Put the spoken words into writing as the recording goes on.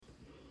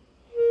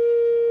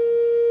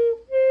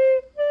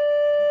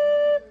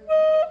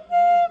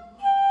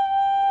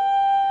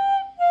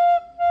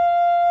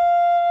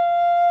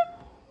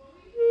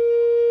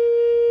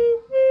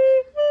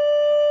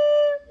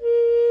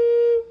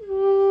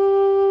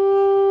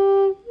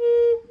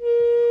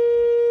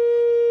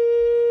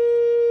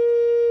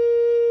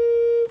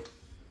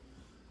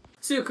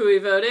Kui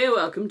Vode.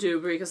 Welcome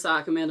to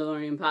Brikasaka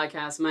Mandalorian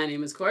Podcast. My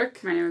name is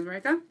Quark. My name is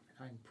Marika.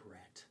 I'm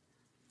Brett.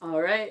 All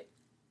right.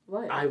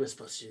 What? I was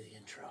supposed to do the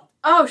intro.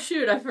 Oh,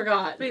 shoot. I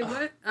forgot. Wait,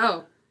 what?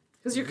 Oh.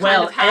 Because you're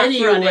kind of half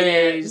running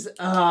it.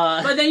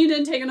 But then you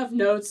didn't take enough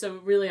notes, so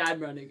really I'm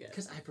running it.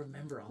 Because I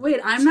remember all Wait,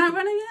 that. I'm not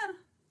running it?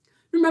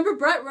 Remember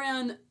Brett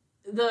ran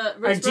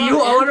the... Do you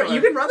own,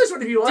 you can run this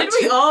one if you want Did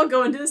we all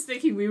go into this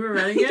thinking we were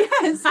running it?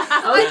 Yes. I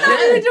thought we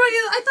were doing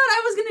it. I thought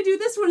I was going to do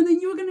this one and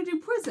then you were going to do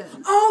prison.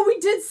 Oh, we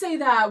did say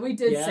that. We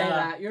did Yeah. say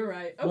that. You're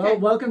right. Okay. Well,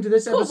 welcome to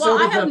this Cool. episode Well,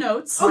 I of have the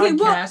notes.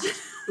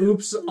 podcast.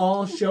 Oops,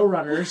 all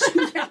showrunners.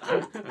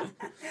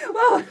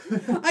 Well,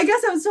 I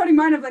guess I was starting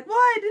mine of like, well,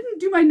 I didn't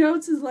do my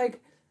notes as like...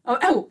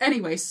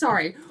 anyway,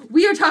 sorry.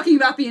 We are talking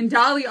about the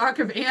Indali Arc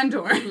of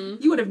Andor.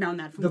 Mm-hmm. You would have known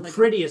that from The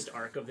prettiest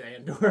arc of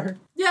Andor.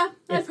 Yeah,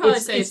 I'd probably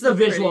say it's the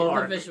visual pretty,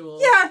 arc. The visual.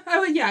 Yeah,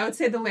 I would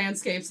say the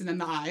landscapes and then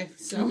the eye.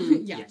 So,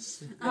 yeah.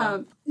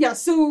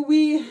 Yes. So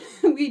we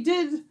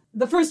did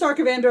the first arc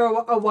of Andor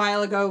a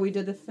while ago. We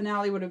did the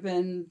finale would have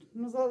been,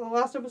 was that the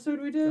last episode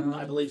we did?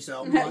 I believe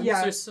so.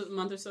 Yeah. A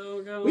month or so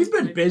ago. We've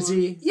been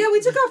busy. Yeah, we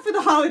took off for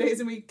the holidays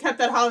and we kept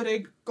that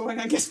holiday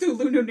going, I guess, through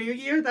Lunar New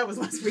Year. That was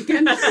last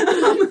weekend.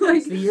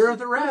 It's the year of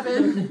the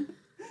rabbit.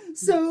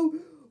 So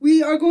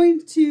we are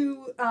going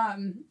to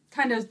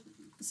kind of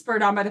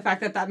spurred on by the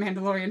fact that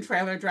Mandalorian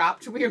trailer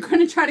dropped. We are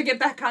going to try to get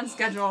back on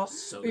schedule.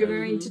 We are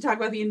going to talk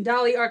about the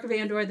Indali Arc of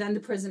Andor, then the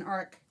prison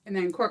arc, and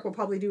then Quark will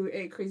probably do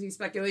a crazy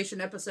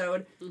speculation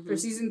episode for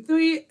season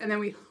 3, and then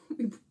we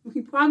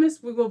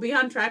promise we will be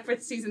on track for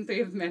season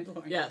 3 of The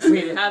Mandalorian. Yes,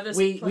 we have this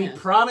We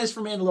promise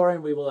for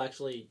Mandalorian we will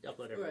actually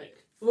upload every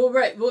week.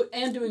 Well,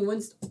 and doing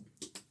Wednesday.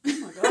 Oh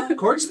my god.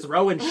 Quark's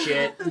throwing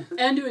shit.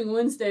 And doing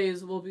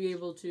Wednesdays, we'll be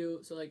able to,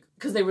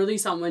 because they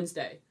release on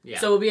Wednesday. Yeah.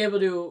 So we'll be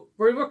able to,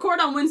 we record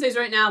on Wednesdays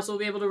right now, so we'll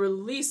be able to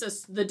release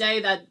the day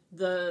that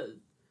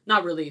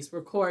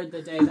record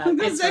the day that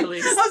it's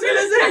released. I was going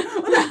to say,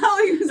 what the hell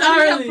are you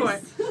signing up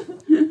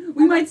for?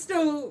 We might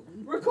still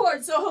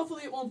record, so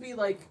hopefully it won't be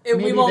we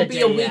Maybe won't the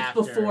be a day week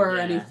after, before or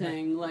yeah.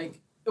 anything.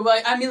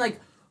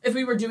 If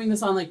we were doing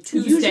this on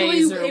Tuesdays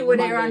usually or it would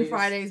Mondays. air on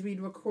Fridays. We'd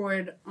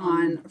record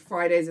on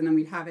Fridays and then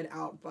we'd have it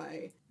out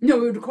by... No,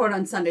 we would record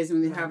on Sundays and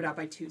we'd have it out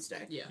by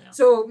Tuesday. Yeah.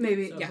 So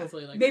maybe,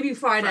 hopefully maybe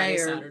Friday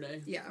or...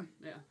 Saturday. Yeah.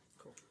 Yeah.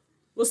 Cool.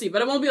 We'll see,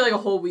 but it won't be a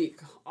whole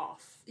week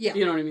off. Yeah.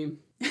 You know what I mean?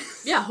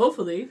 Yeah,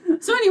 hopefully.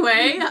 So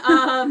anyway,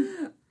 all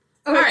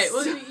right,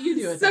 well, you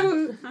do it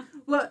then.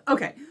 Well,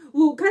 okay.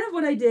 Well, kind of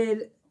what I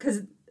did,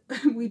 because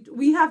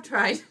we have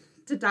tried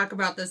to talk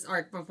about this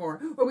arc before,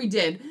 or we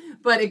did,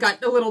 but it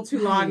got a little too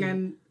long,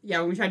 and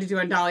when we tried to do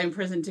Indali in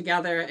prison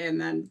together,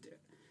 and then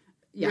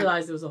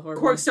realized it was a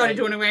horrible Quark started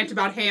doing a rant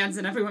about hands,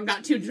 and everyone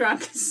got too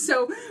drunk,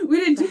 so we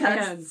didn't do that.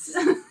 Hands.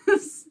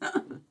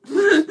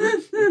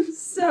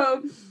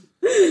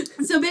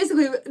 So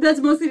basically,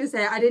 that's mostly to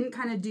say I didn't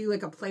kind of do a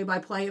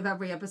play-by-play of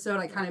every episode.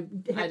 I kind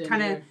of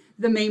hit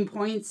the main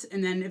points,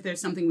 and then if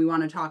there's something we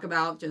want to talk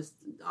about, just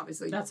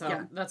obviously that's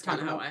kind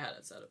of how I had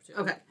it set up too.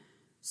 Okay,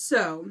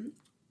 so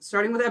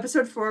starting with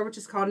episode 4, which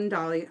is called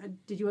Indali.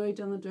 Did you write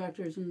down the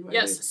directors?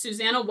 Yes,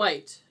 Susanna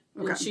White.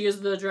 Okay. And she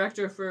is the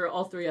director for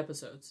all 3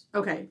 episodes.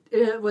 Okay,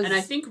 it was, and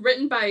I think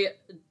written by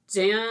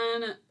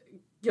Dan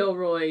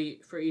Gilroy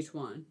for each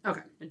one.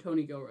 Okay. And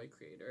Tony Gilroy,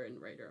 creator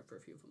and writer for a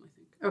few of them, I think.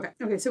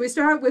 Okay, so we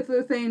start with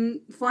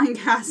Luthane flying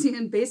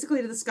Cassian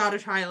basically to the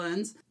Scottish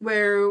Highlands,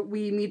 where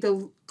we meet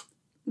the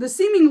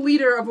seeming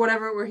leader of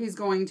where he's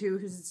going to,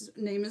 whose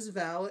name is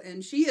Vel,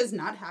 and she is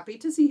not happy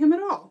to see him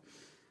at all.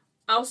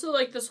 I also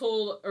like this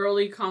whole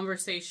early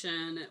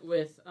conversation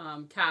with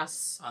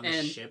Cass on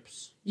and the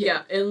ships.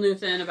 Yeah, and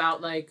Luthen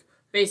about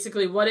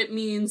basically what it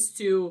means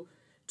to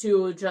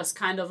just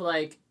kind of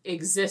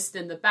exist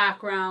in the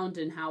background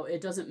and how it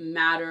doesn't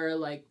matter.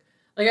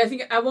 I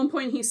think at one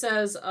point he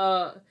says,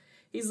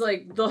 he's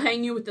they'll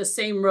hang you with the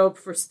same rope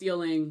for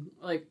stealing.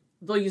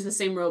 They'll use the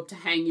same rope to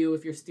hang you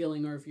if you're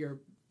stealing, or if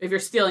you're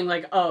stealing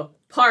a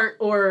part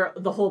or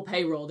the whole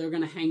payroll, they're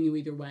gonna hang you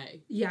either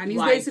way. Yeah, and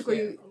he's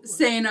basically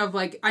saying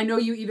I know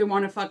you either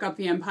want to fuck up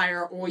the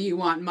Empire or you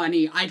want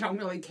money. I don't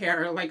really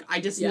care. I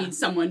just need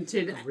someone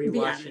to...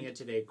 Rewatching it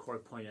today,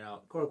 Quark pointed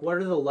out, Quark, what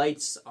are the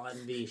lights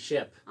on the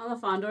ship? On the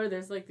Fondor,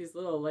 there's these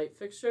little light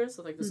fixtures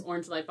with this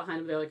orange light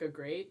behind them. They're a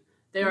grate.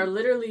 They are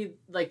literally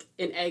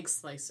an egg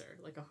slicer,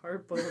 a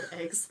hard-boiled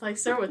egg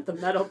slicer with the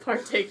metal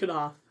part taken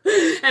off.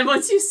 And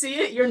once you see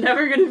it, you're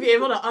never going to be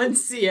able to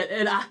unsee it.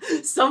 And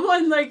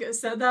someone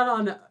said that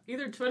on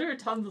either Twitter or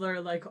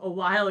Tumblr a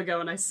while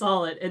ago, and I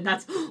saw it, and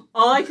that's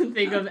all I can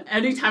think of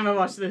anytime I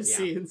watch those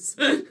scenes.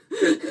 But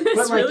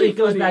really it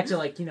goes back to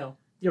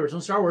the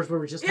original Star Wars where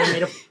we just kind of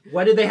made up,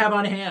 what did they have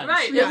on hand?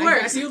 Right, it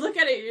works. Exactly. You look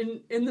at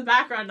it in the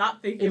background,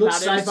 not thinking about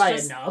it. It looks sci-fi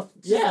enough.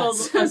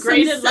 Yes. A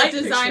graded light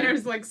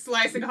designers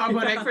slicing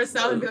hard-boiled egg for a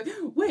salad and be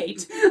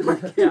wait.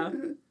 Yeah.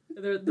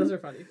 Those are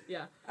funny.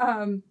 Yeah.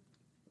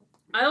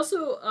 I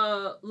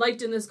also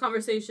liked in this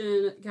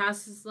conversation,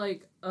 Cass's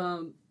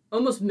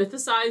almost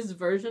mythicized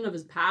version of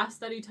his past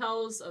that he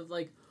tells of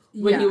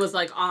when he was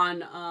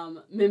on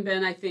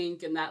Minben, I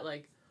think, and that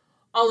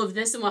all of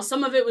this, and while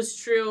some of it was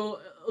true,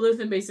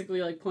 Luthen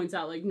basically like points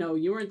out like, no,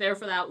 you weren't there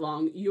for that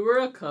long. You were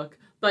a cook,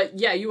 but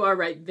yeah, you are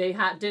right. They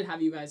did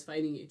have you guys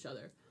fighting each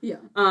other. Yeah.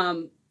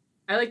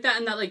 I like that,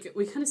 and that like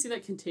we kind of see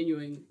that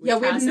continuing. Yeah,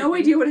 we have no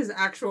idea what his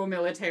actual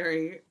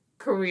military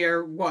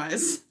career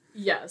was.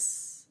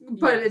 Yes,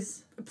 but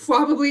it's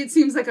probably, it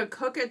seems like a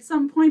cook at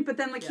some point. But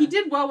then like he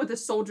did well with the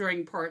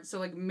soldiering part, so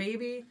like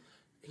maybe.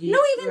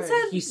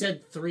 He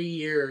said 3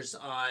 years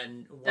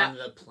on one of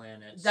the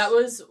planets. That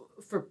was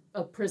for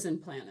a prison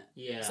planet.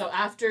 Yeah. So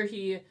after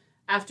he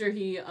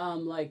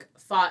like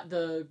fought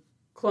the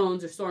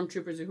clones or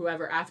stormtroopers or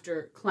whoever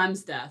after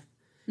Clem's death,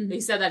 he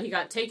said that he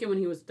got taken when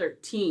he was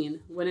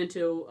 13, went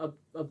into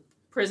a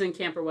prison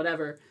camp or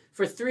whatever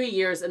for 3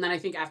 years, and then I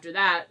think after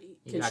that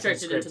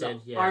conscripted into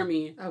the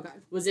army. Okay.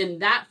 Was in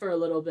that for a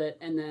little bit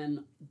and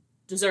then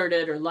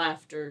deserted or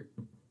left or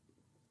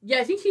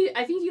I think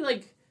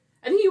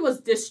he was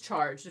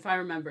discharged, if I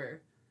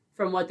remember,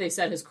 from what they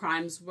said his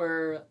crimes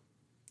were,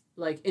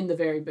 like, in the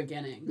very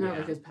beginning,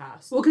 like his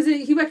past. Well, because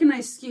he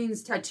recognized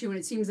Skeen's tattoo, and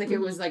it seems like it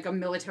was, like, a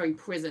military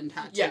prison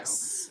tattoo.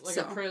 Yes, like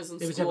a prison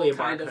school definitely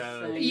kind of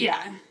thing.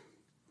 Yeah.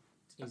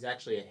 He's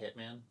actually a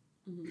hitman.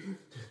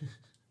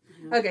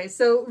 Mm-hmm. Okay,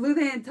 so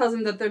Luthen tells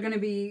him that they're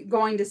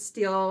going to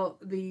steal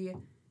the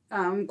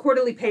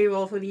quarterly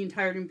payroll for the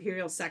entire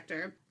Imperial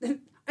sector.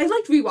 I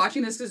liked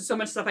rewatching this because there's so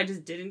much stuff I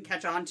just didn't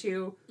catch on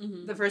to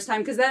the first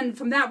time. Because then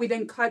from that, we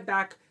then cut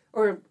back,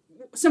 or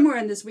somewhere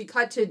in this, we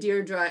cut to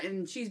Deirdre,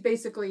 and she's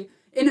basically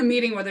in a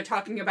meeting where they're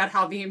talking about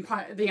how the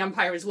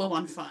Empire is low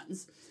on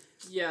funds.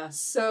 Yeah.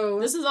 So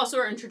this is also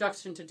our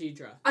introduction to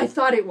Deirdre. I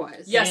thought it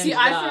was. Yeah, see,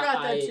 I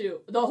forgot that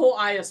too. The whole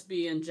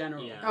ISB in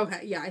general. Yeah.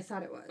 Okay, yeah, I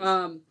thought it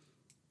was.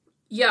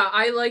 Yeah,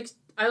 I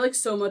like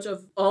so much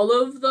of all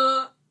of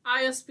the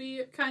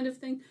ISB kind of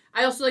thing.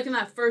 I also like in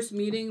that first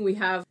meeting we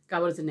have,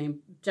 God, what is his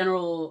name?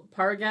 General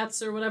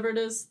Pargatz or whatever it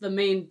is. The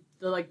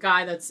like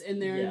guy that's in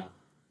there. Yeah.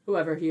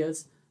 Whoever he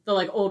is. The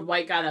like old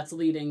white guy that's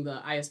leading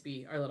the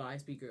ISB, our little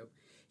ISB group.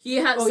 He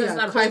says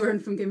that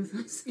Clyburn from Game of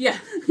Thrones. Yeah.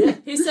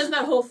 He says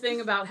that whole thing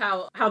about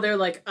how they're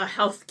like a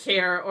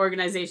healthcare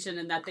organization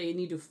and that they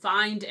need to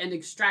find and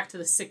extract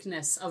the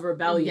sickness of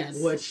rebellion.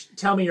 Yes. Which,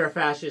 tell me you're a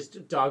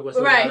fascist dog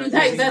whistle. Right.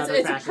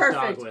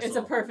 It's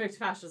a perfect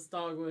fascist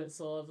dog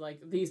whistle of like,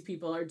 these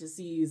people are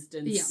diseased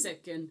and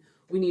sick and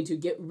we need to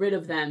get rid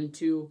of them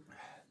to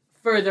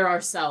further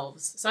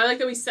ourselves. So I like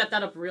that we set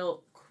that up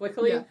real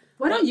quickly. Yeah.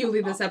 Why don't you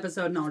lead this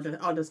episode and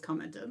I'll just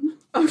comment in.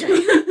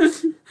 Okay.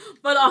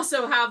 But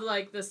also have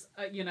like this,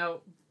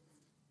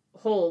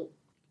 whole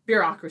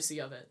bureaucracy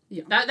of it.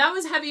 Yeah. That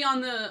was heavy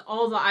on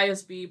all the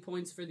ISB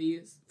points for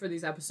these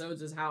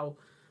episodes is how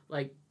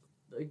like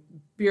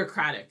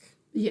bureaucratic.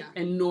 Yeah.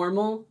 And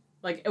normal.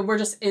 Like we're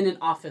just in an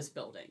office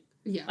building.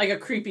 Yeah. Like a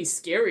creepy,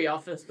 scary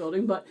office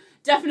building, but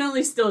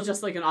definitely still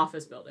just like an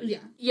office building. Yeah.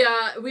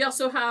 Yeah, we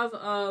also have,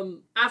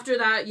 after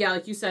that,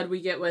 like you said,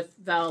 we get with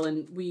Vel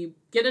and we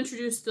get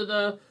introduced to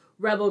the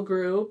rebel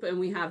group and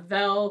we have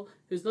Vel,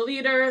 who's the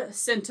leader,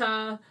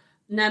 Cinta,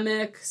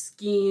 Nemik,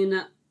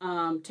 Skeen,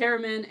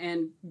 Terriman,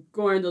 and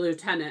Goran, the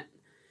lieutenant.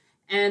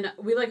 And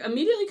we like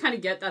immediately kind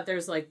of get that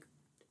there's like,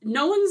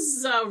 no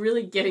one's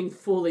really getting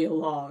fully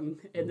along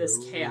in this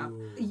camp.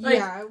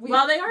 Like,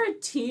 while they are a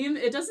team,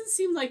 it doesn't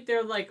seem like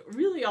they're like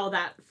really all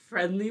that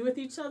friendly with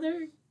each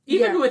other,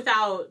 even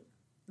without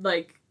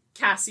like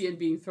Cassian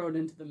being thrown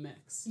into the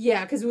mix.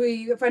 Yeah, because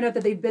we find out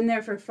that they've been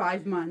there for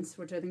 5 months,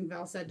 which I think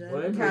Val said to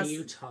What are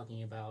you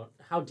talking about?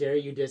 How dare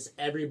you diss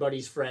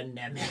everybody's friend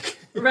Nemik?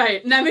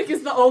 Right, Nemik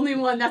is the only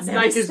one that's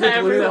nice to everyone. Nemik is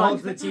the glue that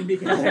holds the team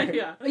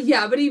together.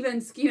 Yeah, but even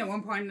Skeen at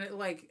one point,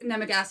 like,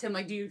 Nemik asked him,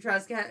 like, do you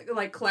trust,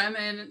 like, Clem?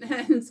 And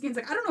Skeen's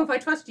like, I don't know if I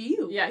trust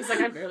you. Yeah, he's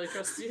like, I barely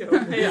trust you.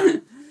 Yeah.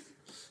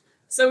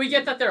 So we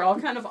get that they're all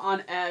kind of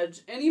on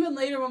edge. And even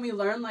later when we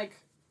learn, like,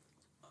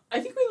 I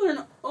think we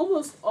learn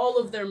almost all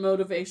of their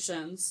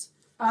motivations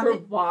for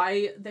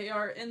why they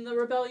are in the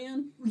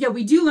rebellion. Yeah,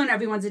 we do learn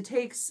everyone's. It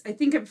takes, I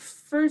think at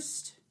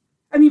first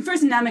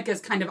Nemik is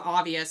kind of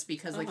obvious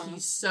because, like,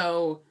 he's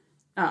so...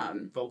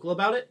 vocal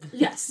about it?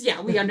 Yes, yeah,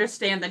 we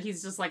understand that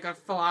he's just, like, a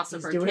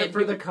philosopher. He's doing it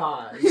for the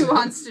cause. Who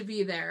wants to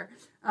be there.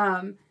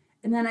 And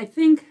then I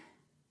think...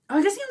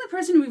 I guess the only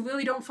person we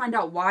really don't find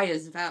out why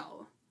is Vel.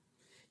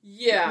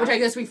 Yeah. Which I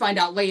guess we find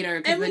out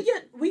later. And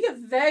we get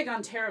vague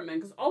on Terriman,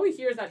 because all we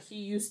hear is that he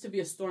used to be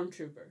a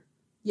stormtrooper.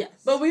 Yes.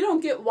 But we don't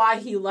get why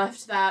he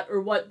left that,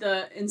 or what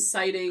the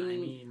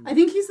inciting... I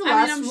think he's the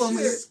last one.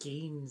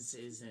 Skeens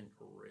isn't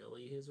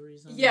really his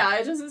reason. Yeah,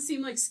 it doesn't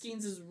seem like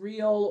Skeens is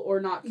real,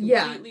 or not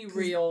completely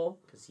real.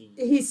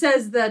 He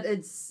says that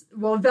it's...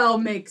 Well, Vel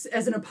makes...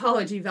 As an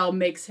apology, Vel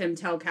makes him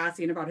tell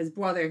Cassian about his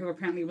brother, who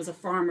apparently was a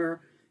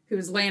farmer,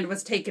 whose land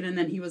was taken, and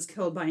then he was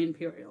killed by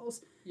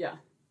Imperials. Yeah.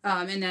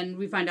 And then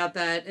we find out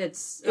that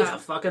it's a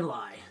fucking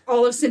lie.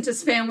 All of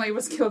Cinta's family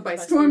was killed by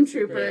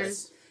stormtroopers.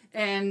 Yes.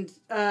 And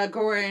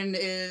Goran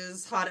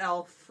is Hot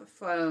Elf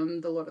from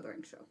the Lord of the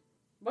Rings show.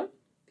 What?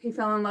 He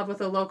fell in love with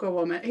a local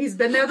woman. He's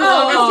been there the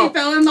longest. He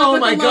fell in love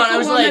with a local woman. I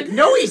was like,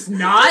 no, he's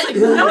not.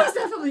 No, he's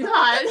definitely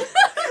not.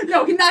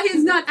 No,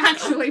 he's not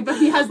actually, but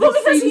he has the well,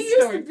 because same he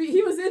used story. to be,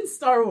 he was in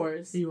Star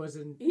Wars. He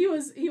wasn't. He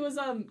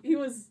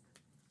was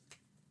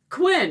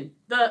Quinn,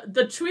 the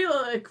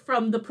Twi'lek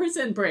from the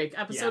Prison Break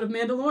episode of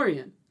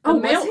Mandalorian. The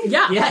was he?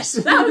 Yeah. Yes.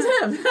 That was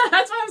him.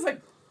 That's why I was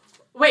like,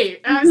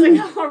 wait. And I was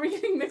like, are we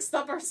getting mixed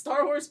up our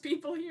Star Wars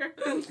people here?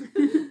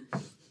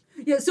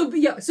 So basically,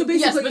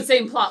 yes, but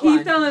same plot line.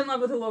 He fell in love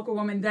with a local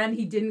woman, then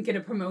he didn't get a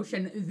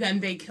promotion, then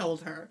they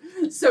killed her.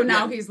 So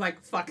now he's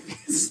like, fuck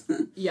this.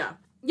 Yeah.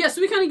 Yeah, so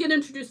we kind of get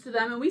introduced to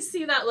them, and we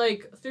see that,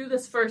 like, through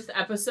this first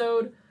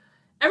episode,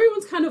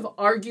 everyone's kind of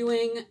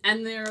arguing,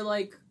 and they're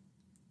like,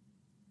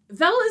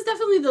 Vel is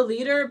definitely the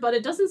leader, but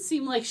it doesn't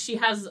seem like she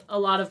has a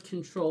lot of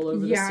control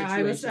over the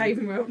situation. I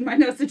even wrote in my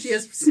notes that she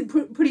has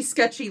pretty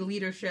sketchy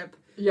leadership.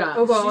 Yeah,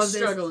 she's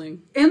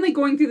struggling. And, like,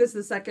 going through this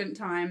the second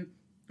time,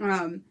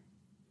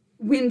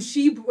 when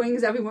she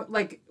brings everyone,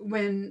 like,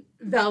 when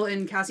Vel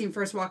and Cassian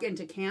first walk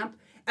into camp,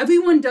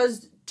 everyone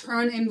does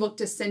turn and look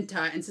to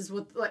Cinta and says,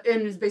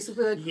 and is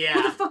basically like,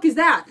 what the fuck is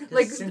that?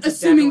 Like,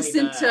 assuming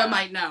Cinta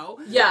might know.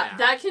 Yeah,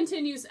 that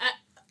continues.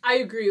 I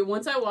agree.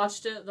 Once I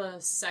watched it, the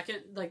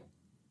second, like,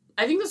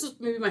 I think this was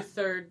maybe my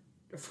third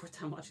or fourth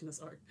time watching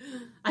this arc.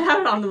 I have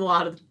it on a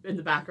lot in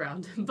the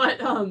background. But,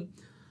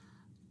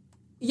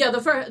 yeah,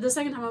 the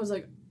second time I was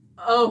like,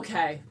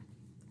 okay.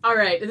 All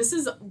right, this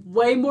is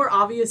way more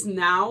obvious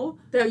now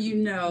that you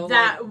know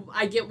that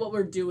I get what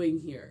we're doing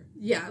here.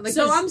 Yeah, like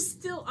so I'm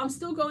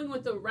still going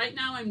with the right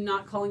now. I'm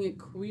not calling it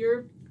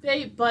queer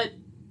bait, but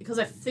because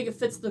I think it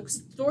fits the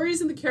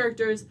stories and the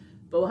characters.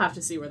 But we'll have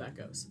to see where that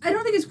goes. I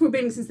don't think it's queer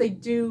baiting since they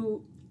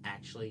do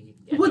Actually,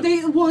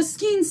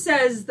 Skeen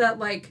says that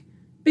like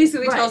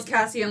basically tells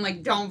Cassian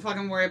like don't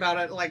fucking worry about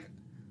it like.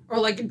 Or,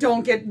 like,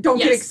 don't get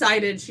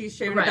excited, she's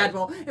shaving a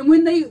bedroll. And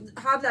when they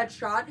have that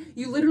shot,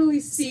 you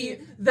literally see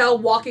Vel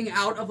walking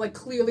out of, like,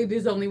 clearly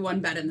there's only one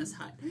bed in this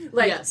hut.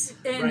 Like,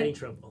 writing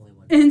trope, only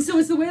one. And so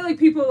it's the way, like,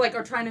 people, like,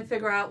 are trying to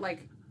figure out,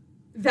 like,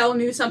 Vel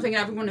knew something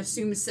and everyone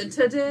assumes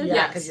Cinta did.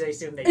 Yeah, because they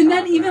assume they And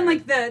then even,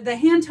 like, the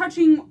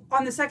hand-touching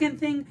on the second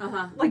thing,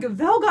 like,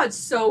 Vel got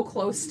so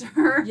close to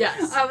her.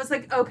 Yes. I was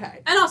like,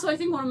 okay. And also, I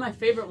think one of my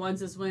favorite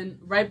ones is when,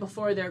 right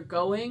before they're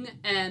going,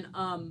 and,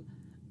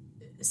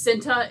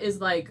 Cinta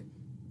is, like,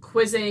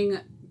 quizzing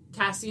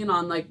Cassian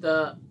on, like,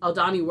 the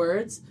Aldani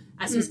words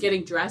as he's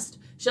getting dressed.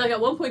 She, like,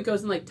 at one point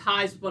goes and, like,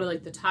 ties one of,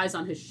 like, the ties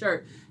on his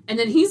shirt. And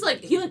then he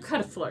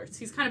kind of flirts.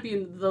 He's kind of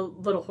being the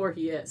little whore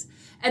he is.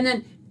 And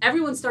then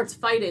everyone starts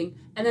fighting,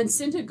 and then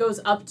Cinta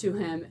goes up to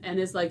him and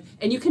is like,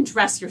 and you can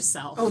dress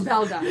yourself. Oh,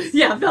 Vel does.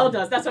 Yeah, Vel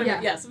does. That's what I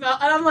mean. Yes, Vel.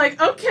 And I'm like,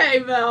 okay,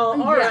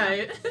 Vel, all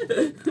right.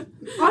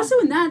 Also,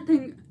 in that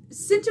thing,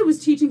 Cinta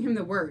was teaching him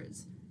the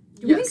words.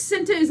 Do you think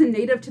Cinta is a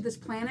native to this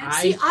planet?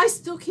 I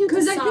still can't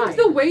decide. Because I think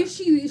the way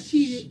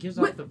she gives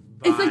off the vibe.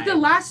 It's like the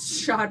last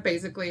shot,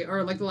 basically,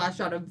 or like the last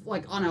shot of,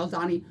 like, on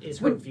Aldani. Is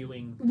her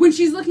viewing. When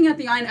she's looking at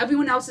the eye and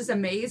everyone else is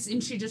amazed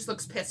and she just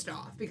looks pissed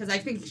off. Because I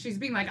think she's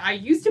being like, I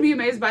used to be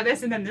amazed by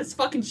this and then this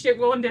fucking shit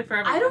ruined it for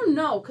everyone. I don't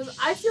know, because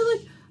I feel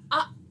like,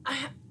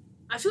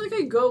 I feel like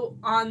I go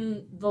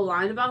on the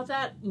line about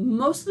that,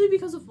 mostly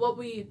because of what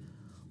we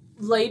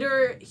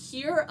later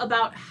hear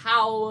about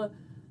how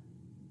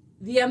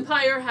the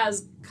Empire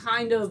has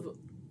kind of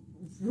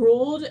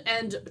ruled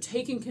and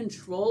taken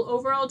control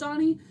over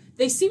Aldani.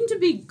 They seem to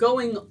be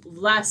going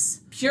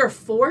less pure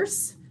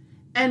force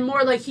and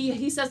more like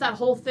he says that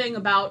whole thing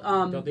about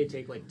don't they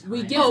take like time?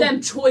 We give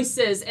them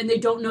choices and they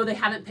don't know they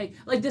haven't paid,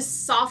 like this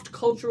soft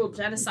cultural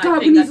genocide God,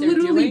 thing when that he's they're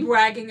literally doing.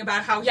 bragging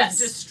about how he's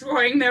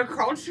destroying their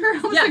culture.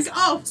 I was like,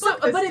 oh,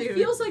 fuck this but dude. It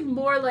feels like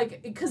more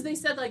like because they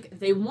said like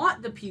they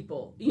want the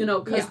people, you know,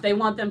 because they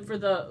want them for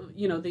the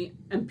the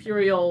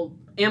Imperial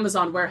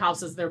Amazon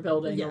warehouses they're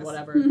building or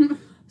whatever.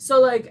 So,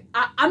 like,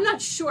 I'm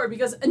not sure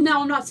because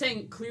now I'm not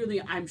saying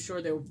clearly I'm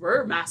sure there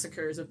were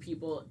massacres of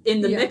people in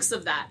the mix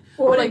of that.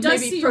 Or, but like, it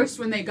does maybe seem, first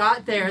when they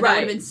got there, that would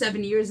have been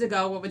 7 years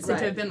ago. What would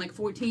Cinta have been, like,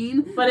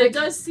 14? But it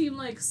does seem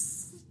like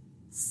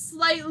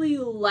slightly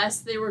less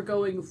they were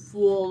going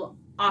full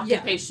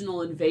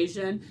occupational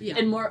invasion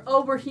and more,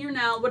 we're here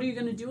now. What are you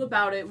going to do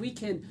about it? We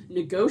can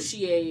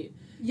negotiate.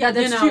 Yeah,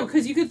 that's true.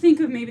 Because you could think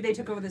of maybe they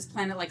took over this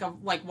planet like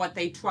what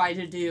they try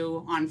to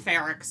do on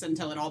Ferrix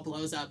until it all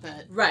blows up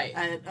at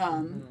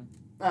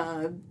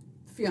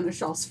Fiona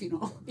Shaw's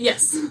funeral.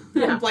 Yes,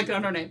 I'm blanking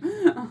on her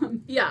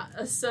name.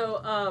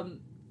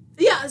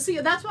 See,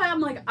 that's why I'm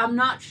like I'm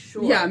not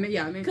sure.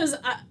 Because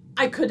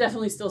I could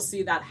definitely still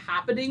see that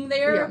happening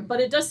there,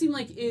 but it does seem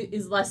like it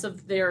is less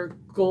of their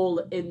goal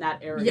in that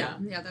area.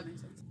 Yeah, that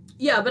makes sense.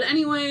 Yeah, but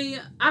anyway,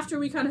 after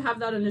we kind of have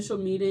that initial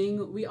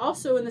meeting, we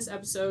also in this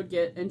episode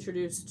get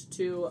introduced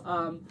to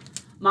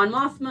Mon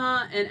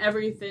Mothma and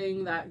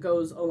everything that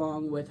goes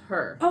along with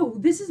her. Oh,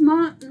 this is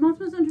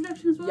Mothma's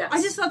introduction as well? Yes.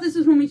 I just thought this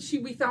was when we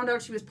found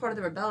out she was part of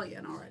the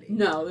rebellion already.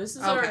 No, this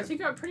is I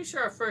think I'm pretty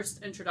sure our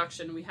first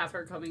introduction. We have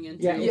her coming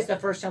into. Yeah, it's the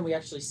first time we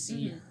actually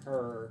see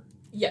her.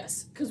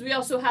 Yes, because we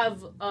also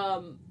have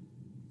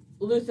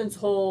Luthen's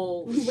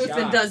whole...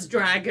 Luthen does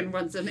drag and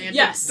runs an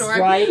antique store.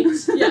 Right?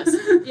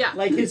 Yeah.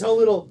 Like his whole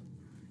little...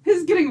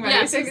 His getting ready.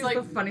 Yeah, I think it's like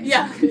the funniest.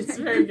 Yeah, it's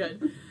very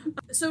good.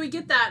 so we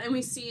get that, and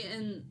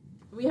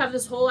we have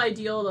this whole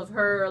ideal of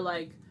her,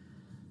 like,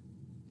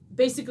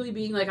 basically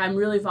being like, I'm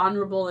really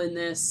vulnerable in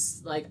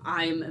this, like,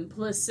 I'm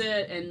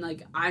implicit, and,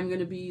 like, I'm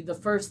gonna be the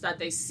first that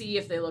they see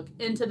if they look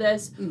into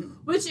this,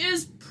 which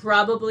is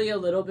probably a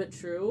little bit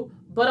true,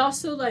 but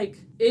also, like,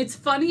 it's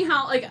funny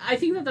how, like, I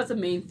think that that's a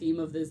main theme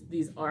of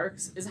these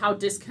arcs, is how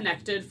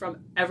disconnected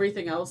from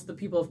everything else the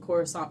people of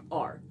Coruscant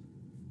are.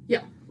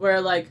 Yeah. Where,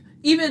 like,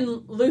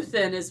 even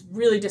Luthen is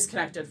really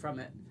disconnected from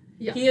it.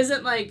 Yeah. He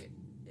isn't, like,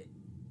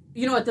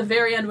 you know, at the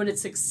very end when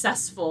it's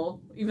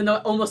successful, even though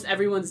almost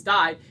everyone's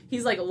died,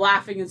 he's, like,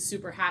 laughing and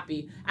super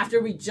happy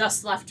after we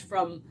just left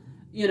from,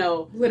 you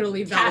know,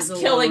 literally cast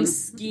killing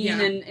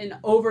Skeen and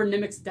over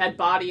Nimic's dead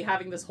body,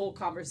 having this whole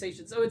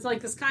conversation. So it's, like,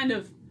 this kind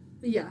of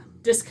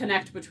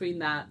disconnect between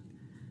that.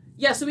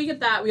 Yeah, so we get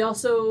that. We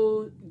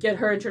also get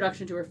her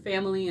introduction to her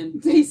family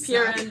and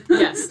Piran.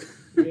 Yes.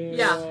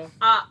 Yeah.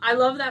 I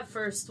love that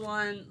first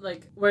one,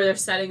 like, where they're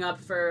setting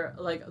up for,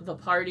 like, the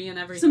party and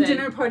everything. Some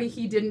dinner party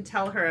he didn't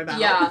tell her about.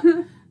 Yeah.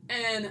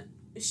 And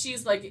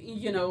she's, like,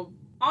 you know,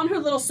 on her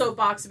little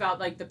soapbox about,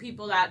 like, the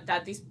people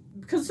that these...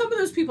 Because some of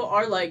those people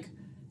are, like,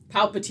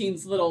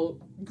 Palpatine's little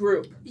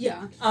group.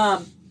 Yeah.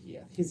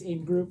 His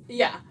in-group.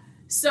 Yeah.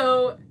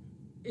 So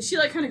she,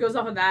 like, kind of goes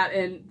off on that,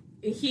 and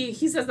he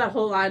says that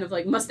whole line of,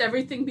 like, must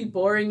everything be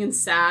boring and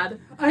sad?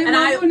 I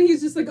love when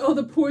he's just like, oh,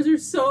 the poor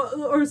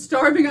are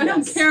starving. I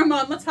don't care,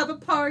 Mom. Let's have a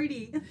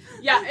party.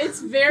 Yeah,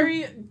 it's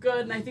very good,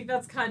 and I think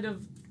that's kind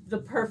of the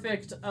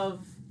perfect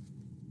of...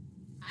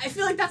 I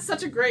feel like that's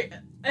such a great...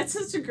 It's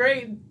such a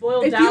great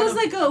boiled down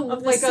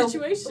of the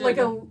situation.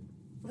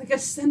 Like a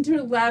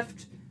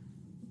center-left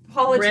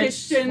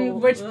politician,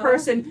 rich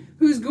person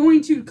who's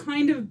going to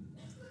kind of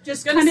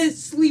just kind of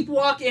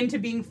sleepwalk into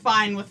being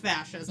fine with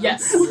fascism.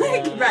 Yes.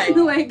 Right.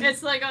 Like,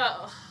 it's like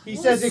he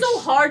says it's so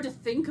hard to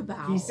think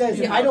about. He says,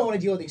 I don't want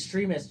to deal with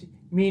extremists,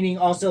 meaning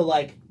also,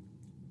 like,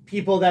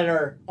 people that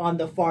are on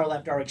the far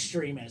left are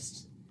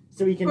extremists.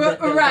 So we can...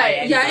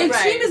 Right. Yeah,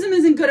 extremism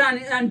isn't good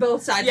on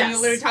both sides. Yes. And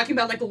you're literally talking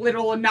about, like,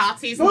 literal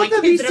Nazis both and, like,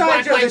 of these kids that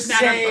are sides Black are Lives the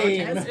Matter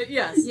same. protests.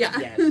 Yes. Yeah.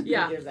 Yes.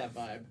 Yeah. Here's that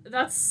vibe.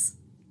 That's...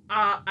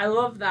 I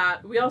love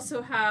that. We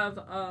also have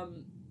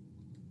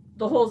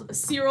the whole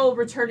Cyril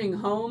returning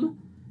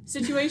home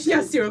situation.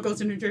 Yeah, Cyril goes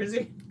to New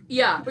Jersey.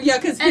 Yeah. Yeah,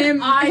 because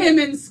him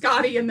and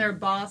Scotty and their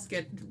boss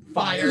get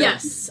fired.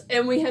 Yes,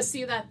 and we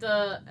see that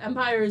the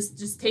Empire is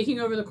just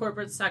taking over the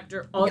corporate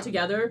sector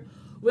altogether. Yeah.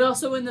 We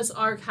also, in this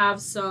arc, have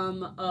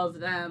some of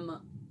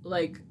them,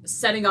 like,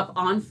 setting up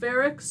on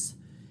Ferrix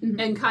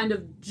and kind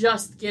of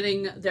just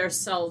getting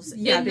themselves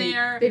in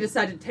there. They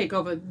decided to take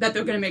over, that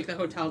they're going to make the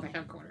hotel the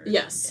headquarters.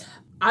 Yes. Yeah.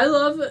 I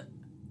love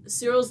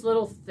Cyril's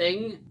little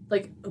thing,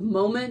 like,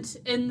 moment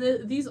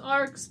in these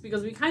arcs,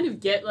 because we kind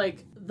of get,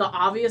 like, the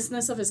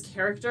obviousness of his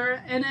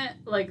character in it.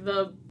 Like,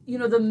 the, you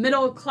know, the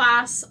middle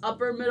class,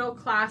 upper middle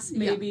class,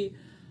 maybe,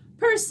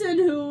 person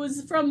who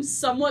is from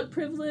somewhat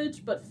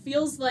privileged, but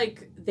feels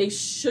like they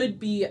should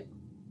be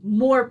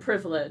more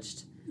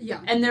privileged.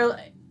 Yeah. And they're,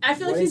 I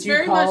feel like he's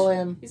very much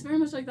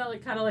like that,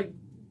 like, kind of like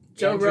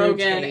Joe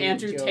Rogan,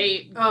 Andrew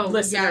Tate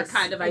listener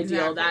kind of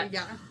ideal that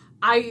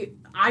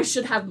I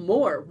should have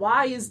more.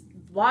 Why is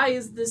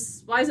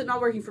it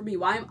not working for me?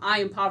 Why am I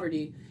in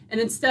poverty? And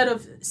instead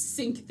of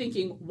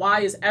thinking,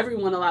 why is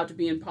everyone allowed to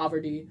be in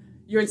poverty?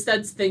 You're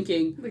instead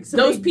thinking, like,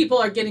 those people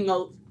are getting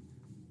a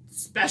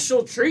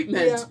special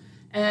treatment,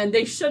 and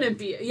they shouldn't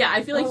be. Yeah,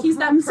 I feel like he's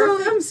that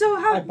perfect. I'm so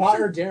happy. I bought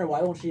her dinner.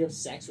 Why won't she have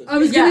sex with me? I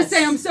was going to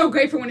say, I'm so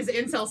grateful when his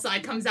incel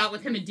side comes out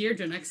with him and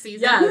Deirdre next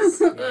season.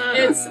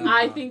 Yes.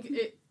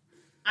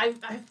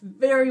 I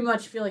very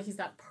much feel like he's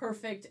that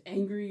perfect,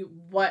 angry,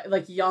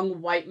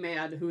 young white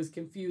man who is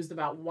confused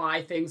about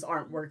why things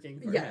aren't working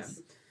for him.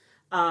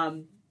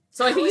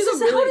 So I think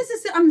how does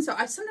this... I'm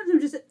sorry. Sometimes I'm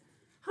just...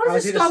 How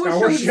does this Star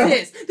Wars show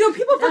exist? There are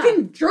people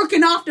fucking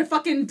jerking off to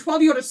fucking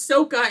 12-year-old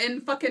Ahsoka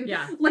in fucking,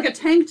 like, a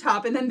tank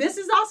top, and then this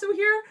is also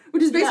here,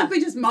 which is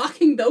basically just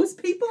mocking those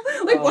people?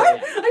 Like, what?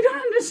 Yeah. I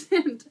don't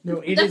understand.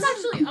 No, That's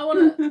actually... I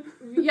want to...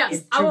 Yes.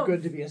 It's too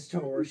good to be a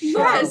Star Wars show.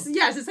 Yes.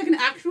 It's like an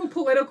actual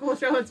political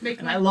show that's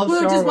making... I love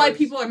Star Wars. Which is why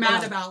people are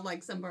mad about,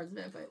 like, some parts of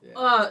it.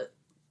 But,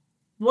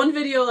 one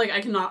video, like,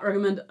 I cannot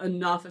recommend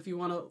enough if you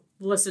want to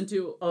listen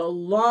to a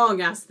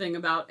long-ass thing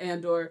about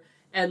Andor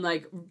and,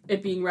 like,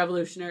 it being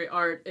revolutionary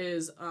art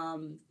is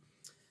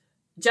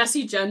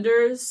Jesse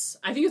Genders.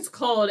 I think it's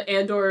called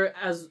Andor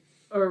as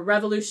a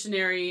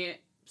revolutionary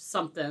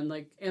something,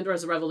 like Andor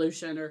as a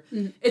revolution, or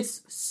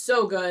it's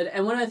so good.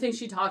 And one of the things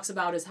she talks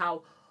about is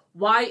how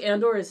why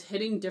Andor is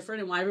hitting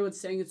different and why everyone's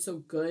saying it's so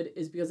good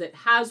is because it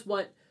has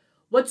what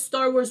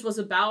Star Wars was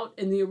about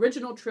in the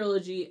original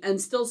trilogy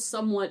and still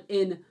somewhat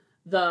in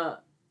the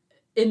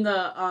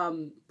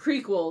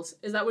prequels,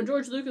 is that when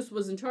George Lucas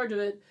was in charge of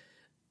it,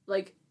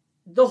 like,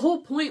 the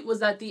whole point was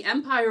that the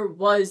Empire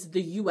was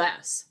the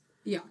U.S.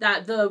 Yeah.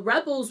 That the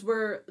rebels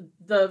were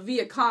the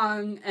Viet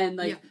Cong, and,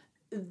 like,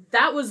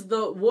 that was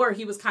the war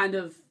he was kind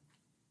of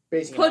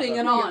putting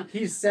it on.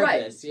 He said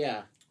this,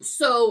 yeah.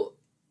 So,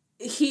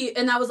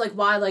 and that was, like,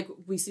 why, like,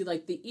 we see,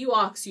 like, the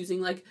Ewoks using,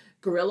 like,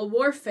 guerrilla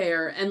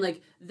warfare and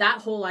like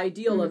that whole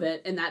ideal of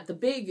it, and that the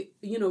big,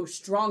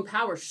 strong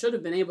power should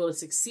have been able to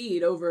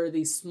succeed over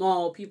these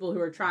small people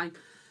who are trying.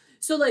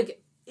 So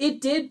like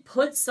it did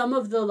put some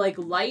of the like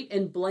light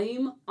and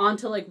blame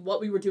onto like what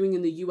we were doing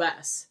in the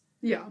US.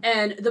 Yeah.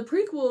 And the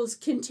prequels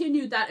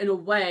continued that in a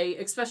way,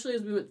 especially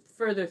as we went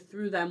further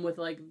through them with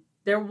like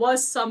there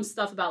was some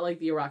stuff about like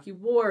the Iraqi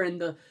War and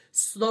the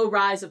slow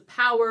rise of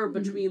power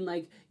between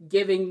like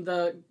giving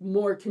the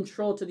more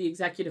control to the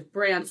executive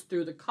branch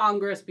through the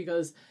Congress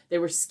because they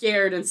were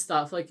scared and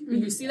stuff. Like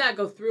you see that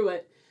go through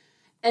it.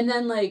 And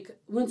then like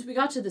once we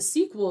got to the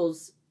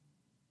sequels,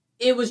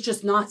 it was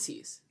just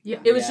Nazis. Yeah.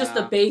 It was just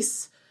the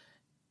base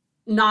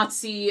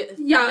Nazi.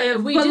 Yeah,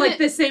 but like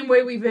the same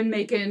way we've been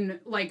making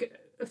like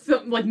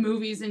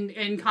movies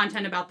and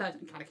content about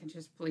that. God, I can't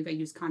just believe I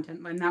use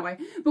content in that way.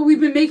 But we've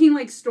been making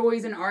like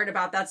stories and art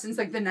about that since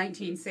like the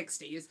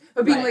 1960s.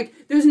 Of being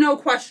like, there's no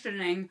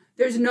questioning,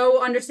 there's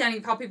no understanding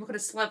of how people could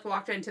have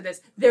sleptwalked into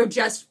this. They're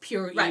just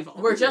pure evil.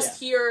 We're just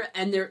here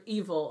and they're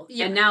evil.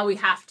 Yeah. And now we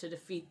have to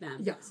defeat them.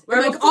 Yes.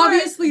 Where like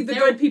obviously the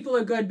good people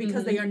are good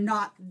because they are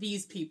not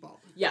these people.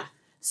 Yeah.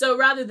 So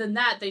rather than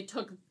that, they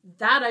took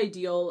that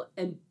ideal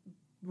and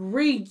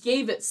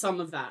regave it some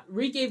of that.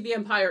 Regave the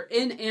Empire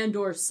in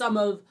Andor some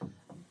of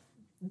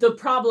the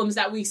problems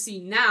that we see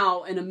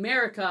now in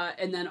America,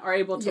 and then are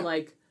able to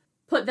like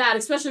put that,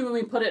 especially when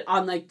we put it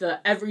on like the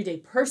everyday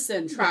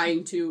person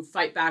trying to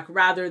fight back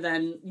rather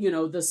than,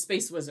 the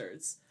space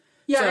wizards.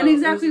 Yeah, so and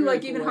exactly really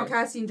like cool even how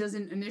Cassian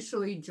doesn't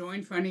initially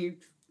join for any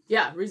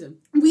reason.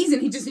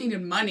 He just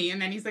needed money,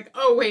 and then he's like,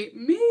 oh wait,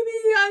 maybe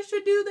I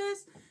should do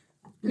this.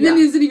 And then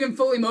he isn't even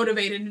fully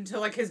motivated until,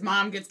 like, his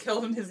mom gets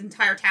killed and his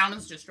entire town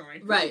is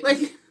destroyed. Right.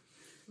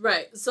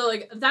 Right. So,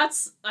 like,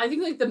 that's, I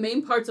think, like, the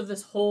main parts of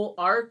this whole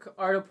arc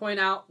are to point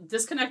out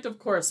disconnect of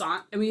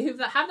Coruscant. And we have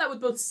that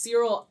with both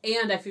Cyril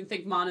and, I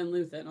think, Mon and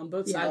Luthen on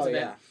both sides of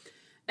it.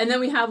 And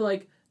then we have,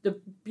 like, the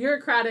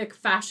bureaucratic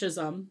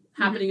fascism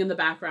happening in the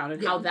background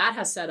and how that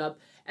has set up.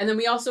 And then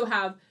we also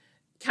have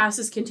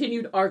Cass's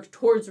continued arc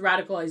towards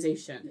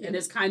radicalization and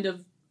his kind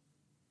of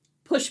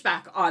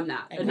pushback on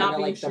that and not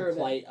being sure of it. The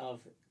plight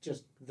of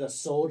just the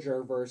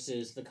soldier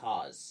versus the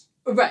cause.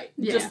 Right.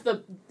 Yeah. Just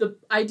the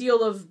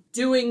ideal of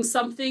doing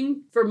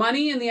something for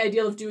money and the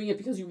ideal of doing it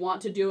because you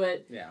want to do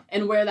it. Yeah.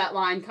 And where that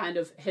line kind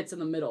of hits in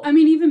the middle. I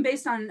mean, even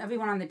based on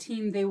everyone on the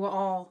team, they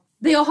all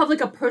have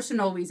like a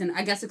personal reason,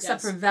 I guess,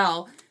 except for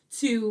Vel,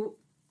 to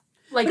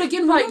like. But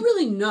again, we don't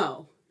really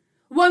know.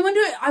 Well,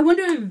 I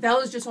wonder if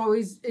Vel is just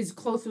always is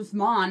close with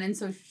Mon, and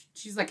so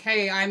she's like,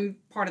 "Hey, I'm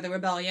part of the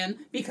rebellion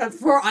because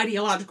for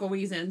ideological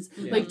reasons.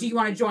 Yeah. Like, do you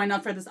want to join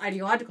up for this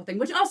ideological thing?"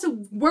 Which also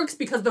works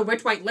because the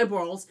rich white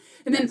liberals,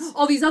 and then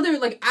all these other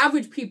like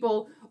average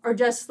people are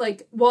just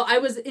like, "Well, I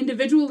was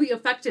individually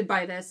affected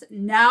by this.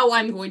 Now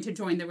I'm going to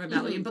join the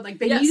rebellion." But like,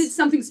 they needed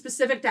something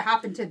specific to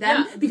happen to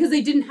them because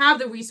they didn't have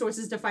the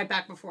resources to fight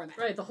back before that.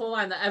 Right. The whole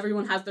line that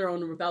everyone has their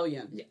own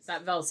rebellion. Yes.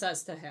 That Vel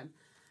says to him.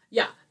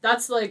 Yeah,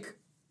 that's like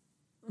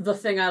the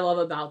thing I love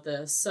about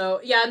this. So,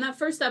 yeah, in that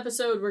first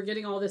episode, we're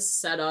getting all this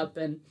set up,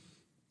 and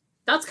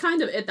that's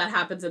kind of it that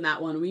happens in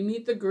that one. We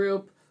meet the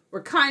group.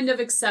 We're kind of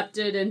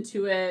accepted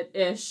into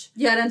it-ish.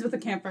 Yeah, it ends with a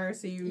campfire,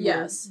 so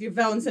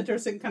Vel and Center are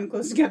sitting kind of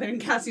close together,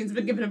 and Cassian's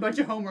been given a bunch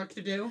of homework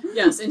to do.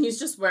 Yes, and he's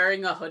just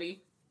wearing a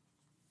hoodie.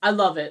 I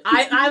love it.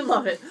 I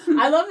love it.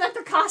 I love that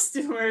the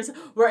costumers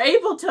were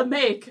able to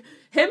make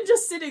him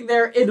just sitting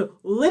there in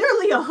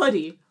literally a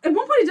hoodie. At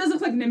one point, it does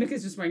look like Nimic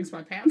is just wearing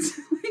sweatpants.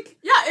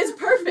 Yeah, it's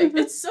perfect.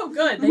 It's so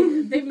good.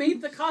 They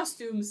made the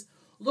costumes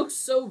look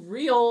so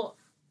real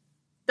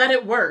that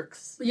it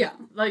works. Yeah.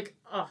 Like,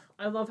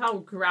 I love how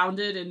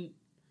grounded in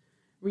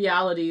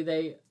reality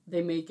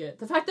they make it.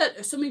 The fact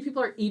that so many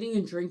people are eating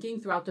and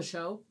drinking throughout the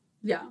show.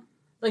 Yeah.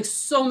 Like,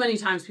 so many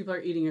times people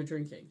are eating or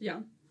drinking.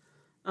 Yeah.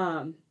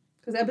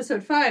 Because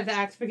episode 5, the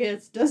Axe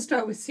Forgets, does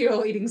start with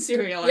Cyril eating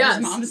cereal at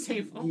his mom's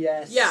table.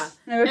 Yes. Yeah.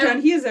 And I wrote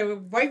down, he is a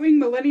right-wing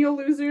millennial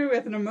loser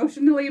with an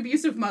emotionally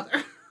abusive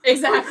mother.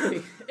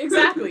 Exactly.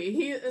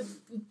 He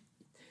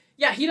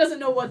doesn't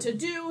know what to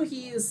do.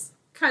 He's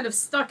kind of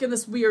stuck in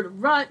this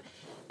weird rut.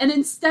 And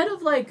instead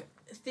of, like,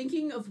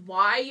 thinking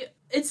why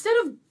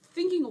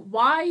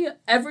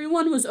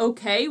everyone was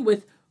okay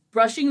with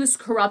brushing this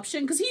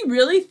corruption, because he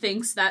really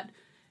thinks that,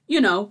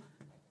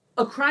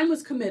 a crime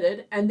was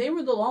committed, and they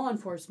were the law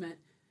enforcement,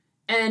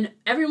 and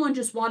everyone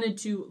just wanted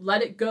to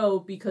let it go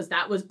because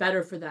that was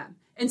better for them.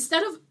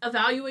 Instead of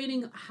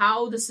evaluating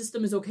how the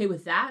system is okay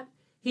with that,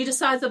 he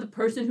decides that the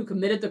person who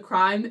committed the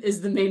crime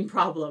is the main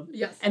problem.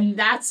 Yes. And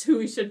that's who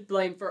we should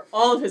blame for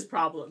all of his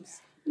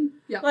problems.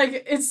 Yeah.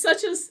 Like, it's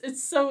such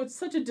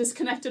a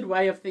disconnected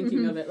way of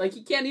thinking of it. Like,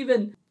 you can't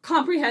even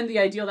comprehend the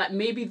idea that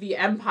maybe the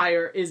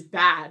Empire is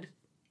bad.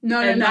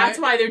 No. That's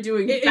why they're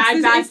doing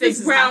bad things. It's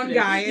the brown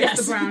guy.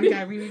 It's the brown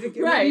guy. We need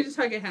to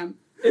target him.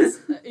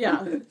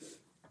 Yeah.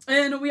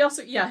 And we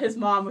also, his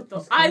mom with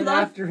the...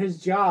 after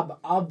his job,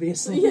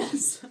 obviously.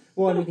 Yes.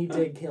 Well, I mean, he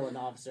did kill an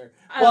officer.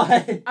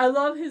 I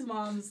love his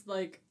mom's,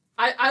 like...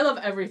 I love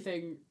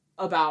everything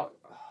about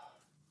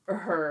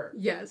her.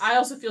 Yes. I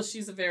also feel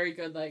she's a very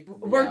good, like,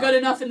 we're good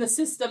enough in the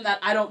system that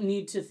I don't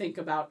need to think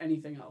about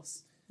anything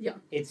else. Yeah.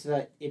 It's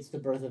the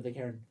birth of the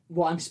Karen.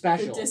 Well, I'm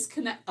special. The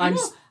disconnect. I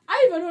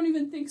don't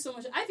even think so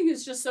much. I think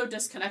it's just so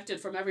disconnected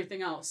from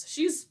everything else.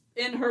 She's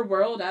in her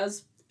world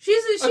as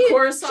She's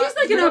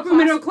like an upper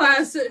middle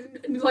class,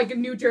 like a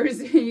New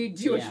Jersey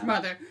Jewish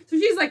mother. So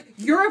she's like,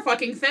 you're a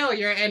fucking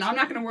failure, and I'm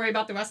not going to worry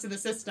about the rest of the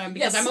system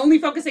because I'm only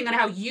focusing on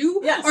how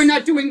you are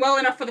not doing well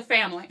enough for the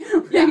family.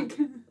 Yeah,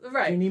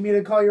 right. You need me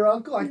to call your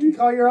uncle? I can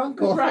call your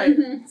uncle. Right.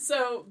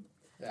 So,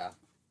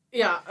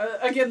 yeah.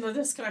 Again, the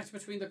disconnect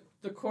between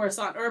the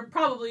Coruscant, or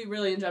probably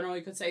really in general,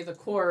 you could say the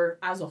core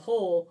as a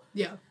whole,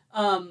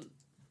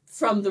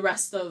 from the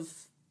rest of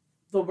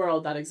the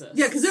world that exists.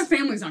 Yeah, because their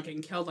families aren't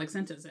getting killed like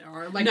Sentas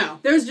are. Like, no.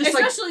 There's just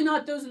especially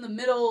not those in the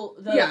middle.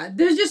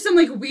 There's just some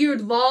like weird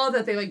law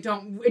that they like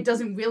it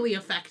doesn't really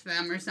affect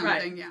them or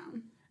something. Right.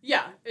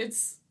 Yeah,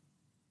 it's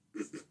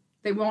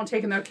they won't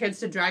take in their kids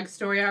to drag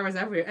story hours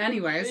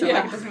anyway, so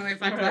like it doesn't really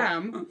affect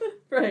them.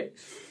 Right.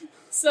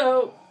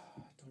 So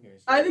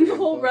I think the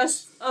whole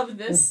rest of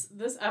this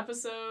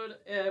episode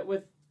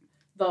with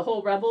the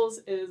whole Rebels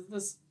is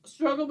this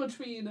struggle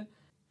between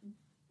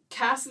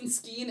Cass and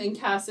Skeen and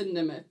Cass and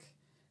Nimic.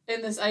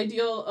 And this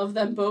ideal of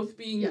them both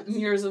being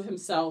mirrors of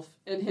himself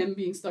and him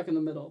being stuck in the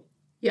middle.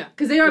 Yeah,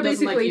 because they are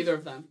basically like either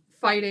of them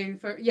fighting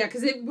for. Yeah,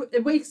 because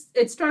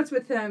it starts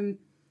with him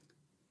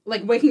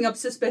like waking up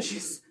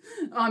suspicious,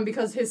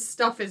 because his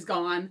stuff is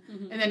gone,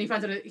 and then he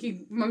finds out he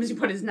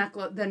put his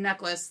the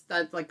necklace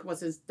that like was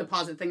his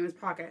deposit thing in his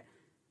pocket.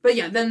 But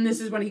yeah, then this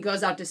is when he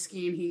goes out to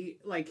Skeen.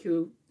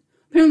 Who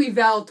apparently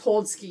Val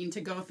told Skeen to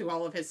go through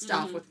all of his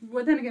stuff.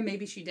 Well, then again,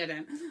 maybe she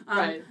didn't.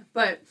 Right,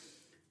 but.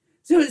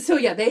 So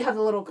yeah, they have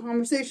a little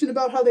conversation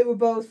about how they were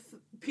both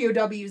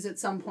POWs at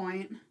some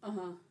point.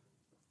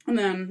 And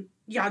then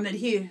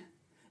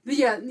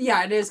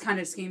it is kind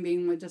of Skeen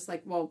being just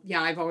like, well,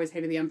 yeah, I've always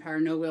hated the Empire,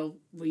 no real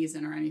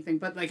reason or anything,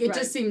 but like it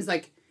just seems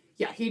like,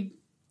 he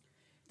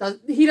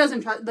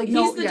doesn't try, like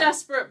he's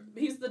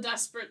the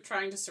desperate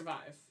trying to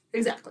survive.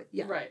 Exactly.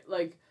 Yeah. Right.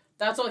 Like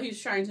that's all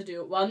he's trying to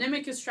do. While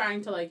Nimic is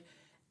trying to like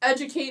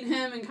educate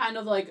him and kind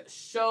of like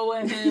show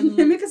him.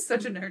 Nimic is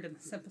such a nerd in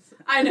this episode.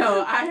 I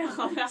know.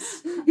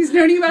 He's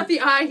learning about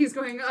the eye. He's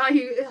going.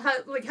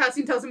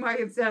 Cassian tells him why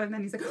he's dead, and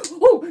then he's like,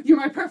 "Oh, you're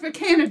my perfect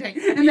candidate,"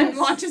 and then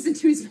launches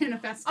into his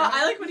manifesto.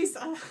 I like when he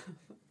saw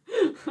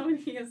when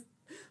he is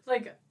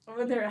like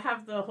when they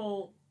have the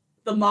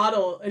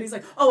model, and he's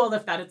like, "Oh, well,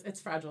 lift that.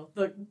 It's fragile."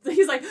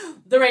 He's like,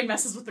 "The rain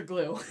messes with the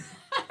glue."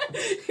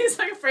 He's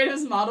like afraid of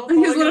his model.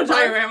 His little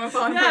diorama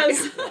falling.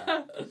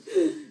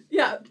 Yes.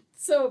 Yeah.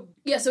 So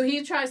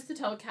he tries to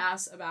tell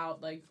Cass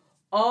about, like,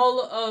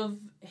 all of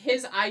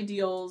his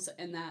ideals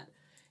and that.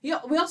 We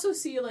also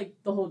see, like,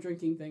 the whole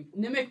drinking thing.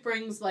 Nimic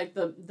brings, like,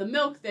 the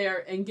milk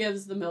there and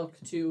gives the milk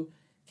to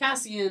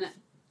Cassian,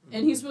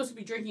 and he's supposed to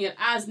be drinking it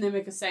as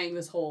Nimic is saying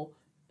this whole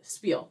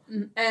spiel.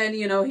 And,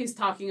 he's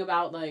talking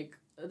about, like,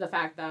 the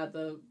fact that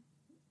the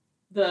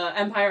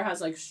Empire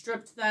has, like,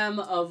 stripped them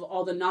of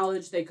all the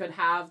knowledge they could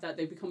have, that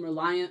they become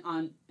reliant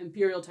on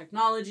Imperial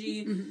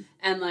technology,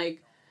 and,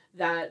 like,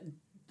 that...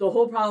 The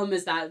whole problem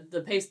is that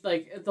the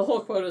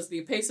whole quote is,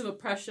 the pace of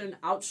oppression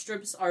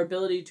outstrips our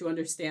ability to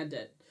understand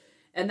it.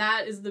 And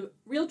that is the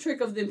real trick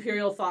of the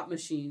Imperial thought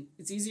machine.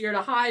 It's easier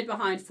to hide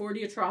behind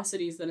 40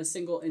 atrocities than a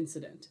single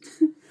incident.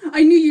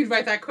 I knew you'd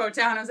write that quote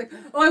down. I was like,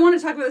 I want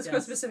to talk about this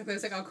quote specifically. I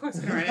was like, of course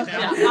I'm going to write it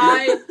down.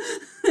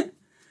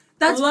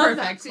 That's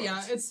perfect. That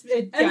yeah,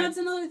 and that's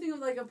another thing of,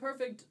 like, a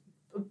perfect,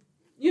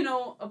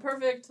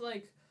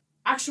 like,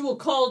 actual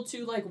call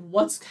to, like,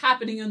 what's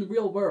happening in the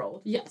real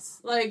world.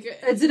 Yes. Like,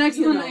 it's an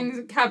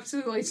excellent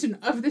encapsulation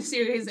of the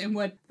series and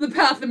what the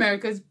path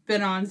America's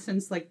been on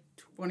since, like,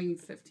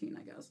 2015,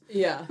 I guess.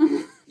 Yeah.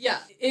 I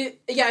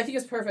think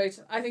it's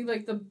perfect. I think,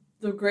 like, the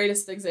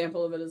greatest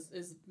example of it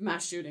is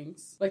mass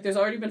shootings. Like, there's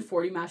already been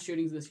 40 mass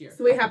shootings this year.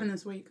 So it happened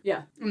this week.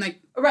 Yeah. And, like...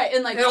 Right,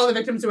 and, like... And all the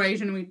victims were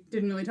Asian, and we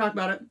didn't really talk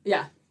about it.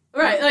 Yeah.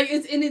 Right, like,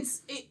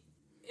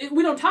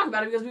 we don't talk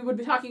about it because we would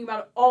be talking about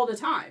it all the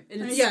time.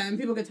 And and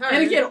people get tired.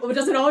 And again,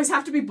 does it always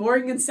have to be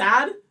boring and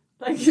sad?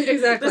 Like,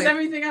 exactly. Does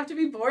everything have to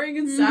be boring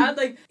and sad?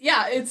 Like,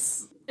 yeah,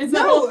 it's the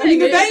no, whole thing. I mean,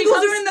 the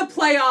Bengals are in the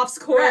playoffs,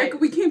 Cork. Right.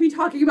 We can't be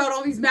talking about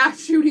all these mass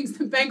shootings.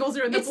 The Bengals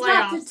are in the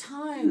playoffs. It's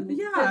not the time.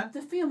 Yeah.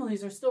 The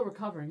families are still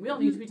recovering. We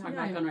don't need to be talking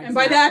about gun rights. And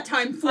by that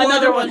time, 4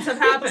 other ones have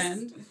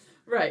happened.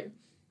 Right.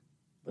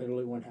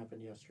 Literally one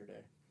happened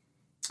yesterday.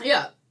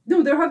 Yeah.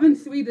 No, there have been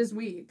 3 this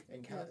week.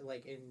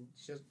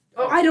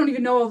 I don't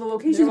even know all the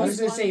locations. I was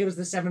going to say it was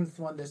the 7th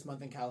one this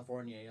month in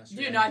California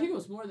yesterday. Dude, no, I think it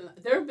was more than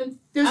that. There's been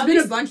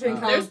a bunch in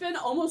California. There's been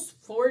almost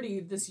 40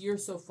 this year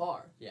so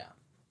far. Yeah.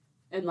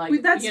 And,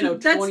 like, that's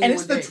 21 and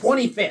it's the days.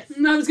 25th.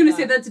 No, I was going to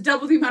say that's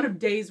double the amount of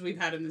days we've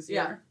had in this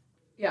year.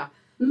 Yeah.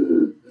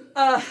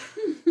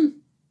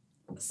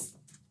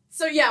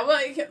 So, yeah,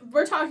 well,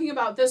 we're talking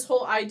about this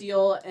whole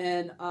ideal,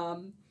 and,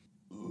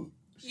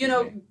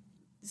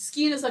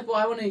 Skeen is like, well,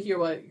 I want to hear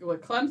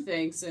what Clem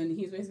thinks, and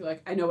he's basically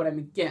like, I know what I'm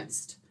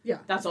against. Yeah.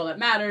 That's all that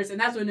matters, and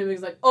that's when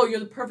Nimic's like, oh, you're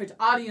the perfect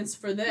audience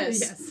for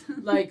this. Yes.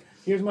 Like,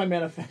 Here's my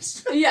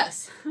manifesto.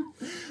 Yes.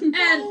 And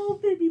oh,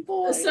 baby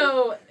boy.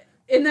 so,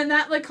 and then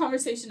that like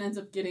conversation ends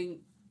up getting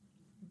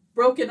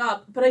broken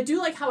up. But I do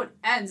like how it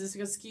ends is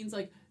because Skeen's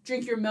like,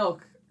 drink your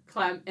milk,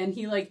 Clem. And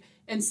he like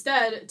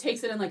instead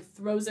takes it and like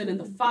throws it in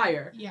the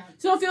fire. Yeah.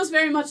 So it feels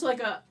very much like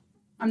a...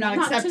 I'm not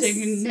accepting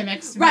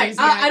Nimic's Right. views yet.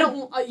 I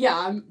don't...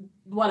 I'm...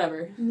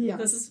 Whatever. Yeah.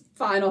 This is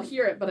fine. I'll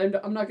hear it, but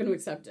I'm not going to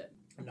accept it.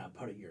 I'm not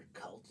part of your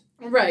cult.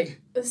 Right.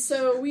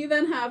 So we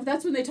then have...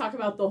 That's when they talk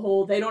about the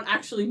whole... They don't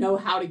actually know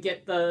how to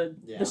get the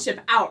ship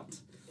out.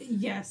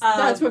 Yes.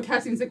 That's what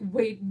Cassian's like,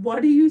 wait,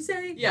 what do you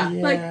say? Yeah.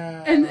 Like,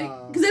 and...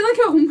 Because I like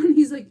how when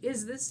he's like,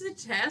 is this a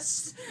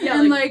test? Yeah,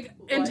 and like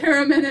and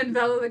Terramin and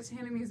Vela like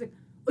stand at me, he's like,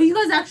 well, you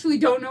guys actually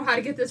don't know how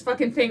to get this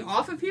fucking thing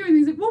off of here? And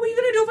he's like, what were you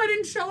gonna do if I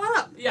didn't show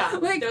up? Yeah.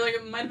 Like, they're like,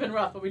 it might have been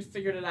rough, but we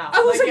figured it out. I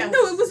was like, yes.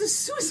 no, it was a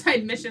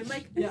suicide mission.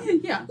 Like,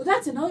 yeah. Well,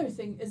 that's another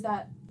thing, is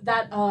that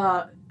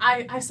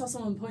I saw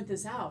someone point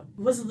this out.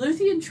 Was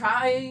Luthien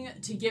trying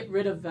to get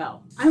rid of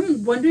Vel?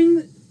 I'm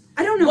wondering,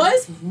 I don't know.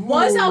 Was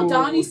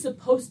Aldhani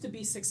supposed to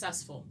be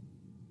successful?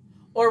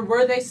 Or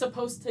were they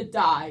supposed to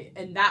die,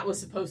 and that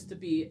was supposed to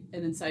be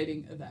an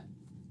inciting event?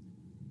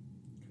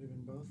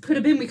 Could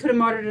have been. We could have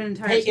martyred an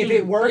entire Hey, team. if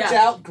it works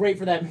out, great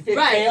for them. If it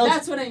fails,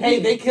 that's what I mean. Hey,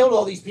 they killed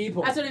all these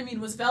people. That's what I mean.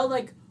 Was Vel,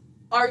 like,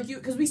 argue...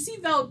 Because we see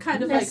Vel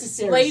kind of,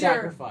 Necessary like, later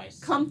sacrifice.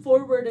 come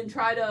forward and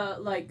try to,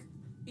 like,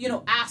 you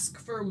know, ask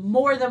for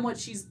more than what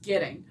she's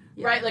getting.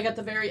 Yeah. Right? Like, at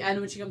the very end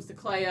when she comes to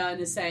Clea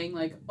and is saying,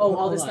 like,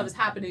 all this stuff is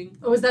happening.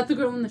 Oh, is that the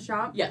girl in the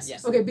shop?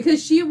 Yes. Okay,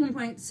 because she at one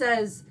point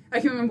says... I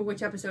can't remember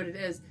which episode it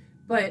is,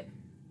 but...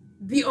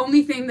 The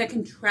only thing that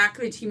can track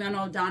the team on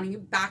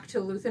Aldhani back to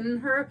Luthen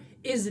and her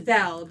is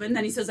Vel. And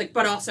then he says, like,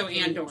 but also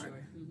Andor.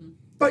 Mm-hmm.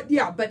 But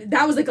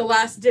that was like a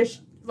last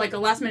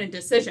minute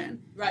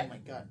decision. Right. Oh my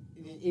god.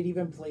 It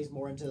even plays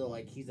more into the,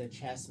 like, he's a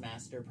chess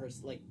master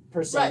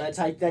persona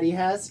type that he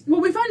has.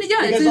 Well, we find it,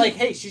 yeah. Because, like,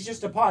 hey, she's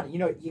just a pawn. You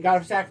know, you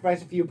gotta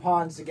sacrifice a few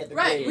pawns to get the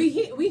grade.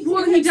 He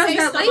does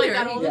that later.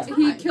 Like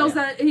he kills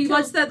that. He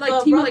lets that,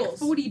 like, team of, like,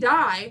 40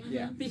 die.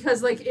 Yeah.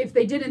 Because, like, if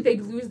they didn't,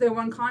 they'd lose their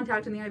one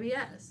contact in the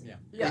IBS. Yeah.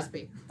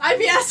 Crispy.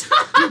 IBS!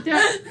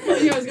 I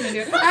knew I was gonna do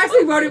it. I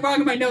actually wrote it wrong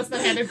in my notes, and I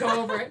had to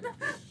go over it.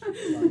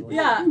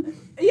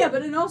 Yeah,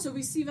 but then also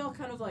we see Vel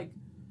kind of, like,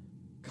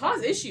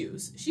 cause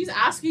issues. She's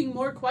asking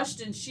more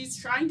questions. She's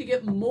trying to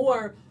get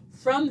more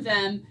from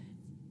them.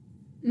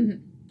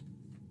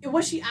 Mm-hmm.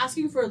 Was she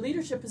asking for a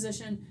leadership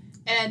position?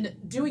 And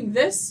doing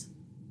this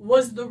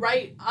was the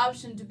right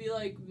option to be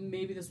like,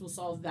 maybe this will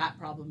solve that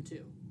problem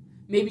too.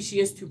 Maybe she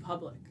is too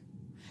public.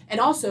 And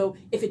also,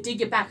 if it did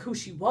get back who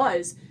she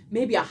was,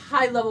 maybe a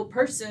high-level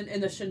person in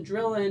the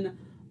Chandrillan,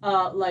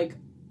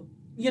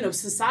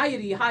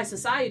 society, high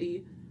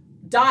society,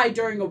 died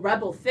during a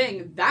rebel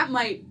thing. That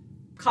might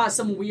cause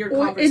some weird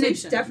conversation. And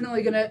it's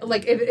definitely gonna,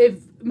 like,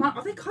 if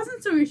are they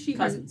cousins or is she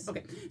cousins?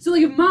 Okay, so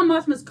like if Mon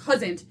Mothma's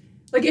cousin,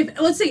 like if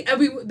let's say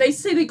they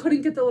say they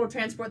couldn't get the little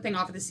transport thing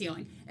off of the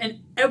ceiling and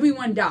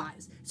everyone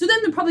dies, so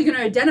then they're probably gonna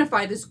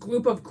identify this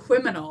group of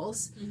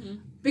criminals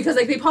because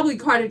like they probably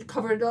try to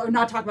cover it or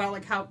not talk about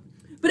like how.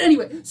 But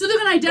anyway, so they're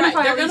gonna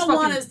identify. They're gonna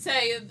want to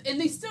say, and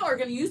they still are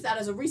gonna use that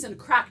as a reason to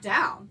crack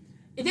down.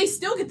 They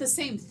still get the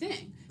same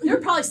thing. They're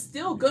probably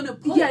still gonna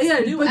put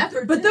new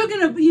effort. But they're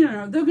gonna,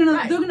 they're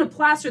gonna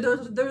plaster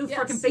those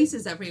fucking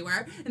faces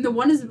everywhere. And the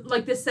one is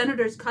like this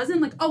senator's cousin.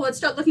 Like, oh, let's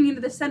start looking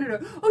into this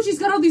senator. Oh, she's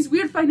got all these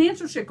weird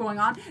financial shit going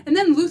on. And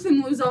then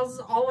Luthen loses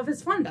all of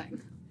his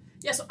funding.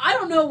 Yeah, so I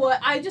don't know what.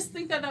 I just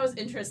think that was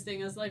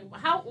interesting. As like,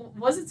 how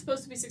was it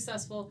supposed to be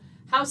successful?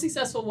 How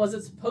successful was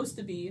it supposed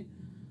to be?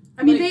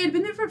 I mean, they had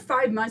been there for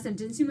 5 months, and it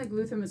didn't seem like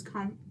Luthen was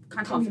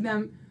contacting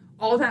them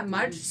all that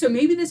much. So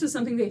maybe this was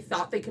something they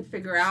thought they could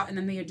figure out, and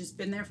then they had just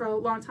been there for a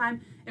long time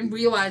and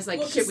realized,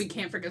 like, shit, we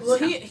can't figure this out.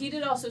 He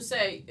did also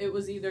say it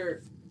was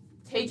either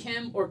take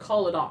him or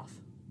call it off.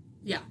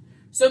 Yeah.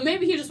 So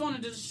maybe he just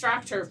wanted to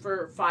distract her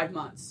for 5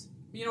 months.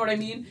 You know what I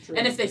mean? True.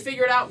 And if they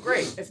figure it out,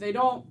 great. If they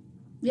don't...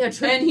 Yeah,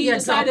 true. And he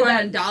decided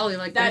that... and Dolly,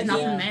 like, there's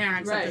nothing there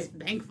except this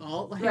bank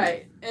vault. Like,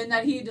 right. And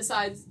that he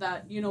decides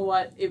that, you know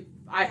what, if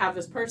I have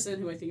this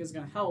person who I think is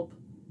going to help...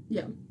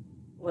 Yeah.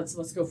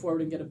 Let's go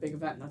forward and get a big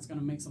event that's going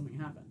to make something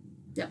happen.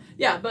 Yeah.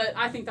 Yeah, but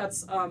I think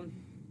that's a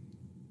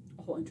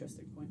whole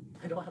interesting point.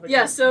 I don't have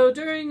a so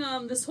during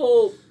this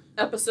whole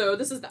episode,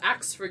 this is the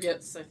Axe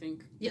Frigates, I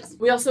think. Yes.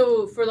 We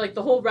also, for like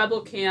the whole rebel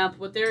camp,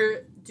 what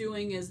they're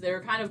doing is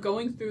they're kind of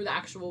going through the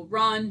actual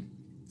run.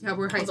 Yeah,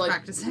 we're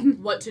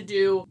practicing. What to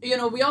do.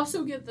 We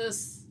also get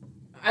this...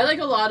 I like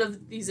a lot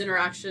of these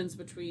interactions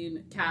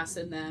between Cass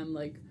and them,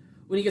 like...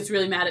 When he gets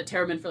really mad at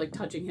Terramin for, like,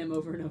 touching him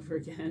over and over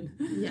again.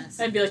 Yes.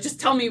 And be like, just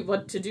tell me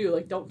what to do.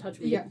 Like, don't touch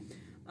me. Yeah.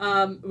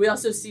 We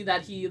also see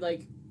that he,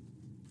 like,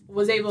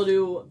 was able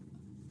to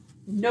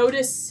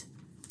notice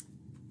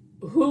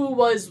who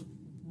was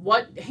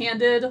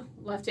what-handed.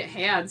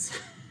 Hands.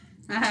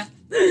 Yeah.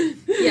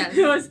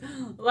 Who was,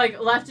 like,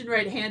 left and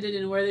right-handed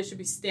and where they should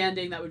be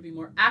standing that would be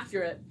more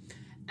accurate.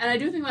 And I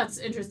do think that's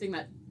interesting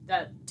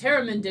that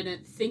Terramin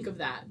didn't think of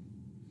that.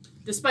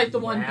 Despite the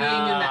one being in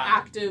the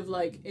active,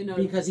 like, in a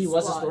because he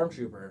was a squad.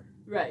 stormtrooper.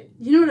 Right.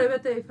 You know what I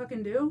bet they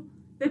fucking do?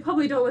 They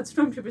probably don't let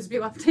stormtroopers be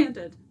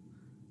left-handed.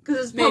 Because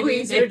it's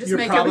probably easier to just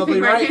make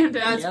everything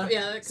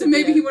right-handed. So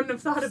maybe he wouldn't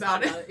have thought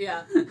about it.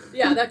 Yeah.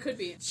 Yeah, that could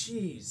be.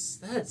 Jeez,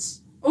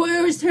 that's... Or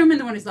is Terman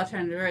the one who's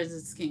left-handed, or is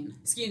it Skeen?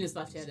 Skeen is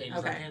left-handed. Skeen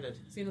is left-handed.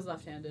 Skeen is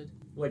left-handed.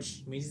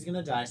 Which means he's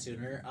gonna die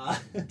sooner.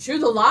 True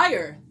the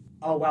liar.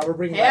 Oh, wow, we're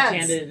bringing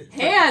hands. left-handed...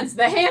 Hands!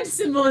 The hand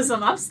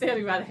symbolism. I'm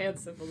standing by the hand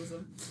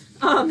symbolism.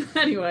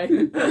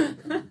 Anyway.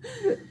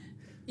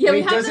 Yeah,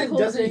 wait,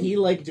 doesn't he,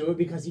 like, do it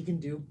because he can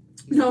do...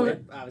 Nimic's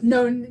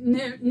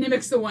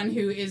the one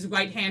who is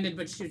right-handed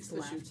but shoots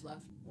left.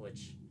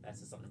 Which, that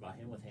says something about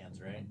him with hands,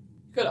 right?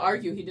 You could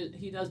argue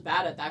he does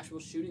bad at the actual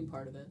shooting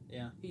part of it.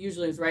 Yeah. He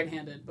usually is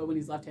right-handed, but when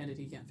he's left-handed,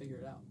 he can't figure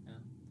it out. Yeah.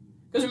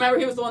 Because remember,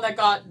 he was the one that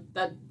got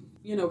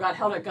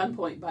held at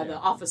gunpoint by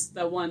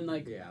the one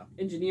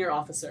engineer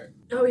officer.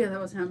 Oh yeah, that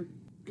was him.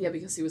 Yeah,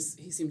 because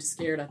he seemed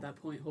scared at that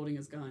point, holding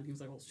his gun. He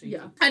was like, "Oh shit."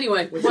 Yeah.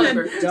 Anyway,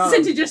 whatever.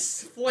 Cindy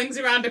just flings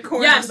around a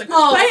corner. Yes. Like,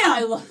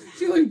 bam!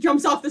 She like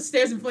jumps off the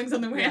stairs and flings on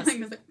the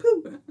railing. And it's like,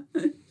 pooh.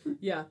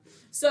 Yeah.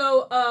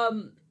 So,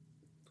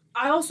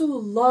 I also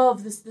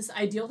love this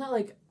ideal that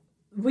like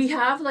we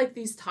have like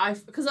these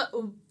because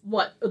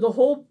the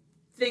whole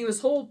thing,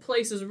 this whole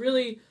place is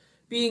really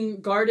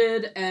being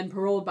guarded and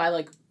paroled by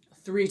like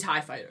 3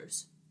 TIE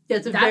fighters. Yeah,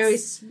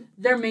 That's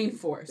their main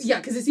force. Yeah,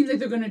 because it seems like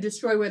they're going to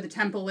destroy where the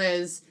temple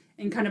is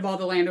and kind of all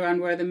the land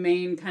around where the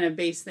main kind of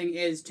base thing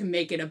is to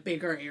make it a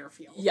bigger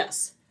airfield.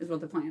 Yes. Is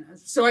what the plan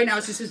is. So right now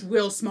it's just this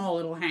real small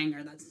little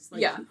hangar that's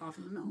like off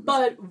in the middle.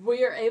 But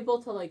we're able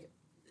to like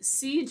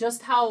see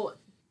just how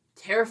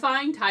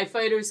terrifying TIE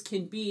fighters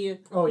can be.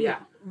 Oh yeah.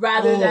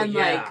 Rather than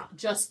like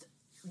just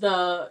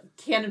the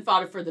cannon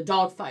fodder for the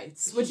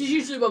dogfights, which is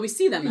usually what we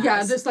see them as.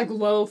 Yeah, this like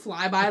low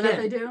flyby that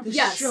they do.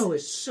 This show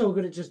is so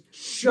good at just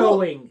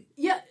showing.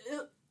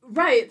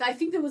 Right. I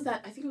think it was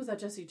that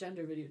Jessie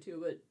Gender video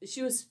too, but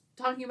she was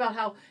talking about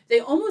how they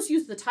almost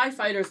use the TIE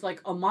fighters like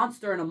a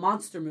monster in a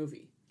monster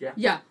movie. Yeah.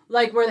 Yeah.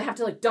 Like where they have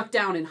to like duck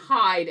down and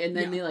hide, and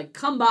then they like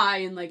come by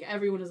and like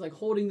everyone is like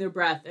holding their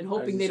breath and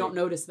hoping they don't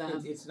notice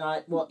them. It's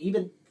not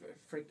even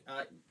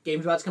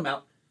games about to come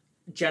out.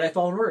 Jedi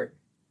Fallen Order.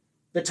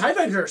 The TIE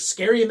fighters are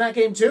scary in that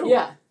game too.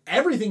 Yeah.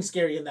 Everything's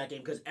scary in that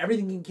game because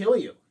everything can kill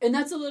you. And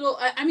that's a little...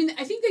 I mean,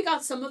 I think they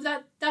got some of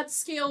that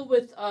scale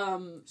with...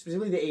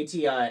 Specifically the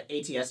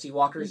AT-ST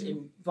walkers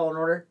in Fallen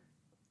Order.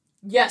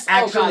 Yes.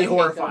 Actually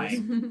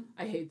horrifying.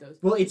 I hate those.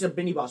 Well, it's a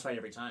mini boss fight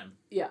every time.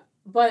 Yeah.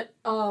 But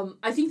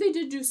I think they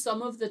did do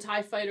some of the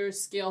TIE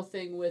fighters scale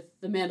thing with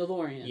The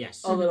Mandalorian.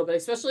 Yes. A little bit,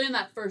 especially in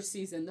that first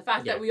season. The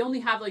fact that we only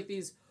have like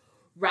these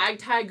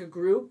ragtag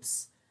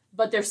groups,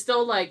 but they're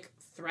still like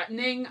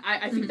threatening.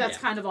 I think that's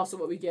kind of also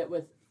what we get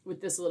with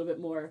this a little bit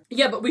more.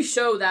 Yeah, but we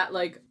show that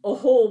like a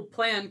whole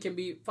plan can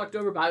be fucked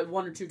over by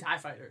 1 or 2 TIE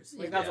fighters.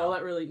 Like that's all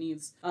that really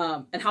needs.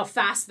 And how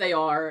fast they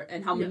are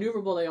and how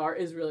maneuverable they are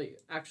is really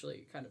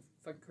actually kind of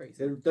fucking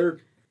crazy. They're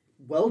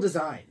well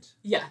designed.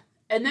 Yeah.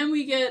 And then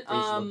we get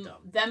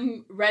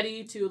them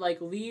ready to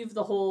like leave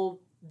the whole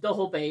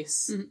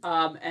base.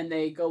 And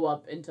they go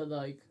up into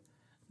like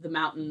the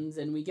mountains,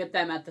 and we get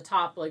them at the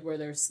top like where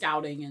they're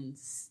scouting and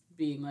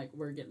being like,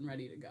 we're getting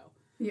ready to go.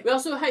 Yeah. We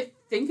also, I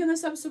think in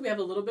this episode, we have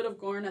a little bit of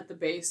Gorn at the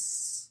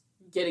base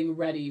getting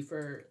ready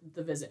for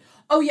the visit.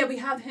 Oh, yeah, we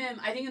have him.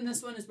 I think in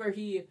this one is where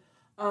he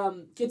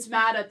gets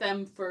mad at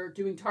them for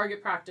doing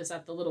target practice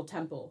at the little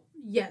temple.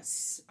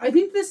 Yes. I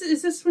think this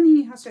is when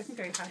he has to... I think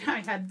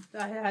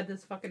I had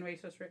this fucking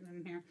racist written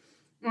in here.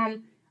 Where is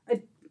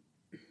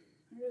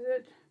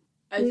it?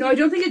 I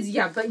don't think it's...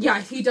 Yeah, but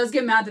yeah, he does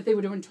get mad that they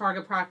were doing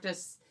target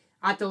practice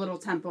at the little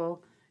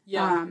temple.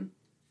 Yeah.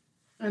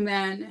 And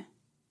then...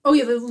 Oh,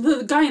 yeah,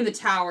 the guy in the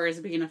tower is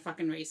being a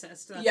fucking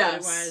racist. That's what it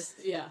was.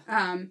 Yeah.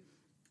 And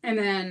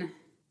then...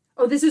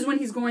 Oh, this is when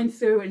he's going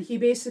through, and he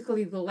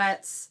basically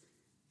lets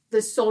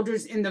the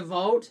soldiers in the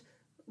vault,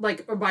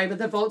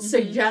 the vault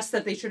suggest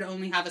that they should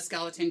only have a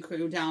skeleton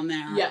crew down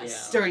there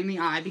during the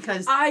eye,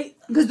 because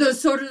those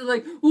soldiers are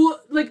like,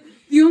 well, like,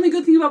 the only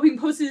good thing about being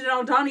posted in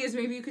Aldhani is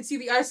maybe you could see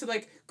the eye, so,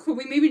 like, could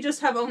we maybe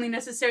just have only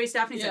necessary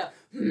staff? And he's like,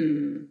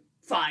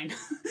 fine.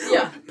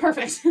 Yeah.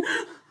 Perfect.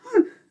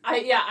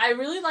 I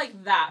really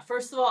like that.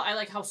 First of all, I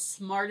like how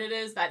smart it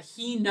is that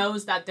he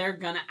knows that they're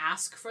gonna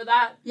ask for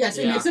that. Yeah,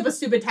 so he makes up a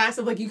stupid task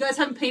of like, you guys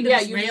haven't painted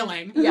this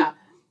railing. Yeah.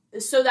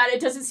 So that it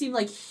doesn't seem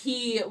like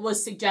he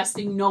was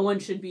suggesting no one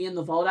should be in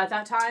the vault at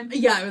that time.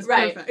 Yeah, it was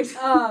perfect.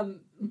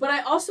 But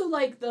I also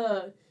like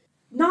I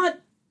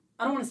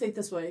don't want to say it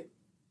this way,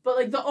 but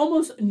like the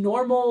almost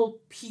normal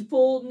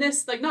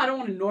peopleness, like, no, I don't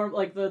want to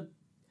like the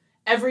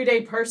everyday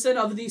person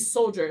of these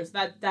soldiers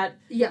that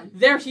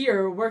they're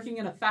here working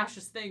in a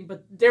fascist thing,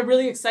 but they're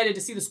really excited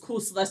to see this cool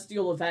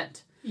celestial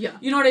event. Yeah.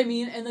 You know what I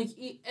mean? And like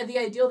and the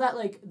ideal that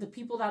like the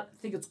people that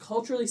think it's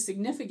culturally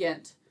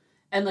significant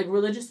and like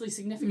religiously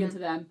significant to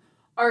them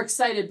are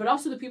excited, but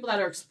also the people that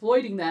are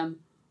exploiting them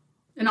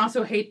and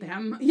also hate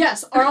them.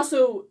 Yes, are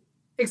also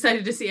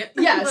excited to see it.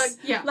 Yes.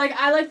 Like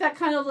I like that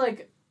kind of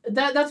like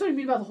that's what I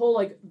mean about the whole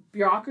like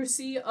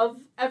bureaucracy of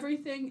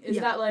everything is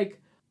that like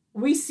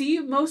we see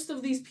most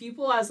of these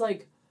people as,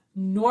 like,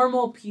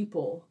 normal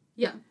people.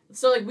 Yeah.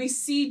 So, like, we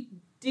see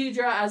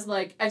Deidre as,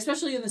 like,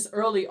 especially in this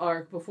early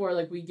arc before,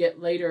 like, we get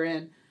later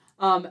in,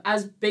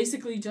 as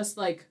basically just,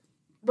 like,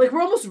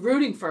 we're almost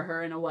rooting for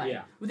her in a way.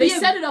 Yeah. They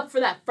set it up for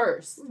that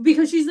first.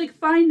 Because she's, like,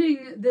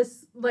 finding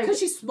this, like... Because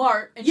she's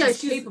smart and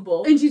she's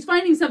capable. And she's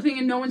finding something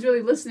and no one's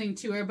really listening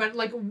to her. But,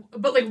 like,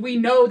 we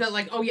know that,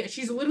 like, oh, yeah,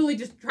 she's literally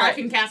just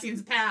tracking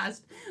Cassian's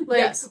past.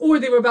 Like, or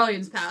the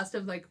rebellion's past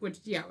of, like, which,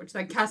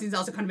 like, Cassian's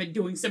also kind of been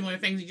doing similar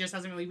things. He just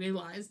hasn't really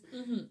realized.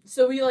 Mm-hmm.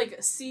 So we,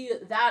 like, see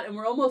that and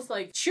we're almost,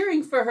 like,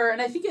 cheering for her.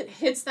 And I think it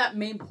hits that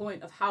main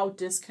point of how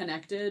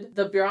disconnected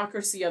the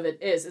bureaucracy of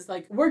it is. It's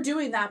like, we're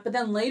doing that, but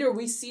then later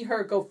we see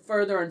her go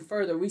further and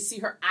further. We see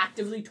her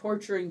actively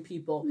torturing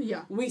people.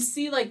 Yeah. We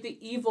see, like, the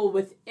evil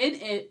within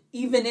it,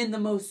 even in the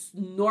most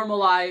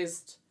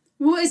normalized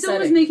Well, it's setting.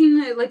 almost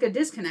making, like, a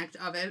disconnect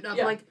of it. Of,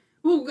 like,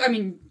 well, I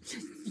mean,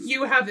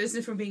 you have this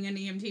from being an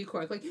EMT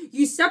corps. Like,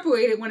 you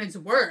separate it when it's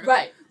work.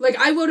 Right. Like,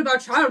 I wrote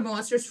about child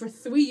molesters for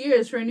 3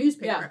 years for a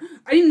newspaper. Yeah.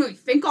 I didn't really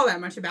think all that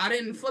much about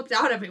it and flipped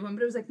out everyone,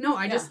 but it was like, no,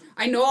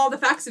 I know all the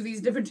facts of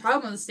these different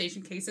child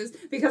molestation cases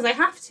because I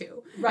have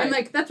to. Right. And,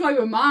 like, that's why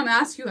when mom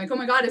asks you, like, oh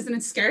my god, isn't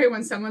it scary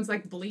when someone's,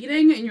 like,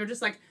 bleeding? And you're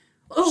just like,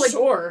 oh, like,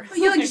 sure.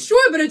 You're like,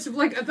 sure, but it's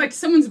like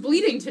someone's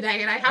bleeding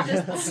today and I have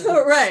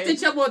to right.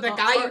 stitch up with the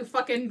guy who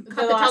fucking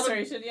cut the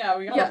laceration. Yeah,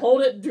 we gotta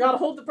hold it. You gotta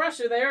hold the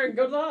pressure there and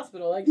go to the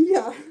hospital. Like,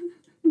 yeah.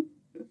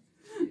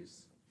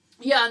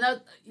 Yeah, and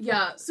that,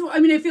 yeah. So, I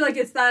mean, I feel like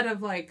it's that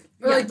of, like...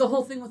 Or, like, the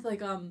whole thing with,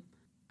 like, I've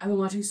been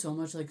watching so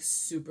much, like,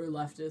 super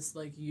leftist,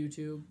 like,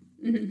 YouTube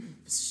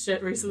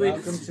shit recently.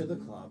 Welcome to the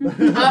club.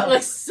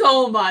 Like,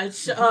 so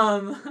much.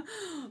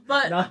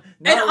 But... Not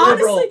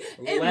honestly,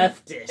 liberal,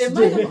 leftist. It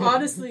might have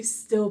honestly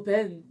still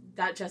been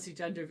that Jessie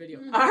Gender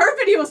video. Her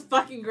video was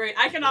fucking great.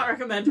 I cannot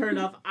recommend her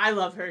enough. I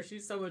love her.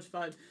 She's so much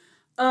fun.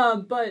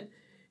 But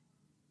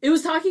it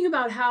was talking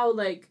about how,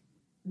 like,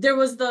 there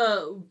was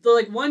the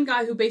like one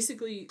guy who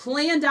basically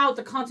planned out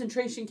the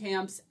concentration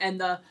camps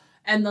and the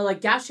like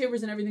gas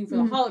chambers and everything for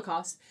the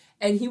Holocaust,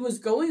 and he was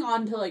going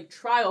on to like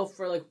trial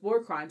for like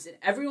war crimes, and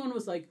everyone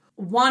was like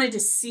wanted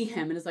to see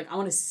him, and it's like, I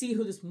want to see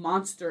who this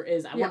monster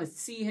is. I want to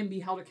see him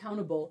be held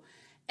accountable.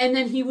 And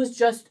then he was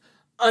just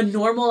a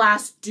normal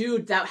ass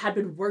dude that had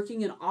been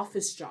working an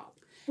office job,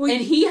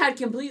 and he had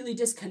completely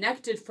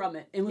disconnected from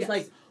it and was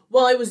like,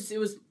 well, it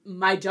was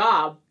my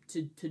job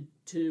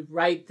to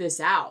write this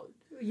out.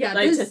 Yeah,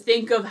 like, to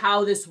think of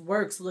how this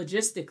works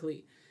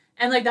logistically.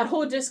 And, like, that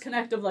whole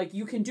disconnect of, like,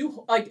 you can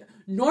do, like,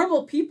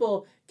 normal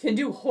people can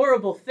do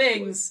horrible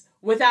things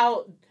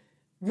without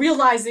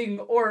realizing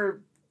or,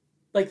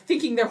 like,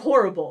 thinking they're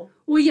horrible.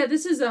 Well, yeah,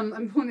 this is,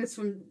 I'm pulling this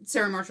from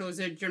Sarah Marshall, who's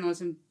a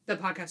journalist and the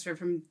podcaster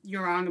from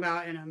You're Wrong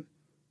About, and,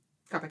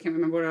 crap, I can't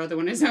remember what other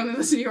one is I only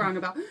listen to You're Wrong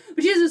About.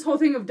 But she has this whole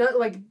thing of,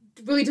 like,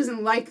 really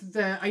doesn't like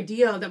the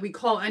idea that we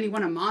call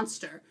anyone a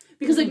monster.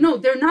 Because, like, no,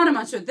 they're not a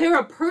monster. They're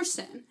a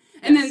person.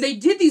 And then they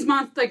did these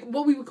like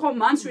what we would call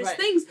monstrous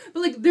things,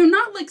 but like they're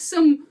not like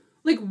some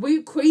like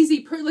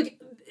crazy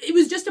like it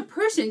was just a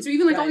person. So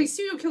even like all these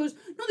serial killers,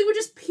 no, they were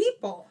just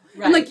people.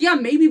 Right. And like, yeah,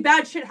 maybe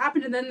bad shit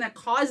happened to them that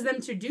caused them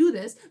to do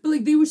this, but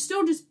like they were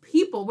still just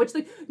people, which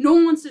like no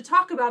one wants to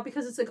talk about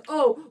because it's like,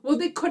 oh, well,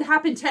 they could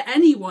happen to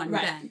anyone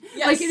then.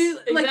 Yes, like it is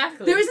like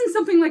there isn't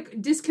something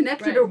like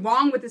disconnected or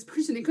wrong with this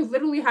person. It could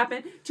literally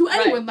happen to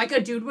anyone, like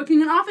a dude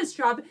working an office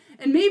job,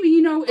 and maybe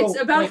it's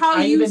about like, how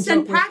you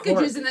send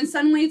packages, and then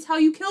suddenly it's how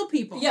you kill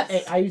people.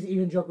 Yes, I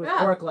even joke with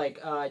Cork like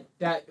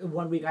that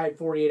one week I had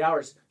 48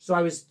 hours, so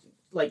I was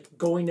like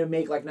going to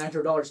make like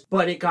 $900,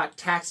 but it got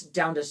taxed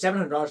down to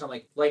 $700.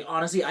 I'm like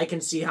honestly, I can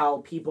see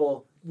how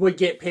people would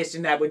get pissed,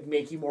 and that would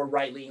make you more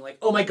right-leaning. Like,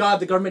 oh my god,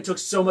 the government took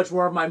so much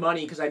more of my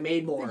money because I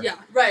made more. Yeah,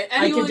 right.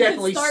 Anyone I can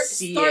definitely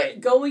see start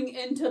going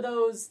into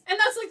those, and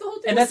that's like the whole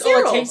thing. And that's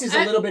all it takes is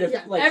a little bit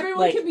of like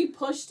everyone can be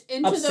pushed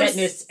into upsetness,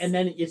 those, and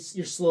then it's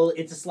a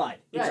slide.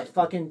 It's a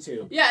fucking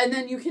tube. Yeah, and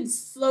then you can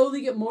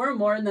slowly get more and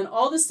more, and then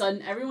all of a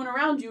sudden, everyone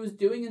around you is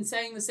doing and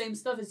saying the same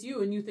stuff as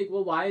you, and you think,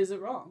 well, why is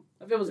it wrong?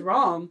 If it was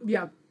wrong,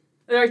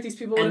 like these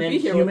people wouldn't be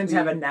here. And then humans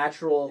have a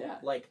natural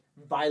like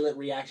violent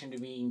reaction to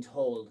being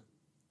told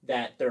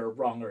that they're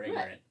wrong or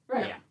ignorant.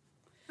 Right. Yeah.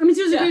 I mean,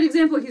 here's a great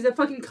example. He's a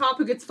fucking cop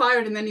who gets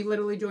fired, and then he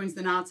literally joins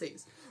the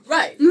Nazis.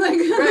 Right. Like,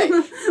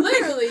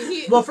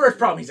 Literally, Well, first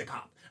problem, he's a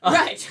cop.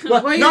 Right.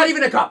 Well, not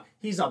even a cop.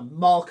 He's a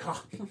mall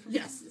cop.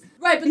 Yes.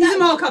 Right, but he's a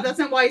mall cop. That's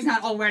not why he's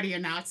not already a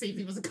Nazi. If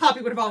he was a cop,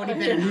 he would have already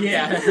been a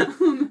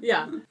Nazi.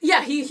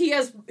 Yeah. He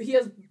has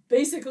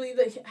basically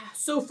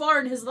so far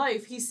in his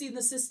life, he's seen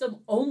the system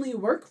only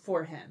work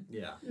for him.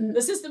 Yeah.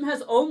 The system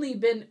has only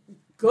been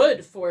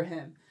good for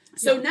him.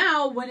 So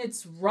now, when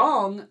it's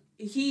wrong,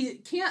 he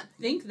can't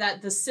think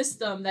that the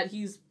system that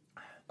he's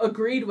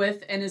agreed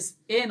with and is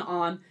in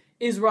on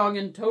is wrong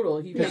in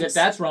total. Because if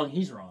that's wrong,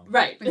 he's wrong.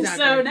 Right.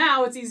 Exactly. So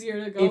now it's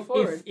easier to go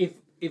forward.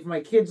 If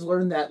my kids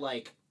learn that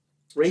like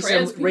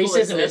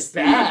racism is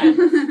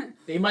bad,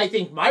 they might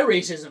think my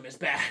racism is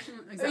bad.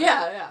 Exactly.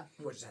 Yeah.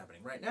 Which is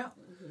happening right now.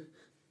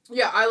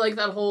 Yeah, I like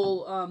that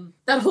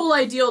whole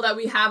ideal that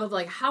we have of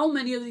like how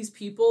many of these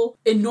people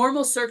in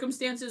normal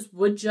circumstances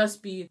would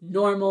just be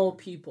normal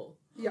people.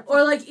 Yeah.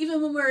 Or like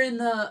even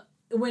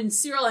when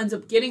Cyril ends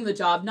up getting the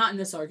job, not in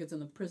this arc, it's in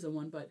the prison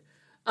one, but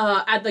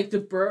at like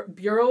the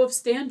Bureau of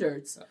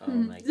Standards. Oh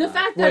my God. The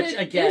fact that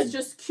it is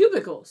just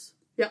cubicles.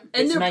 Yeah.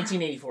 And it's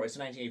 1984. It's a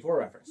 1984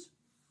 reference.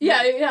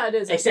 Yeah, it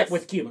is. Except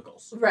with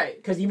cubicles. Right.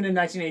 Because even in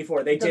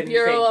 1984, they didn't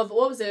Bureau of,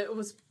 what was it?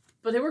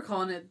 But they were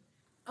calling it,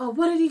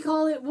 what did he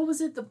call it? What was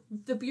it?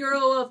 The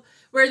Bureau of,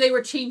 where they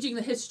were changing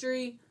the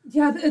history?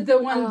 Yeah, the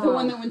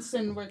one that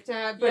Winston worked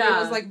at, but it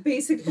was like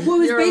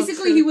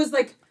basically he was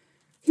like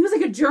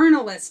a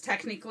journalist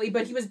technically,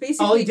 but he was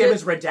basically all he did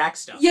was redact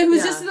stuff. Yeah, he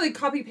was just like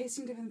copy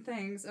pasting different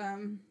things.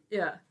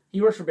 Yeah.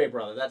 He works for Big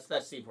Brother. That's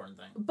the important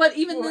thing. But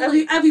even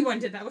then, everyone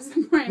did that was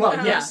the point.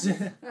 Well, yes.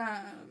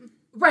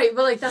 Right,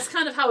 but like that's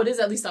kind of how it is,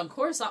 at least on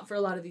Coruscant for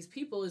a lot of these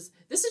people, is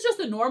this is just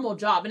a normal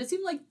job. And it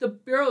seemed like the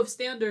Bureau of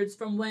Standards,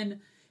 from when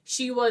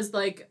she was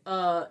like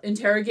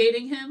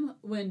interrogating him,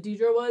 when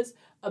Deidre was,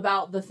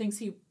 about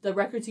the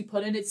records he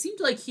put in, it seemed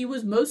like he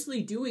was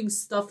mostly doing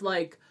stuff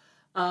like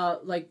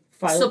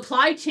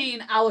supply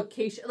chain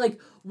allocation, like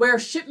where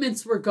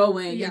shipments were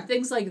going and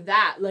things like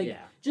that,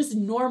 just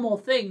normal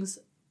things.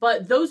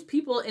 But those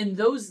people in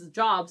those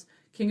jobs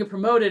can get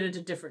promoted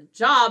into different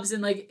jobs,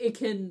 and like it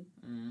can.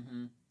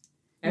 Mm-hmm.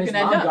 And his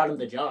mom got him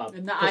the job.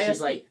 And the she's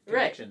like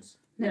connections.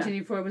 Right.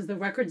 1984 was the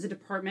records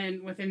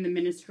department within the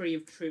Ministry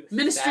of Truth.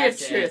 Ministry of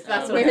Truth.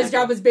 That's where his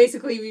job was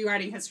basically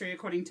rewriting history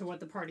according to what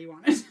the party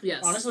wanted.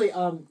 Yes. Honestly,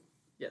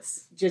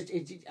 yes. Just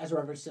as a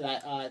reference to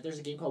that, there's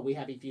a game called We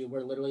Happy Few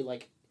where literally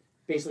like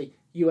basically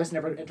U.S.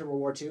 never entered World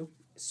War II,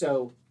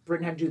 so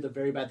Britain had to do the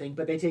very bad thing,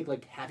 but they take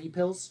like happy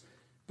pills.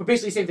 But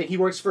basically, same thing. He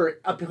works for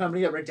a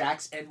company that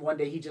redacts, and one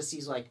day he just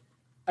sees like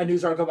a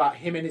news article about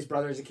him and his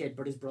brother as a kid,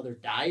 but his brother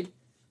died.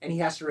 And he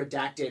has to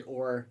redact it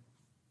or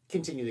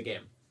continue the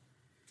game.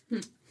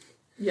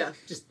 Yeah.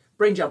 Just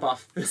brain jump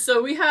off.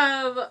 So we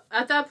have,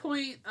 at that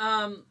point,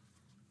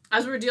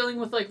 as we're dealing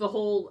with like the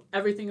whole,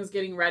 everything is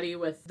getting ready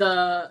with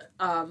the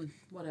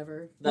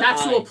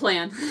actual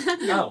plan.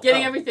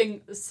 Getting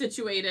everything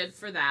situated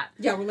for that.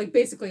 Yeah, we're like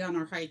basically on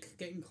our hike,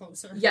 getting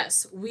closer.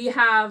 Yes,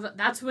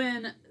 that's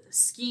when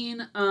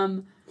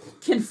Skeen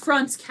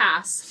confronts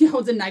Cass. He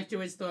holds a knife to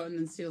his throat and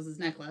then steals his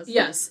necklace.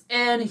 Yes,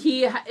 and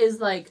he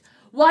is like,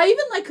 well,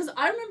 even like, because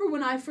I remember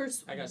when I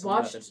first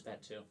watched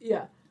that too.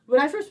 Yeah,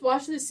 when I first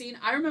watched this scene,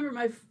 I remember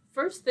my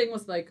first thing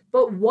was like,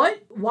 but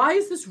why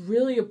is this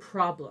really a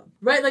problem,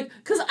 right? Like,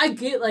 because I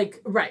get like,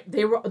 right,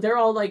 they're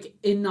all like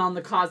in on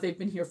the cause, they've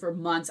been here for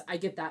months, I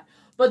get that,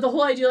 but the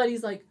whole idea that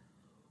he's like,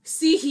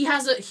 see,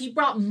 he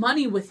brought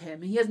money with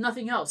him and he has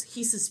nothing else,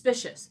 he's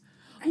suspicious.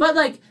 But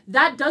like,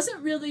 that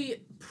doesn't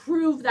really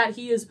prove that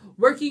he is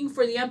working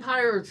for the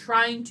Empire or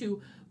trying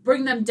to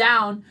bring them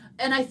down.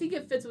 And I think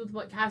it fits with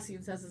what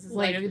Cassian says. Is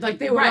later, like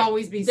there would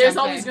always be there's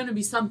always going to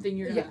be something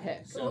you're going to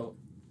pick. So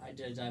I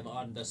did dive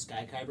on the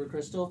Sky Kyber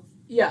crystal.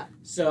 Yeah.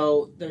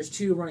 So there's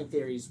two running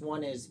theories.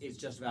 One is it's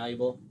just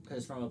valuable because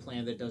it's from a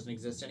planet that doesn't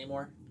exist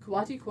anymore.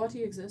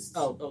 Kuwati exists.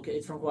 Oh, okay.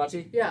 It's from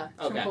Kuwati? Yeah,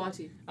 it's from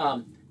Kuwati.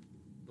 Well,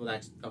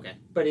 that's okay.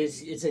 But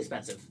it's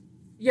expensive.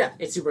 Yeah.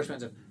 It's super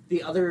expensive.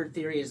 The other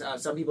theory is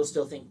some people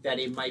still think that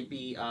it might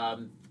be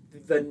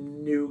the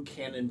new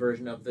canon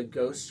version of the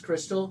Ghost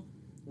Crystal,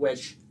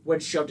 which, when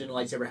shoved in a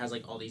lightsaber, has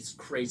like all these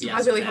crazy I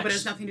really hope it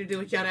has nothing to do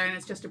with Jedi and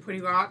it's just a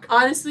pretty rock.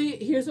 Honestly,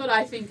 here's what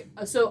I think.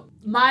 So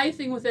my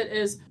thing with it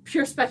is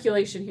pure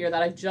speculation here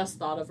that I just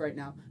thought of right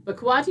now. But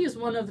Kuwati is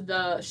one of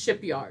the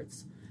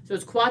shipyards. So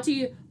it's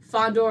Kuwati,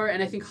 Fondor,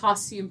 and I think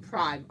Hassian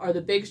Prime are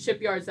the big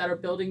shipyards that are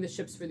building the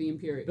ships for the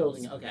Imperials.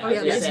 Building, okay. Oh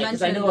yeah,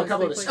 because I know a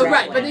couple of the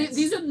right, but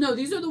these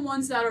are the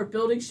ones that are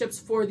building ships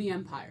for the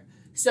Empire.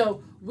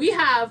 So we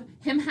have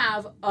him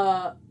have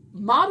a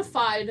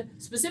modified,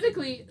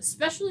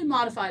 specially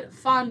modified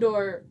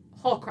Fondor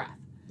Hullcraft.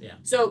 Yeah.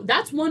 So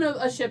that's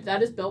a ship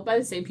that is built by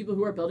the same people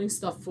who are building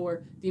stuff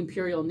for the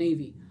Imperial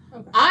Navy.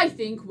 Okay. I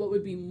think what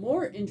would be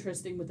more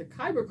interesting with the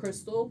Kyber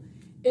crystal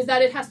is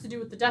that it has to do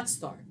with the Death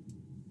Star.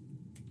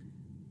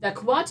 That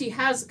Kuwati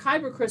has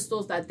Kyber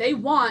crystals that they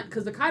want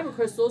because the Kyber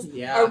crystals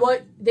are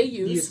what they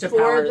use to for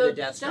power the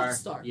Death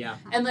Star. Yeah.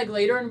 And like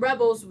later in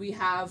Rebels, we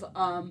have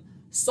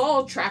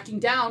Saul tracking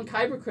down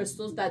Kyber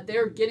crystals that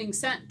they're getting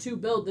sent to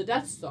build the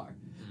Death Star.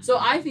 So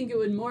I think it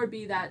would more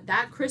be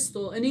that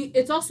crystal, and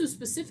it's also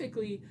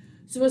specifically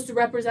supposed to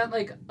represent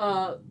like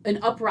an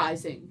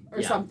uprising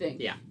or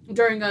something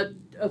during a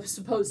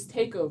supposed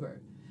takeover.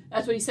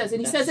 That's what he says. And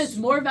he says it's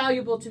more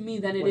valuable to me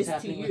than it is to you. What's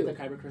happening with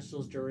the Kyber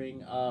crystals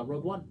during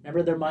Rogue One?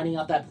 Remember, they're mining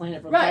out that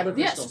planet from Kyber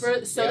crystals.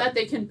 Yes, so that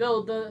they can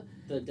build the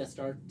Death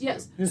Star.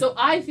 Yes. So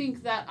I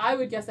think that I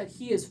would guess that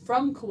he is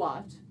from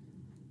Kuwat,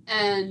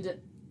 and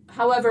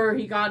however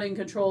he got in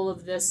control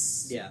of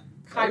this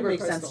Kyber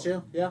makes crystal. Sense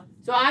too. Yeah.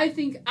 So I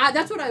think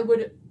that's what I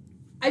would.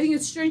 I think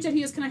it's strange that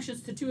he has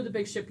connections to two of the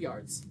big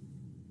shipyards.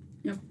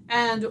 Yep.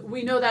 And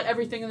we know that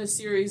everything in this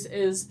series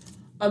is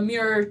a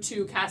mirror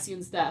to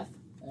Cassian's death.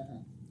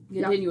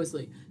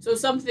 continuously. So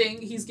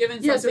something he's given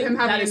something. Yeah, so him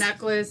having that a is,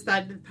 necklace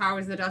that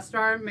powers the Death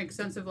Star makes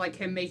sense of like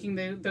him making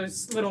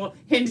those little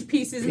hinge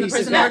pieces in the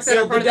Pieces prison that arc that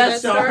are build part of the Death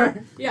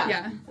Star. yeah.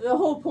 Yeah. The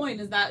whole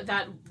point is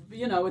that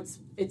you know it's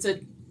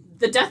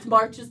the Death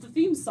March is the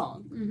theme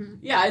song. Mm-hmm.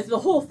 Yeah, it's the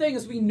whole thing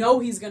is we know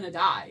he's gonna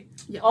die.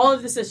 Yeah. All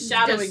of this is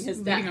shadowing Just his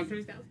leading death. up to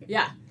his death.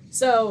 Yeah.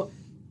 So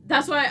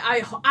that's why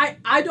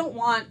I don't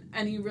want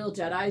any real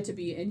Jedi to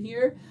be in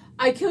here.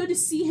 I could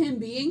see him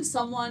being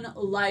someone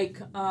like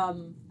I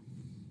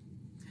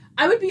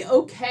would be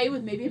okay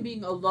with maybe him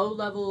being a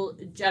low-level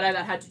Jedi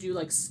that had to do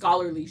like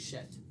scholarly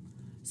shit.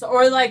 So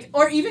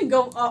or even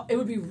go it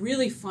would be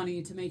really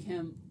funny to make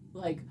him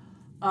like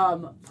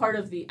part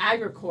of the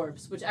Agra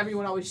Corps, which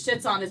everyone always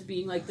shits on as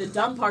being like the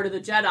dumb part of the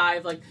Jedi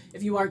of like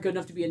if you aren't good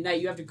enough to be a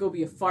knight, you have to go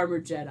be a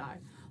farmer Jedi.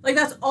 Like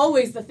that's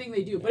always the thing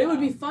they do. But it would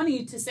be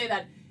funny to say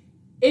that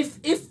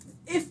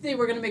if they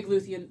were going to make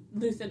Luthen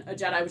a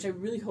Jedi, which I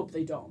really hope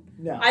they don't.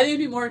 No. I think it'd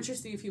be more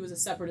interesting if he was a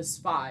Separatist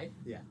spy.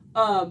 Yeah.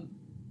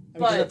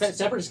 But the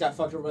Separatists got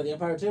fucked over by the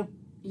Empire too.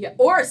 Yeah,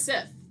 or a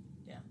Sith.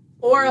 Yeah.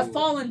 Or a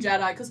fallen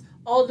Jedi, because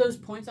all of those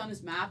points on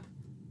his map,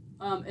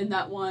 in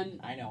that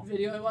one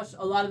video I watched,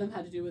 a lot of them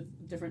had to do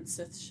with different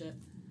Sith shit.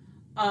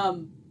 I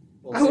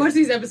watched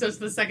these episodes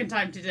for the second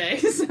time today,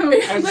 so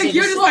like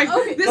you're just well, like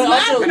okay. this But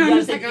map, also, and you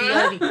I'm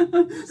gotta just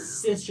like, think,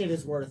 Sith shit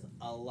is worth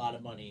a lot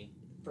of money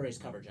for his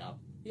cover job.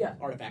 Yeah.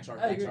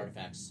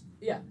 Artifacts.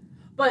 Yeah.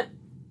 But,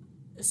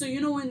 so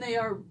you know when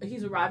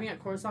he's arriving at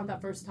Coruscant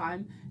that first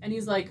time, and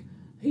he's like,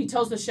 he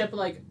tells the ship,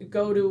 like,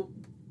 go to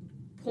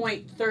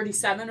point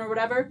 37 or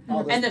whatever,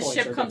 and the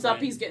ship comes up,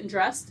 he's getting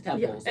dressed.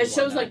 Yeah. It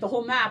shows, like, the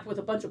whole map with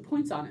a bunch of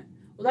points on it.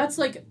 Well, that's,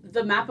 like,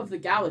 the map of the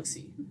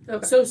galaxy.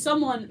 Okay. So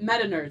someone,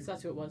 Meta Nerds,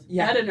 that's who it was.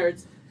 Yeah. Meta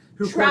Nerds.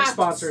 Who Quark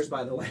sponsors,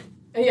 by the way.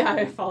 Yeah,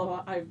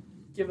 I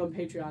give them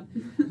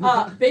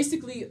Patreon.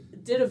 Basically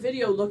did a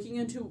video looking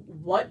into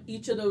what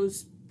each of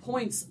those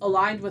points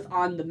aligned with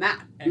on the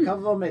map. And a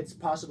couple of them, it's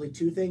possibly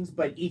two things,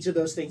 but each of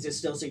those things is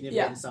still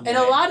significant in some way. And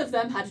a lot of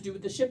them had to do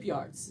with the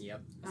shipyards.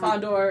 Yep.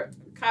 Fondor,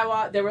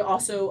 Kaiwa, there were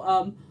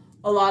also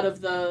a lot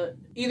of the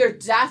either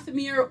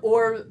Dathomir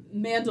or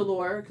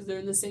Mandalore, because they're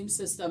in the same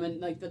system, and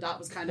like the dot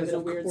was kind of in a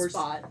weird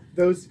spot.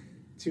 Those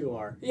two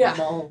are. Yeah.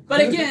 But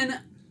again,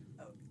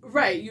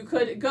 right, you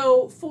could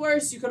go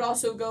Force, you could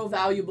also go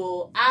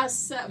valuable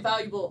asset,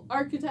 valuable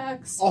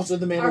architects. Also,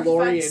 the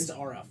Mandalorians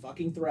are a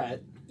fucking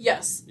threat.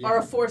 Yes, are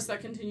a force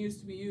that continues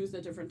to be used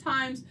at different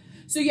times.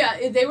 So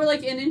yeah, they were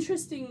like an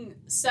interesting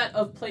set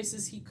of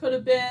places he could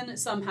have been.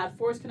 Some had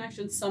force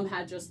connections, some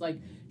had just like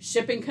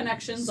shipping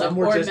connections, some like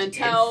were Ord just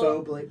Mantell.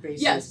 info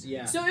bases. Yes,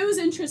 yeah. So it was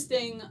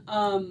interesting,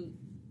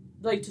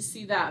 like to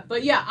see that.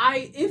 But yeah,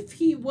 if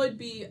he would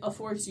be a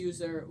force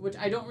user, which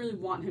I don't really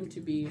want him to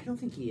be. I don't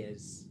think he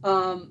is.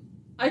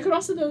 I could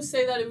also though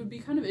say that it would be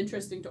kind of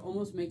interesting to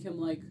almost make him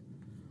like,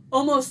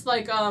 almost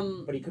like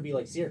But he could be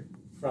like Seer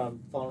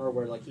from Fallen Order,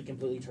 where like he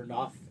completely turned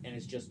off and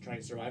is just trying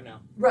to survive now.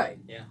 Right.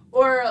 Yeah.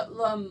 Or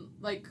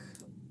like,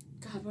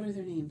 God, what are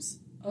their names?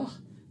 Ugh,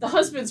 the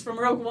husbands from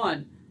Rogue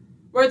One,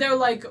 where they're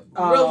like,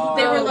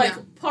 they were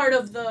like part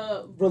of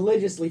the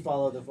religiously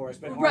follow the Force,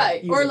 but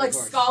right, or like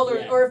scholar,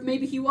 yeah. or if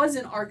maybe he was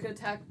an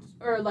architect,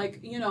 or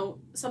like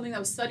something that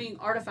was studying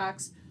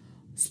artifacts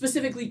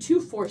specifically to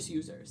Force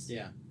users.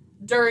 Yeah.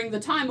 During the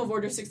time of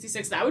Order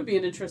 66, that would be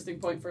an interesting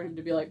point for him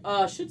to be like,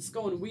 shit's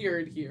going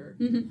weird here.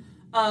 Mm-hmm.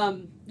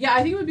 Yeah,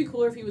 I think it would be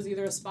cooler if he was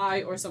either a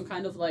spy or some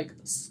kind of like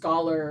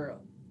scholar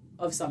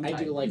of some type.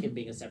 I do like him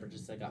being a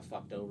separatist that got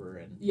fucked over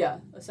and yeah,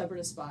 a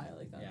separatist spy. I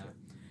like that. Yeah. Too.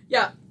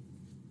 Yeah.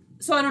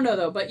 So I don't know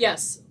though, but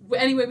yes.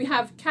 Anyway, we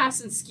have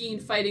Cass and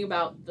Skeen fighting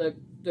about the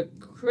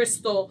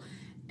crystal,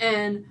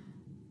 and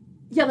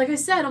yeah, like I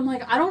said, I'm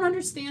like I don't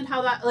understand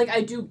how that. Like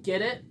I do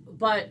get it,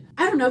 but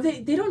I don't know.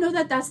 They don't know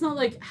that that's not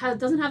like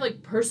doesn't have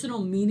like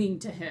personal meaning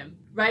to him,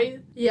 right?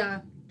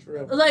 Yeah.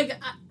 True. Like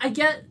I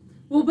get.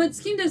 Well, but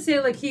Skeen does say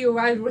like he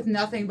arrived with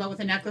nothing, but with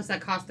a necklace that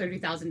cost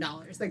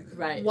 $30,000. Like,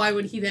 right. Why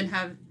would he then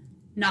have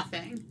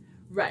nothing?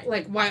 Right.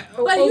 Like why?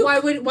 Why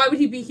would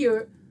he be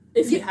here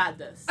if he had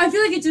this? I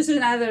feel like it's just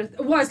another.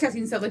 Well, as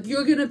Cassian said, like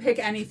you're gonna pick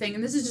anything,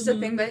 and this is just a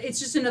thing, but it's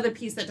just another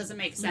piece that doesn't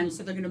make sense.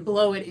 So they're gonna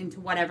blow it into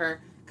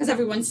whatever because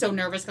everyone's so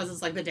nervous because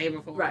it's like the day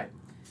before. Right.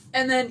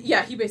 And then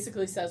yeah, he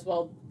basically says,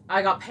 "Well,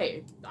 I got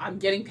paid. I'm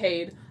getting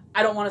paid.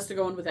 I don't want us to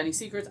go in with any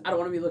secrets. I don't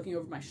want to be looking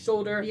over my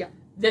shoulder. Yeah.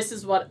 This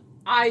is what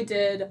I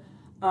did."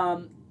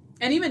 And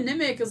even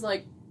Nimik is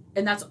like,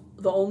 and that's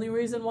the only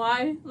reason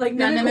why. Like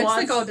Nimik's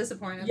like all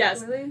disappointed.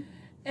 Yes. Really?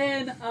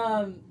 And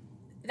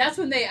that's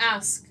when they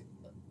ask,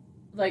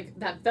 like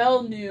that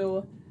Vel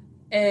knew,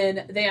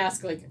 and they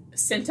ask like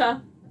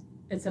Cinta,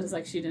 and Cinta's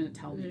like she didn't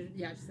tell me.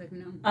 Yeah, she's like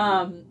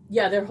no.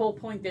 Yeah, their whole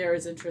point there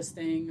is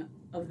interesting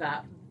of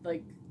that,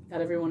 like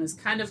that everyone is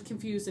kind of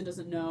confused and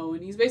doesn't know,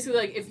 and he's basically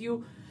like if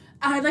you.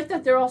 I like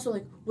that they're also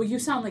like, well, you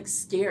sound like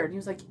scared. And he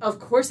was like, of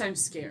course I'm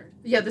scared.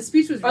 Yeah, the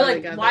speech was really really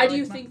like, good. Why do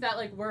you think that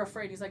like we're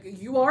afraid? He's like,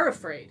 you are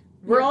afraid.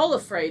 We're all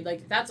afraid.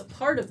 Like that's a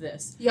part of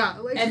this. Yeah,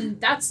 like, and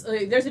that's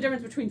there's a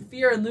difference between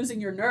fear and losing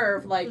your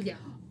nerve. Like,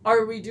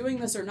 are we doing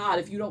this or not?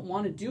 If you don't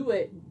want to do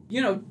it,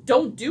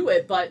 don't do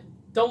it, but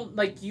don't,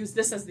 like, use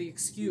this as the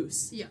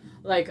excuse. Yeah.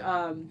 Like,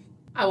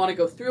 I want to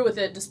go through with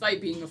it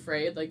despite being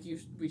afraid. Like,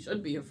 we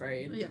should be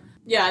afraid. Yeah.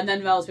 Yeah, and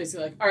then Vel's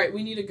basically like, all right,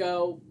 we need to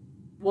go.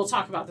 We'll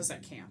talk about this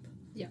at camp.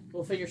 Yeah.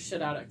 We'll figure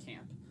shit out at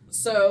camp.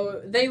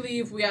 So they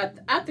leave. We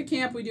at the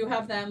camp, we do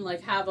have them,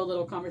 like, have a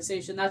little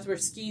conversation. That's where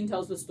Skeen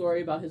tells the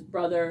story about his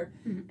brother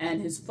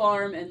and his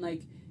farm and,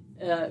 like,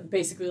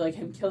 basically, like,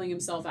 him killing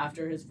himself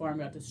after his farm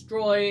got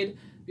destroyed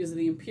because of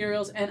the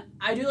Imperials. And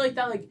I do like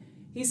that, like,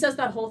 he says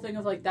that whole thing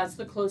of, like, that's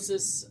the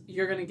closest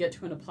you're going to get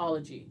to an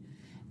apology.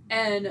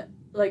 And,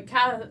 like,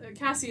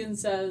 Cassian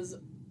says,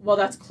 well,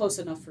 that's close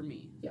enough for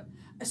me. Yeah.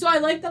 So I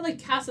like that, like,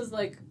 Cass is,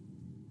 like,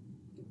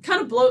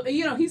 kind of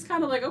he's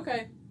kind of like,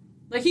 okay.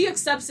 Like, he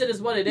accepts it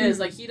as what it is.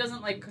 Like, he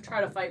doesn't, like,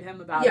 try to fight him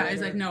about it. Yeah,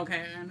 he's like, no,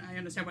 okay, I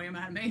understand why you're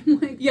mad at me.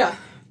 Like, yeah.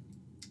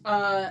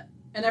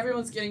 And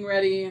everyone's getting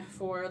ready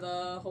for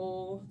the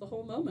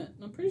whole moment.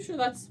 And I'm pretty sure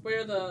that's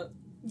where Vel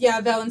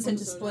and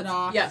Cinta split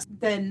off. Yes.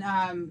 Then,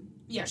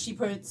 she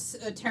puts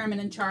Terriman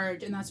in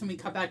charge, and that's when we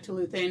cut back to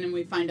Luthen, and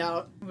we find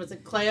out, was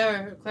it Clea?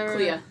 Yeah,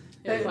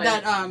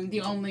 that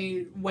the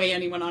only way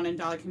anyone on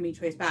Indala can be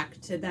traced back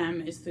to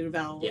them is through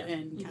Vel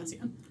and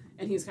Cassian.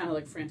 And he's kind of,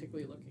 like,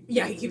 frantically looking.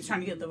 Yeah, he keeps trying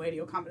to get the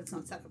radio comm, but it's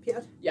not set up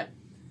yet. Yeah.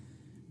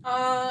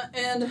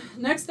 And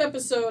next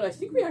episode, I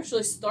think we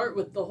actually start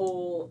with the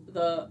whole,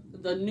 the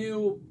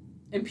new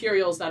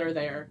Imperials that are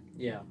there.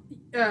 Yeah.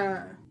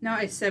 No,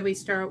 I said we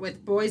start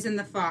with Boys in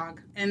the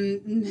Fog,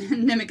 and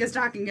Nimic is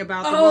talking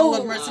about the role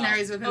of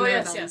mercenaries within the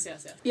rebellion.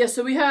 Yes. Yeah,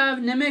 so we have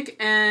Nimic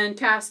and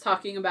Cass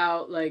talking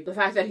about, like, the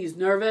fact that he's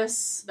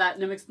nervous, that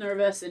Nimic's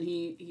nervous, and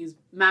he's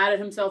mad at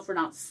himself for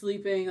not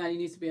sleeping, that he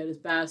needs to be at his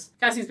best.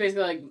 Cassian's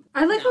basically like...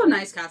 I like how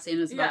nice Cassian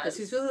is about this.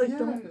 He's really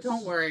like,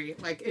 don't worry.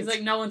 Like, he's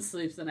like, no one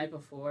sleeps the night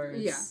before.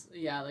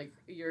 Yeah, like,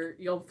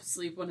 you'll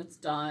sleep when it's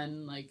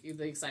done. Like,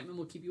 the excitement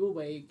will keep you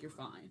awake. You're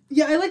fine.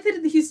 Yeah, I like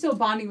that he's still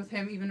bonding with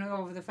him, even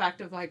over the fact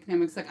of, like,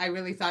 Nimic's like, I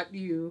really thought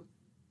you...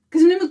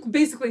 Because Nimic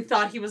basically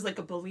thought he was, like,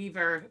 a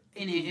believer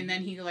in it, and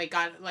then he, like,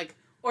 got, like...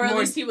 Or at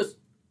least he was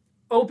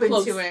open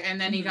to it,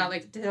 and then he got,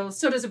 like,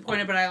 so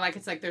disappointed, but I like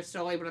it's like they're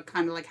still able to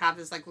kind of, like, have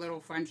this, like, little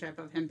friendship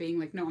of him being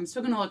like, no, I'm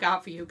still gonna look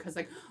out for you, because,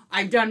 like,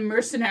 I've done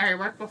mercenary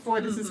work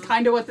before, this is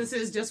kind of what this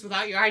is, just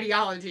without your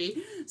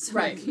ideology. So,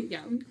 right. Like,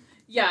 yeah.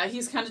 Yeah,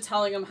 he's kind of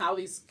telling him how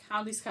these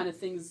kind of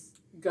things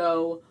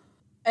go.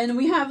 And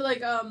we have,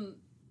 like,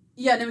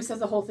 Nimic says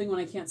the whole thing, when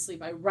I can't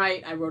sleep, I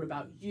wrote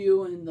about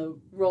you and the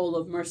role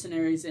of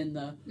mercenaries in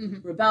the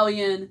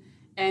rebellion,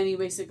 and he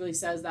basically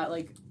says that,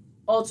 like,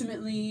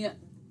 ultimately,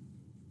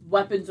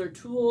 weapons are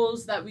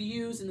tools that we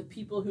use, and the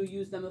people who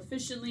use them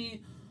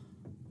efficiently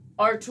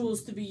are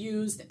tools to be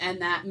used,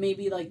 and that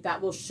maybe, like,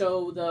 that will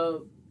show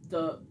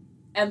the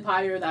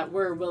Empire that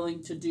we're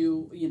willing to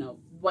do,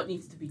 what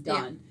needs to be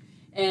done.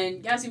 Yeah.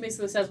 And Cassian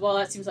basically says, well,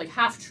 that seems like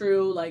half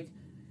true, like,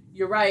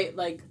 you're right,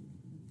 like,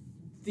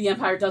 the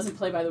Empire doesn't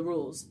play by the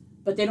rules,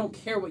 but they don't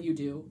care what you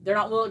do. They're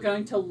not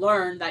going to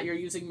learn that you're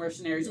using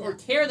mercenaries or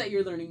care that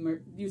you're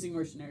using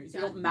mercenaries.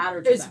 You don't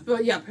matter to them.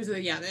 But I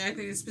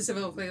think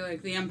specifically,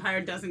 like, the Empire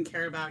doesn't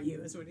care about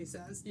you, is what he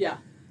says. Yeah.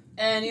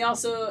 And he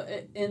also,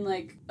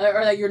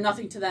 or that you're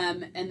nothing to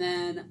them, and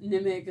then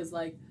Nimic is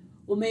like,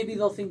 well, maybe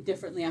they'll think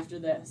differently after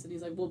this. And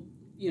he's like, well,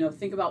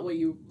 think about what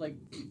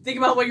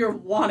you're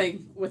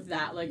wanting with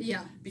that. Like,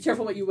 be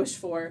careful what you wish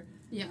for.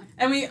 Yeah.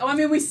 And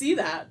we see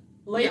that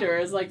later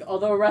is, like, all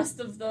the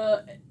rest of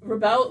the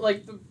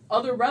the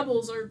other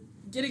rebels are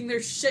getting their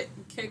shit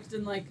kicked,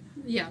 and, like,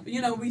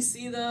 we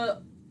see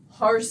the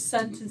harsh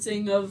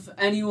sentencing of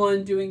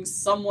anyone doing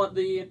somewhat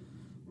the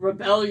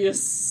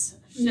rebellious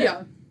shit.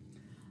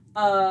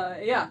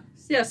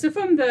 So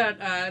from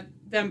the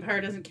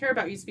Empire doesn't care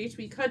about you speech,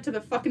 we cut to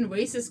the fucking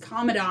racist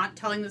commandant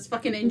telling this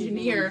fucking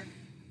engineer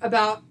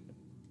about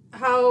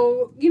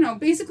how,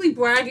 basically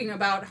bragging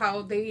about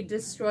how they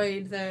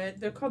destroyed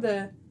they're called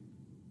the...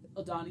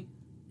 Adani.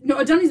 No,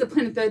 Adani's the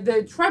planet.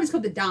 The tribe is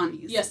called the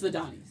Danis. Yes, the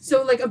Danis.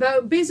 So, like,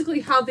 about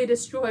basically how they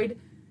destroyed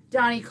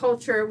Dani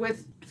culture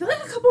with, I feel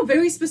like, a couple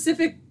very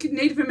specific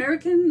Native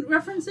American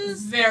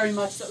references. Very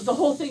much so. The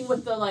whole thing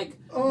with the, like,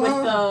 with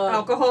the...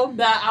 Alcohol.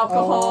 The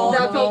alcohol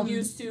that they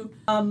used to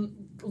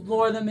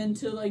lure them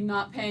into, like,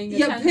 not paying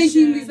attention. Yeah,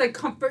 picking these, like,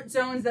 comfort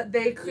zones that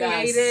they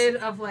created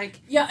of, like...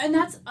 Yeah, and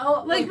that's...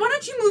 like, why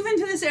don't you move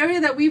into this area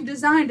that we've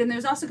designed, and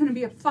there's also going to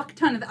be a fuck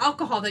ton of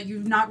alcohol that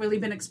you've not really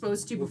been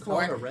exposed to before.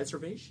 We'll call it a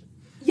reservation.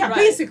 Yeah, right.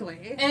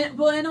 Basically.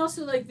 And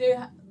also, like,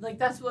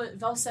 that's what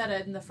Vel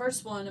said in the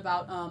first one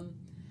about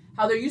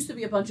how there used to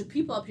be a bunch of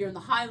people up here in the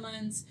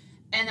Highlands,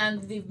 and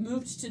then they've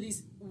moved to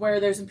these where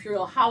there's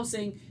Imperial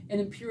housing and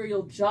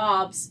Imperial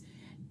jobs,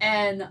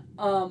 and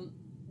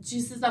she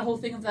says that whole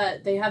thing of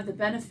that they have the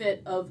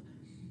benefit of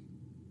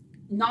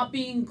not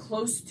being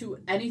close to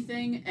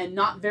anything and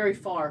not very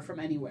far from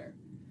anywhere.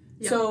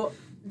 Yeah. So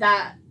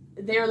that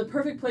they are the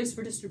perfect place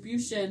for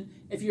distribution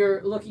if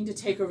you're looking to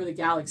take over the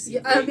galaxy.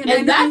 Yeah,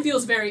 that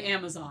feels very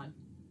Amazon.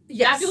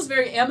 Yes. That feels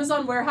very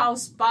Amazon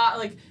warehouse spot.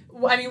 Like,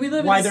 I mean, we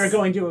live Why they're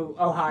going to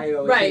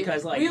Ohio right.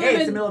 because, like, hey,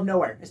 it's the middle of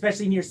nowhere,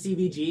 especially near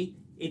CVG.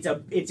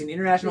 it's an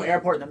international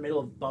airport in the middle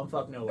of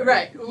bumfuck nowhere.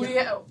 Right.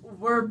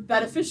 We're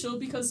beneficial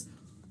because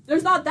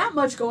there's not that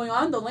much going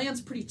on. The land's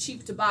pretty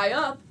cheap to buy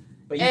up.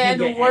 But you can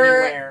get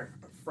anywhere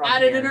from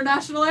at an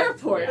international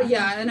airport.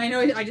 Yeah, and I know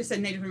I just said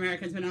Native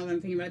Americans, but now that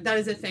I'm thinking about it, that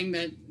is a thing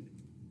that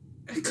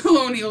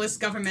colonialist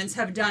governments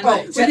have done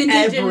with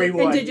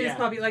indigenous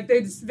populations. Like,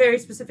 there's very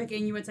specific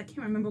Inuits. I can't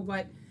remember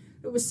what.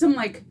 It was some,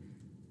 like...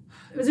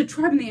 It was a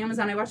tribe in the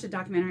Amazon. I watched a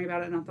documentary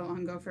about it not that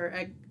long ago for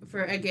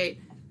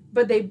Eggate.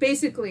 But they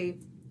basically...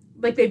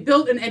 Like, they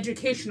built an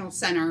educational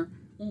center,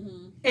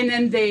 and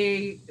then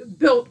they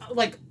built,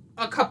 like,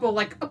 a couple,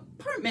 like,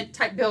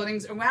 apartment-type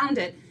buildings around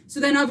it. So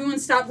then everyone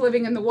stopped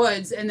living in the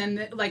woods, and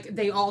then,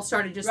 they all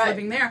started just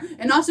living there.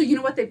 And also, you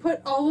know what they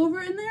put all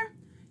over in there?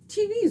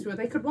 TVs where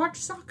they could watch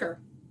soccer.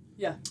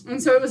 Yeah.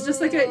 And so it was just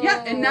like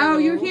and now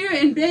you're here,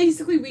 and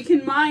basically we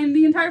can mine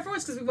the entire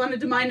forest because we wanted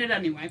to mine it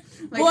anyway.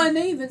 Well, and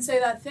they even say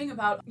that thing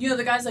about,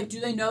 the guy's like, do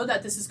they know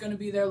that this is going to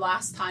be their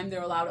last time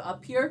they're allowed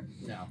up here?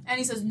 No. And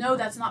he says, no,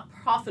 that's not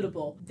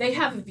profitable. They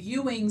have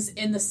viewings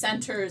in the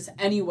centers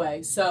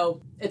anyway,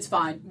 so it's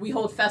fine. We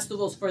hold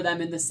festivals for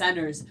them in the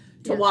centers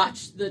to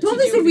watch the Don't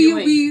they say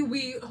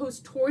we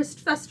host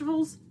tourist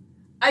festivals?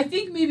 I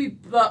think maybe,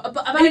 but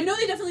I know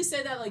they definitely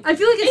say that, like, I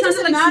feel like it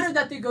doesn't matter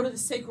that they go to the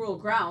sacred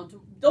ground.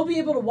 They'll be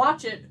able to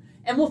watch it,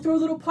 and we'll throw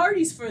little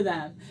parties for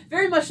them.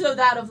 Very much so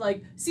that of,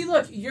 like, see,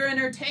 look, you're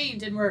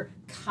entertained, and we're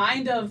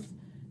kind of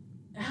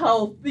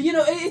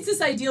it's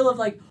this ideal of,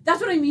 like,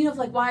 that's what I mean of,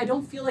 like, why I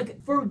don't feel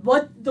like,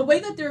 the way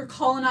that they're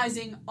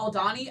colonizing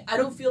Aldhani, I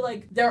don't feel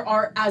like there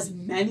are as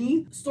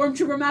many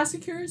Stormtrooper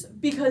massacres,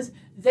 because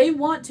they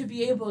want to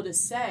be able to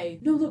say,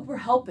 no, look, we're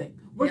helping.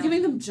 We're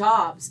giving them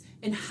jobs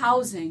and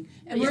housing,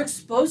 and we're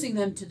exposing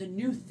them to the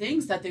new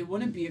things that they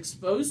wouldn't be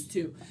exposed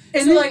to.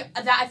 And so, like,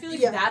 that, I feel like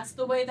that's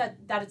the way that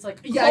it's,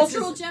 like,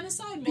 cultural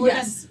genocide more than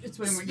it's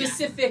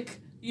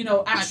specific,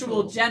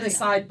 actual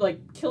genocide,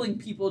 like, killing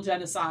people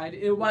genocide,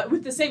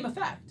 with the same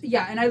effect.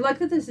 Yeah, and I like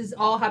that this is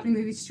all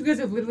happening. These two guys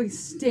are literally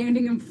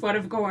standing in front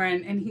of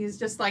Goran, and he's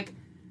just like,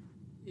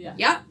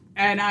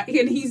 And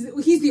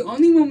he's the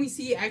only one we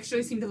see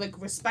actually seem to,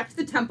 like, respect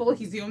the temple.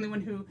 He's the only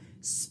one who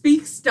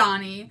speaks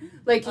Donnie.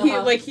 Like,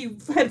 he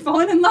had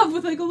fallen in love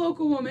with, like, a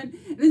local woman.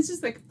 And it's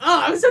just like,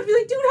 I was starting to be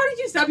like, dude, how did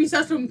you stop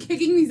yourself from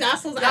kicking these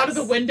assholes out of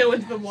the window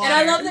into the water? And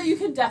I love that you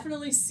can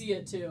definitely see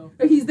it, too.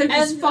 He's there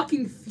just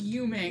fucking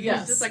fuming.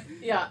 Yes. He's just like...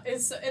 Yeah,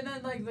 and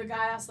then, like, the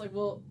guy asks, like,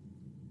 well...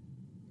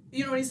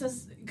 You know what he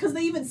says? Because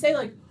they even say,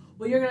 like,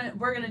 well,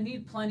 we're gonna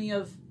need plenty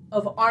of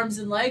arms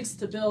and legs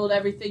to build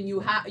everything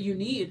you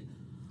need.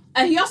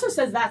 And he also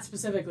says that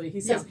specifically.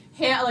 He says,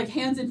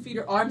 hands and feet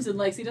or arms and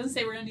legs. He doesn't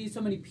say we're going to need so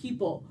many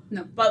people.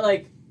 No. But,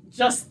 like,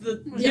 just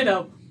the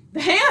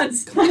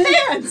hands. The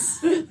hands.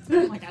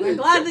 Oh, my God. I'm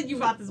glad that you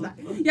brought this back.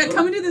 Yeah,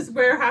 come into this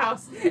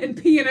warehouse and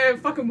pee in a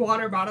fucking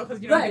water bottle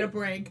because you don't get a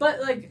break. But,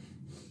 like,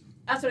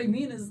 that's what I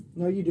mean is...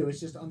 No, you do. It's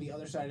just on the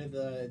other side of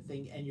the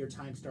thing, and your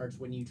time starts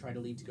when you try to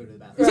leave to go to the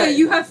bathroom. Right. Yeah,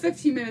 you have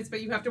 15 minutes,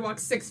 but you have to walk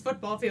 6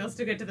 football fields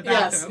to get to the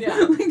bathroom.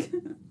 Yes,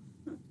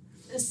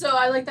 yeah. So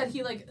I like that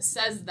he, like,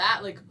 says that,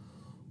 like...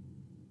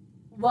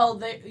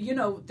 Well, you're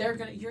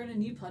gonna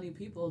need plenty of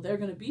people. They're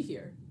gonna be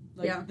here.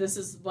 Like, this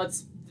is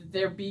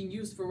they're being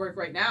used for work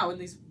right now in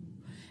these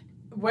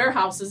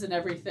warehouses and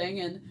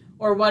everything,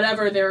 or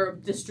whatever their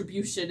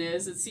distribution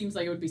is. It seems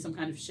like it would be some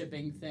kind of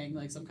shipping thing,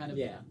 like some kind of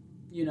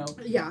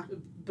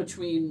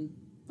between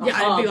it'd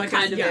be like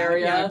kind of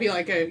area. Yeah, it'd be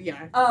like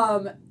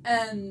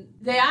and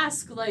they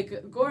ask, like,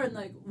 Goran,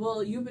 like,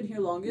 well, you've been here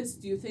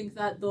longest. Do you think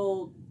that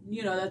they'll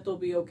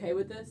be okay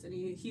with this? And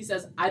he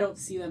says, I don't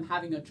see them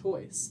having a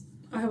choice.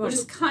 Which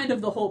is kind of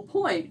the whole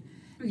point.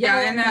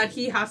 Yeah, and that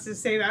he has to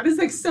say that is,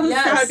 like, so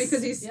sad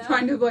because he's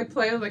trying to, like,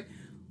 play, like,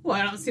 well,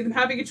 I don't see them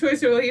having a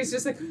choice, or he's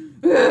just like,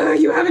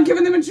 you haven't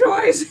given them a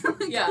choice.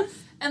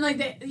 And, like,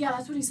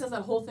 that's what he says,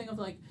 that whole thing of,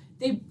 like,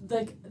 they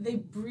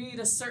breed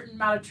a certain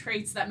amount of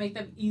traits that make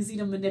them easy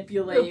to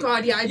manipulate. Oh,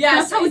 God, yeah.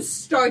 That's how it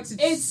starts.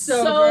 It's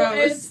so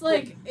gross. It's,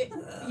 like,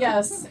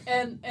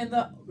 and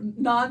the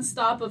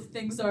nonstop of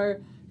things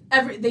are,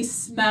 they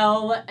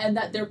smell, and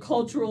that their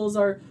culturals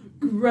are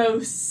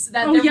gross,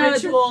 that their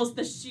rituals,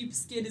 the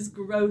sheepskin is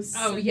gross.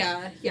 Oh,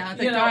 yeah.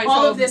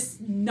 All of this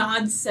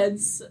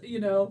nonsense,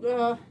 it's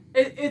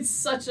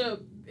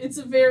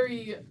a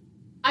very,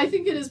 I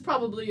think it is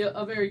probably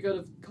a very good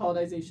of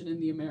colonization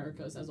in the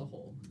Americas as a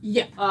whole.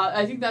 Yeah.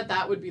 I think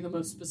that would be the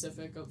most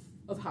specific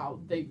of how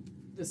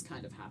this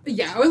kind of happened.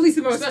 Yeah, or at least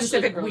the most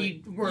specific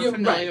we were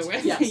familiar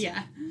with. Yes.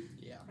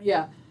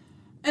 Yeah.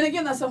 And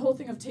again, that's the whole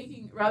thing of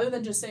taking, rather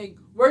than just saying,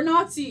 we're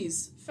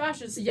Nazis,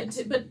 fascists,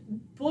 but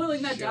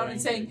boiling that down and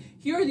saying,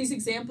 here are these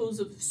examples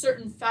of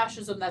certain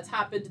fascism that's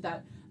happened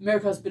that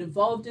America has been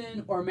involved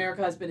in, or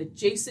America has been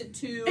adjacent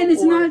to, and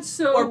it's not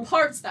so... or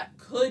parts that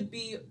could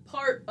be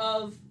part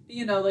of,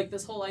 like,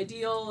 this whole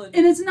ideal.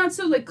 And it's not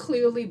so, like,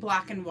 clearly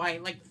black and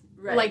white, like,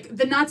 like,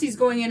 the Nazis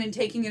going in and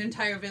taking an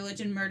entire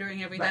village and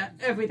murdering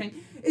everything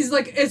is,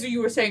 like, as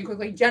you were saying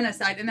quickly,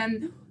 genocide, and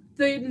then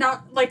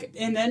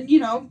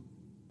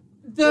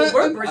giving the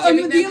them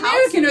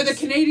American houses. or the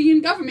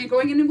Canadian government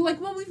going in and be like,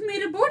 well, we've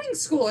made a boarding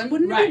school, and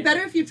wouldn't it be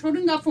better if your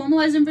children got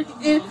formalized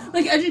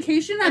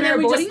education at our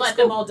we boarding just let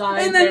school? them all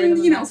die, And then,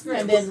 bury you know, next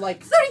and then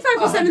like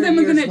 35% of them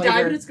are going to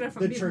die, but it's going to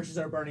the churches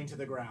are burning to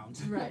the ground.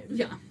 Right.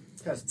 Yeah.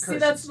 See,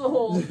 that's the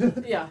whole,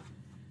 yeah.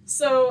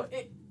 So,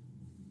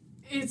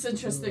 it's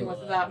interesting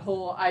with that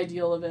whole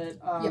ideal of it.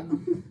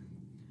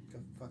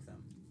 Fuck them.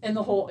 And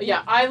the whole,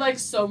 yeah, I like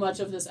so much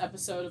of this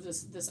episode of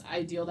this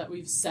ideal that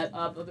we've set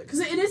up of it.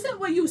 Because it isn't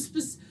what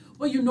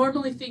you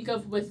normally think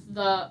of with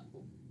the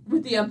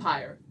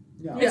Empire.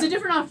 Yeah. It's a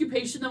different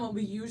occupation than what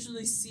we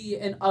usually see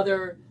in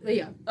other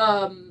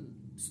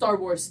Star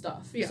Wars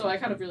stuff. Yeah. So I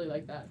kind of really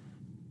like that.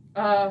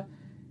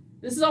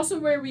 This is also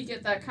where we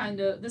get that kind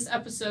of, this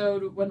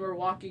episode when we're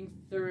walking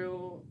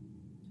through.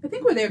 I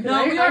think we're there, because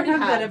No, we already have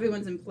have. that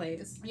everyone's in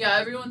place. Yeah,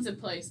 everyone's in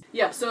place.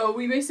 Yeah, so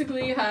we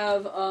basically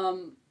have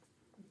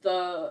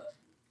the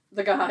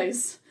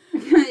guys.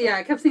 Yeah,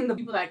 I kept seeing the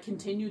People that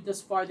continued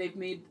this far, they've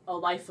made a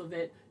life of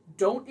it.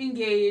 Don't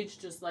engage,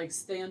 just like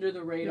stay under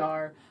the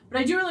radar. Yeah. But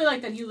I do really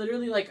like that he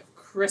literally like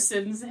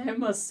christens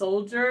him a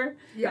soldier.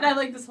 Yeah. And I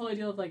like this whole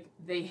idea of like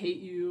they hate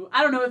you.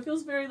 I don't know, it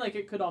feels very like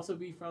it could also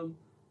be from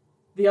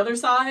the other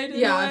side.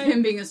 Yeah, of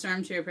him being a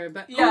stormtrooper.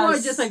 But or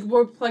just like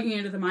we're plugging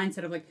into the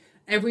mindset of like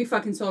every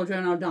fucking soldier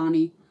in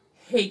Aldhani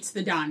hates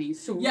the Donnies.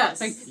 So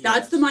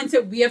that's the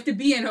mindset we have to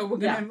be in, or we're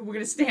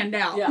gonna stand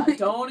out. Yeah,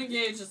 don't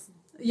engage. Just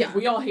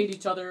we all hate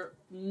each other.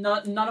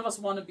 None of us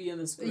want to be in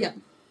this group. Yeah.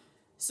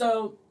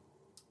 So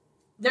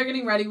they're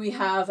getting ready. We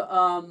have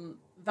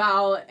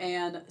Val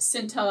and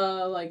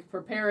Cinta like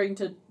preparing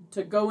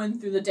to go in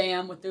through the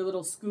dam with their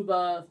little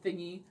scuba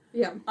thingy.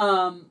 Yeah.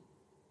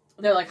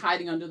 They're like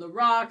hiding under the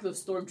rock.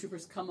 Those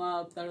stormtroopers come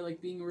up that are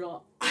like being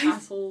real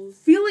assholes.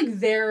 I feel like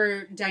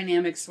their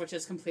dynamic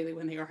switches completely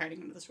when they are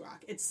hiding under this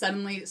rock. It's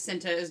suddenly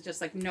Cinta is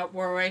just like, nope,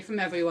 we're away from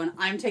everyone.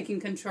 I'm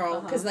taking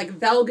control. Because like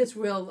Vel gets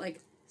real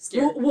like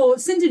scared. Well,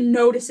 Cinta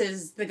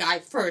notices the guy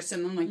first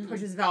and then like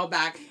pushes Vel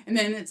back, and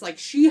then it's like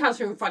she has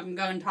her fucking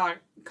gun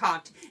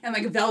cocked, and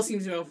like Vel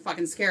seems real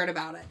fucking scared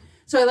about it.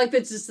 So I like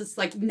that it's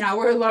like now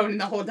we're alone and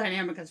the whole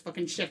dynamic has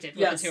fucking shifted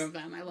with the two of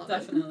them. I love it.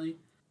 Definitely.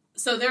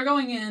 So they're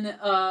going in,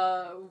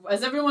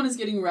 as everyone is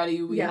getting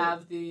ready, we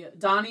have the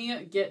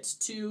Donnie get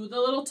to the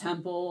little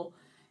temple,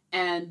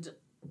 and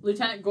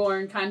Lieutenant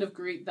Gorn kind of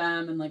greet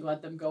them and like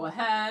let them go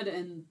ahead,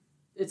 and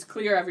it's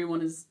clear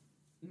everyone is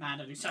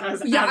mad at each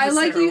other. Yeah, I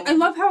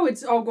love how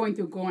it's all going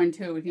through Gorn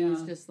too, and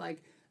he's just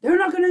like, they're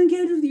not going to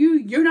engage with you,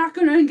 you're not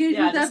going to engage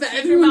with them, but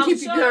everyone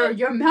keep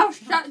your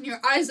mouth shut and your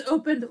eyes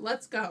opened,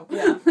 let's go.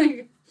 Yeah.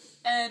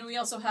 And we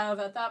also have,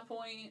 at that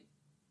point,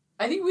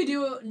 I think we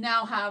do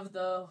now have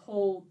the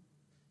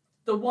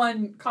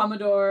one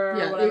Commodore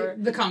or whatever.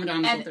 The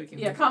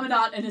Commandant.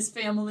 Commandant and his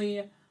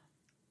family.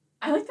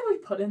 I like that we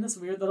put in this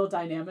weird little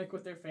dynamic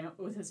with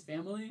with his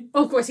family.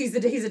 Oh, of course, he's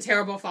a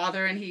terrible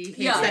father, and he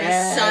hates that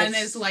his son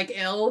is like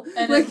ill,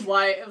 and like, his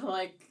wife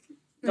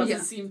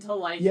doesn't seem to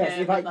like him. Yes,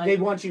 they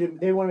want to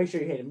make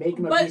sure you hate him, make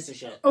him a piece of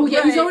shit. Oh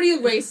yeah, he's already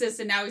racist,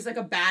 and now he's like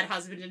a bad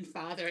husband and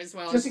father as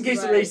well. Just in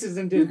case the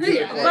racism didn't do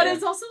it. But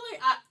it's also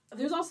like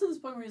there's also this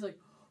point where he's like,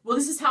 well,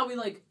 this is how we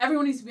like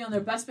everyone needs to be on their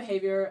best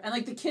behavior, and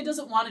like the kid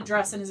doesn't want to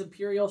dress in his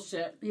imperial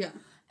shit. Yeah,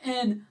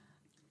 and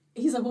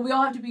he's like, well, we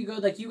all have to be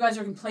good. Like, you guys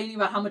are complaining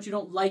about how much you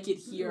don't like it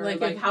here.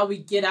 Like how we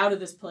get out of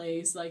this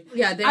place. Like,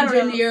 the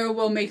engineer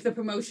will make the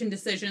promotion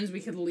decisions. We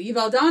could leave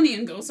Aldhani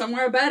and go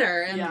somewhere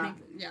better. And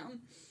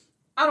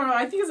I don't know.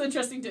 I think it's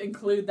interesting to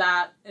include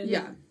that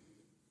in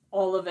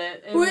all of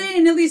it.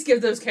 And at least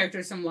give those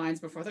characters some lines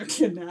before they're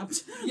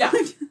kidnapped. Yeah.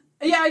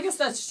 Yeah, I guess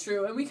that's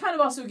true. And we kind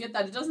of also get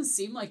that it doesn't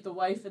seem like the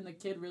wife and the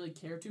kid really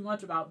care too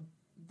much about,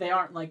 they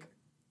aren't, like,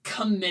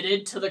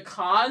 committed to the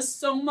cause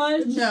so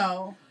much.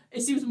 No.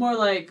 It seems more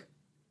like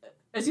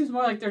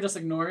they're just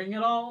ignoring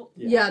it all.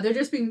 Yeah, they're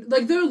just being,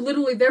 like,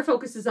 their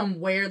focus is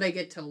on where they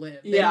get to live.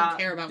 They don't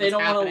care about what's happening. They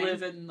don't want to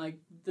live in, like,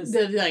 this...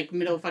 The, like,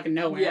 middle of fucking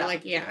nowhere.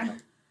 Yeah.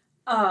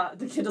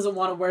 The kid doesn't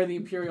want to wear the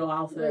Imperial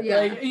outfit.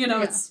 Like,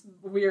 it's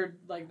weird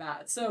like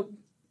that. So,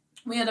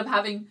 we end up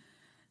having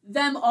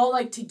them all,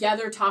 like,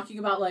 together talking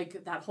about,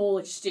 like, that whole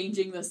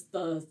exchanging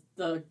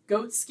the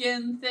goat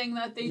skin thing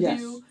that they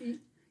do.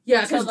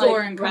 Yeah, because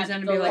Doran comes in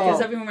and be like, is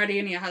everyone ready?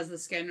 And he has the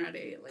skin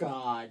ready. Like,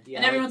 God, yeah.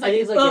 And everyone's like,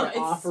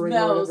 an offering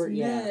smells, or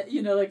whatever.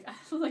 You know, like, I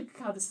feel like,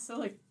 God, this is so,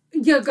 like...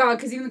 Yeah, God,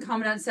 because even the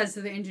Commandant says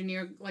to the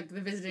engineer, like,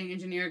 the visiting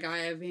engineer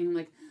guy, being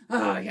like,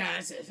 oh, yeah,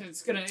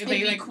 it's gonna... It'd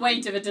be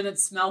quaint if it didn't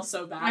smell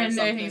so bad and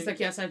then he's like,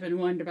 yes, I've been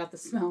warned about the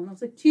smell. And I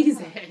was like,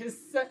 Jesus.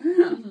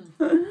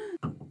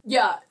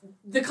 Yeah,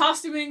 the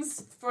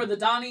costumings for the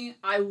Donnie,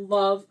 I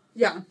love.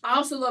 Yeah. I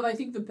also love, I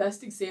think, the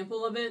best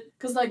example of it,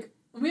 because, like,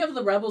 we have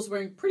the rebels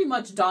wearing pretty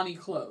much Donnie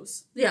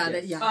clothes. Yeah,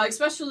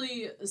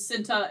 especially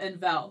Cinta and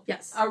Val.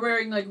 Yes. Are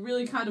wearing, like,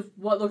 really kind of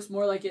what looks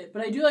more like it.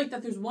 But I do like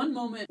that there's one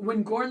moment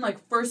when Gorn,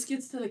 like, first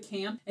gets to the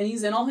camp, and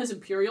he's in all his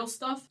Imperial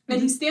stuff,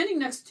 and he's standing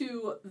next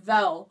to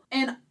Vel.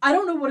 And I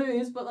don't know what it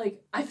is, but,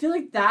 like, I feel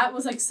like that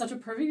was, like, such a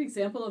perfect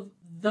example of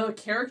the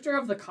character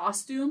of the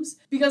costumes.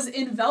 Because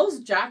in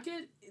Vel's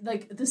jacket,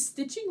 like the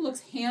stitching looks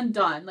hand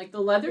done. Like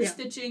the leather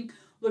stitching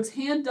looks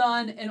hand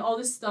done and all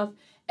this stuff.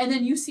 And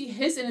then you see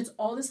his and it's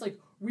all this like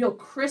real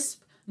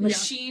crisp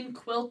machine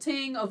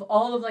quilting of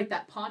all of like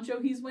that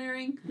poncho he's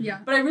wearing. Yeah.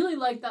 But I really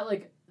like that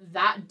like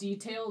that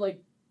detail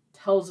like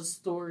tells a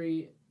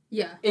story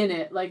in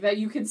it. Like that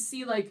you can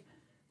see like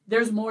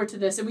there's more to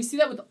this. And we see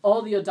that with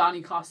all the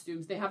Adani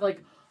costumes. They have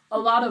like a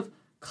lot of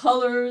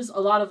colors, a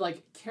lot of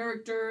like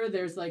character.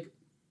 There's like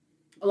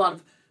a lot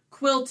of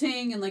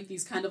quilting and like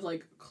these kind of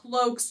like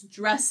cloaks,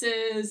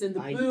 dresses, and the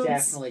boots. I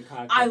definitely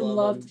caught a couple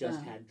of them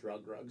just had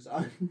drug rugs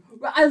on.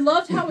 I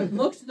loved how it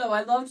looked though.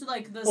 I loved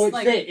like this.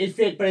 It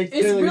fit, but it's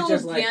really real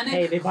just organic. Like,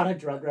 hey, they bought a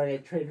drug rug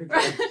at Trader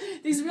Joe's.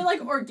 These real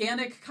like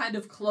organic kind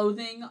of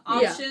clothing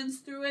options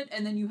through it,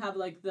 and then you have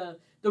like the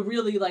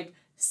really like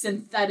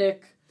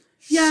synthetic.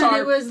 Yeah,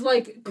 it was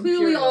like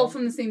clearly all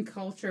from the same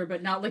culture,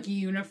 but not like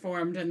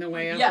uniformed in the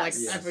way of like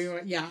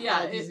everyone.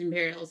 All these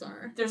Imperials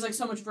are. There's like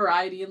so much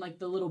variety in like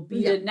the little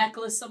beaded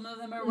necklace some of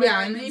them are wearing.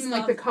 Yeah, and even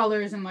like the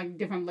colors and like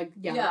different like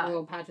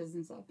little patches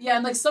and stuff. Yeah,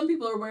 and like some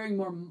people are wearing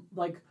more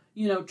like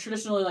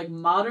traditionally like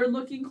modern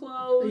looking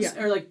clothes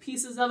or like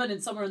pieces of it,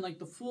 and some are in like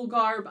the full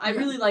garb. I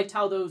really liked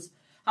how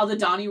the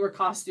Donnie were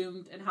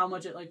costumed and how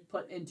much it like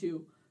put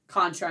into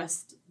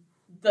contrast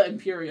the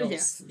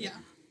Imperials.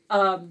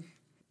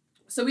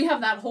 So we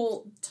have that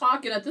whole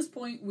talk, and at this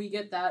point we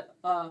get that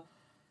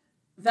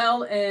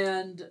Vel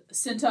and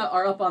Cinta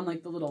are up on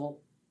like the little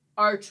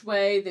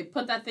archway. They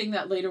put that thing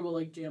that later will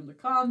like jam the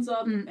comms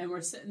up, and we're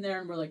sitting there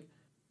and we're like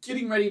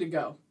getting ready to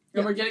go.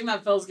 And we're getting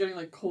that Vel's getting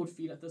like cold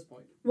feet at this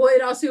point. Well,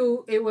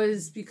 it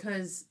was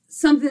because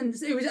I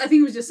think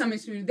it was just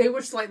something, they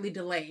were slightly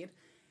delayed.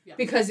 Yeah.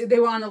 Because they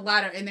were on a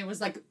ladder, and it was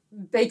like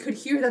they could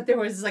hear that there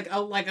was like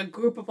a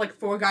group of like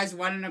 4 guys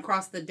running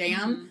across the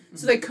dam,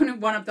 so they couldn't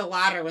run up the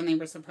ladder when they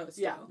were supposed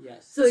to. Yeah.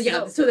 Yes.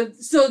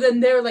 So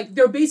then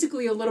they're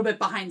basically a little bit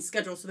behind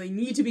schedule, so they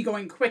need to be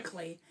going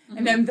quickly,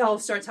 and then Vel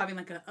starts having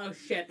like oh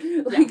shit,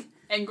 like.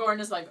 And Gordon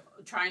is like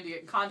trying to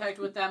get in contact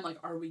with them, like,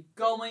 are we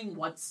going?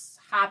 What's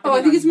happening? Oh,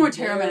 I think it's more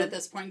Terramin at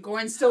this point.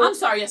 Gordon's still. I'm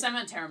sorry, yes, I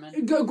meant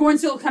Terramin. Gordon's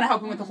still kind of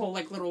helping with the whole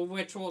like little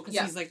ritual because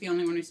he's like the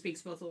only one who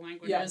speaks both the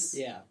languages. Yes.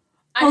 Yeah.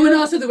 And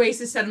also the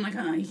racist said, I'm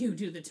like, you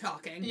do the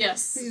talking.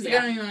 Yes. He's like,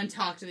 I don't even want to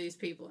talk to these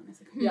people. And it's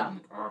like,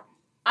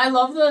 I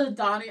love the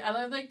Donnie. I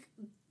love, like,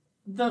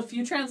 the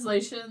few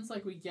translations,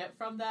 like, we get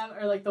from them.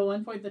 Or, like, the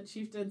one point the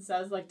chieftain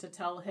says, like, to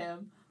tell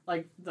him,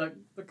 like, the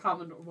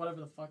commandant,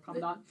 whatever the fuck,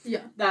 commandant.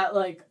 Yeah. That,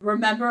 like,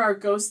 remember our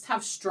ghosts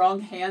have strong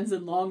hands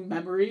and long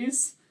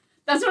memories.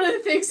 That's one of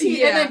the things and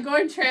then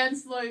Gordon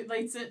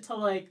translates it to,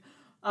 like,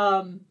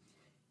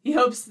 he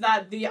hopes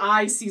that the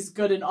eye sees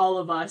good in all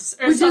of us,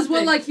 or which something. is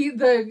what like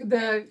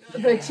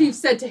the chief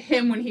said to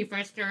him when he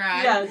first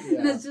arrived. Yes.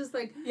 And it's just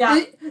like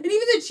and even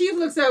the chief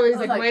looks over. He's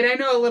like, wait, I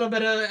know a little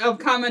bit of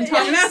common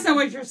tongue. And that's not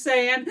what you're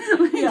saying.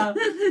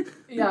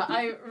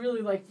 I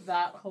really liked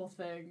that whole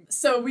thing.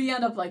 So we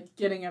end up like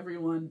getting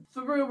everyone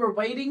through. We're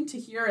waiting to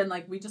hear, and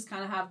like we just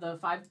kind of have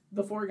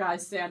the 4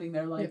 guys standing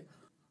there, like,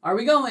 are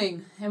we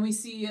going? And we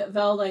see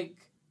Vel like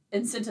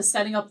and Cinta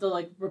setting up the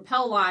like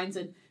rappel lines,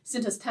 and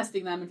Cinta's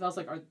testing them, and Vel's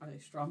like, are they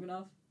strong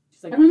enough?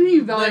 She's like, I don't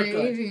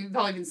think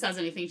Vel even says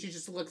anything. She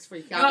just looks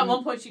freaked out. And at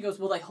one point she goes,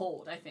 will they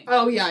hold, I think.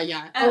 Oh,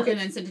 yeah. Okay, and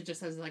then Cinta just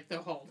says, like,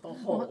 they'll hold. They'll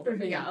hold.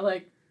 Yeah,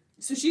 like,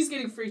 so she's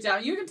getting freaked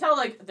out. You can tell,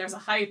 like, there's a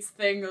heights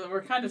thing.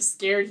 We're kind of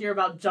scared here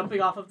about jumping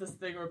off of this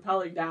thing,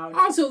 rappelling down.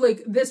 Also,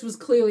 like, this was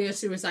clearly a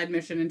suicide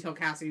mission until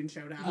Cassian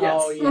showed up.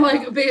 Yes. Oh, yeah.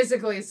 Like,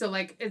 basically, so,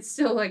 like, it's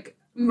still, like...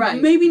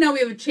 Right. Maybe now we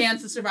have a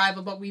chance of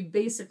survival, but we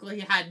basically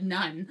had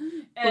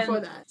none before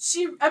that.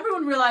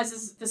 Everyone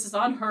realizes this is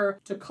on her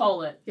to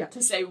call it,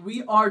 to say,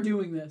 we are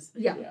doing this.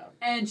 Yeah.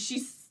 And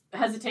she's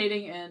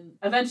hesitating, and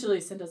eventually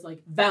Cinta's like,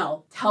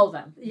 Vel, tell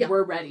them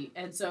we're ready.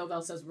 And so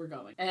Vel says, we're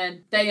going.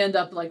 And they end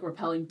up, like,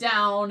 rappelling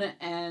down,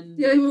 and...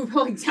 Yeah, they were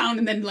rappelling down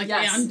and then, like,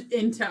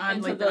 into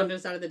the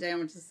underside of the dam,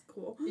 which is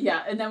cool.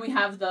 Yeah, and then we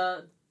have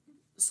the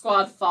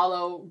squad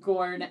follow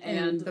Gorn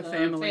and the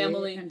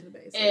family into the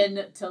base,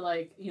 in to,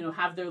 like,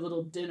 have their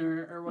little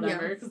dinner or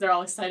whatever, because they're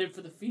all excited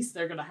for the feast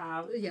they're gonna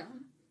have. Yeah.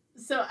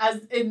 So as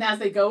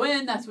they go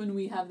in, that's when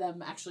we have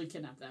them actually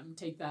kidnap them,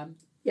 take them.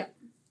 Yeah.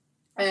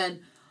 And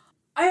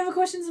I have a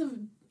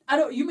question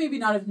you maybe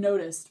not have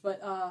noticed,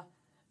 but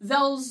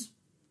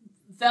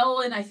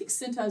Vel and I think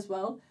Cinta as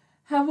well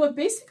have what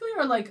basically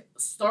are like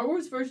Star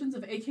Wars versions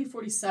of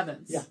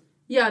AK-47s. Yeah.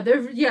 Yeah,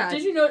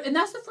 Did you know? And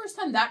that's the first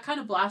time that kind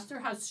of blaster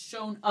has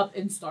shown up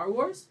in Star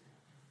Wars.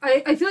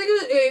 I feel like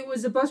it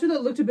was a blaster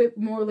that looked a bit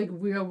more like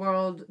real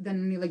world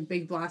than any like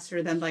big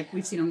blaster than like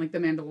we've seen on like The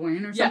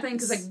Mandalorian or something.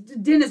 Because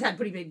like Din has had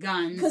pretty big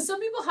guns. Because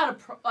some people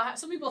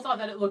thought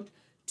that it looked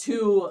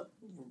too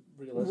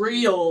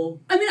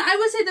real. I mean, I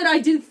would say that I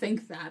did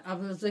think that. I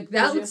was like,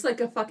 that looks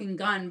like a fucking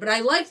gun. But I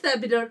liked that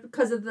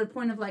because of the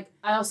point of like,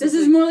 this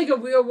is more like a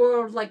real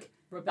world like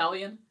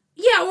rebellion.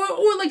 Yeah,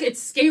 or like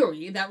it's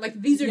scary that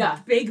like these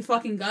are big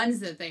fucking guns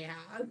that they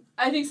have.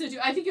 I think so too.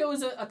 I think it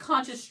was a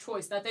conscious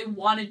choice that they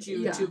wanted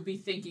you to be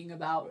thinking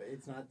about.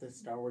 It's not the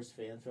Star Wars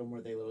fan film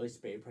where they literally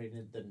spray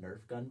painted the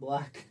Nerf gun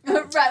black.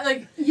 Right,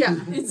 like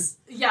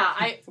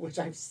which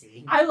I've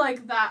seen. I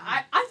like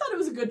that. I thought it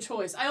was a good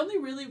choice. I only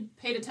really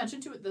paid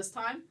attention to it this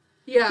time.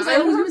 Yeah, I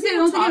was gonna say I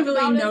don't think I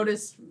really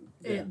noticed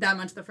it that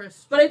much the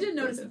first. But I did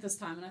notice it this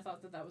time, and I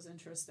thought that was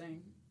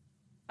interesting.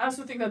 I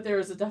also think that there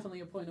is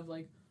definitely a point of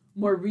like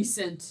more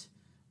recent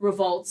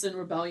revolts and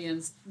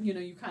rebellions. You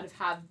know, you kind of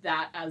have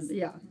that as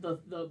the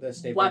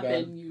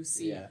weapon gun. You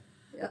see. Yeah.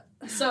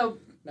 So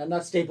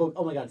not staple.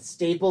 Oh my god,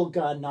 staple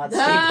gun, not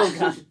staple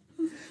gun.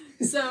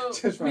 So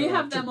we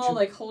have them all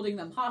like holding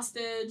them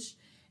hostage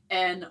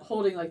and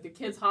holding like the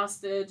kids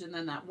hostage, and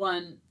then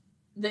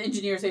the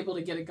engineer is able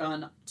to get a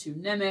gun to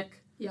Nemik.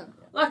 Yeah.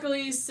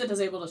 Luckily, Sid is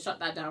able to shut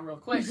that down real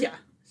quick. Yeah.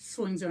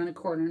 Swings around a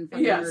corner and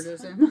fucking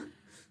murders him.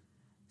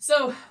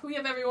 So we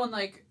have everyone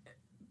like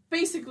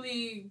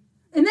basically.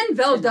 And then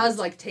Vel does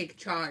like take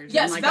charge.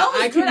 Yes, and, like,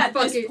 Vel is good at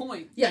this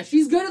point. Yeah,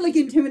 she's good at like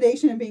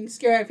intimidation and being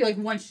scared. I feel like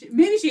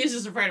maybe she is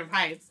just afraid of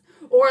heights,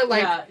 or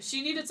like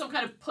she needed some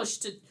kind of push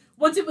to.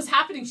 Once it was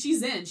happening,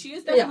 she's in. She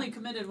is definitely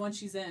committed once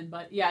she's in.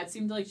 But yeah, it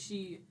seemed like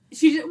she.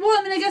 Well,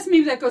 I mean, I guess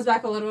maybe that goes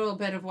back a little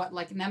bit of what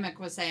like Nemik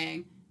was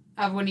saying.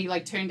 When he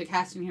like turned to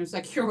Cassian, he was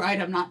like, "You're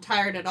right. I'm not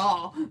tired at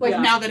all. Like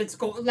now that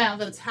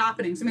it's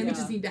happening, so maybe it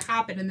just need to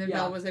happen." And then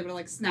Vel was able to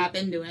like snap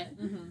into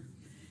it. Mm-hmm.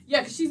 Yeah,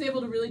 because she's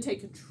able to really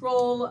take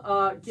control.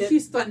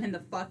 She's threatening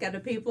the fuck out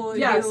of people.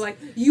 Yeah, like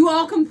you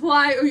all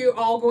comply or you're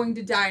all going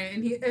to die.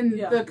 And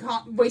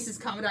the Oasis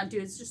Commandant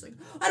dude is just like,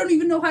 I don't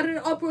even know how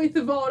to operate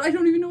the vault. I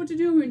don't even know what to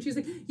do. And she's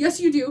like,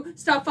 yes, you do.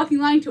 Stop fucking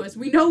lying to us.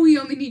 We know we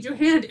only need your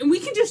hand, and we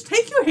can just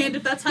take your hand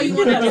if that's how you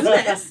want to do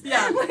this.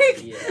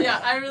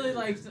 I really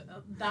liked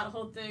that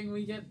whole thing.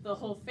 We get the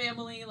whole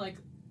family like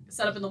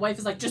set up, and the wife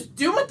is like, just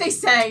do what they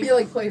say.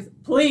 You're like,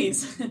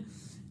 please.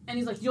 And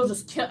he's like, you'll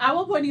just kill. At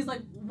one point, he's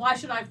like, why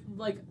should I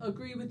like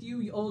agree with you?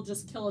 You'll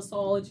just kill us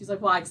all. And she's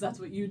like, why? Because that's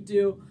what you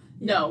do.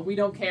 Yeah. No, we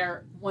don't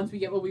care. Once we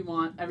get what we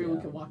want,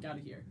 everyone can walk out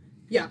of here.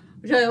 Yeah,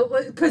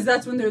 because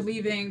that's when they're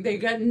leaving. They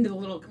get into the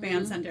little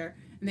command center,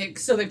 and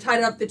they've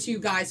tied up the two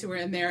guys who were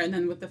in there, and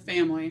then with the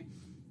family,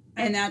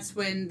 and that's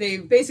when they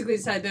basically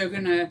decide they're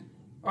gonna,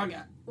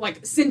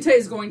 Cinta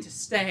is going to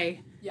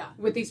stay.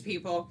 With these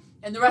people,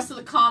 and the rest of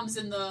the comms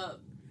in the.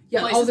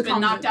 Yeah, place has been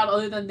knocked out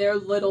other than their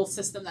little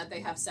system that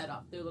they have set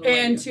up. Their little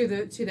and to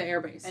the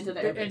airbase. And to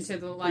the airbase. And to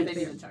the line. They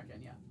need to check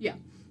in, Yeah.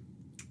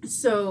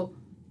 So,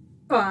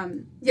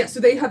 so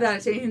they have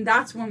that, and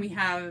that's when we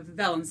have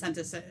Vel and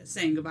Cinta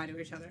saying goodbye to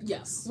each other.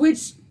 Yes.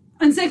 Which,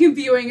 on second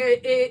viewing,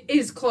 it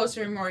is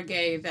closer and more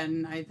gay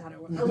than I thought it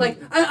was. Mm-hmm. Like,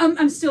 I'm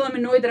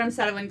annoyed that I'm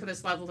settling for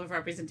this level of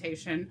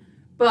representation.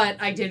 But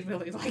I did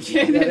really like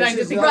it, and I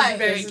just think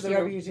it's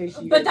very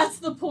cute. But that's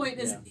the point,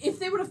 is if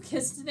they would have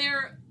kissed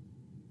there,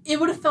 it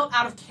would have felt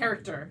out of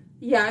character.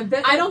 Yeah,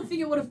 I don't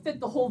think it would have fit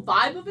the whole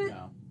vibe of it.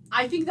 No.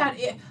 I think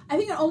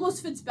it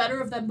almost fits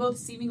better of them both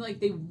seeming like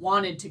they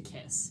wanted to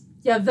kiss.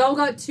 Yeah, Vel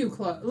got too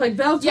close. Like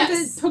Vel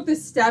took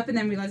this step and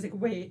then realized, like,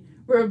 wait,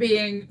 we're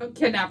being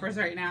kidnappers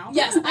right now.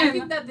 Yes, I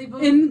think that they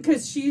both.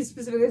 Because she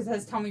specifically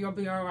says, "Tell me you'll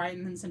be all right,"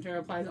 and then Cinta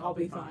replies, "I'll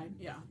be fine."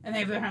 Yeah, and they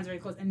have their hands very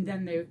close, and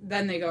then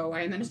they go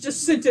away, and then it's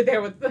just Cinta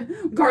there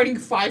with guarding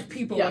 5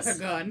 people with a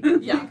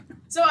gun. Yeah.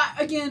 So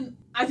I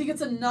think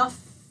it's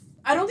enough.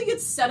 I don't think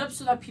it's set up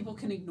so that people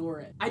can ignore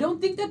it. I don't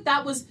think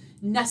that was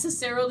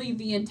necessarily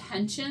the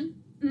intention.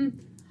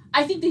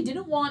 I think they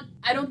didn't want...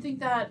 I don't think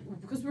that...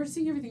 Because we're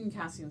seeing everything in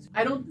Cassian's...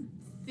 I don't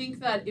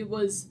think that it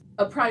was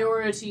a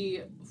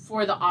priority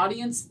for the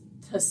audience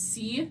to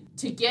see,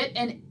 to get,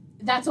 and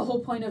that's the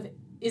whole point of,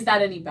 is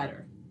that any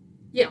better?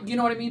 Yeah. You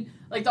know what I mean?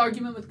 Like the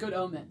argument with Good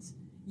Omens.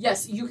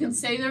 Yes, you can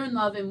say they're in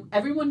love, and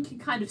everyone can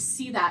kind of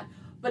see that,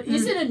 but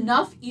is it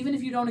enough, even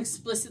if you don't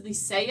explicitly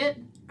say it?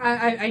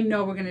 I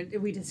know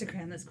we disagree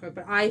on this quote,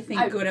 but I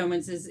think Good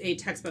Omens is a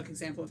textbook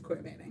example of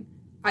queerbaiting.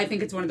 I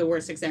think it's one of the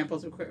worst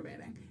examples of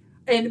queerbaiting.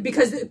 And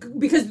because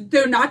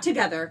they're not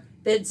together,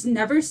 it's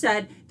never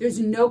said, there's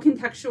no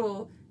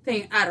contextual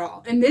thing at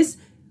all. And this,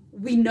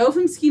 we know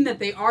from Skeen that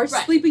they are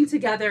sleeping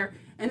together,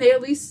 and they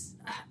at least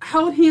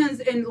held hands,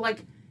 and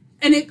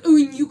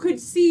you could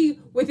see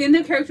within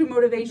their character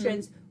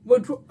motivations,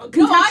 would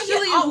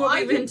contextually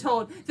we've been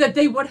told that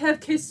they would have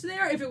kissed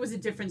there if it was a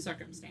different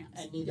circumstance.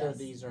 And neither of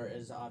these are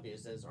as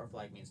obvious as our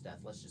flag means death.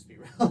 Let's just be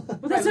real.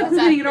 Well, that's not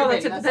queer at all.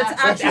 That's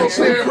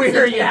actually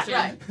queer.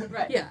 Yeah.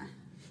 Right. Yeah.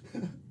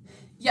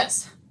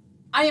 Yes,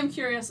 I am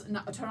curious.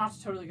 Not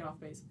to totally get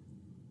off base,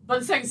 but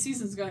the second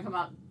season is going to come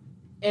out,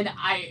 and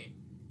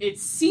it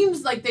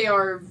seems like they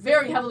are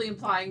very heavily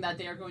implying that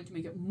they are going to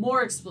make it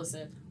more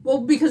explicit.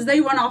 Well, because they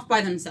run off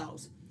by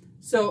themselves.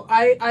 So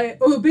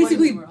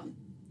basically.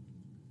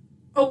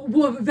 Vel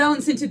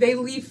and Cinta, they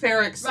leave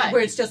Ferrix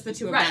where it's just the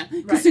two of them.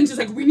 Because Cinta's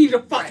like, we need to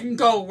fucking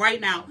go right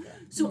now.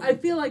 So I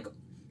feel like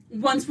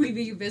once we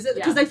revisit,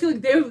 because I feel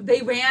like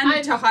they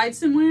ran to hide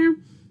somewhere,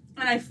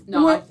 And I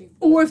think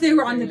or if they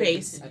were on the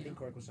base. I think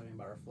Cork was talking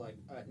about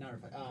not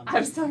Reflect. I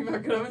was talking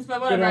about Good Omens,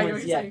 but whatever. I know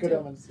what you're saying. Good too.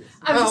 Omens.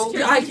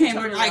 Yes.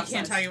 I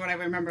can't tell you what I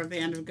remember of the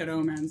end of Good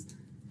Omens.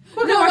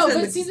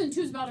 But season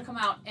 2 is about to come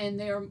out, and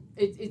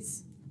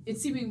it's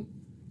seeming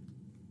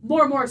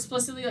more and more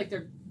explicitly like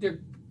they're.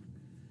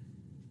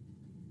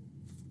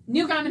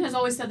 Neil Gaiman has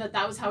always said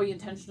that was how he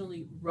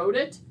intentionally wrote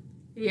it.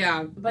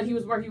 Yeah, but he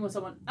was working with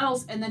someone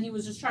else, and then he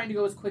was just trying to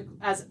go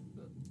as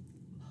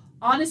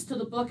honest to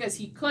the book as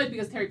he could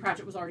because Terry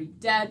Pratchett was already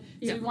dead.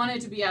 So he wanted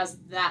it to be as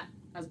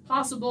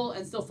possible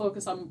and still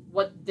focus on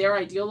what their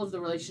ideal of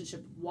the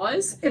relationship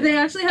was. If they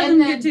actually have them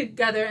get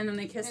together and then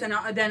they kiss, then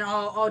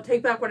I'll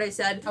take back what I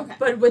said. Okay.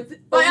 But with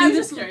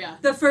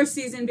the first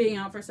season being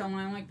out for so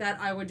long like that,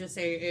 I would just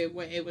say it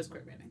was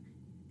queerbaiting.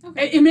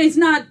 Okay. I mean, it's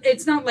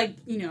not like,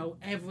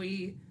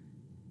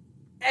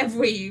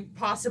 every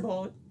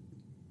possible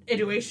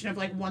iteration of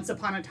like Once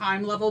Upon a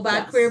Time level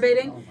bad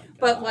queerbaiting. Oh my God.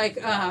 But like,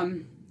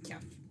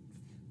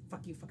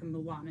 fuck you, fucking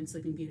Mulan and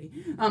Sleeping Beauty.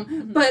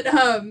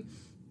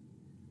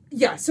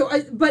 Yeah, so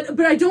I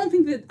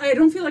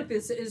don't feel like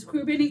this is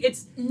queerbaiting.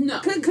 It's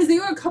because they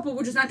are a couple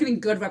which is not getting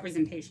good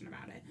representation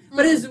about it.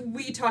 But as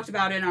we talked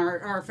about in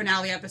our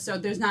finale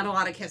episode, there's not a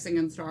lot of kissing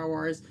in Star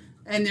Wars,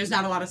 and there's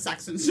not a lot of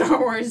sex in Star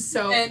Wars.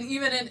 So and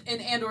even in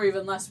Andor,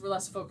 even less, we're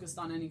less focused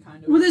on any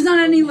kind of. Well, there's not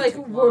any like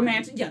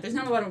romantic. Yeah, there's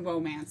not a lot of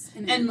romance,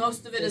 and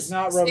most of it is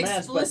not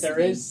romance, but there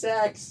is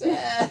sex.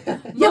 Yeah,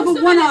 but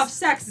one-off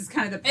sex is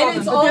kind of the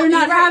problem. But they're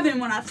not having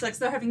one-off sex;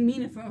 they're having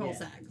meaningful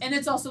sex. And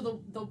it's also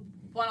the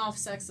one-off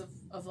sex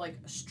of like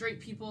straight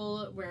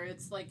people, where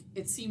it's like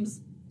it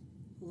seems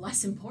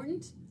less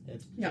important.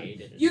 It's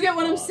jaded. You get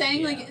what I'm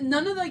saying? Yeah. Like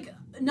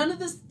none of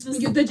this.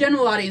 The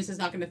general audience is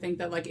not going to think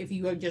that like if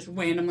you just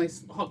randomly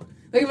hook,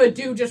 like if a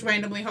dude just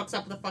randomly hooks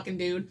up with a fucking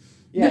dude,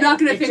 they're not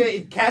going to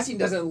think. Cassian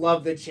doesn't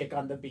love the chick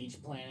on the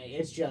beach planet.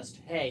 It's just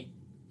hey.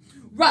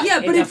 Right. Yeah,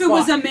 but if it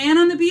was a man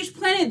on the beach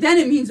planet, then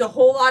it means a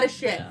whole lot of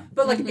shit. Yeah.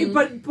 But like,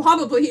 but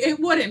probably it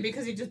wouldn't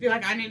because he'd just be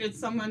like, I needed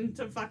someone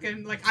to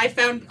fucking like I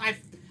found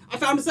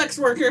a sex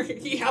worker.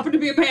 He happened to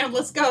be a man.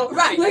 Let's go.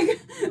 Right.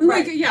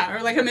 Like yeah.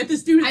 Or like I met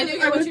this dude. I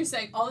know what you're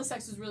saying. All the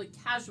sex is really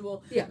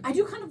casual. Yeah. I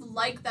do kind of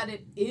like that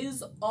it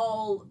is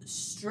all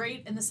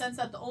straight in the sense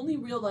that the only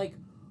real like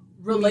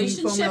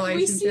relationship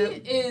we see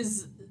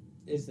is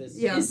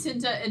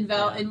Cinta and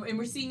Vel, and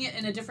we're seeing it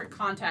in a different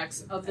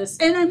context of this.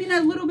 And I mean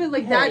a little bit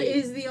like that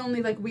is the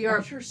only like we are.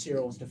 I'm sure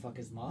Cyril wants to fuck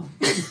his mom.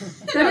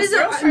 That is.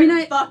 I mean,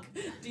 I fuck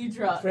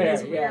Deidre. Fair,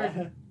 it's weird.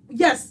 Yeah.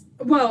 Yes.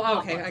 Well,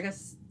 okay. I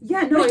guess.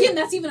 Yeah, no. But again,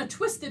 that's even a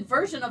twisted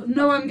version of.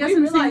 No, I'm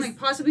guessing saying like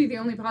possibly the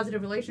only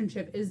positive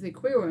relationship is the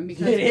queer one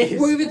because it is.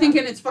 We're even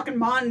thinking it's fucking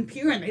Mon and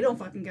Pure and they don't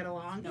fucking get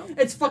along. No.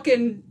 It's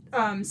fucking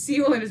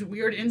Seal and his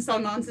weird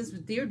incel nonsense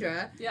with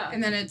Deirdre. Yeah.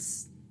 And then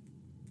it's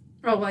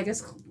I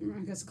guess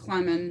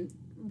Clem and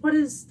what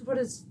is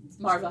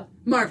Marva.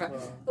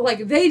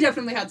 Like they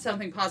definitely had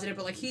something positive,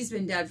 but like he's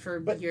been dead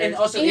for years. And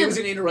also it was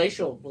an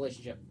interracial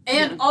relationship.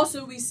 And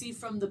also we see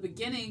from the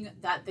beginning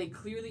that they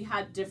clearly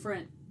had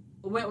different.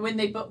 When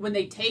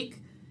they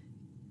take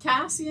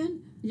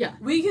Cassian,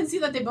 we can see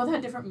that they both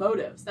had different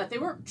motives. That they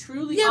weren't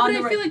truly. Yeah, but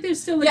I feel like there's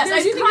still like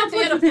I do think that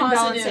they had a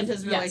positive in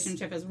his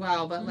relationship as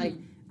well. But like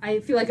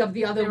I feel like of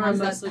the other ones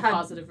that had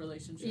positive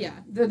relationships. Yeah,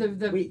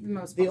 the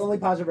most. The only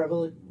positive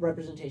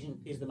representation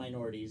is the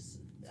minorities.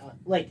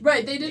 They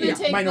didn't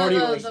take minority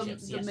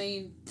the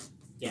main.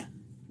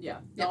 Yeah.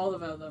 All of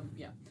them.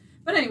 Yeah,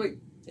 but anyway,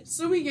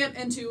 so we get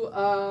into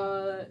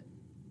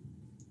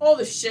all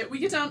this shit. We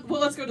get down.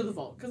 Well, let's go to the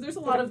vault because there's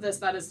a lot of this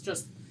that is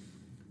just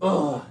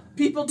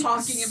people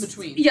talking in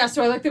between. Yeah,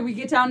 so I like that we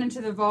get down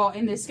into the vault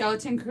and the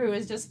skeleton crew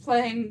is just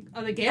playing.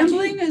 Are they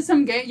gambling? Is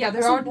some game? Yeah,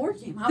 they're all board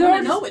game. I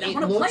want to know it. I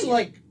want to play it. It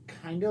looks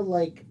kind of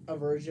like a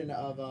version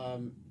of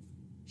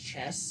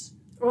chess.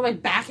 Or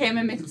like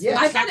backgammon mixed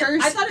I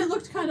thought it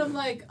looked kind of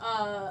like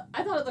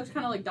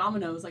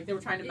dominoes. Like they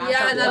were trying to match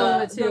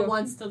up the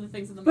ones to the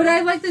things in the middle. But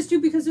I like this too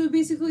because it was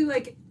basically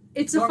like.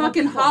 It's a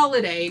fucking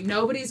holiday.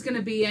 Nobody's going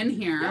to be in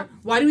here. Yeah.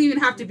 Why do we even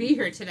have to be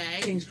here today?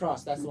 King's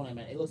Cross. That's the one I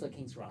meant. It looks like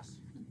King's Cross.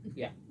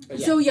 Yeah.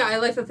 So, I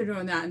like that they're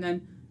doing that. And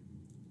then,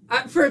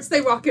 first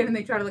they walk in and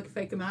they try to,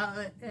 fake him out.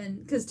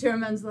 And because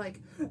Tyrman's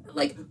like,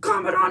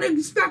 Commandant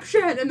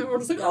inspection! And then we're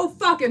just like, oh,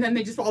 fuck! And then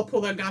they just all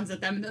pull their guns at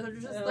them. And they're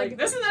just like,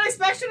 this is an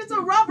inspection! It's a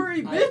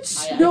robbery,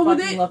 bitch!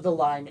 I love the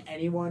line,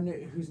 anyone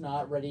who's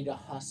not ready to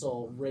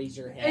hustle, raise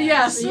your hand.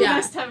 Yeah, so the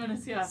next 10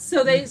 minutes,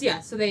 So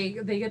they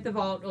get the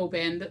vault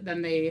opened,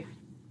 then they...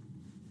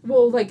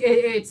 Well,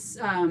 it's...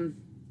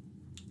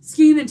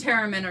 Skeen and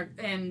Terriman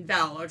and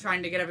Vel are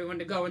trying to get everyone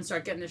to go and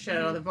start getting the shit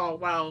out of the vault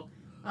while...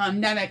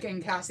 Nemec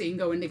and Cassian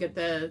go in to get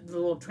the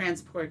little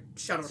transport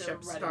shuttle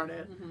ship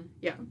started. Mm-hmm.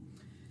 Yeah.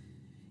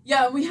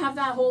 Yeah, we have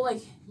that whole,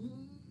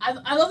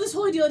 I love this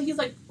whole idea that he's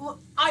like, well,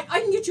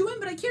 I can get you in,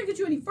 but I can't get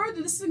you any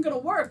further. This isn't going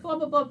to work, blah,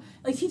 blah, blah.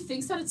 Like, he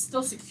thinks that it's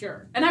still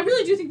secure. And I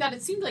really do think that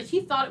it seemed like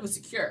he thought it was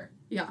secure.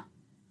 Yeah.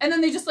 And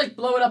then they just,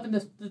 blow it up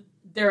and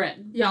they're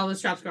in. Yeah, all the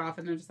straps go off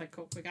and they're just like,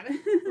 cool, we got it.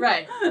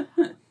 Right.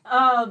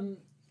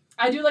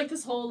 I do like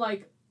this whole,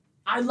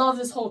 I love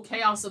this whole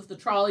chaos of the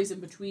trolleys in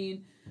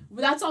between.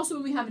 But that's also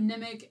when we have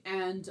Nimic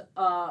and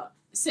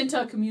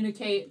Cinta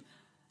communicate.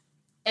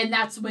 And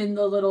that's when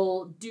the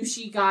little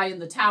douchey guy in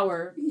the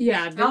tower...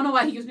 Yeah. I don't know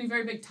why, he gives me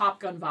very big Top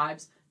Gun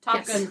vibes.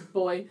 Top Gun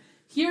boy.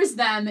 Hears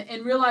them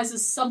and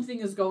realizes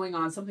something is going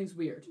on. Something's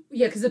weird.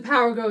 Yeah, because the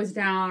power goes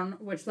down,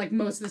 which, like,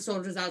 most of the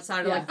soldiers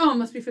outside are like, oh, it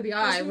must be for the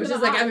eye. Which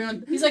is, like,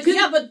 everyone... He's like,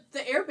 yeah, but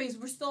the airbase,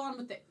 we're still on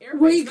with the airbase.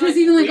 Wait, because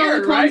even, like,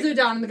 all the comms are right?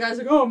 down, and the guy's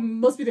like, oh, it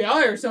must be the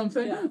eye or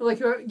something. Yeah.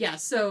 Like,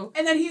 so...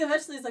 And then he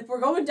eventually is like, we're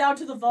going down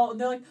to the vault,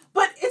 and they're like,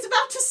 but it's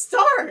about to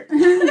start.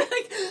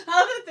 Like,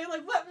 they're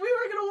like, what? We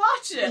were going to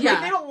watch it. Yeah.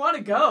 Like, they don't want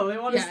to go. They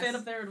want to stand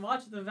up there and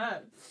watch the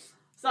event.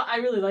 So I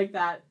really like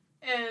that.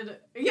 And,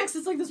 yeah, 'cause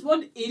it's like this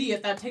one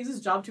idiot that takes his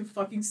job too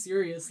fucking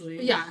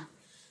seriously. Yeah.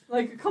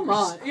 Like, come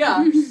on.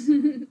 Yeah.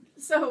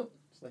 So...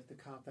 It's like the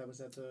cop that was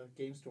at the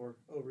game store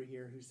over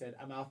here who said,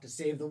 I'm out to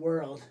save the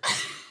world.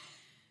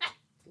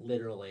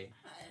 Literally.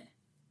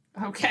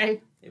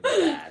 Okay. It was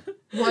bad.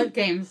 What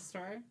game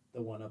store?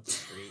 The one up the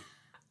street.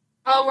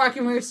 Oh, Rocky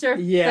Rooster?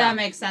 Yeah. That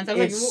makes sense. I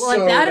was It's like,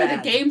 so that bad.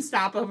 or the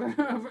GameStop over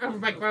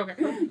by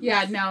Kroger.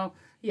 Yeah, no.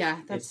 Yeah,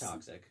 It's that's...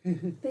 toxic.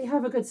 They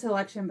have a good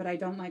selection, but I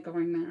don't like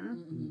going there.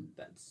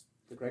 That's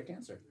the correct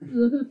answer.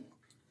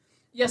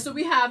 Yeah, so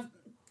we have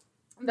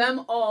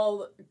them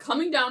all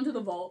coming down to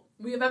the vault.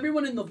 We have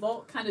everyone in the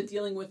vault kind of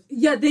dealing with...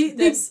 Yeah, they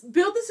This-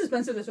 build the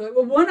suspense of this way.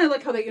 Well, one, I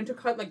like how they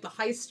intercut, like, the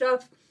heist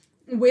stuff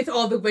with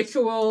all the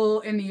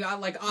ritual and the, eye,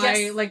 like,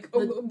 the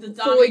fully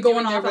Donnie going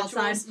doing off their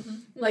outside. rituals.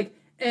 Mhm. Like,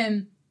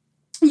 and...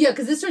 Yeah,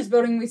 because this starts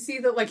building, we see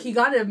that, like, he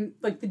got him,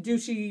 like, the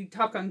douchey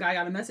Top Gun guy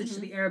got a message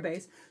to the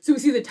airbase. So we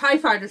see the TIE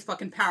fighters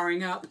fucking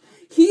powering up.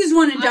 He's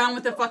running down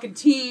with the fucking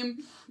team.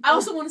 I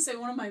also want to say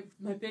one of my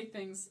big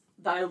things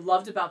that I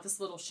loved about this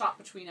little shot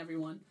between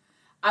everyone.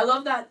 I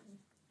love that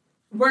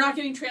we're not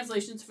getting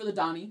translations for the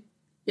Donnie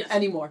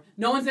anymore.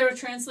 No one's there to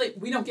translate.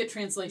 We don't get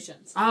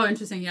translations. Oh,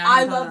 interesting, yeah.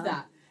 I love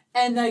that.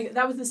 And, like,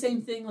 that was the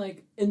same thing,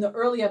 like, in the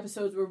early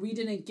episodes where we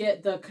didn't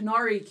get the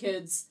Canary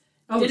kids.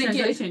 Oh, Didn't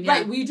translation, get, yeah.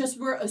 Right, we just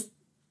were...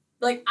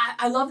 Like,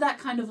 I love that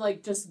kind of,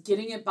 like, just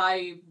getting it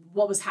by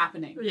what was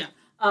happening. Yeah.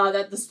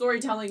 That the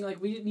storytelling,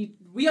 like,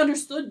 we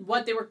understood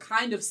what they were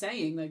kind of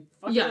saying. Like,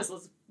 fuck this,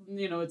 let's,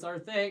 it's our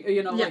thing.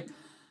 Like,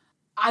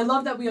 I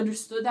love that we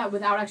understood that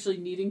without actually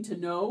needing to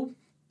know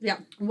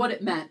what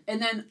it meant.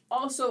 And then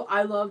also,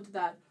 I loved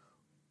that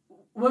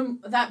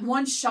when that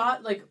one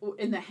shot, like,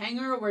 in the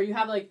hangar where you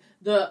have, like,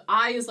 the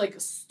eye is, like,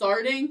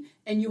 starting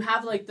and you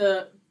have, like,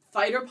 the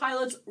fighter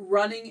pilots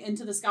running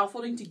into the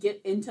scaffolding to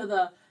get into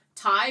the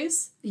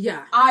ties.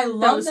 Yeah. I love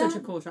that. That was such a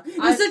cool shot. It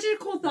was such a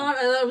cool thought.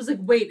 I was like,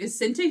 wait, is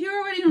Cinta here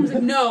already? And I was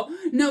like, no.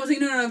 I was like,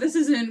 no, this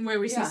isn't where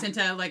we see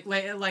Cinta, like...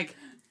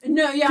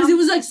 No, yeah. Because it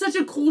was, like, such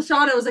a cool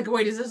shot. I was like,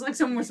 wait, is this, like,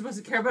 someone we're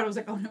supposed to care about? I was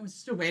like, oh, no, it's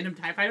just a random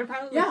TIE fighter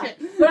pilot? Yeah. Like,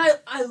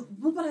 But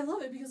I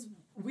love it because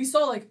we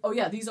saw, like, oh,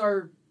 yeah, these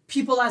are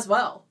people as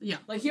well. Yeah.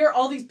 Like, here are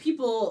all these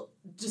people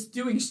just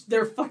doing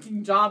their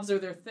fucking jobs or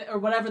their or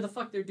whatever the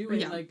fuck they're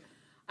doing. Yeah. Like,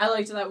 I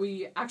liked that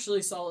we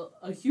actually saw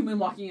a human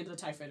walking into the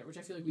TIE fighter, which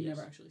I feel like we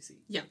never actually see.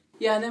 Yeah.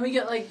 Yeah, and then we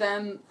get, like,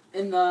 them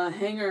in the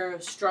hangar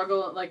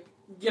struggle, like,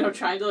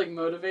 trying to, like,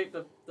 motivate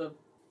the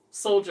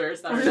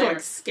soldiers that are there. Like,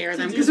 scare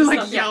them do because they're, like,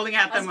 stuff. yelling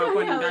at them or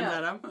pointing guns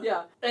at them.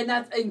 Yeah.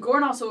 And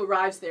Gorn also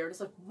arrives there and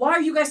it's like, why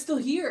are you guys still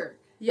here?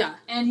 Yeah.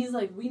 And he's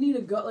like, we need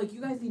to go. Like, you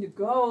guys need to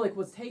go. Like,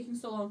 what's taking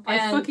so long?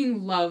 I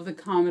fucking love the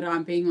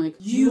Commandant being like,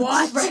 you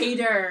what?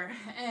 traitor.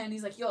 And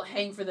he's like, you'll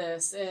hang for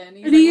this. And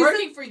he's, he's like,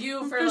 working for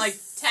you for like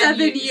 7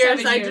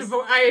 years. 7 years.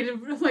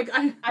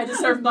 I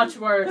deserve much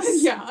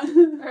worse. Yeah.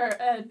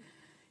 And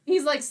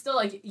he's like still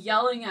like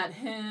yelling at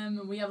him.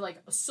 And we have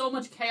like so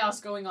much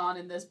chaos going on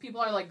in this. People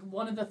are like,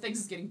 one of the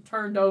things is getting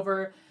turned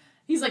over.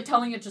 He's like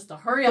telling it just to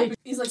hurry up.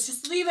 He's like,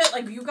 just leave it.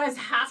 Like, you guys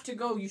have to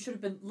go. You should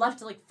have been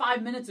left like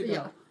 5 minutes ago.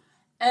 Yeah.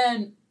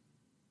 And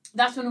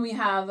that's when we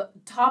have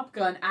Top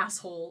Gun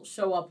asshole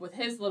show up with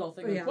his little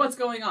thing. Like, what's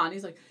going on?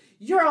 He's like,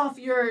 you're off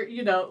your,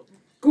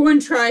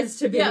 Gorn tries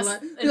to be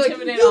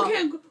intimidate you all.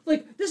 can't,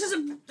 like, this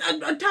is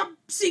a top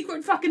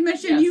secret fucking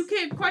mission. Yes. You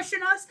can't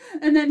question us.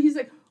 And then he's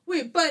like,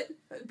 wait, but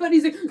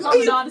he's like, Commandant, are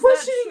you is that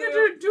questioning true?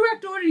 your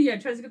direct order? Yeah,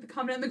 tries to get the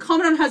Commandant. The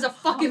Commandant has a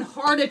fucking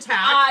heart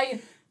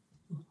attack.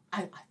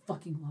 I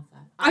fucking love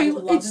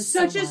that. It's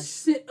such a,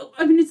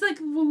 I mean, it's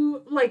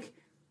like,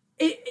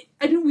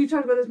 I think we've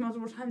talked about this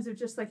multiple times of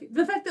just, like,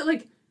 the fact that,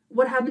 like,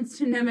 what happens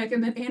to Nimic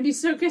and then Andy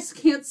Serkis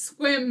can't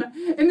swim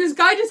and this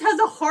guy just has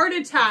a heart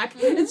attack.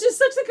 Mm-hmm. It's just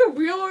such, like, a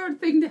real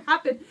thing to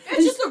happen.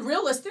 It's just a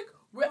realistic,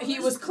 he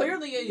was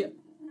clearly a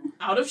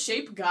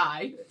out-of-shape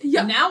guy.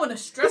 Yeah. Now in a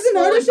He's stressful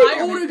an out-of-shape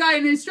environment. older guy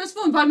in a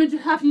stressful environment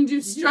having to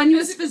do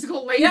strenuous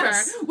physical labor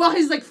while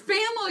his, like,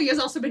 family has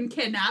also been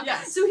kidnapped.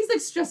 Yes. So he's,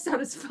 like, stressed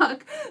out as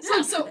fuck.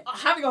 So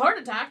having a heart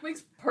attack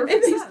makes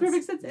perfect sense. It makes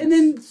perfect sense. And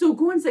then, so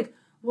Gorn's like,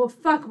 well,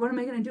 fuck, what am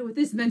I going to do with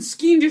this? And then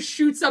Skeen just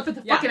shoots up at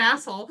the fucking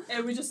asshole.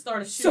 And we just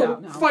start a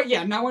shootout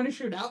now. Now we're in a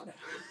shootout.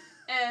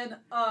 And,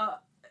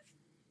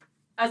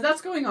 as that's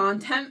going on,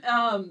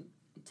 Kevin?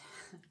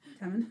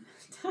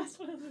 that's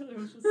what I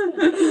was just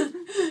saying.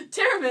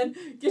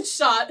 Terriman gets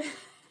shot,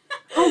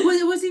 Oh, well,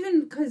 it was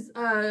even because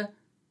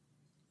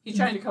he's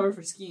trying to cover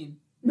for Skeen.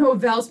 No,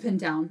 Vel's pinned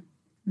down.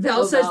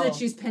 Vel says Vel. that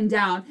she's pinned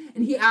down,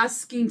 and he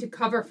asks Skeen to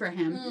cover for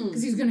him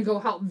because he's gonna go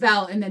help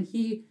Vel, and then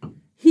he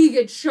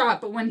gets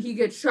shot. But when he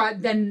gets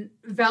shot, then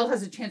Vel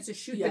has a chance to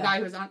shoot the guy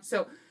who's on.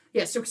 So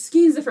so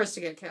Skeen's the first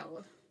to get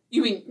killed.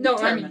 You mean no?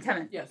 Termin. I mean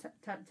Temin. Yes,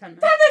 Temin.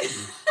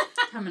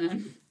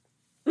 Temin.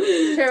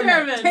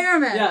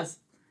 Termin. Yes.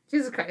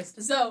 Jesus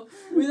Christ. So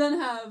we then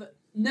have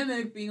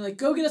Nemik being like,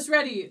 "Go get us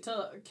ready,"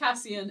 to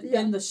Cassian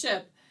in the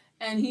ship,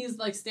 and he's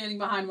like standing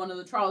behind one of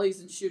the trolleys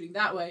and shooting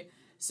that way.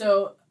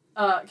 So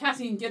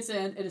Cassian gets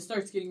in and it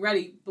starts getting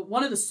ready, but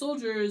one of the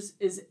soldiers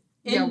is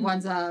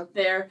one's up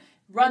there,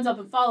 runs up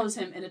and follows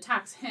him and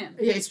attacks him.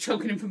 Yeah, he's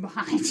choking him from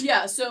behind.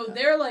 Yeah, so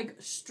they're like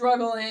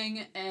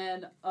struggling,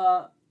 and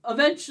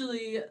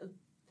eventually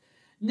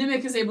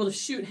Nemik is able to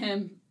shoot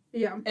him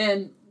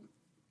and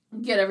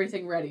get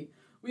everything ready.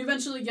 We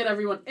eventually get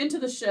everyone into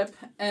the ship,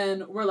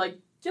 and we're like,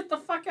 get the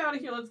fuck out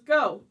of here, let's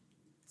go.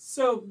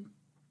 So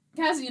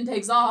Cassian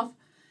takes off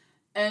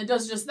and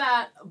does just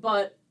that,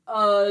 but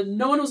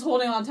no one was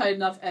holding on tight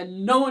enough,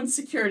 and no one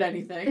secured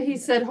anything. He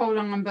said hold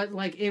on, but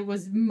like it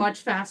was much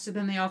faster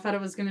than they all thought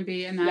it was going to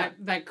be, and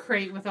that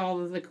crate with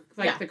all of the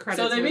the credits.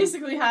 So they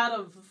basically had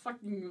a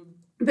fucking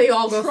they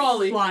all go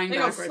trolley. flying. They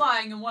backwards. go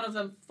flying, and one of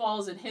them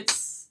falls and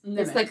hits Nemik.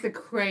 It's like the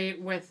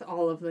crate with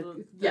all of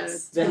the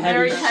the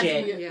very heavy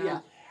heavy. shit. Yeah.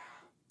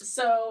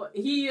 So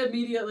he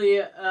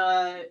immediately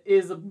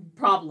is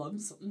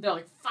problems. They're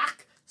like,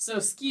 fuck. So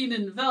Skeen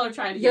and Vel are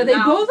trying to get they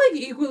out. both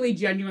like equally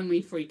genuinely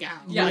freak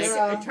out. Yes.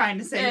 Like, trying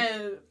to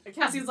say. And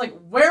Cassian's like,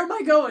 where am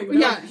I going? They're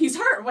like, he's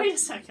hurt. Wait a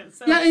second.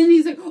 So, and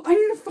he's like, oh, I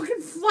need a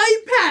fucking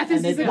flight path.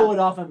 And they pull it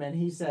off him, and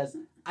he says,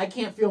 I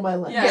can't feel my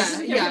legs.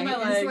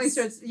 Instantly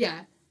starts,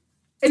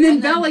 And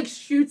then Vel like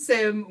shoots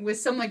him with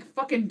some like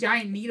fucking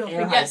giant needle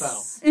thing.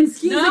 Yes. And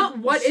Skeen's like,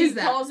 what is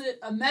that? She calls it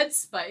a med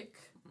spike.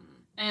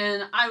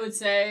 And I would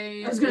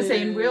say... I was going to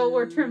say, in real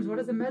world terms, what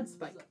is a med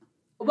spike?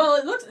 Well,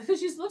 it looks like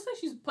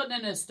she's putting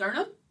in a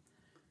sternum.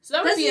 So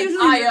that would be an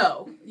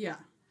IO. Yeah.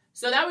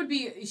 So that would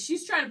be...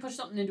 She's trying to push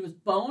something into his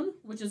bone,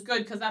 which is good,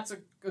 because that's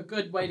a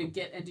good way to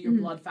get into your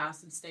blood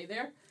fast and stay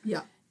there.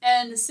 Yeah.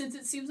 And since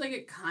it seems like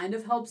it kind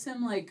of helps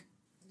him, like...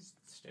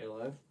 Stay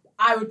alive?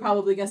 I would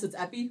probably guess it's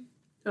epi.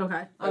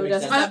 Okay. I would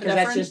guess because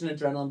that's just an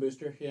adrenaline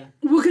booster, yeah.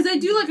 Well, because I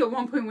do like at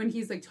one point when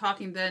he's like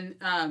talking, then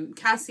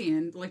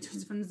Cassian like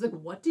turns and is like,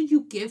 "What did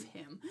you give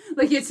him?"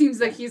 Like it seems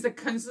like he's like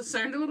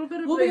concerned a little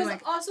bit. Well, because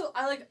like, also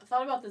I like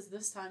thought about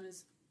this time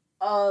is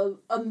a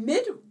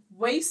mid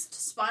waist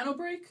spinal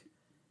break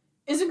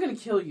isn't going to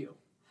kill you.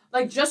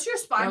 Like just your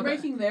spine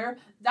breaking there,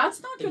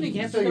 that's not going to kill you. You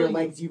can't feel your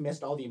legs. You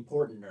missed all the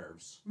important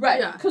nerves,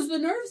 right? Because the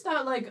nerves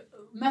that like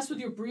mess with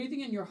your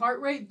breathing and your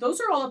heart rate, those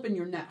are all up in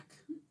your neck.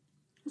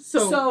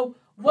 So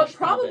what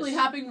probably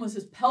happened was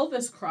his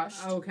pelvis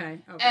crushed. Okay.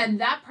 And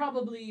that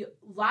probably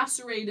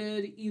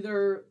lacerated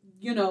either,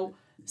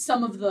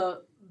 some of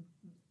the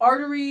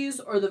arteries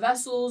or the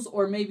vessels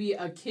or maybe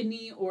a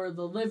kidney or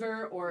the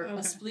liver or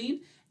a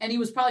spleen. And he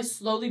was probably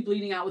slowly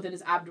bleeding out within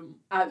his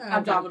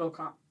abdominal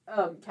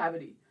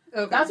cavity.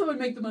 Okay. That's what would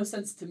make the most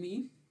sense to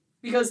me.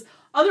 Because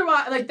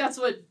otherwise, like, that's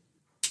what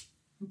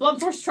blunt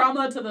force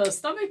trauma to the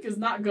stomach is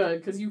not good.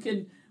 Because you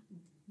can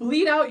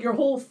bleed out your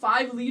whole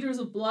 5 liters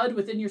of blood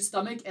within your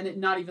stomach and it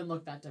not even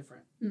look that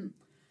different.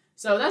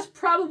 So that's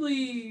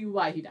probably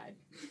why he died.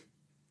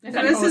 If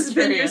this has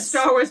been your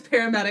Star Wars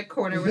paramedic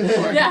corner with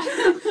Ford. Yeah,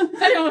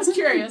 if anyone was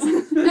curious.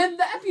 And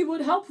the epi would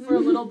help for a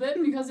little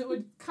bit because it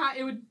would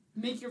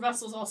make your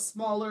vessels all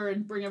smaller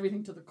and bring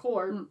everything to the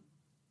core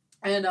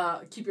and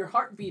keep your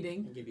heart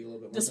beating. And give you a little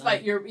bit more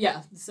despite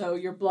time. So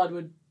your blood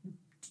would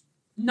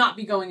not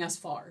be going as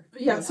far.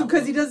 Yeah, so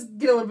because he does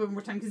get a little bit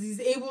more time because he's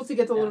able to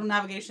get the little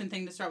navigation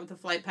thing to start with the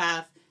flight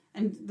path.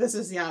 And this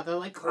is, they're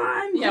like,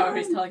 climb! Yeah, where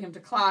he's telling him to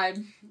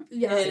climb.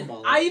 Yeah. And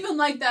I even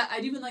like that.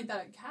 I'd even like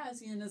that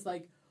Cassian is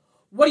like,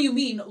 what do you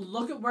mean?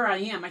 Look at where I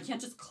am. I can't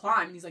just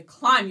climb. And he's like,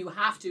 climb, you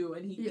have to.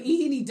 And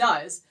he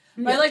does.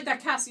 But I like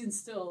that Cassian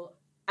still,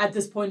 at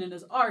this point in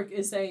his arc,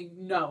 is saying,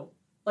 no.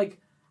 Like,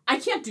 I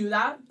can't do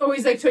that. Oh,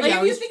 he's like,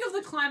 if you think of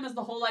the climb as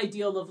the whole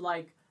ideal of,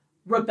 like,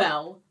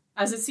 rebel,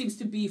 as it seems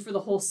to be for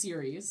the whole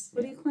series.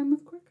 What do you climb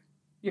with quick?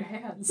 Your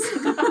hands.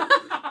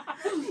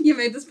 You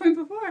made this point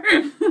before.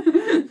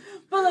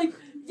 But, like,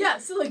 yeah,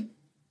 so, like,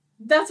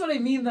 that's what I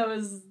mean, though,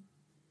 is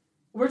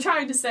we're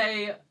trying to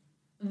say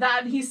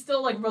that he's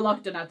still, like,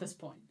 reluctant at this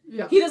point.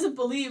 Yeah. He doesn't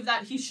believe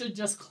that he should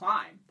just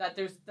climb. That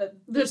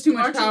there's too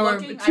much power,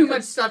 too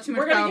much stuff, too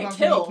much power. We're gonna get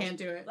killed. He can't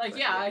do it. Like,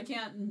 I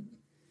can't.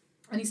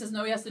 And he says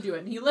no, he has to do it.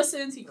 And he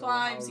listens. He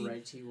climbs. How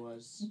right he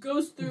was.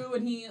 Goes through,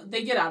 and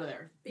they get out of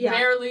there. Yeah.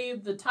 Barely.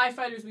 The TIE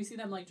fighters, we see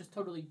them like just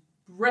totally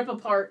rip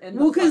apart. And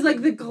because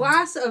like the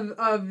glass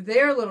of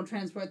their little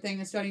transport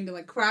thing is starting to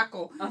like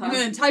crackle, and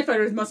then the TIE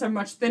fighters must have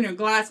much thinner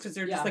glass because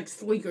they're just like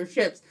sleeker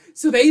ships.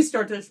 So they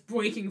start just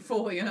breaking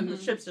fully, and then the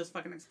ships just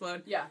fucking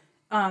explode. Yeah.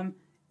 And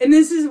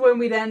this is when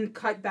we then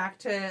cut back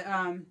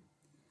to.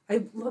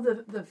 I love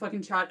the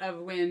fucking shot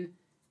of when.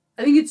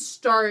 I think it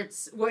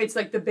starts. Well, it's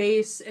like the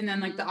base, and then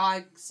like the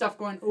odd stuff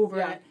going over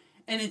it,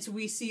 and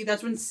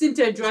that's when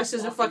Cinta, dressed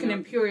as a fucking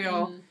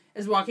Imperial,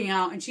 is walking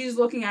out, and she's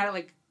looking at it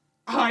like,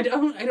 oh, I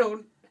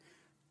don't.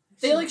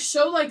 They like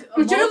show like.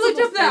 I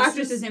looked up the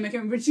actress's name, I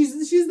can't remember, but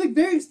she's like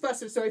very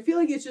expressive. So I feel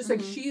like it's just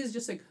like she is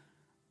just like,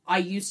 I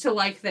used to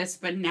like this,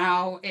 but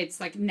now it's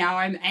like now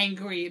I'm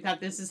angry that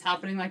this is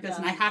happening like this,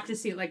 and I have to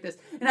see it like this.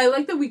 And I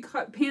like that we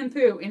pan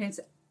through, and it's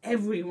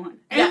everyone.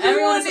 Yeah,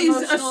 everyone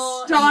is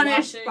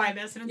astonished by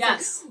this, and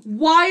it's like,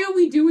 why are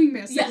we doing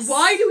this? Yes. Like,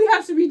 why do we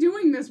have to be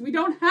doing this? We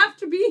don't have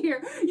to be here.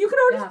 You could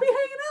all just be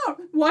hanging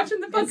out, watching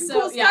the fucking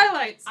cool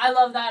skylights. I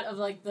love that of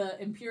like the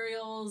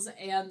Imperials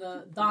and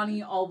the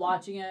Donnie all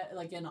watching it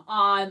like in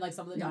awe, and like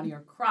some of the Donnie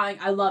are crying.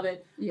 I love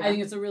it. I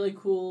think it's a really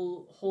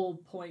cool whole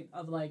point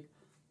of like,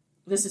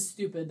 this is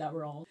stupid that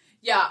we're all.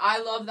 Yeah,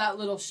 I love that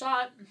little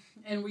shot,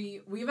 and we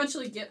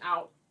eventually get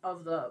out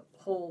of the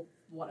whole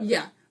whatever.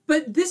 Yeah.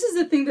 But this is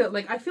the thing that,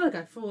 like, I feel like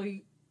I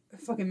fully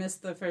fucking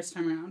missed the first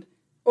time around.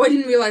 Or I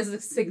didn't realize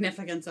the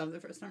significance of the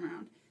first time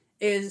around.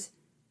 Is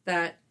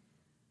that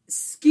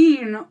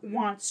Skeen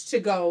wants to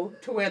go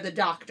to where the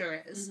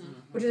doctor is.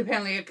 Which is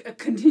apparently a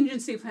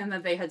contingency plan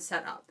that they had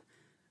set up.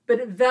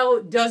 But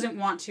Vel doesn't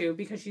want to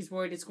because she's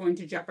worried it's going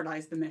to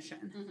jeopardize the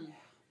mission.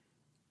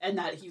 And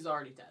that he's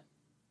already dead.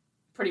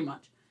 Pretty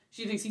much.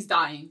 She thinks he's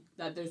dying.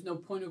 That there's no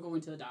point of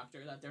going to the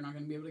doctor. That they're not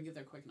going to be able to get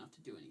there quick enough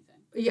to do anything.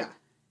 Yeah.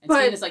 And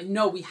Skeen is like,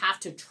 no, we have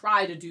to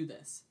try to do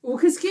this. Well,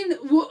 because Skeen...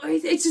 Well,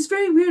 it's just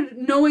very weird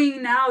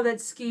knowing now that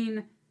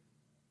Skeen,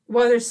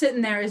 while they're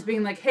sitting there, is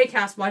being like, hey,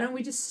 Cass, why don't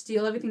we just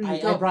steal everything and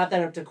go? I brought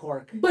that up to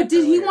Cork. But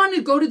did he want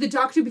to go to the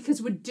doctor because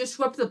it would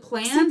disrupt the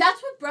plan? See,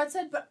 that's what Brett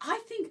said, but I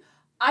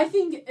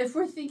think if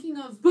we're thinking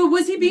of... But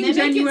was he being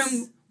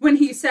genuine when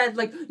he said,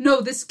 like,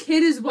 no, this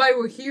kid is why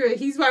we're here,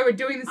 he's why we're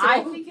doing this?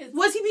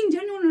 Was he being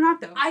genuine or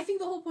not, though? I think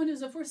the whole point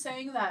is if we're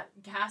saying that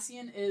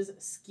Cassian is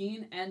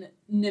Skeen and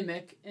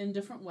Nimik in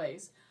different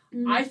ways,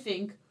 I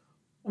think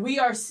we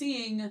are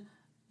seeing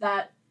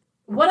that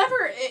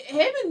whatever,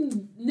 him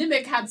and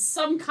Nimik had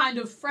some kind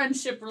of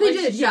friendship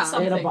relationship. They did, yeah.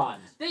 Something. They had a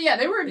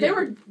bond. They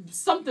were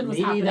something was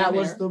happening. Maybe that there.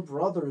 was the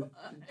brother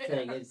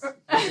thing.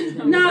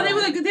 No, they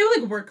were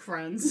like work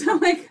friends.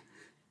 Like,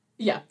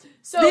 yeah.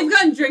 So they've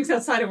gotten drinks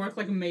outside of work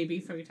like maybe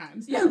 3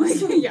 times. Yeah, like,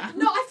 yeah.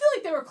 No, I feel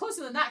like they were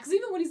closer than that because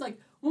even when he's like,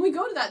 when we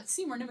go to that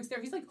scene where Nimik's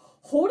there, he's like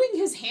holding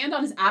his hand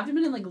on his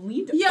abdomen and like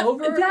leaned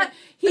over.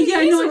 He's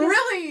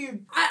really.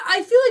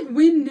 I feel like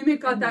when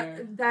Nimik got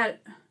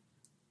that.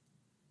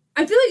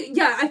 I feel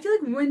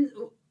like when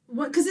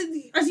because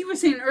as you were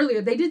saying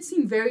earlier, they did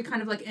seem very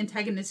kind of like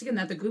antagonistic in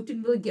that the group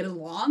didn't really get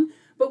along.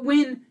 But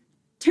when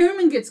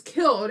Terman gets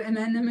killed, and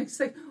then Nimik's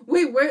like,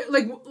 wait, where?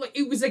 Like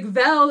it was like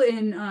Vel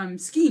and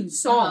Skeen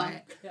saw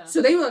it,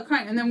 so they were like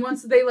crying. And then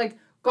once they like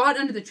got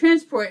under the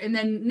transport, and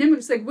then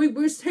Nimik's like, wait,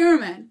 where's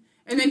Terman?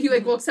 And then he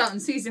like looks out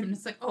and sees him, and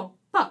it's like, oh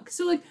fuck.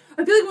 So like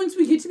I feel like once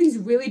we get to these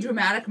really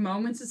dramatic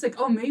moments, it's like,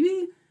 oh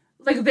maybe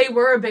like they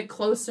were a bit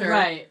closer,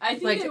 right? I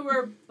think like, they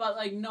were, but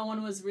like no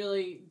one was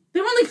really.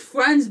 They weren't like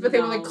friends, but they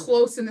were like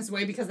close in this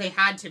way because they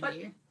had to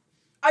be.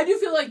 I do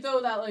feel like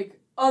though that like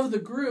of the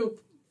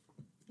group,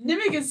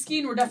 Nimik and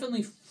Skeen were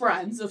definitely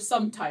friends of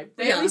some type.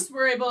 They at least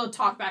were able to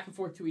talk back and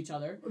forth to each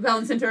other. Val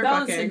and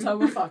Cinta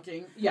were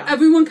fucking. Yeah.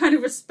 Everyone kind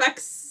of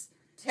respects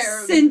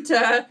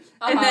Cinta,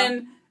 and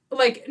then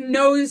like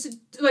knows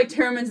like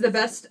Terraman's the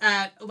best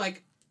at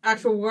like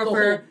actual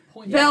warfare.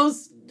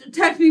 Val's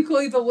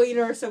technically the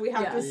leader, so we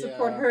have to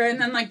support her.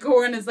 And then like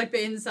Goran is like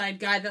the inside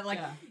guy that like,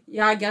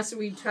 I guess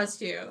we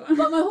trust you.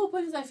 But my whole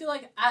point is, I feel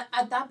like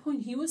at that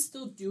point he was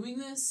still doing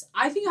this.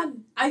 I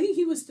think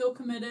he was still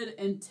committed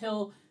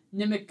until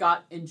Nimik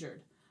got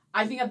injured.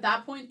 I think at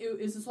that point it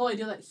is this whole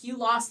idea that he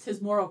lost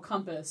his moral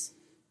compass.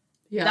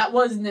 Yeah, that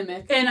was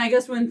Nimik. And I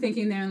guess when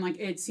thinking there, and like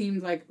it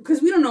seemed like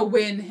because we don't know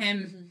when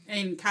him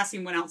and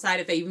Cassian went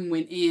outside, if they even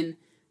went in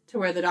to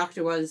where the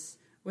doctor was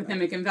with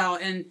Nimik and Val,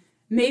 and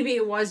maybe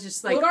it was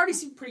just like it already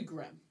seemed pretty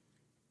grim.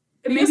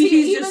 Maybe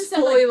he's just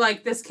fully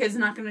like this kid's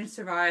not going to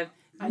survive.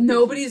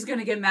 Nobody's going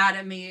to get mad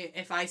at me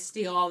if I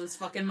steal all this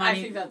fucking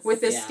money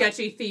with this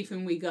sketchy thief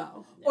and we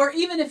go. Or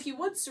even if he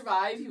would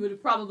survive, he would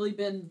have probably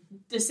been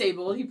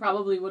disabled. He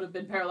probably would have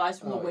been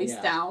paralyzed from the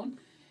waist down.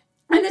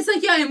 And it's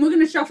like, and we're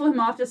going to shuffle him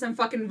off to some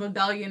fucking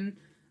rebellion,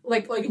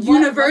 like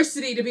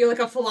university to be like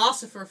a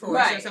philosopher for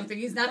us or something.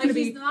 He's not going to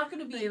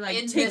be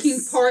like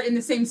taking part in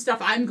the same stuff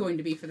I'm going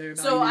to be for the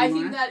rebellion So I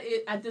anymore. think that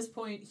at this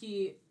point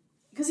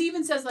because he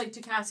even says like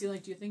to Cassian,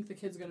 like, do you think the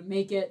kid's going to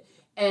make it?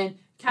 And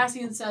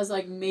Cassian says,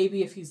 like,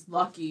 maybe if he's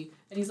lucky.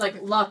 And he's like,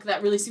 luck,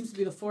 that really seems to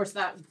be the force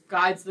that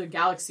guides the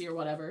galaxy or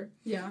whatever.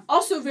 Yeah.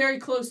 Also very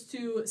close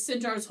to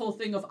Sinjar's whole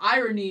thing of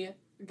irony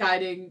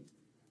guiding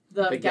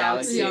the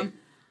galaxy.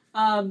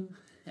 Yeah.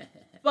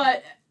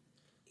 But,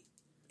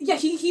 yeah,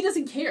 he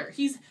doesn't care.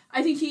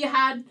 I think he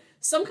had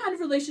some kind of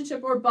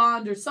relationship or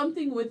bond or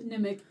something with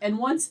Nimik. And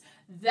once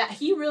that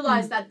he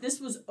realized that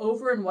this was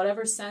over in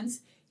whatever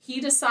sense,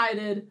 he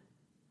decided...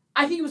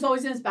 I think it was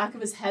always in his back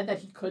of his head that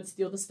he could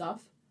steal the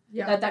stuff.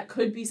 Yeah. That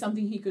could be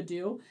something he could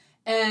do.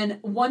 And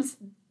once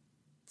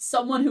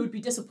someone who would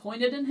be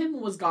disappointed in him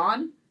was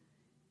gone,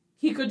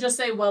 he could just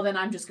say, well, then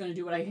I'm just going to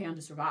do what I can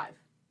to survive.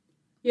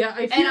 Yeah,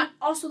 I feel... And I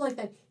also like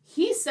that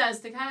he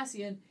says to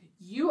Cassian,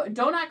 "You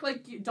don't act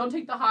like don't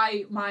take the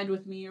high mind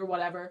with me or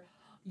whatever.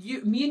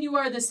 Me and you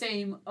are the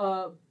same.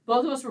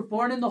 Both of us were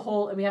born in the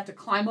hole, and we have to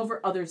climb over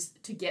others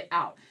to get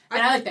out."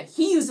 And I like that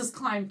he uses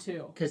climb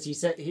too. Because he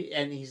said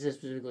he said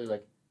specifically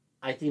like,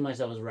 "I see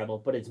myself as a rebel,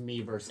 but it's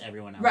me versus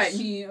everyone else." Right,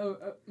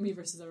 me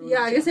versus everyone. Yeah,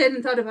 else. I guess I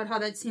hadn't thought about how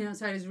that scene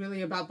outside is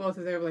really about both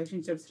of their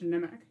relationships to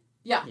Nemec.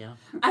 Yeah.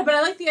 But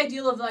I like the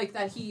idea of like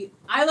that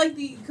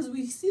because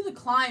we see the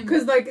climb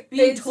because like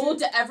being told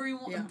to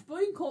everyone, yeah.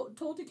 being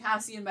told to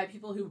Cassian by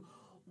people who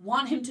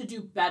want him to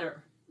do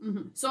better.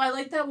 Mm-hmm. So I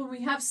like that when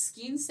we have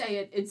Skeen say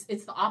it,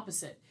 it's the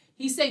opposite.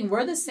 He's saying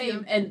we're the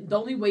same, and the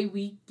only way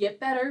we get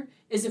better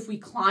is if we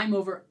climb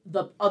over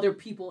the other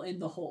people in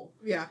the hole.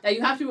 Yeah. That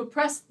you have to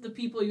oppress the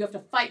people, you have to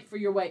fight for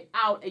your way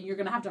out, and you're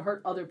going to have to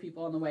hurt other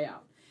people on the way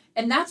out.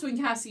 And that's when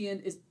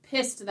Cassian is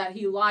pissed that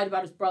he lied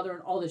about his brother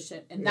and all this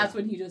shit, and that's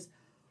when he just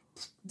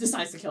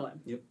decides to kill him.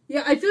 Yep.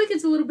 Yeah, I feel like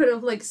it's a little bit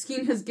of like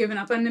Skeen has given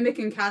up on Nemec,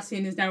 and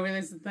Cassian is now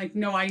realizing like,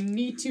 no, I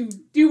need to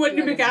do what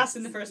Nemec asked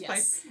in the first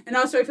place. And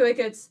also I feel like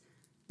it's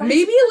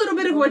maybe a little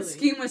bit of what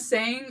Skeen was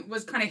saying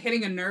was kind of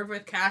hitting a nerve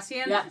with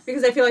Cassian. Yes.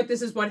 Because I feel like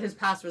this is what his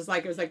past was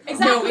like. It was like,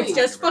 Exactly. no, it's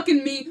just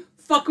fucking me.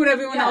 Fuck what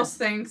everyone else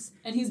thinks.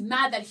 And he's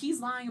mad that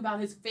he's lying about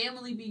his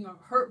family being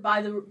hurt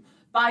by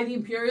the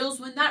Imperials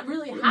when that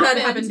really happened. That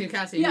happened to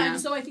Cassian, yeah. And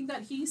so I think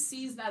that he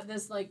sees that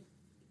this, like,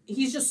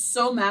 he's just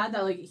so mad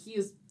that, like, he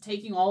is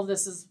taking all of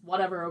this as,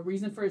 whatever, a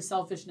reason for his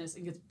selfishness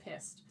and gets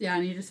pissed. Yeah,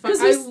 and he just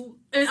fucking...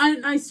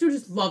 I still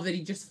just love that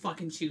he just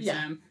fucking shoots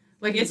him.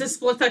 Like, it's a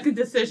split-second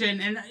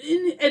decision, and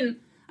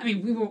I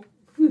mean,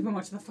 we've been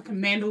watching the fucking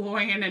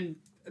Mandalorian and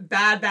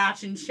Bad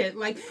Batch and shit.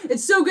 Like,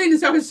 it's so great in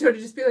this episode to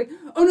just be like,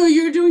 oh no,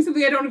 you're doing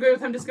something I don't agree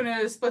with, I'm just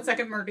gonna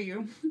split-second murder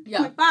you.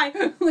 Yeah. Like,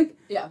 bye. Like,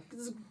 yeah.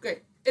 This is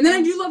great. And then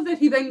I do love that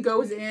he then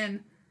goes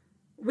in,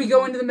 we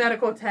go into the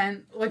medical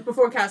tent, like,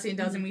 before Cassian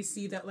does, and we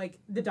see that, like,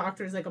 the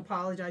doctor is, like,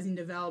 apologizing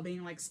to Vel,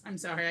 being like, I'm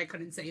sorry, I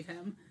couldn't save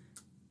him.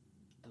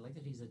 I like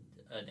that he's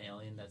an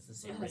alien that's the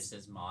same race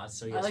as Moz,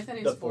 so he I has like that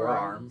he the has 4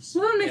 arms.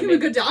 Well, that'll make him a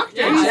good doctor.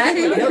 Yeah,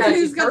 exactly.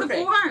 He's got perfect.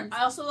 the 4 arms.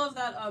 I also love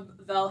that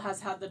Vel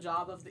has had the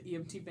job of the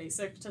EMT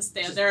basic to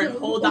stand there and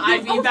hold the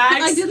IV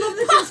bags. I did love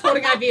that he was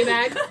holding IV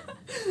bags.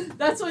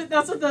 That's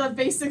what the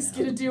basic's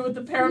gonna do with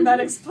the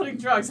paramedics putting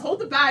drugs. Hold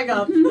the bag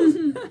up.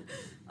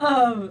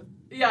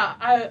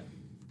 Yeah,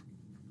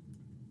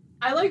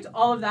 I liked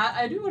all of that.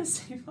 I do want to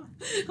say,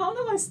 I don't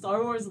know why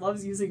Star Wars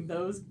loves using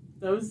those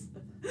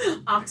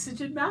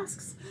oxygen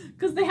masks,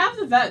 because they have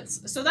the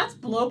vents, so that's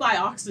blow by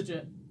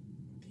oxygen.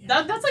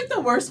 Yeah. That's like the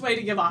worst way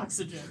to give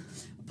oxygen.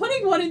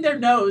 Putting one in their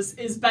nose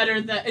is better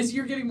is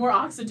you're getting more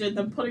oxygen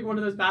than putting one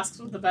of those masks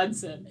with the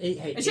vents in.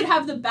 It should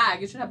have the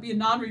bag. It should be a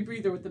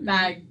non-rebreather with the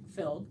bag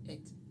filled.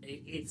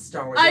 It's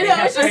Star Wars. I know.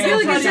 I just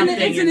feel like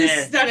it's an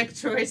aesthetic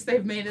choice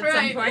they've made at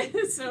some point.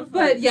 It's so funny.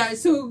 But yeah,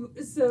 so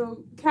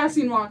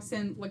Cassian walks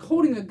in like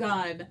holding a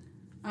gun.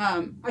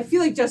 I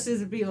feel like Justice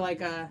would be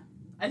like a.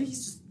 I think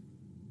he's just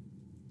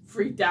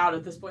freaked out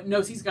at this point.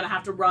 Knows he's gonna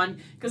have to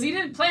run because he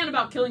didn't plan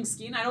about killing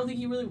Skeen. I don't think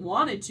he really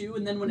wanted to.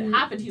 And then when it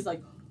happened, he's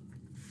like,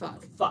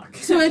 Fuck.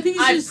 So I think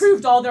I've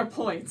proved all their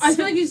points. I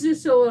feel like he's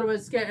just still a little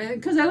bit scared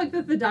because I like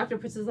that the doctor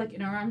puts his like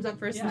inner arms up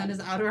first and then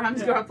his outer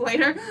arms go up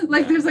later.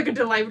 Like there's like a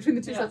delay between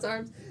the two sets of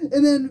arms.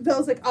 And then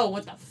Vel's like, "Oh,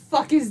 what the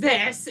fuck is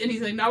this?" And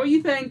he's like, "Not what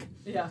you think."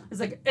 Yeah. It's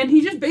like, and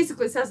he just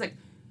basically says like,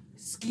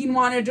 "Skeen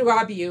wanted to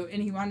rob you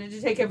and he wanted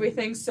to take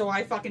everything, so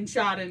I fucking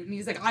shot him." And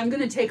he's like, "I'm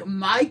gonna take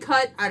my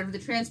cut out of the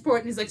transport."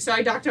 And he's like,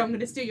 "Sorry, doctor, I'm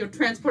gonna steal your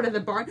transport of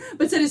the barn,"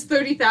 but said it's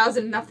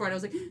 30,000 enough for it. I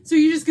was like, "So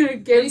you're just gonna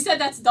give?" And he said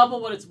that's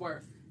double what it's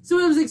worth. So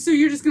I was like, so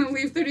you're just going to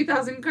leave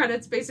 30,000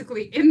 credits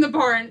basically in the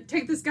barn,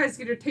 take this guy's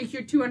scooter, take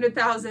your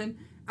 200,000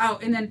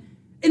 out, and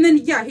then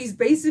yeah, he's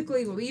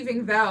basically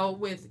leaving Vel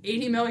with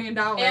 $80 million.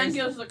 And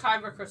gives the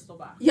Kyber crystal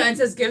back. Yeah, and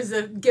says, give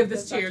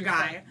this to your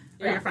guy,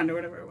 or your friend, or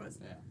whatever it was.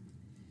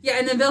 Yeah,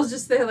 and then Vel's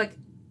just there like,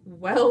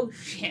 well,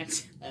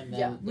 shit. And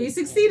then we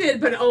succeeded,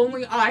 but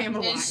only I am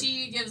alive. And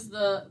she gives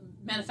the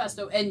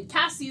manifesto, and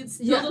Cassian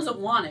still doesn't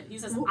want it. He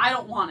says, I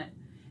don't want it.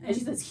 And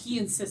she says he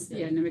insisted.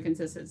 Yeah, Nemec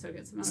insisted, so it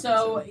gets him out.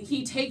 So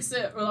he takes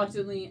it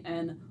reluctantly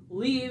and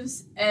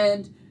leaves,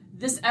 and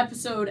this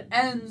episode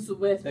ends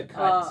with the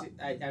cut.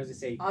 I was gonna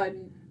say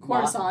on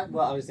Coruscant.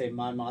 I was gonna say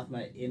Mon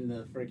Mothma in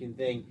the freaking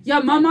thing. Yeah,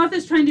 Mon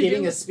Mothma's trying to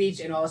giving a speech,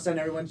 and all of a sudden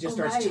everyone just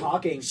starts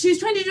talking. She's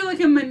trying to do like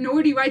a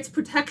minority rights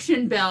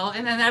protection bill,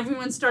 and then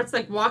everyone starts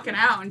like walking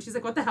out, and she's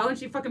like, "What the hell?" And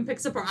she fucking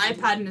picks up her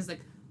iPad and is like,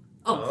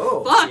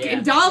 "Oh fuck!" Yeah.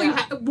 And Dolly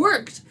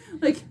worked.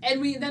 Like,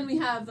 and we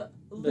have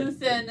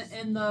Luthen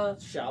in the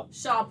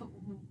shop,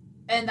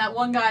 and that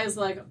one guy is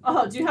like,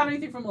 "Oh, do you have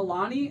anything from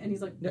Alani?" And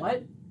he's like,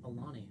 "What?"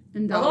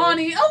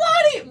 Alani.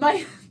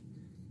 Alani,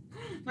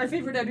 my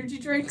favorite energy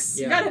drinks.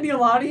 Yeah. You got any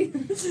Alani?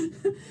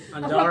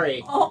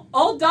 Andari.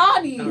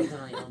 Aldani.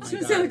 I was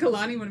gonna say like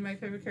Alani, one of my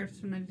favorite characters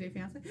from 90 Day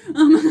Fiancé.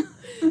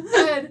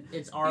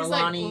 It's our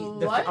Alani,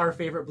 like, our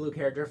favorite blue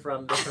character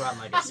from the Thrawn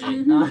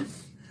Legacy.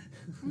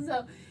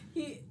 So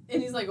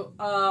he's like,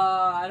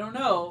 I don't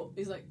know.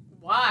 He's like,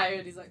 why?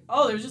 And he's like,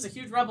 oh, there was just a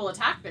huge rebel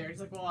attack there. He's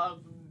like, well,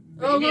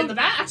 maybe in the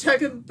back.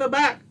 Check in the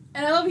back.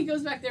 And I love he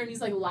goes back there and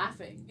he's like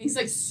laughing. He's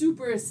like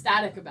super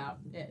ecstatic about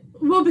it.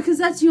 Well, because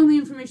that's the only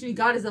information he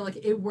got is that like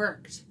it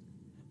worked.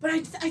 But I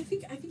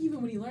think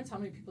even when he learns how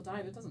many people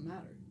died, it doesn't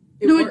matter.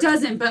 It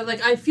doesn't. But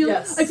like I feel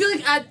Yes.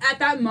 like at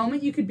that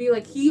moment you could be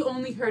like he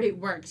only heard it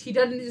worked. He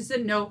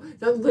didn't know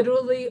that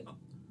literally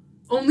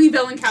only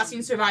Vel and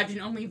Cassian survived and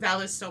only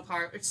Vel is still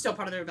part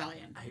of the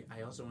rebellion.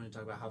 I also want to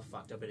talk about how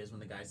fucked up it is when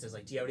the guy says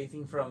like, "Do you have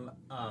anything from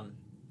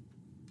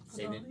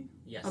Save it?"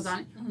 Yes.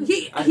 Aldhani?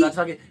 Mm-hmm. I was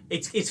about to talk.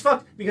 It's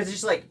fucked because it's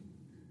just like,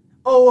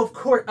 oh, of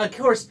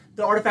course,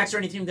 the artifacts or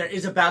anything there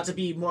is about to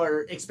be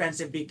more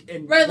expensive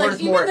and Right, worth like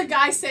even more. the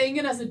guy saying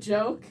it as a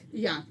joke.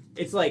 Yeah.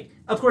 It's like,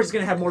 of course, it's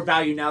gonna have more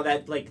value now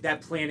that like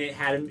that planet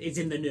is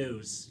in the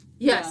news.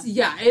 Yes.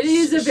 Yeah. It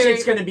is a very.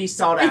 Shit's gonna be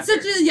sought after.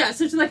 It's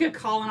such like a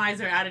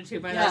colonizer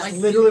attitude by that. Yes. Like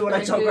Literally what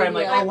I told Graham,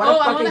 like, Yeah. oh, what a I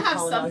fucking want to have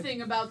colonizer.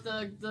 something about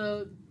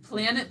the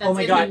planet that's Oh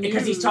my in god, the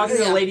because he's news. talking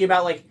to Yeah. the lady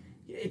about like,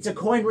 it's a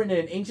coin written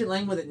in an ancient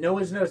language that no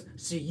one knows,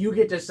 so you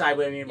get to decide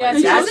what I mean. Yeah, Like,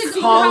 and that's he's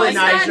like,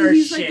 colonizer and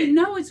he's shit. like,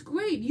 no, it's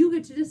great. You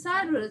get to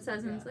decide what it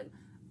says, and it's like,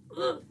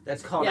 ugh.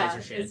 That's colonizer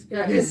Yeah, shit. it's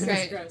Yeah, gross. it's It's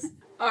great. gross.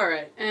 All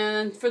right,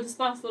 and for this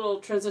last little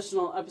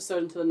transitional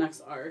episode into the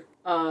next arc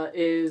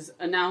is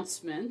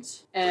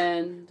announcement,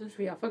 and Which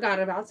we all forgot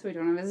about, so we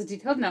don't have as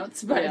detailed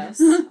notes. But yes,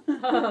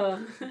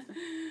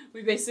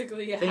 we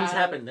basically Things have,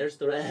 happen. There's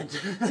the red.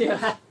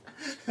 Yeah.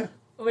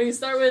 We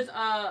start with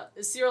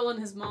Cyril and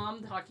his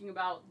mom talking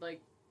about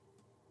like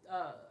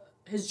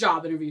his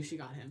job interview she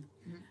got him.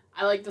 Mhm.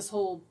 I like this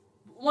whole.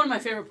 One of my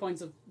favorite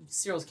points of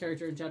Cyril's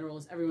character in general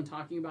is everyone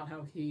talking about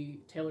how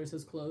he tailors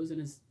his clothes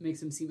and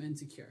makes him seem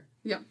insecure.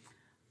 Yeah.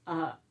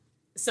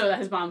 So that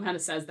his mom kind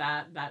of says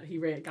that he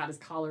got his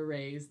collar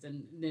raised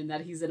and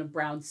that he's in a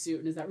brown suit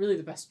and is that really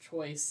the best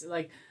choice?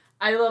 Like,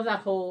 I love that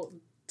whole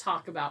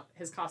talk about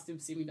his costume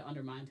seeming to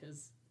undermine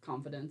his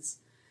confidence.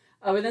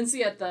 We then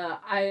see at the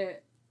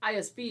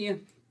ISB,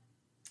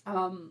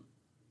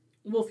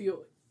 Wolf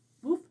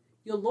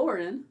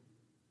Yoloran,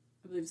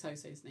 I believe is how you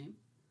say his name.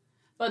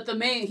 But the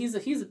main, he's a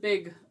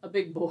big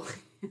boy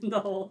in the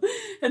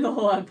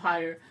whole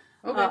empire.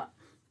 Okay.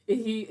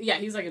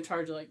 He's like in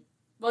charge of like,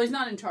 well, he's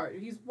not in charge.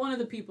 He's one of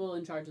the people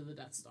in charge of the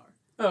Death Star,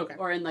 Okay.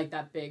 or in like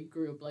that big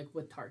group like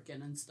with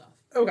Tarkin and stuff.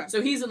 Okay.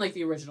 So he's in like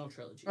the original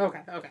trilogy. Okay.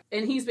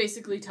 And he's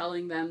basically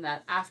telling them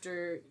that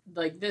after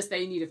like this,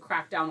 they need to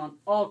crack down on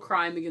all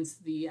crime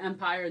against the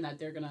Empire, and that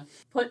they're gonna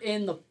put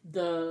in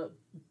the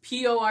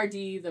PORD,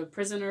 the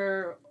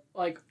prisoner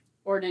like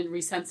ordinance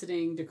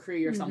resentencing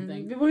decree or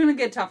something. We're gonna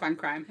get tough on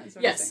crime. That's what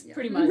I'm Yes, saying, yeah.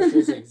 pretty much. Which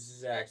is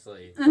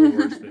exactly the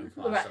worst move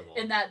Right. possible.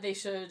 And that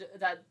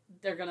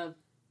they're gonna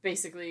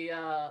basically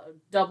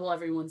double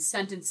everyone's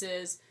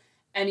sentences.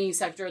 Any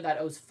sector that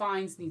owes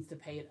fines needs to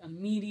pay it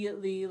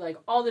immediately. Like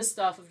all this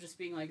stuff of just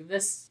being like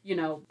this, you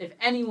know, if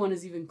anyone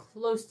is even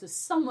close to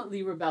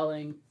somewhatly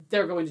rebelling,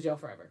 they're going to jail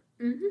forever.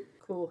 Mm-hmm.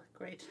 Cool.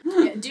 Great.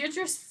 Yeah,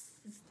 Deirdre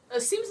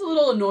seems a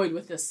little annoyed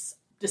with this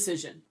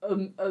decision.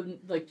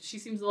 Like she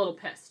seems a little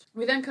pissed.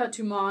 We then cut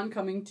to Mon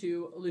coming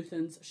to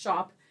Luthen's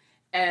shop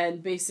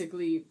and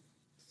basically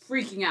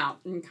freaking out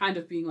and kind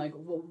of being like,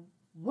 well,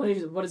 what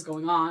is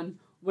going on?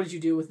 What did you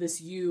do with this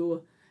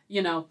you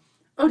know?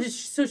 Oh,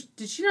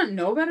 did she not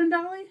know about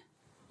Undali?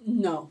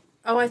 No.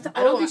 Oh, I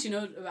don't think she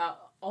knows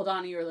about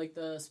Aldhani or like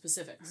the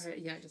specifics. All right,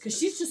 yeah, Because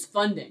she's just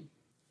funding.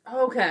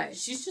 okay.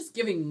 She's just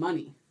giving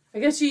money. I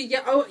guess she.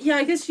 Yeah. Oh, yeah.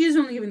 I guess she is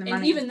only giving the And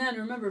money. even then,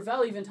 remember,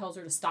 Vel even tells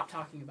her to stop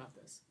talking about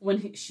this.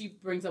 When she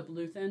brings up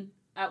Luthen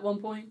at one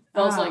point,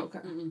 Vel's like, okay.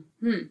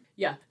 mm-mm.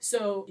 Yeah.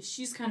 So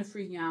she's kind of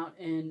freaking out,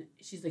 and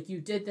she's like, you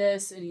did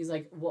this? And he's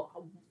like,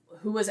 well,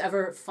 who has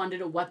ever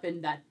funded a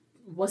weapon that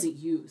wasn't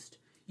used?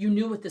 You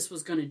knew what this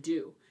was going to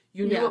do.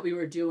 You knew what we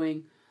were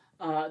doing.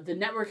 The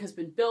network has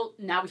been built.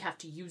 Now we have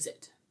to use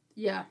it.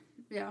 Yeah.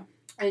 Yeah.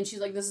 And she's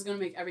like, this is going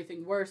to make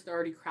everything worse. They're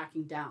already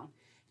cracking down. And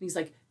he's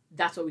like,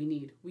 that's what we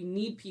need. We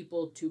need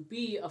people to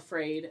be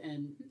afraid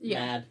and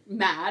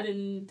mad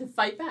and to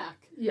fight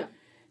back. Yeah.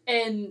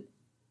 And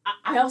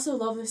I also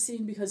love this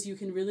scene because you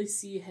can really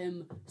see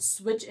him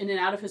switch in and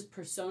out of his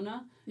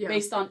persona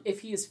based on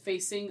if he is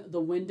facing the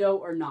window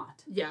or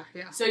not. Yeah.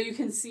 Yeah. So you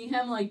can see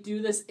him like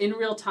do this in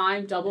real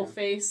time double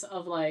face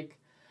of like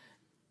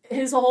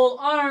his whole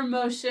arm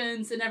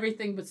motions and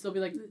everything, but still be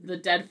like the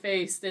dead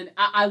face. And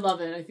I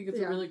love it. I think it's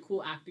a really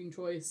cool acting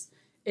choice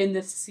in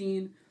this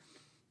scene.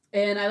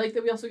 And I like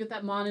that we also get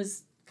that Mon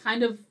is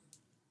kind of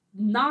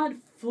not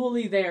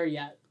fully there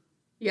yet.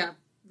 Yeah.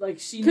 Like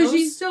she knows. Because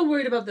she's still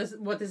worried about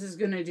what this is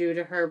going to do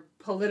to her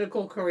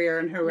political career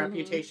and her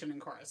reputation in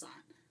Coruscant.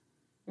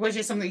 Which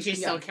is something she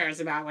still cares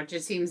about, which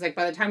it seems like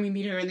by the time we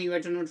meet her in the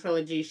original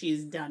trilogy,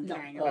 she's done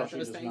caring about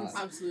those things.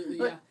 not. Absolutely,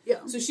 But, yeah.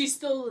 So she's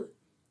still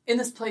in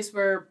this place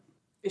where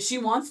she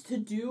wants to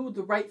do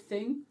the right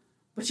thing,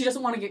 but she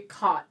doesn't want to get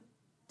caught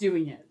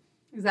doing it.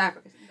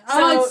 Exactly.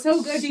 So it's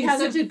so good. she She's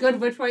has such a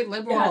good witch white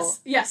liberal. Yes.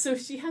 Yeah, so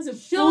she hasn't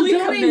She'll fully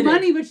donate committed.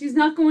 money, but she's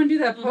not going to do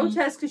that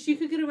protest because she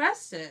could get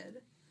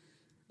arrested.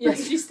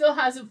 Yes, she still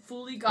hasn't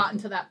fully gotten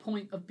to that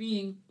point of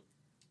being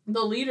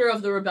the leader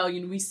of the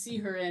rebellion we see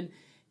her in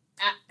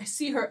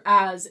see her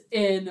as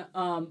in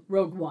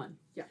Rogue One.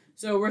 Yeah.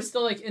 So we're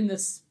still like in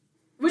this,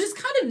 which is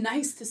kind of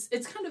nice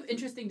it's kind of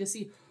interesting to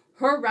see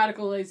her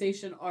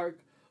radicalization arc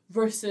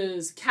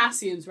versus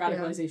Cassian's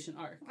radicalization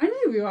arc. I need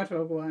to rewatch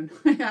Rogue One.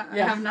 I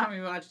have not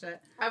rewatched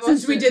it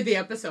since we did the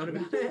episode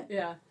about it.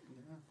 Yeah.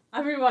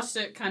 I've rewatched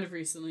it kind of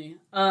recently.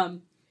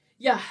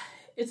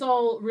 It's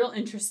all real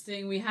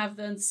interesting. We have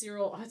then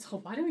Cyril.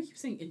 Why do I keep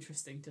saying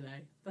interesting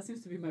today? That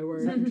seems to be my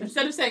word.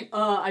 Instead of saying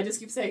I just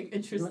keep saying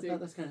interesting.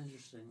 That's kind of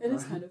interesting. It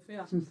is kind of,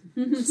 yeah.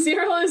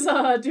 Cyril is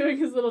doing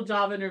his little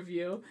job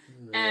interview,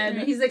 and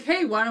he's like,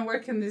 "Hey, want to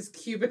work in this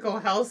cubicle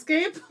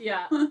hellscape?"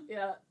 Yeah.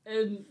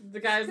 And the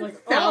guy's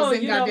like,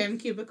 "1,000 goddamn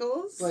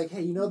cubicles." Like,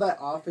 hey, you know that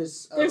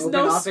office, There's open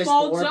no office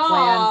small floor plan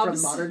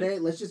jobs. from modern day?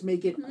 Let's just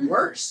make it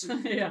worse.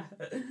 Yeah.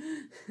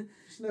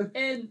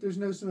 And there's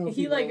no small.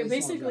 He people, like only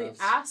basically small jobs.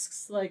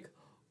 asks like,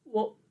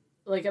 what,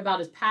 like about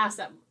his past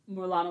at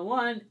Morlana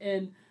 1,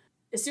 and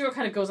Cyril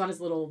kind of goes on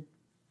his little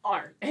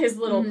arc,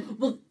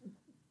 well,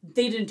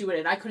 they didn't do it,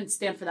 and I couldn't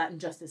stand for that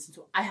injustice, and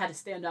so I had to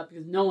stand up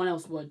because no one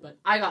else would, but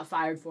I got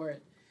fired for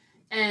it,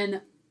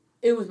 and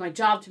it was my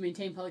job to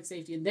maintain public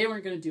safety, and they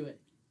weren't going to do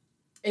it,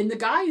 and the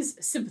guy's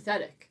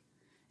sympathetic,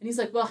 and he's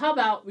like, well, how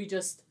about we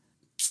just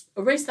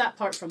erase that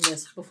part from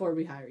this before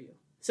we hire you?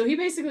 So he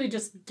basically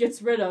just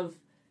gets rid of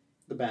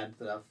the bad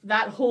stuff.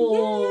 that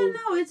whole... Yeah,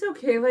 no, it's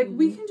okay. Like,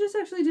 we can just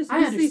actually I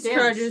dismiss these understand.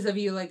 charges of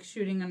you, like,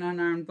 shooting an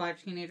unarmed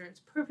black teenager. It's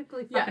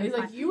perfectly Yeah, fucking he's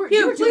fine. like, you were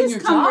Please doing your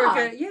come job. work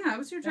at... Yeah, it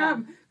was your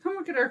job. Come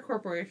work at our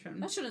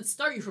corporation. That shouldn't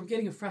start you from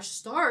getting a fresh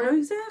start. Oh,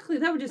 exactly.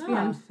 That would just be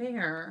Yeah.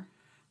 unfair.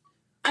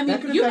 I That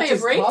mean, could you affect may have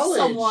his raped college.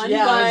 someone,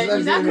 Yeah, I but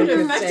was that gonna could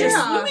say. affect your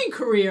Yeah. swimming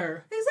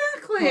career.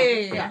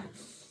 Exactly. Yeah.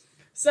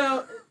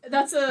 So,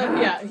 that's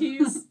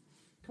he's...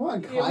 Come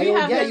on, Yeah, Kyle. we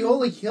have Yeah, him- you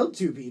only killed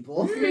 2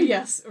 people.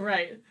 Yes,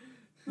 right.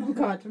 Oh,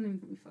 God. Don't even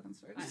get me fucking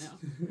started.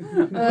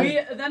 I know.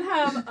 We then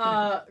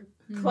have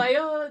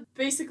Clea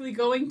basically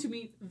going to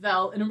meet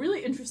Vel in a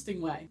really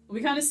interesting way.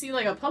 We kind of see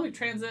like a public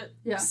transit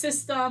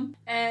system,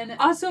 and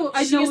Also,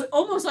 I she know... is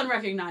almost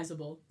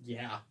unrecognizable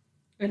Yeah.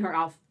 in her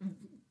outfit.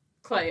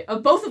 Clea.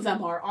 Both of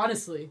them are,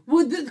 honestly.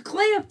 Well, the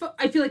Clea,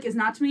 I feel like, is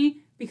not to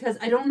me, because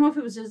I don't know if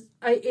it was just...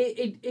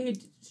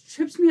 It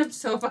trips me up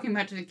so fucking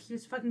much, and it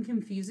keeps fucking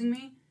confusing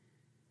me.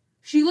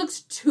 She looks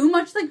too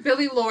much like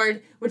Billy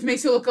Lord, which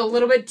makes her look a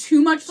little bit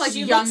too much like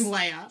young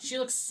Leia. She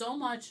looks so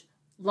much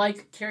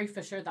like Carrie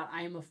Fisher that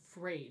I am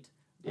afraid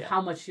of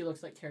how much she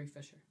looks like Carrie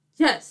Fisher.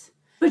 Yes,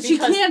 but she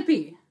Because can't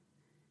be.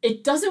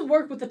 It doesn't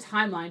work with the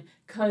timeline,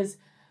 because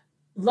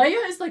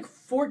Leia is like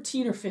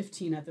 14 or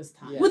 15 at this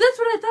time. Yeah. Well, that's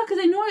what I thought,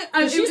 because I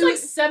know She's like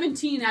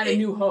 17 at A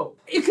New Hope.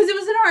 because it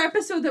was in our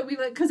episode that we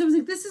like, because it was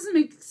like, this doesn't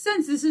make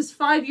sense. This is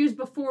 5 years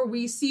before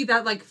we see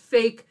that like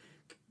fake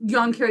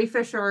young Carrie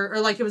Fisher, or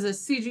like it was a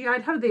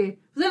CGI. How did they?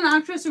 Was that an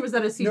actress or was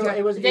that a CGI? No,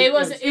 it was a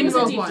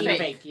Rogue deep One.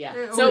 fake.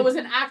 Yeah. So it was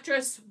an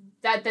actress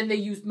that then they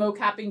used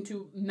mocapping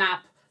to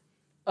map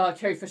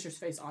Carrie Fisher's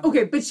face on.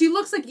 Okay, but she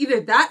looks like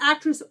either that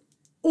actress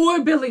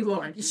or Billy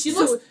Lord. She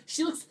looks.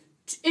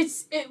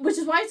 Which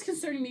is why it's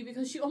concerning me,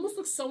 because she almost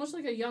looks so much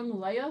like a young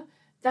Leia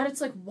that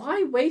it's like,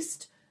 why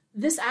waste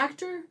this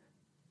actor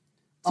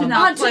to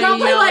not play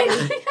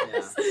Leia?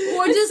 Yes.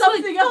 Or It's just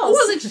something like, else.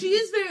 Well, like she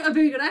is a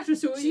very good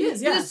actress. So She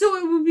is, yes. So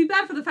it would be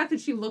bad for the fact that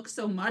she looks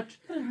so much.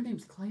 But her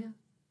name's Clea.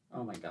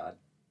 Oh my god.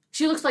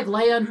 She looks like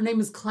Leia, and her name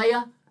is Clea.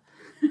 I'm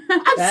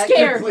That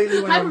scared.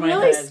 completely went I'm over my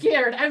really head.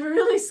 scared. I'm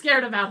really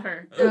scared about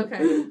her. Okay,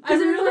 I'm I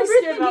really remember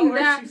scared about thinking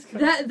where she's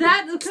going.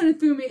 that kind of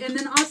threw me. And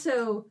then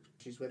also,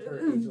 She's with her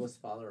ageless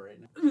follower right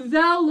now.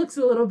 Val looks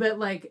a little bit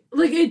like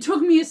it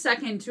took me a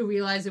second to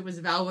realize it was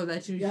Val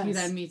that she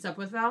then meets up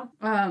with Val.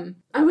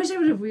 I wish I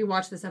would have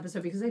rewatched this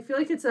episode, because I feel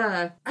like it's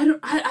I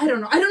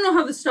don't know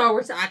how the Star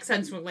Wars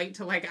accents relate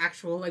to like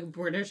actual like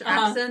British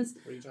accents.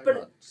 What are you talking But-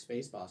 about?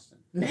 Space Boston.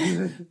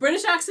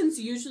 British accents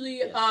usually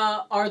Yes.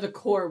 are the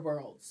core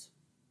worlds,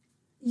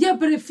 Yeah,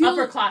 but it feels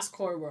upper class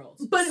core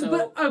worlds. but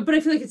So- I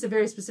feel like it's a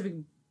very specific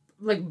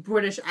like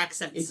British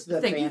accent. It's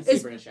the thing. fancy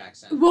It's- British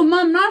accent. Well,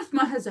 Mom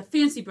Mothma has a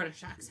fancy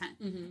British accent,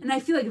 Mhm. and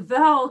I feel like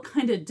Val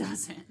kind of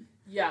doesn't.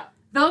 yeah,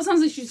 Val sounds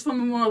like she's from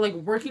a more like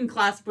working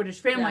class British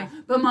family,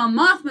 but Mom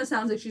Mothma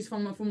sounds like she's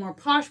from a more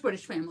posh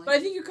British family. but I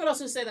think you could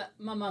also say that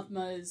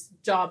Mamatma's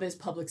job is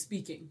public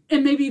speaking.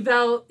 And maybe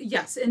Val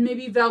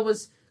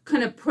was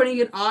kind of putting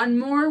it on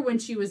more when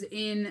she was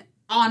on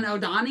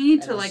Odani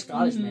And to a like.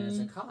 Scottish man is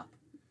a cop.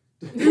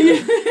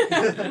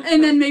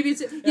 And then maybe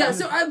it's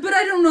so. But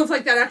I don't know if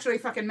like that actually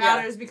fucking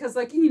matters, because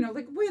like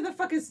like where the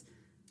fuck is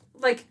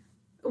like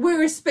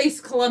where is Space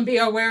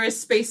Colombia? Where is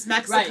Space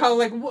Mexico?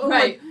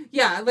 Right.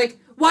 Like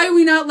why are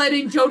we not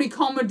letting Jodie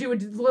Comer do a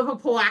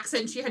Liverpool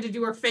accent? She had to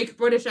do her fake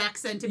British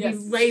accent to be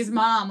Ray's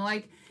mom.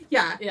 Like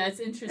yeah, it's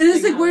interesting. and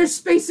it's like how- where's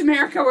Space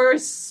America? Where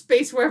is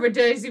Space wherever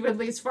Daisy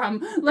Ridley's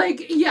from?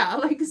 Like yeah,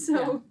 like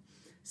so.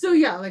 So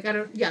yeah, like I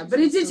don't but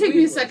it did take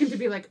me a second to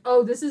be like,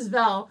 oh, this is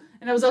Val.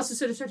 And I was also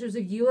so distracted. I was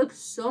like, you look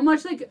so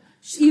much like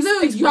either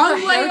with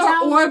young the hair Leia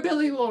down. or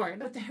Billy Lord.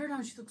 With the hair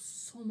down, she looks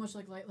so much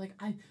like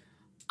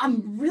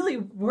I'm really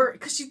worried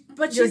because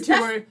You're too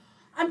worried.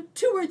 I'm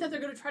too worried that they're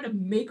gonna try to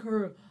make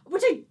her,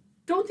 which I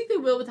don't think they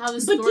will with how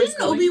this But story's didn't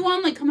going.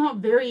 Obi-Wan like come out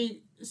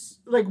very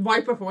like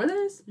right before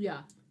this?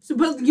 Yeah. So,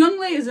 but young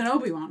Leia is an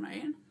Obi-Wan,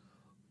 right?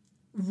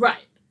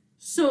 Right.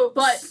 So,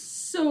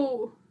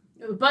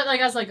 But like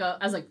as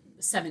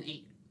 7,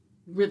 8,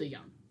 really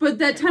young. But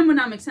that time would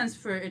not make sense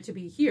for it to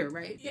be here,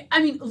 right? Yeah,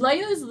 I mean,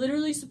 Leia is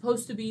literally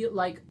supposed to be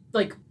like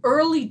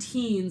early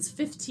teens,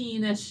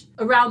 15-ish,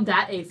 around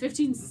that age,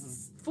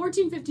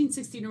 14, 15,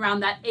 16, around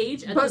that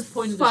age at But this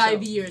point in the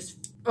 5 show. years.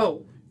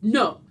 Oh.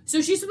 No.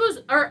 So she's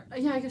supposed, or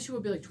yeah, I guess she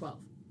would be like 12.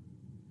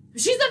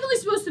 She's definitely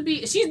supposed to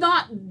be, she's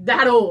not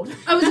that old.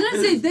 I was gonna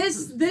say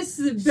this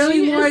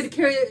Billy Lord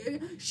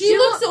she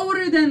looks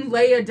older than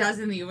Leia does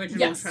in the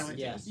original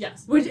trilogy.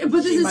 Yes. But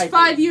this is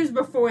 5 years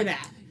before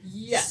that.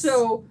 Yes.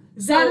 So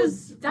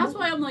that's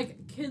why I'm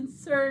like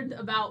concerned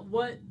about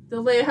what. Does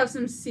Leia have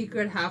some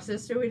secret half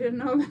sister we didn't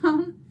know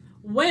about?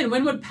 When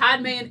would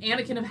Padme and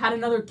Anakin have had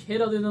another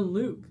kid other than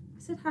Luke?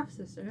 I said half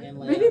sister. And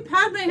Leia. Maybe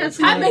Padme had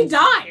some. Padme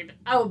died.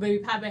 Oh, maybe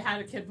Padme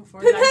had a kid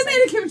before. Padme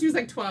had a kid when she was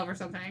like 12 or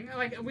something.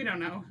 Like we don't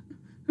know.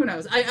 Who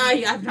knows? I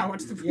have not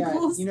watched the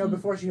prequels. Yeah,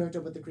 before she hooked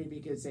up with the creepy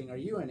kid saying, "Are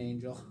you an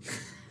angel?"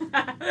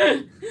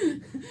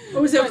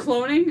 Oh, is there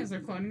cloning? Is there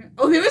cloning?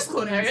 Oh, there is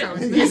cloning in Star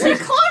Wars. Is there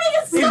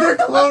cloning in Star Wars?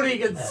 They're cloning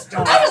in Star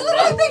Wars. I was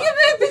literally thinking of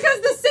it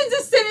because the Sins of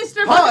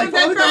Sinister. Oh, I fucking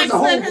thought there was a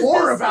X-Men whole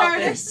war has been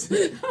about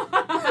started. this. Oh,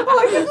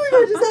 I can't believe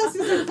I just asked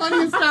you some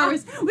cloning in Star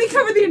Wars. We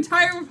covered the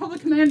entire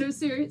Republic Commando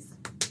series.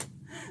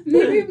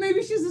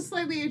 Maybe she's a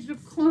slightly aged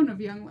up clone of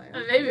young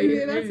Leia. Maybe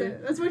That's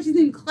it. That's why she's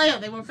named Clea.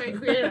 They weren't very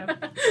creative.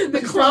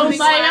 The clone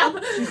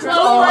Leia.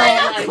 Clone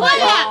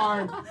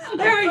Leia. Clea.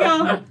 There we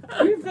go.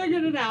 We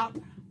figured it out.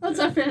 That's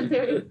our fan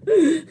theory.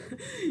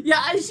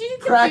 Yeah, she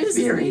Crack confuses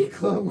theory. me.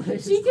 Clone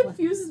Wars. She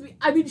confuses me.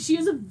 I mean, she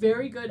is a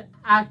very good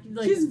actor.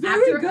 Like, She's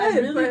very actor. good, I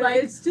really but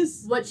like it's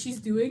just what she's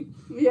doing.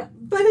 yeah.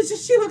 But it's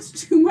just she looks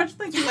too much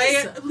like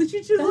Yes. Leia.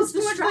 She looks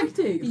too much like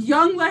distracting.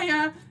 young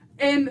Leia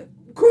and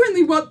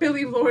currently what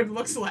Billy Lord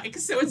looks like.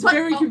 So it's But,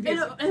 very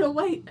confusing. in a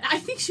way, I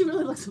think she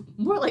really looks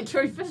more like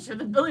Carrie Fisher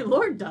than Billy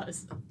Lord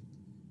does.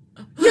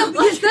 Yeah,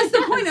 because that's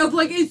the point of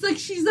like it's like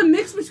she's a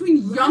mix between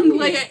young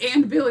Right. Leia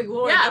and Billy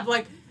Lord. Yeah. Of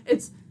like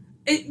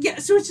yeah.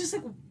 So it's just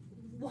like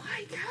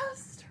why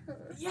cast her?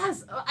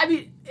 Yes, I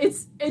mean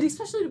and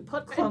especially to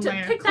Clone to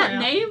Leia, pick Clea. that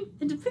name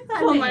and to pick that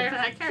Clone name Leia. for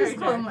that Just character.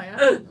 Clone Leia.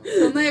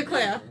 Clone Leia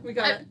Clea. We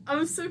got it.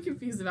 I'm so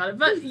confused about it,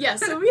 but yeah.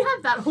 So we had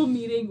that whole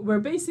meeting where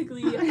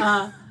basically,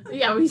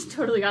 we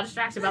totally got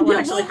distracted about what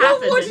actually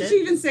happened. What in did it. she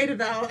even say to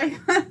Val?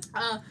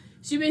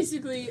 She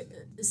basically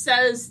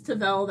says to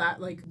Vel that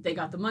like they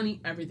got the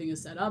money, everything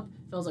is set up.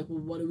 Vel's like, well,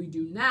 what do we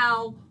do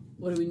now?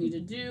 What do we need to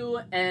do?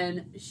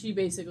 And she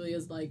basically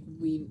is like,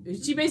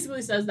 she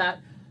basically says that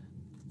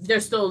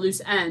there's still a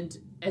loose end,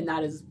 and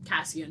that is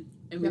Cassian,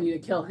 and we need to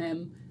kill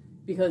him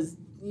because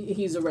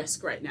he's a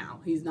risk right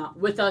now. He's not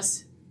with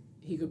us.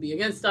 He could be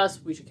against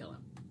us. We should kill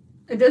him.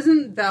 It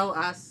doesn't Val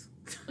ask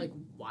Like,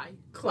 why?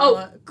 Clone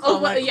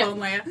well, yeah.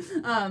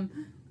 Leia.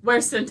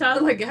 Where's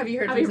Cinta? Like, have you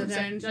heard Have you from heard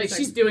Cinta? And like, she's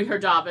she's doing her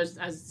job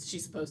as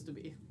she's supposed to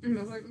be. I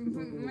was like,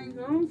 my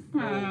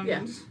girlfriend.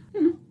 Yeah.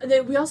 And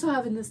then we also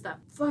have in this that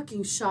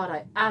fucking shot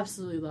I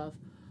absolutely love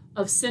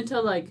of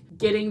Cinta like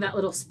getting that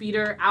little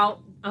speeder out,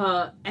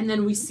 and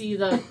then we see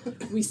the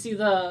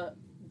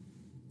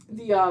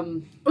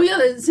Oh yeah,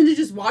 Cinta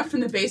just walked from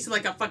the base to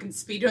like a fucking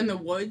speeder in the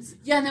woods.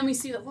 yeah, and then we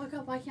see that. Oh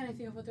God, why can't I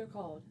think of what they're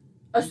called?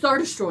 A Star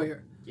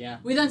Destroyer. Yeah.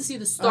 We then see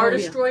the Star Oh, yeah.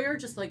 Destroyer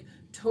just like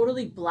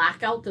totally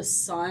black out the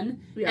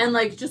sun Yeah. and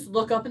like just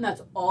look up and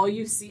that's all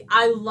you see.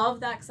 I love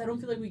that because I don't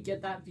feel like we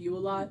get that view a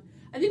lot.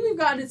 I think we've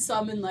gotten it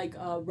some in like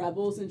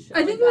Rebels and shit.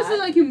 I think like it was that.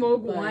 like in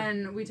Rogue but-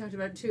 One we talked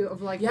about too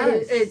of like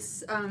Yes.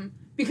 it's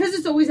because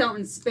it's always out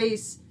in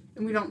space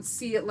and we don't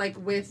see it like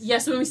with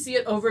Yes, when we see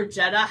it over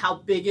Jeddah, how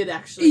big it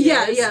actually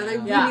yeah is. yeah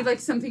like Yeah. we need like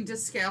something to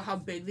scale how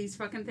big these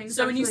fucking things.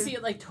 So when you actually- see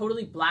it like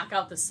totally black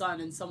out the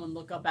sun and someone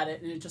look up at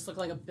it and it just looked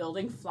like a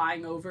building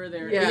flying over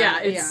there. Yeah,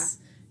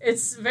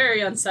 It's very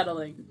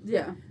unsettling.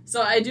 yeah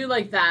So I do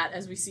like that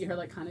as we see her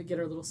like kind of get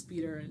her little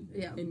speeder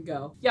and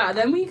go. Yeah,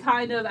 then we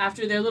kind of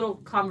after their little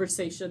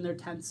conversation, their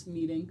tense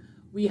meeting,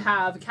 we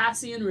have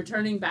Cassian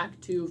returning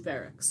back to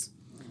Ferrix.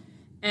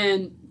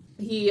 And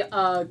he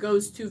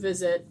goes to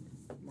visit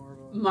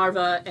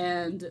Marva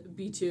and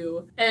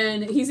B2,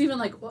 and he's even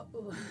like,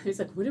 he's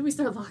like, when did we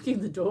start locking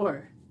the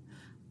door?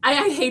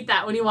 I hate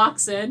that when he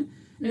walks in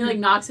and he like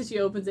knocks and she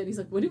opens it. And he's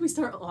like, when did we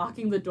start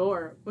locking the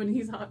door? When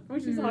she's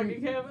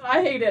hugging him,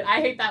 I hate it.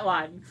 I hate that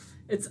line.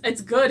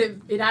 It's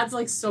good. It adds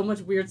like so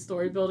much weird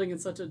story building in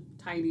such a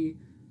tiny.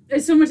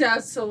 it's so much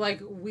as so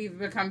like we've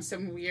become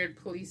some weird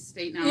police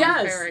state now.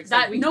 Yes, in Ferrix.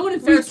 that Like, no one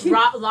in we Ferrix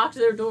can't- locked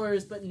their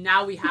doors, but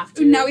now we have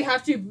to. Now we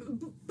have to,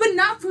 but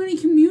not for any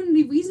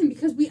community reason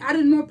because we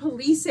added more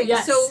policing.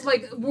 Yes. So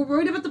like we're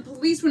worried about the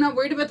police. We're not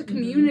worried about the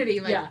community.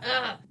 Like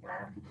Yeah.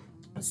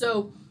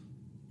 So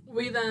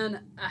we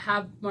then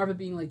have Marva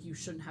being like, you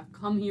shouldn't have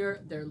come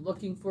here. They're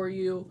looking for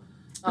you.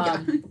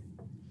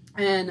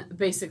 And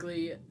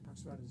basically,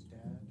 Talks about his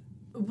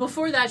dad.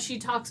 before that, she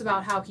talks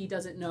about how he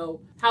doesn't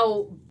know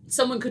how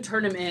someone could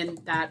turn him in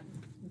that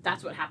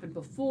that's what happened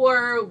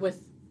before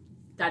with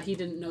that he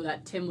didn't know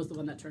that Tim was the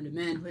one that turned him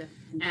in.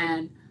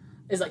 And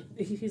is like,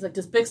 he's like,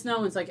 does Bix know?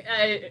 And it's like,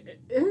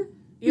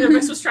 either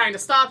Bix was trying to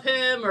stop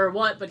him or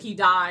what, but he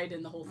died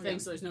and the whole thing,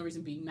 so there's no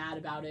reason being mad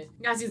about it.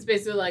 Cassie's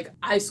basically like,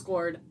 I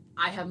scored,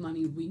 I have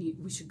money,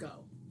 we should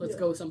go. Let's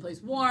go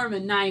someplace warm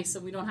and nice,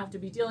 and we don't have to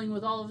be dealing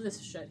with all of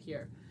this shit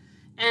here.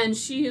 And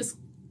she is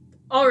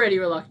already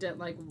reluctant,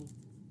 like,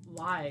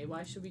 why?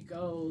 Why should we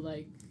go?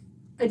 Like,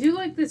 I do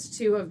like this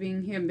too of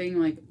him being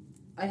like,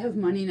 I have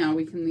money now,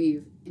 we can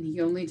leave. And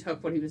he only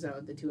took what he was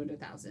owed, the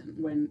 $200,000,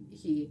 when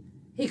he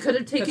could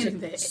have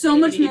taken so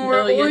much more.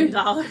 $80 million.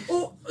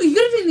 He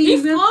could have taken the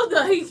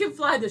He could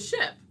fly the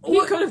ship. He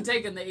could have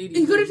taken the $80 million.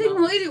 He could have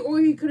taken the $80, or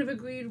he could have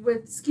agreed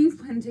with Skeen's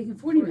plan and taken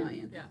 $40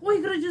 million. Yeah. Or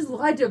he could have just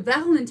lied to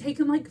Val and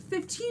taken like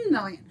 $15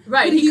 million.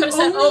 Right, But he could have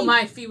said, "Oh,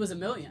 my fee was $1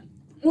 million."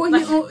 Or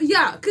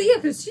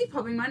because she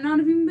probably might not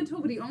have even been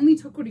told, but he only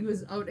took what he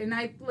was owed, and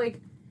I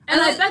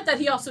bet that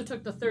he also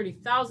took the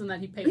 $30,000 that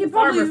he paid the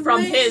farmer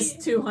from his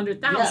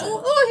 $200,000. Yeah.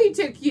 Or he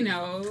took,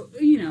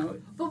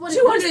 but what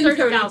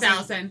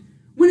 $230,000.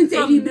 When it's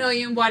 $80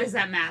 million, why does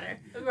that matter?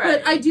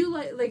 Right. But I do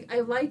I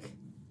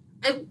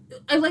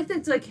like that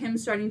it's like him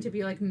starting to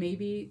be like,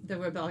 maybe the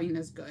rebellion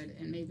is good,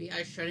 and maybe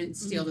I shouldn't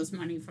steal this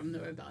money from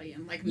the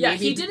rebellion. Like, maybe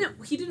he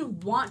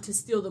didn't want to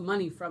steal the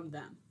money from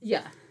them.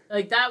 Yeah.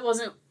 Like, that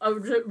wasn't,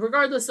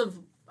 regardless of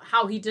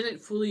how he didn't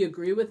fully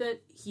agree with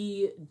it,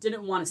 he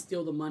didn't want to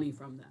steal the money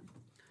from them.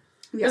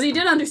 Because he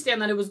did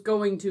understand that it was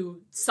going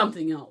to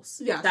something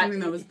else. Yeah, something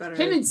that was better.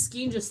 Him and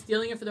Skeen just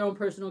stealing it for their own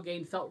personal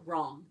gain felt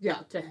wrong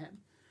to him.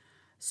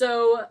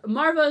 So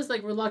Marva is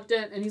like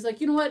reluctant, and he's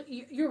like, you know what,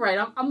 you're right,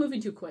 I'm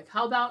moving too quick.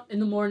 How about in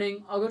the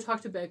morning, I'll go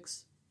talk to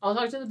Bix. I'll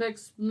talk to the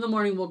Bix. In the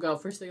morning, we'll go,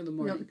 first thing in the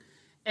morning. Yep.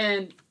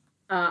 And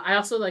I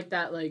also like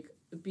that, like,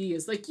 B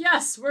is like,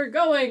 yes, we're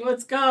going,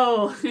 let's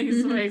go.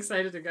 He's way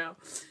excited to go.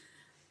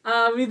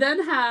 We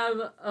then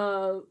have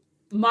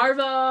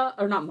Marva,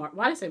 or not Marva,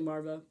 why did I say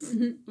Marva?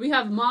 We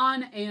have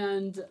Mon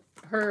and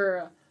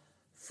her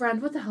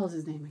friend, what the hell is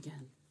his name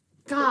again?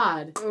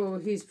 God. Oh,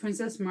 he's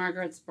Princess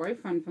Margaret's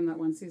boyfriend from that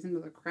one season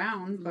of The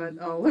Crown,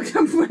 but I'll look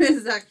up what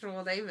his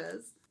actual name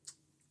is.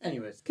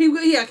 Anyways. Keep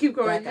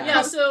going.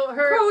 Yeah, so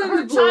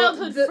her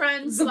childhood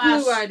friend the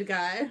blue-eyed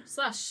guy.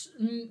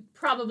 /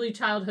 probably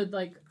childhood,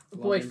 like,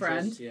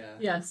 boyfriend. Interest, yeah.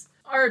 Yes.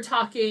 Are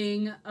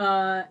talking,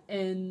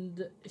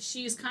 and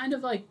she's kind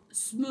of like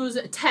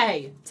smooth.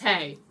 Tay.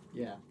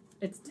 Yeah.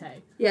 It's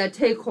Tay. Yeah,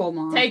 Tay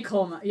Coleman. Tay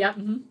Coleman, yep.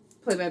 Mm-hmm.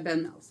 Played by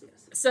Ben Mills,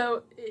 yes.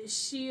 So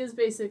she is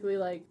basically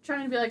like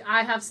trying to be like,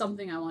 I have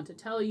something I want to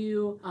tell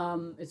you.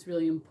 It's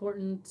really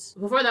important.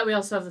 Before that, we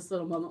also have this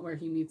little moment where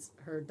he meets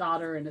her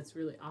daughter, and it's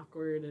really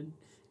awkward, and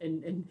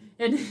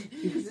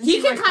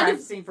he can kind of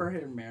practicing for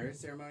her marriage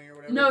ceremony or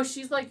whatever. No,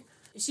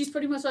 she's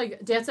pretty much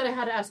like, Dad said I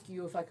had to ask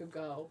you if I could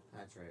go.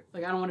 That's right.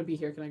 Like, I don't want to be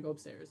here. Can I go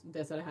upstairs?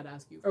 Dad said I had to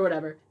ask you. Or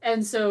whatever.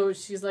 And so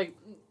she's like,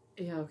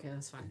 yeah, okay,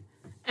 that's fine.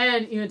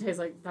 And even Tay's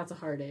like, that's a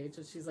hard age.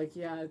 And she's like,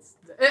 yeah, it's...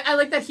 I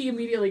like that he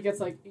immediately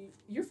gets like,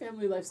 your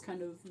family life's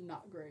kind of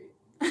not great.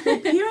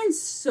 Kieran's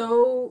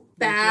so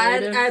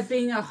bad at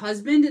being a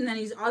husband, and then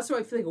he's also,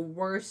 I feel like,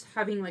 worse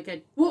having like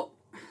a... Well,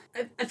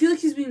 I feel like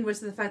he's being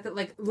worse with the fact that,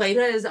 like,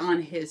 Leda is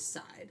on his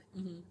side.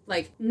 Mm-hmm.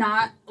 Like,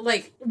 not,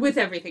 like, with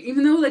everything.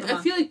 Even though, like,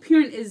 I feel like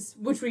Piran is,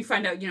 which we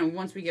find out,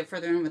 once we get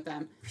further in with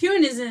them,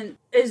 Piran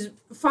is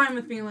fine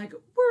with being like,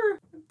 we're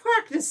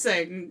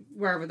practicing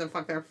wherever the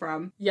fuck they're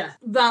from. Yeah.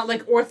 Not,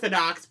 like,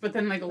 orthodox, but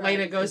then, like,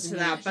 Leda goes to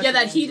that. But yeah,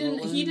 that he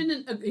didn't,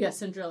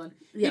 Sandrillan.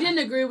 Yeah. He didn't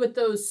agree with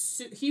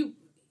those, he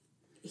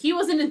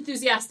wasn't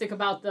enthusiastic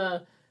about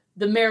the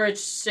marriage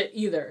shit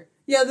either.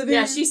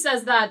 Yeah, she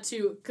says that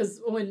too,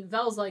 because when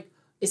Vel's like,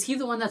 is he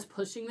the one that's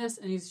pushing this?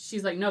 And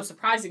she's like, no,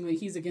 surprisingly,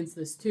 he's against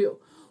this too.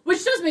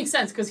 Which does make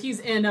sense, because he's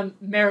in a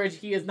marriage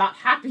he is not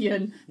happy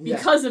in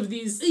because of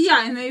these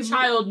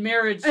child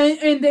marriage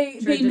and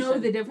they know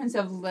the difference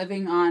of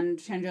living on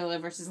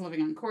Chandrila versus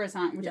living on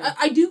Coruscant, which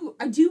I do.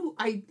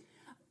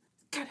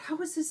 God, how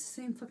is this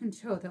the same fucking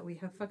show that we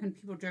have fucking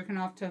people jerking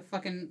off to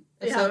fucking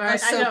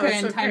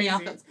Ahsoka in tiny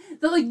outfits?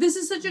 That, like, this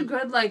is such a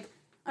good, like,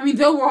 I mean,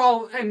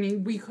 though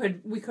we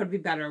could be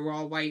better. We're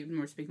all white and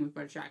we're speaking with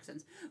British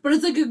accents. But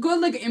it's like a good,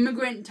 like,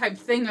 immigrant type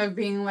thing of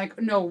being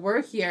like, no,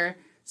 we're here.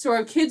 So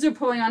our kids are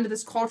pulling onto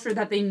this culture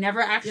that they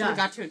never actually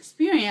got to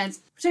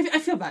experience. Which I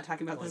feel bad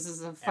talking about this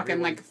as a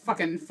fucking,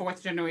 fucking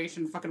fourth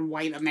generation fucking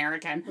white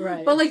American.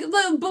 Right. But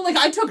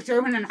I took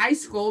German in high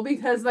school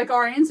because, like,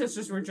 our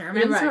ancestors were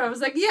German. Right. So I was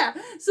like, yeah.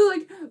 So,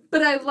 like,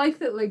 but I like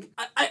that, like,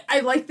 I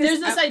like this.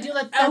 There's this idea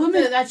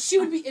that she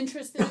would be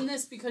interested in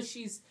this because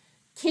she's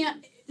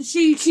can't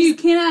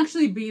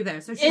actually be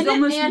there, so she's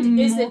almost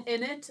isn't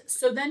in it.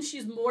 So then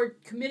she's more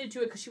committed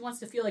to it because she wants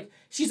to feel like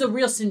she's a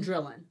real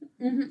Cindrillan.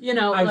 Mm-hmm.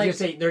 I was gonna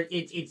say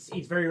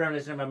it's very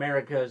reminiscent of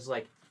America's,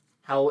 like,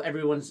 how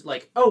everyone's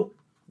like, oh,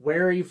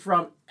 where are you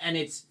from? And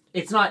it's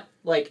not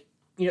like,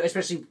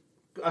 especially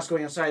us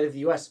going outside of the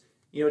U.S.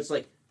 It's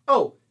like,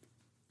 oh,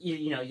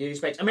 you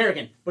expect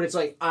American, but it's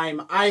like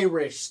I'm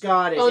Irish,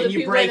 Scottish, Oh, and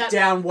you break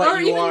down what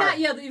you even are. That,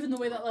 yeah, even the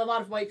way that a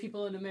lot of white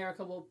people in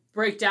America will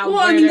break down. Well,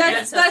 where I mean, their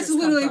that's ancestors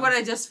literally come what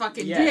from. I just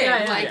fucking Yeah. did.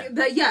 Yeah, yeah, like yeah.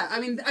 that. Yeah, I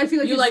mean, I feel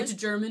like You it's- liked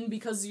German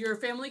because your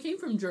family came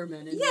from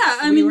German. And Yeah,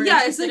 I we mean, were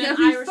yeah, it's interested like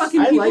in every Irish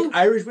fucking I people. like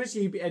Irish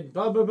whiskey and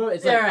blah blah blah.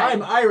 It's like Yeah, right.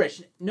 I'm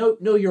Irish. No,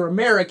 you're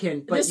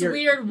American, but this you're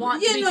weird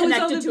want Yeah, to be no, it's all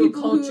connected the to a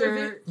people who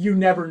culture. you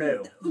never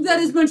knew. that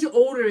is much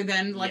older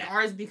than like Yeah.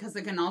 ours because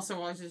they can also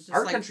watch just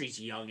Our like country's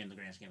young in the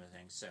grand scheme of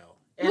things, so.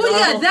 And Well, our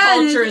yeah, whole that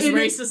culture is- is it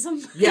is-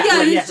 racism. Yeah, yeah,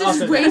 well, it's yes,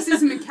 just also that.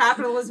 racism and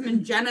capitalism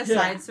and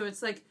genocide. Yeah. So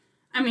it's like,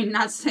 I mean,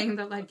 not saying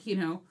that like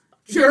Europe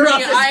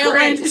Germany, is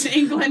Ireland, great. and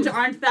England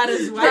aren't that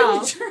as well,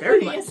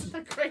 Very Germany much. isn't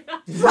the great.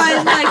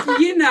 but like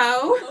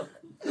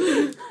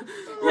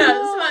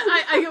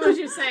I get what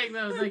you're saying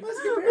though. Like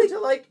Let's compare it to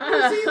like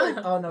New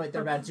Zealand. Oh no, wait,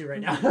 they're bad too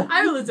right now.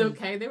 Ireland's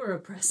okay. They were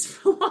oppressed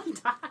for a long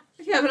time.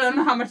 yeah, but I don't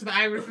know how much the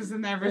Irish was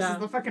in there versus Yeah.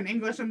 the fucking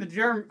English and the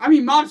German. I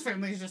mean, mom's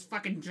family is just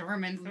fucking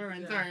German through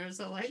and through.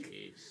 So like,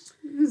 Jeez.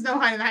 there's no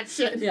hiding that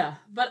shit. Yeah,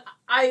 but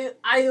I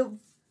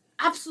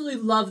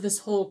absolutely love this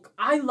whole.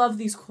 I love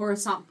these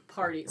Coruscant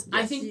parties.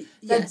 I think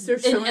that Yes, they're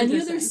so in any other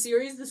interesting.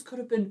 series, this could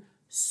have been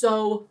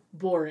so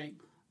boring.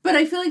 But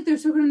I feel like they're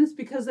so good in this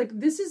because like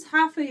this is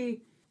half a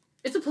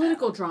It's a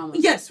political drama.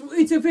 yes,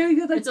 it's a very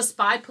good like It's a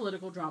spy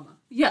political drama.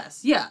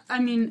 yes, yeah. I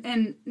mean,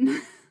 and yeah,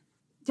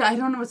 I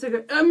don't know what's so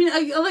good. I mean,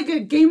 I like a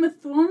Game of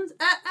Thrones.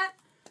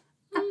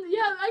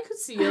 Yeah, I could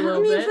see a I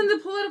little mean, bit. from the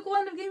political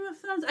end of Game of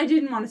Thrones, I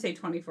didn't want to say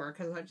 24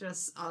 because that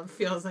just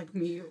feels like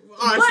me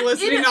But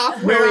listening it-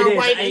 off No, where it our is.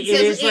 white It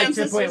is like to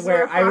the ancestors point were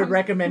where I would from.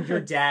 recommend your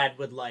dad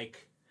would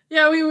like.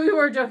 Yeah, we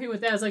were joking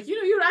with that. I was like,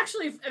 you would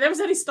actually, if there was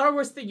any Star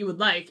Wars thing you would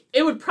like,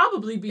 it would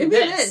probably be Maybe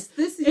it this. is.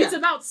 This It's yeah.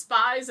 about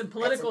spies and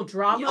political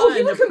drama Oh, he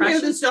and would compare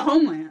oppression. this to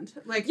Homeland.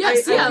 Like,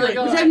 Yes, yeah, which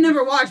like, I've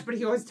never watched, but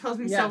he always tells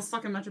me so Yes.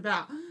 fucking much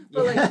about.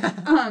 But Yeah.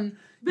 like,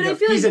 but I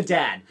feel he's like, a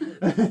dad.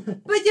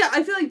 but yeah,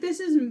 I feel like this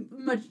is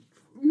much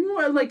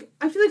more like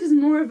I feel like it's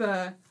more of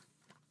a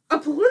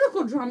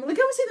political drama. Like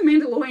I would say, The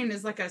Mandalorian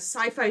is like a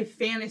sci-fi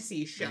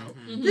fantasy show.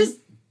 Mhm. This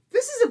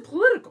is a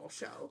political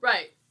show.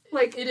 Right.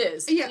 Like It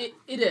is. Yeah.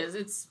 It is.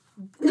 It's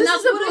this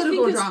that's is a what I think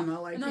political is-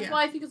 drama. Like and that's yeah.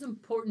 why I think it's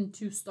important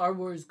to Star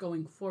Wars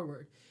going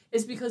forward.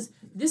 Is because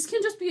this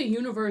can just be a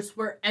universe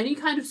where any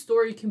kind of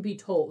story can be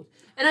told.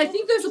 And I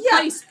think there's a Yeah.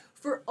 place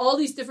for all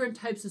these different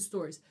types of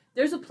stories.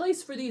 There's a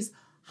place for these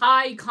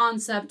high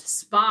concept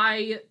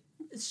spy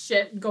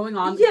shit going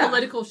on, Yeah.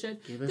 political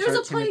shit. Give us There's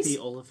our a place- Timothy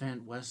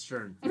Oliphant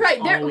Western. Right,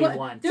 All there, we well,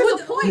 want. there's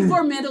a point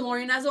for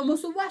Mandalorian as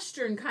almost a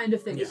Western kind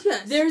of thing. Yeah.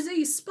 Yes. There's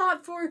a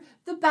spot for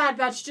the Bad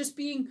Batch just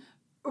being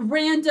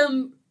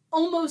random,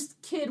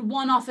 almost kid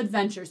one-off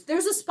adventures.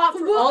 There's a spot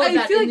for all of I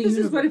that feel in like the this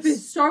universe. is what if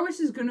Star Wars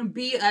is going to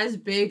be as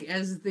big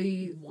as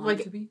the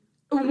Want to be?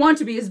 want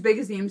to be as big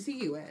as the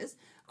MCU is.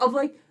 Of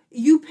like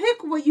you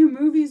pick what your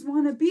movies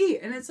want to be,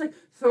 and it's like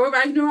Thor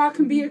Ragnarok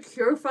can be a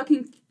pure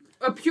fucking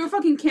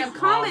camp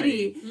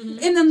comedy,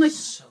 and then like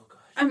So good.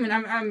 I mean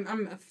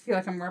I feel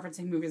like I'm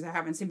referencing movies I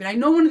haven't seen, but I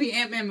know one of the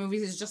Ant-Man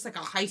movies is just like a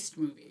heist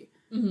movie.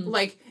 Mhm.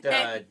 Like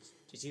and-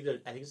 Is he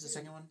the? I think it's the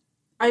second one.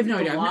 I have no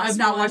The idea. I've Lost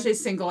not one? watched a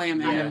single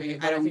Ant-Man Yeah. movie.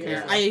 But I don't think care.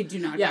 it's- I do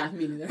not Yeah, care.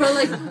 me neither. But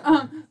like,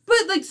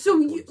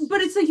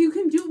 but it's like you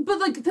can do, but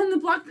like then the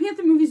Black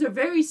Panther movies are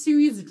very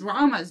serious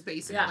dramas,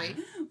 basically.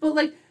 But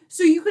like,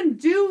 so you can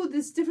do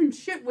this different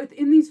shit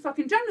within these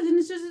fucking genres, and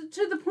it's just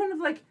to the point of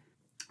like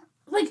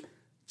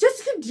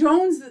Jessica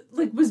Jones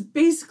like was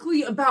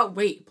basically about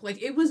rape.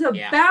 Like it was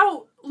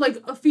about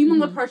like a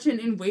female oppression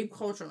in rape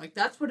culture. Like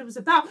that's what it was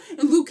about.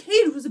 And Luke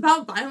Cage was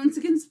about violence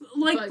against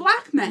like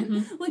black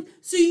men. Like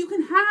so you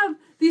can have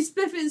these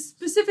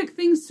specific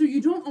things, so you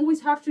don't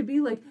always have to be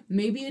like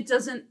maybe it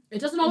doesn't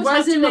always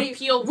have to resonate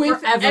appeal with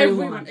for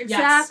everyone.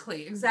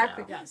 Exactly.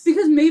 Yeah. Yes.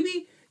 Because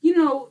maybe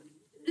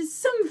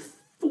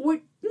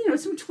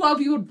some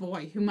 12-year-old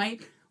boy who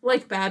might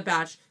like Bad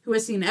Batch, who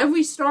has seen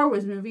every Star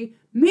Wars movie,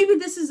 maybe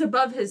this is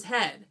above his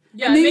head.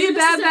 Yeah, And maybe maybe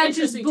this Bad isn't Batch is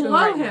interesting to him below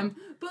right him.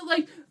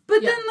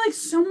 But then like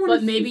someone.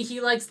 But maybe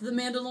he likes the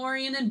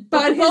Mandalorian and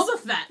But Boba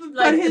Fett. But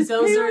Like, his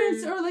those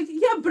parents are are like,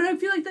 yeah. But I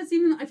feel like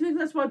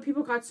that's why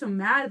people got so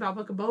mad about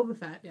Book of Boba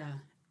Fett, yeah.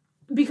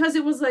 because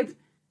it was like.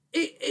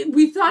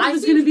 We thought I it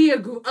was think- going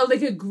to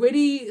be a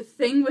gritty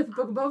thing with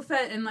Book of Boba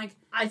Fett, and like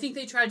I think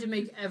they tried to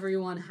make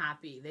everyone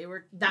happy.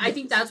 I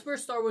think that's where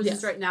Star Wars Yes.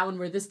 is right now, and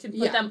where this can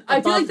put them above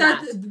I feel like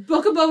that.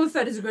 Book of Boba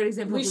Fett is a great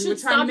example. We of should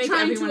trying stop make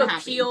trying everyone to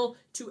happy. appeal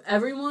to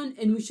everyone,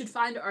 and we should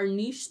find our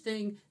niche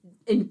thing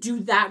and do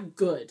that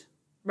good,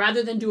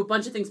 rather than do a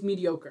bunch of things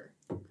mediocre.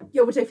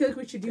 Yeah, which I feel like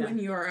we should do Yeah. in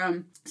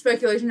your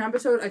speculation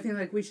episode. I think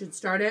like we should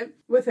start it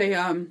with a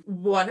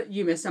what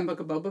you missed on Book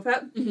of Boba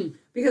Fett,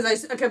 because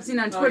I kept seeing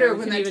on Twitter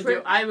when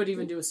that I would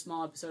even do a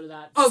small episode of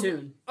that Oh,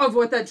 soon. of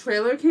what that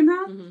trailer came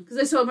out, because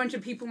I saw a bunch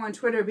of people on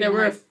Twitter being There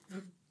were, like,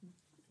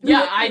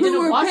 yeah, I who didn't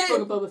were watch pissed-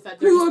 Book of Boba Fett.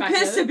 They're who just were back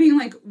pissed there. at being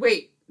like,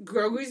 wait,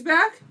 Grogu's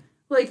back?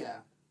 Like Yeah.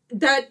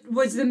 that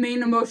was the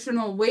main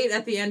emotional weight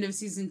at the end of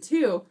season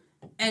 2,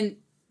 and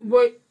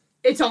what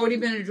it's already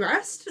been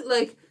addressed.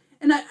 Like,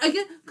 And I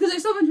get, because I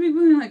saw a bunch of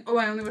people being like, oh,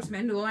 I only watched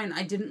Mandalorian.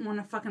 I didn't want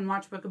to fucking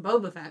watch Book of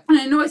Boba Fett. And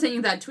I know I sent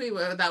you that tweet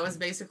where that was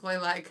basically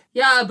like,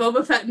 yeah,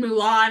 Boba Fett and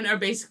Mulan are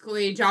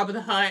basically Jabba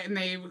the Hutt, and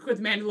they quit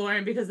the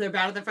Mandalorian because they're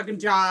bad at their fucking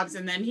jobs,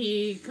 and then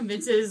he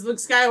convinces Luke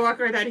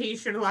Skywalker that he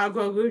should allow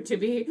Grogu to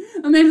be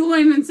a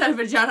Mandalorian instead of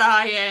a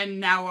Jedi, and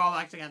now we're all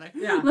back together.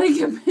 Yeah.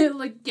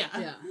 Yeah.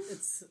 Yeah,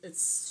 it's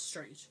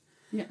strange.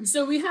 Yeah.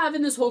 So we have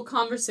in this whole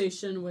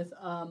conversation with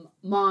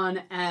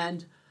Mon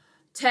and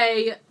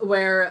Tay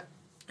where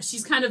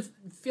she's kind of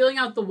feeling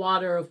out the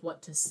water of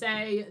what to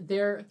say.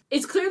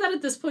 It's clear that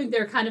at this point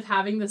they're kind of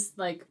having this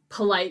like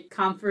polite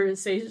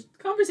conversation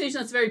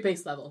that's very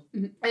base level.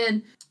 Mm-hmm.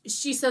 And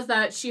she says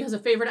that she has a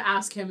favor to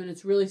ask him and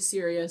it's really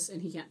serious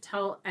and he can't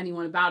tell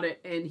anyone about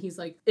it. And he's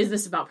like, is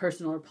this about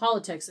personal or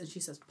politics? And she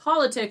says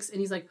politics. And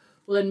he's like,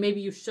 well, then maybe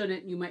you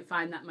shouldn't. You might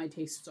find that my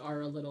tastes are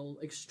a little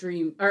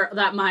extreme, or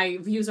that my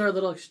views are a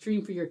little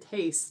extreme for your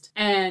taste.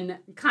 And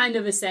kind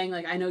of is saying,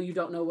 like, I know you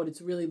don't know what it's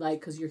really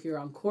like because you're here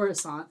on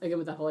Coruscant. Again,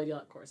 with that whole idea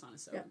that Coruscant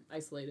is so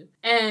isolated.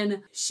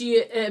 And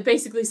she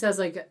basically says,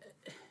 like,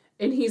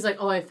 and he's like,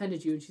 oh, I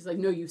offended you. And she's like,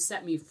 no, you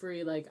set me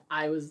free. Like,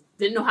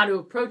 didn't know how to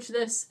approach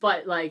this,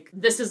 but, like,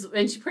 this is,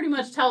 and she pretty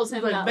much tells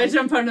him like, that, bitch,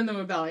 I'm funding the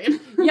rebellion.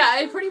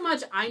 yeah, pretty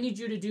much, I need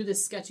you to do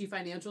this sketchy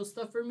financial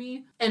stuff for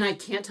me, and I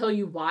can't tell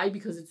you why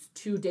because it's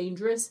too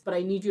dangerous, but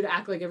I need you to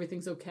act like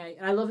everything's okay.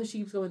 And I love how she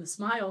keeps going to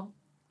smile.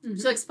 Mm-hmm.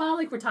 She's like, smile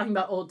like we're talking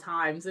about old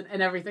times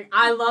and everything.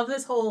 I love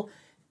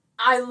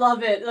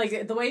it.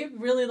 Like, the way it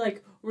really,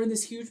 like, we're in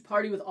this huge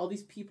party with all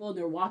these people, and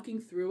they're walking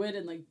through it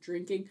and, like,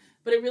 drinking,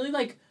 but it really,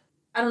 like,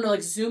 I don't know, like,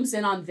 zooms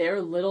in on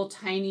their little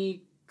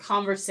tiny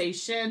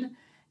conversation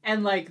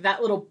and, like,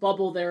 that little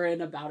bubble they're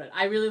in about it.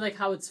 I really like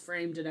how it's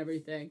framed and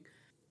everything.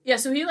 Yeah,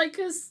 so he, like,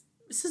 is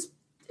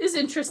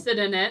interested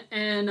in it.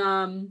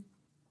 And,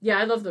 yeah,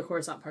 I love the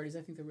Coruscant parties.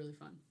 I think they're really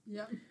fun.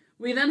 Yeah.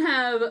 We then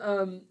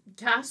have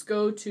Cass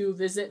go to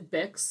visit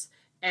Bix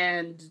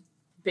and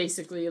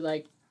basically,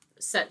 like,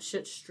 set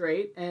shit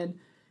straight. And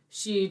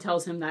she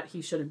tells him that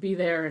he shouldn't be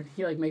there, and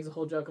he, like, makes a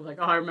whole joke of, like,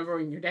 oh, I remember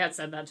when your dad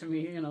said that to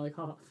me, you know, like,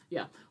 oh,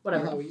 yeah,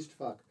 whatever. How we used to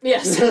fuck.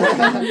 Yes,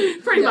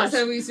 pretty much.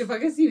 So we used to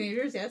fuck as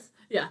teenagers, yes.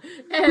 Yeah,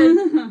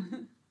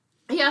 and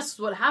he asks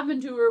what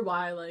happened to her,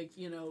 why, like,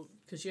 you know,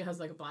 because she has,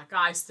 like, a black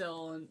eye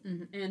still,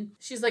 and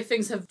she's like,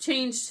 things have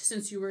changed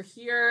since you were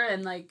here,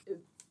 and, like,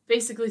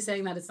 basically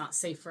saying that it's not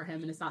safe for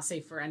him and it's not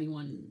safe for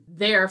anyone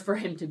there for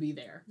him to be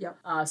there. Yep.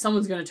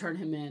 Someone's going to turn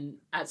him in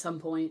at some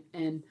point,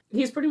 and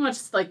he's pretty much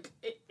like,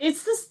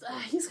 it's this,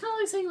 he's kind of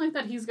like saying like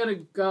that he's going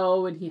to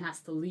go and he has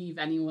to leave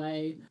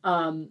anyway.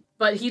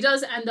 But he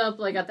does end up,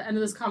 like, at the end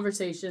of this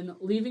conversation,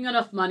 leaving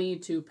enough money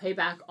to pay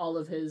back all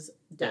of his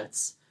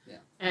debts. Yeah.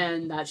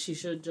 And that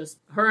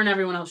her and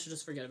everyone else should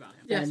just forget about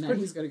him. Yes, and then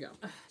he's going to go.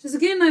 Just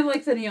again, I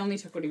like that he only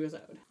took what he was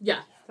owed.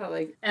 Yeah.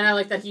 And I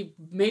like that he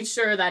made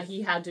sure that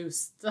he had to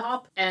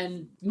stop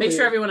and make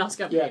sure everyone else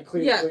got paid. Yeah,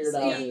 cleared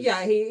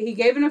out. He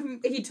gave enough.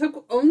 He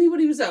took only what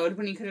he was owed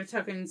when he could have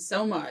taken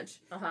so much.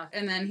 Uh-huh.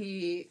 And then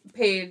he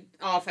paid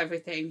off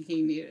everything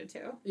he needed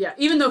to. Yeah,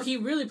 even though he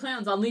really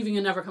plans on leaving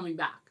and never coming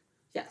back.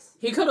 Yes.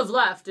 He could have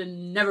left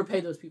and never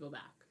paid those people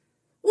back.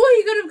 Well,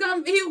 he could have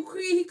gone.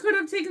 He could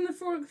have taken the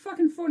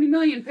fucking $40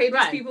 million, paid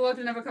these people off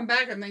to never come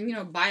back, and then, you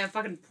know, buy a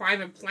fucking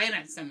private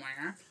planet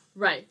somewhere.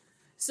 Right.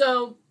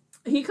 So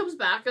he comes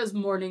back as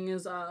morning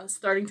is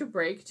starting to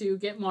break to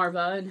get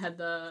Marva and head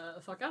the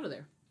fuck out of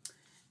there.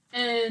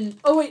 And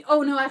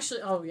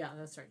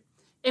that's right.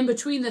 In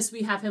between this,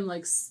 we have him,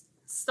 like,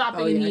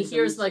 stopping, and he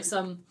hears, like,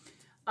 some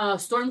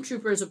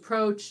stormtroopers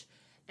approach,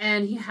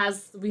 and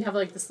we have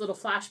like this little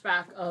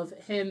flashback of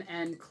him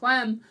and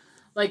Clem,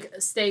 like,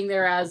 staying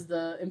there as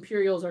the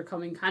Imperials are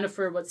coming, kind of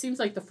for what seems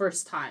like the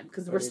first time,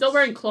 because we're still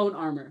wearing clone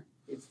armor.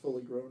 It's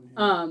fully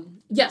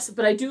grown. Yes,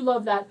 but I do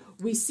love that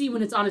we see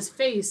when it's on his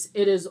face,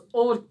 it is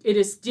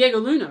Diego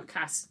Luna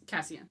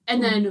Cassian.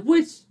 And then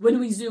when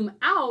we zoom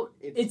out,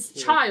 it's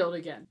Child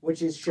again.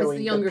 Which is showing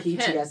the younger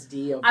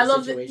PTSD of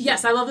the situation.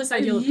 Yes, I love this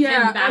idea of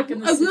him back in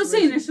the situation. I will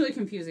say initially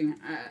confusing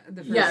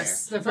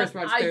the first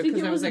watch. I think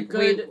it was a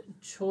good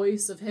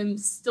choice of him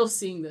still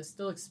seeing this,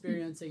 still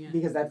experiencing it.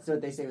 Because that's what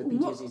they say with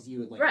PTSD is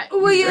you, like... Right.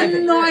 Well, yeah,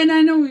 no, and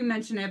I know we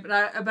mentioned it, but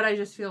I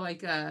just feel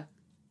like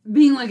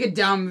being, like, a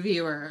dumb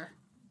viewer...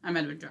 I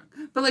might have been drunk.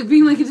 But, like,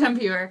 being, like, a temp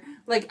viewer,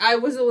 like, I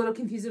was a little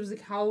confused. It was,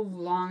 like, how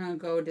long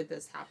ago did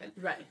this happen?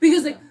 Right.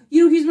 Because, like,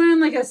 you know, he's wearing,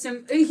 like,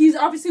 he's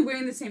obviously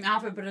wearing the same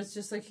outfit, but it's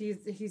just, like, he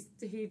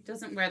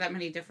doesn't wear that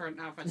many different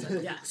outfits.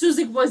 Yeah. So it's,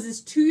 like, was this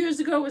 2 years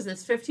ago? Was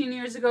this 15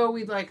 years ago?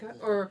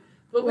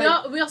 But we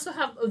also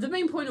have, the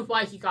main point of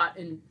why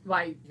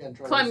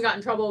Clem got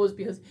in trouble was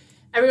because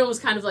everyone was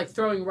kind of, like,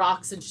 throwing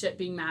rocks and shit,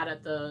 being mad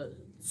at the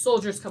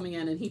soldiers coming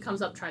in, and he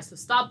comes up, tries to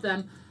stop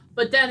them.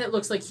 But then it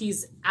looks like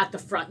he's at the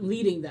front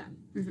leading them.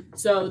 Mm-hmm.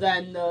 So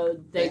then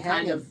they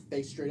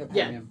straight up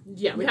hang him.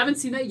 Yeah, we haven't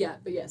seen that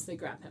yet, but yes, they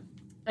grab him.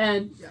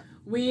 And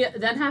we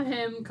then have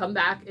him come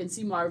back and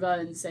see Marva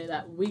and say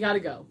that we gotta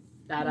go.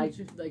 That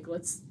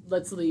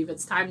let's leave.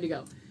 It's time to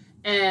go.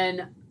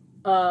 And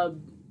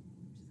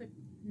she's like,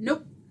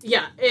 nope.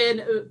 yeah,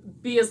 and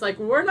B is like,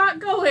 we're not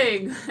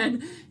going,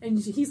 and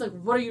he's like,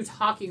 what are you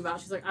talking about?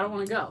 She's like, I don't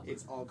want to go.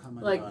 It's all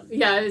coming. Like,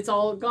 yeah, it's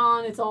all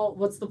gone. It's all.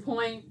 What's the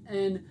point?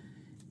 And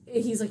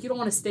he's like, you don't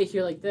want to stay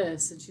here like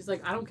this. And she's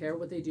like, I don't care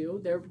what they do.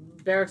 Their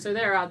barracks are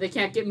there. They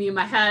can't get me in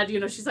my head. You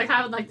know, she's like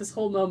having like this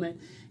whole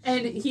moment,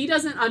 and he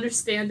doesn't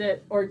understand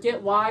it or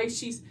get why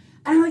she's.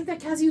 And I like that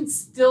Cassian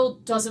still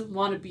doesn't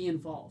want to be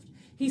involved.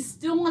 He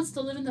still wants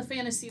to live in the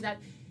fantasy that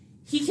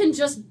he can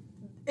just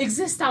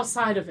exist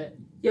outside of it.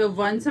 You'll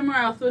run somewhere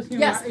else with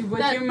your,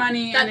 your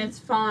money, and it's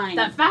fine.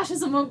 That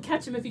fascism won't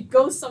catch him if he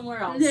goes somewhere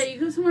else. Yeah, you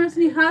go somewhere else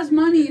and he has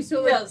money,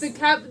 so like the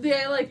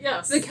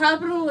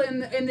capital in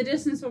the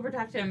distance will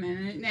protect him.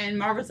 And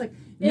Margaret's like,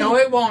 no,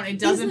 it won't. It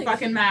doesn't like,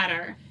 fucking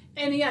matter.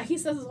 And yeah, he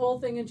says this whole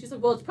thing, and she's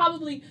like, well, it's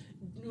probably.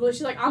 Well,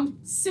 she's like,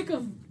 I'm sick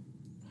of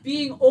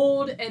being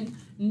old and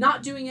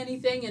not doing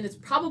anything, and it's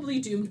probably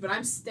doomed, but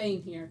I'm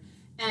staying here.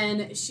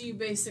 And she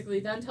basically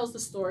then tells the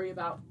story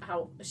about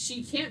how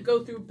she can't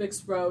go through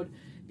Bix Road.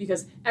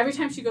 Because every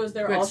time she goes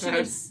there, Rick's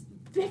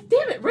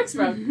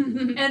Road.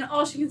 And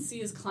all she can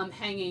see is Clem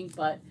hanging.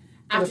 But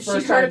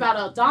after she heard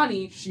about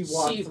Aldhani, she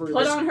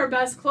put on her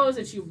best clothes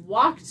and she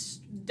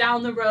walked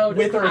down the road.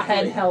 With her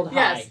head held high.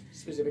 Yes.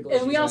 Specifically.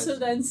 And we also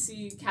then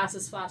see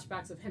Cass's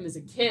flashbacks of him as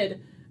a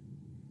kid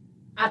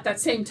at that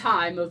same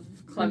time of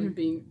Clem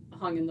being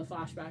hung in the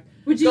flashback.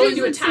 Which going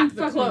to attack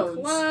the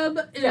clones. Club,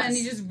 and then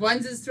he just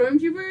runs his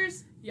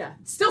stormtroopers. Yeah.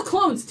 Still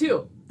clones,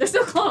 too. They're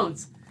still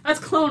clones. That's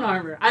clone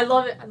armor. I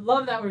love it. I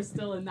love that we're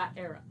still in that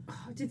era.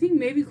 Oh, do you think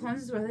maybe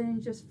clones is why they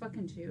didn't just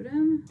fucking shoot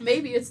him?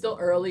 Maybe it's still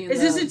early.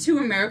 Is this a too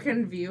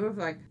American view of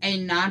like a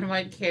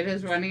non-white kid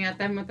is running at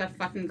them with a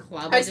fucking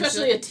club?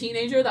 Especially a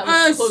teenager that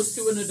was close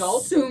to an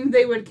adult. Assumed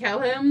they would kill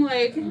him.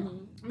 Like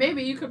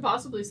maybe you could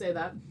possibly say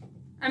that.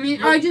 I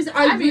mean, I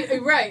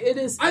mean, right? It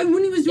is.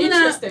 When he was doing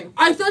that,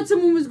 I thought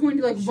someone was going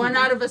to like run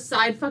out of a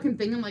side fucking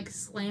thing and like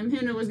slam him.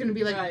 And it was going to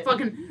be like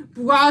fucking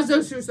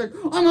Brazos, who was like,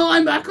 "I'm a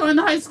linebacker on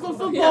the high school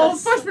football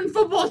freshman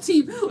football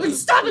team. Like,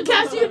 stop it,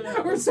 Cassian,"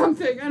 or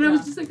something. And I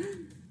was just like,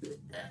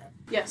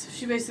 yes.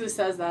 She basically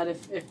says that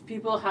if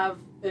people have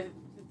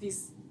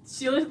these,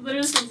 she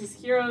literally says these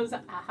heroes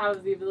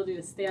have the ability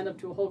to stand up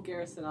to a whole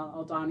garrison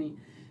on Aldhani,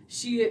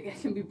 she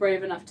can be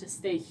brave enough to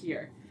stay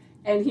here.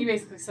 And he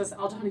basically says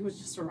Aldhani was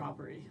just a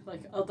robbery.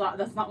 Like,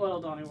 that's not what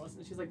Aldhani was.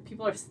 And she's like,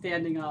 people are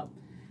standing up.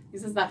 He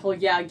says that whole,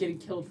 getting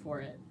killed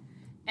for it.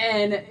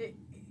 And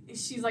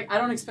she's like, I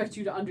don't expect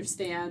you to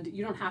understand.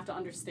 You don't have to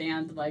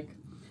understand, like,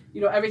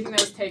 you know, everything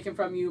that was taken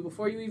from you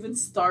before you even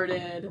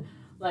started.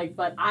 Like,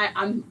 but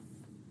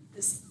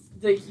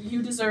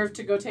you deserve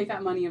to go take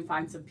that money and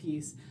find some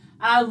peace.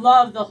 And I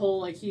love the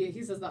whole, like,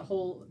 he says that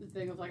whole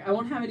thing of, like, I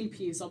won't have any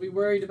peace. I'll be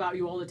worried about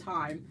you all the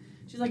time.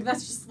 She's like,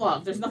 that's just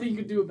love. There's nothing you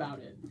can do about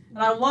it. And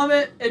I love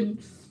it,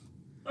 and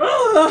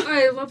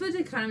I love the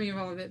dichotomy of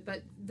all of it,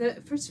 but the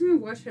first time I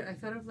watched it, I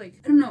thought of, like,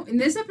 I don't know, in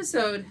this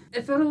episode,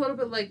 it felt a little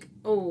bit like,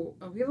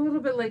 are we a little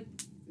bit like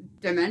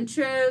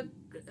dementia?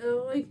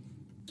 Like,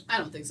 I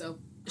don't think so.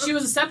 She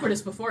was a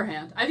separatist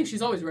beforehand. I think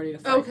she's always ready to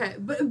fight. Okay,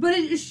 but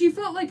she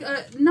felt like,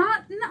 I'm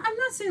not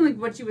saying, like,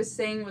 what she was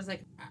saying was,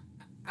 like,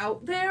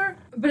 out there,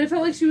 but it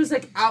felt like she was,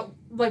 like, out,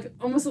 like,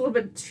 almost a little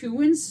bit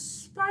too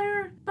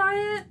inspired by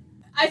it.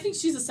 I think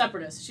she's a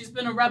separatist. She's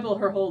been a rebel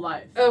her whole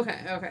life.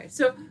 Okay.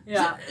 So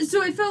yeah.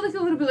 So it felt like a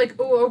little bit like,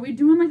 are we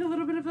doing like a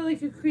little bit of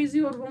a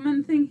crazy old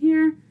woman thing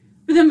here?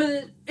 But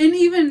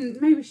even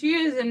maybe she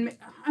is, and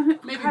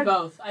maybe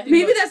both. I think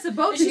maybe both. that's the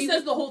both. And she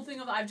says the whole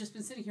thing of I've just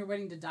been sitting here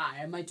waiting to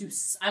die. I might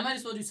as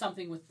well do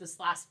something with this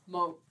last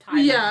time.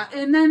 Yeah,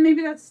 and then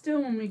maybe that's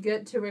still when we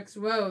get to Rick's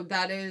Road.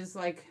 That is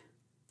like.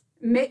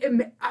 I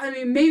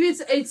mean, maybe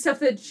it's stuff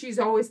that she's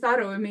always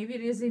thought of, or maybe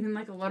it is even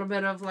like a little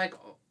bit of like.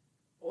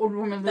 Old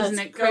woman losing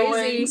it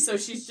crazy, so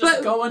she's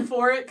just going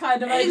for it,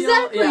 kind of.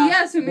 Exactly, ideal.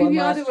 Yeah. So maybe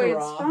other way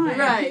it's fine,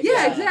 right?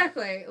 Yeah,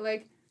 exactly.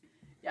 Like,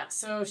 yeah.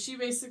 So she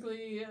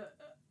basically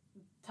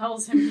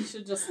tells him he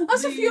should just.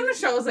 Also, Fiona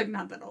Shaw was like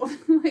not that old.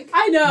 Like,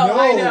 I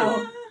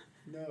know.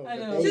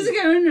 No. She's like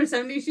in her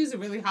 70s. She's a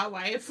really hot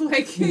wife.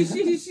 Like,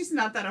 she's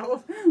not that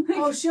old.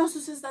 Like, she also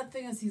says that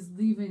thing as he's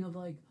leaving of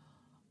like,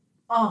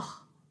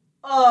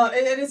 and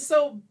it's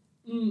so.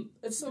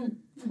 It's so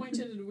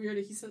pointed and weird.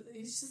 He just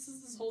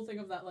says this whole thing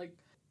of that like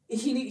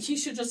he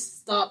should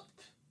just stop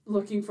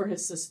looking for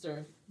his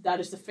sister. That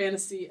is the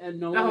fantasy, and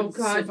no one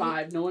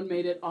survived. No one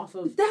made it off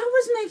of. That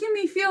was making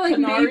me feel like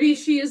Kenari. Maybe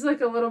she is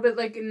like a little bit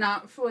like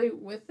not fully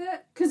with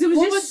it because it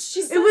was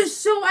it was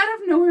so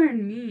out of nowhere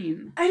and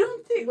mean. I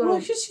don't think.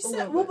 Because she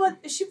said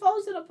but she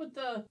follows it up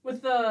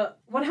with the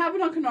what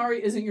happened on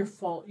Kenari isn't your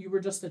fault. You were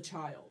just a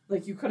child.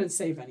 Like you couldn't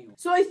save anyone.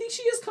 So I think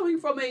she is coming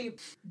from a.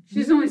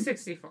 She's only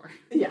 64.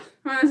 Yeah,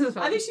 this is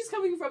fine. I think she's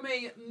coming from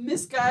a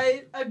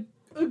misguided.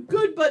 A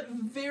good but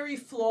very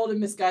flawed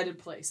and misguided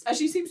place, as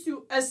seems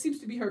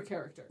to be her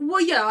character. Well,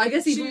 yeah, I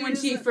guess even when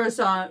she first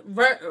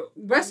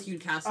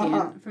rescued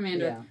Cassian from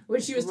Andor,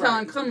 when she was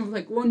telling Clem,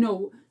 like, well,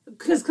 no,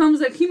 because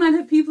Clem's like, he might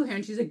have people here,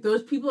 and she's like,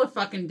 those people are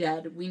fucking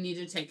dead. We need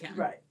to take him.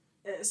 Right.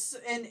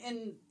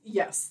 and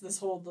yes, this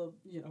whole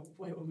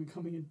white woman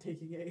coming and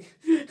taking a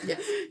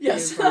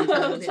yes child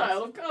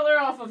of color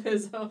off of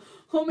his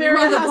home area.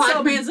 Well, the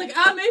black man's like,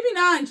 maybe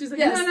not, and she's like,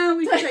 no,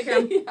 we can take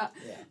him. Yeah.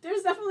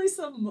 There's definitely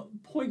some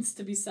points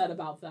to be said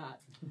about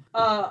that.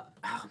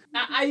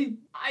 I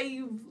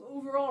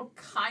overall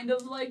kind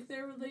of like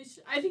their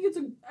relation. I think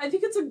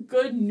it's a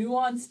good,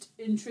 nuanced,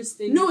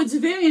 interesting. No, it's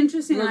very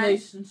interesting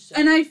relationship,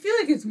 and I feel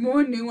like it's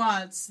more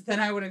nuanced than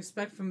I would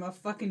expect from a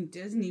fucking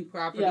Disney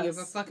property of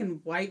a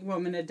fucking white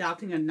woman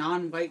adopting a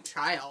non-white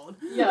child.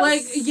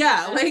 Yes.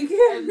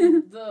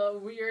 And the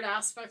weird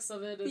aspects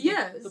of it, and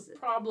the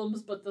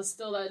problems, but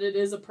still that it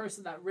is a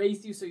person that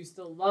raised you, so you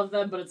still love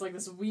them. But it's like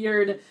this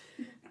weird.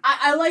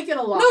 I like it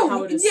a lot.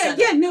 How it is set up.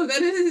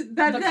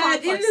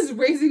 That it is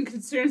raising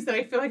concerns that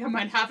I feel like I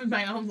might have in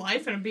my own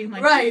life, and I'm being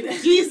like,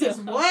 Jesus,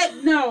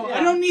 what? No,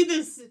 I don't need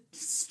this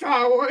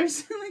Star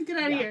Wars. Like, get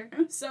out of here.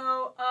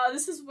 So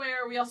this is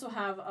where we also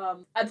have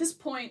at this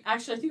point,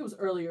 actually, I think it was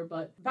earlier,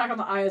 but back on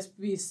the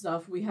ISB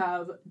stuff, we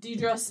have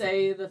Deidre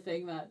say the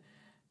thing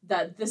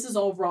that this is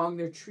all wrong.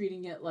 They're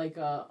treating it like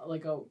a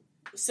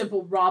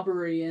simple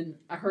robbery, and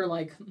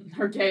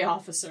her gay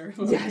officer.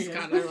 Yes,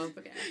 God, I love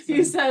the gay.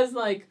 He says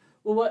like,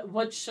 well,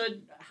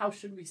 how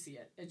should we see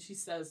it? And she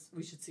says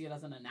we should see it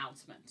as an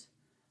announcement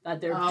that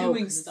they're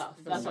doing stuff.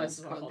 That's why it's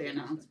called the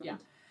announcement. Yeah.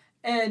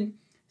 And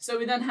so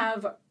we then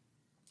have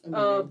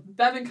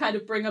Bevan kind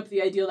of bring up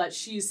the idea that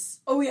she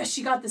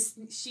got this,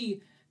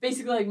 she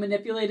basically like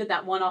manipulated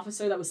that one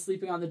officer that was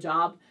sleeping on the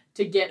job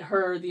to get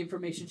her the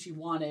information she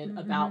wanted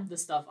about the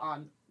stuff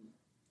on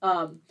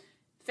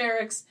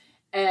Ferrix,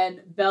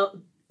 and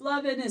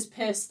Bevan is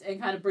pissed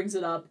and kind of brings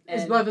it up.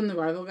 Is Bevan the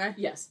rival guy?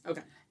 Yes.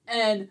 Okay.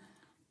 And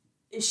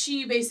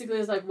she basically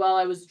is like, well,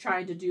 I was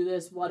trying to do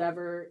this,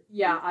 whatever.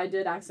 Yeah, I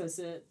did access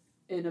it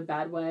in a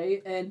bad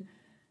way. And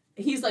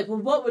he's like, well,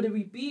 what would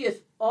we be if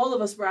all of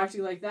us were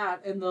acting like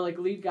that? And the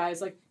lead guy is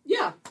like,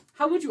 yeah,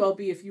 how would you all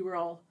be if you were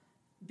all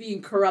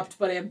being corrupt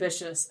but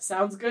ambitious?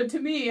 Sounds good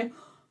to me.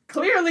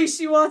 Clearly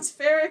she wants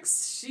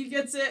Ferrix. She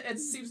gets it. It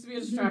seems to be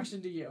a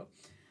distraction to you.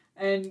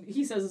 And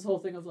he says this whole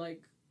thing of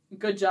like,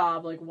 good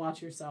job, like,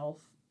 watch yourself.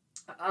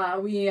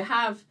 We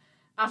have...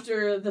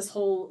 After this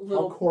whole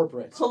little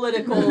corporate,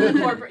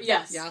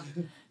 yes,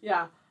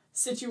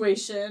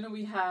 situation,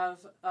 we have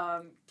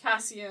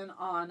Cassian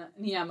on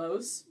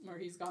Niamos, where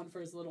he's gone for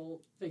his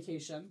little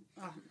vacation,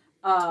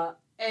 or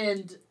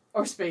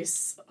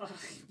space,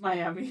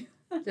 Miami.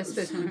 Just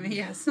space Miami,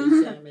 yes.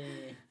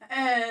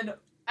 And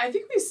I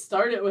think we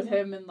started with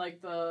him in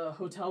like the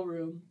hotel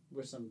room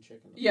with some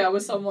chicken. Yeah,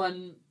 with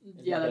someone.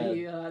 That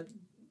he.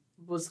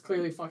 Was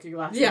clearly fucking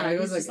last night. Yeah, he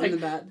was like in the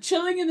bed.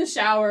 Chilling in the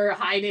shower,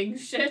 hiding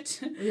shit.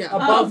 Yeah.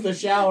 Above the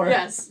shower.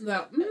 Yes.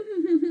 No.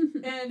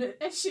 and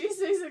she's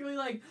basically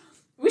like,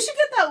 we should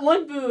get that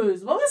one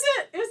booze. What was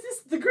it? It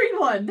was the green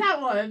one. That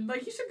one.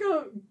 Like, you should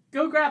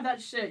go grab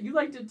that shit. You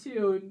liked it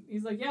too. And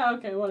he's like, yeah,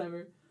 okay,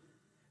 whatever.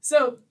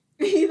 So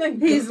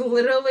he's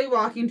literally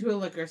walking to a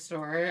liquor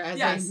store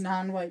as a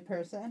non-white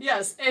person.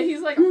 Yes. And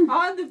he's like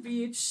on the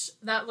beach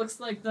that looks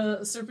like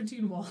the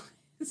Serpentine Wall.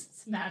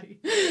 Cincinnati.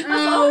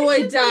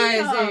 It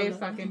dies. It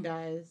fucking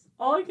dies.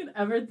 All I can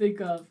ever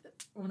think of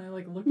when I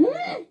look at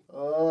it.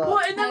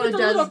 And then with the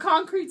little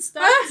concrete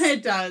steps.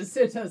 It does.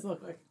 It does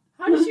look like.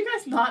 How did you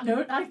guys not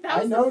know?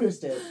 I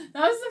noticed it.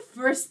 That was the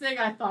first thing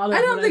I thought of.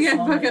 I don't think I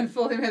fucking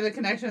fully made the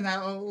connection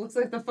that looks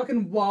like the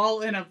fucking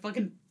wall in a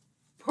fucking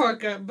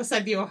park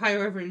beside the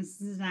Ohio River in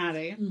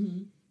Cincinnati.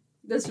 Mm-hmm.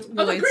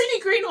 The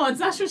green ones,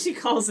 that's what she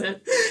calls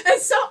it. And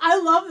so I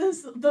love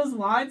those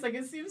lines. Like,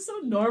 it seems so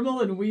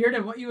normal and weird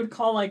and what you would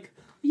call, like...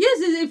 Yes,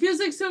 it feels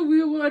like so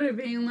weird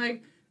being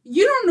like,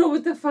 you don't know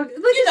what the fuck... Like,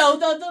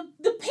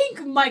 the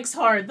pink Mike's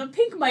hard. The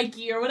pink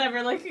Mikey or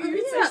whatever. Like, you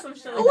would say some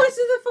shit like that. What's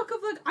the fuck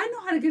of, like, I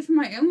know how to get from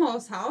my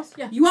in-laws' house.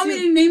 Yeah. You want me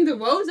to name the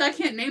roads? I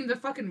can't name the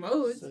fucking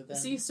roads.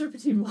 See,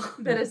 Serpentine Wall.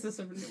 That is the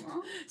Serpentine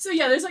Wall. So,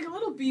 yeah, there's, like, a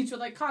little beach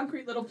with, like,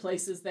 concrete little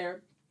places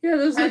there. Yeah,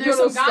 there's like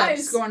little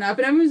steps going up,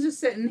 and everyone's just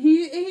sitting.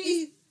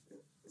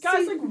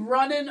 Guys like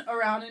running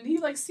around, and he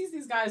like sees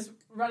these guys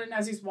running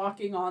as he's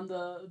walking on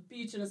the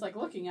beach, and is like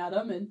looking at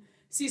them, and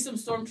sees some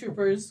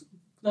stormtroopers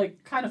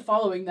like kind of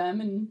following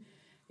them, and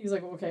he's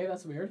like, okay,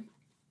 that's weird.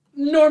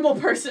 Normal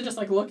person just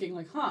like looking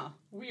like,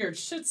 weird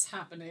shit's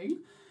happening.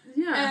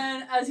 Yeah.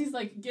 And as he's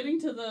like getting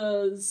to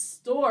the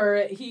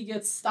store, he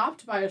gets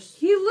stopped by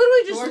He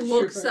literally just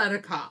looks at a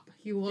cop.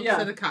 He looks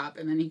at a cop,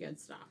 and then he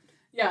gets stopped.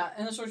 Yeah,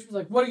 and the stormtrooper's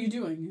like, what are you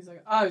doing? He's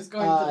like, I was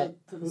going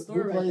to the store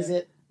right there. Who plays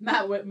it?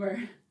 Matt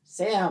Whitmer.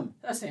 Sam.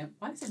 Sam.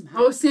 Why is it Matt?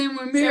 Oh, Sam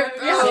Whitmer.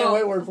 Sam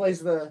Whitmer plays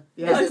the...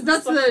 Yeah.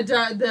 That's the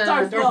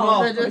Darth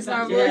Maul.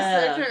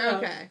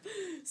 Okay.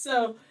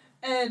 So,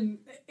 and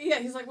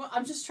he's like, well,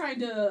 I'm just trying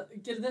to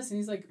get this. And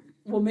he's like,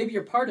 well, maybe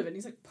you're part of it. And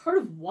he's like, part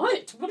of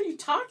what? What are you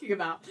talking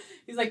about?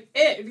 He's like,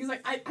 it. And he's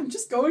like, I'm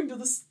just going to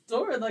the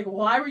store. Like,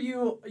 why were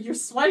you're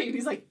sweating? And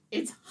he's like,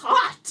 it's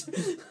hot.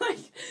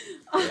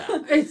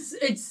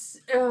 It's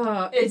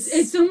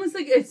it's almost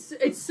like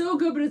it's so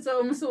good, but it's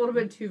almost a little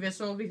bit too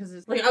visceral because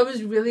it's like I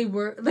was really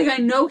worried. Like I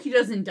know he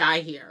doesn't die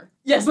here.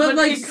 Yes, but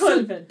like it could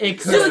have been. It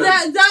could. So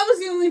that was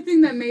the only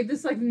thing that made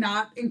this like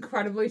not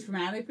incredibly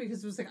traumatic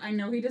because it was like I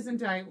know he doesn't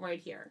die right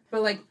here,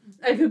 but like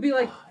I could be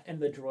like, and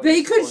the droid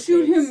they could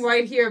shoot him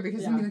right here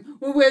because he'd be like,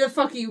 well, where the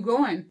fuck are you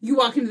going? You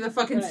walk into the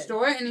fucking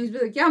store, and he'd be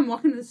like, yeah, I'm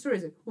walking to the store.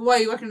 He's like, well, why are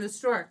you walking to the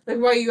store? Like,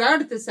 why are you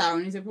out at this hour?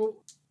 And he's like, well,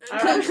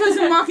 because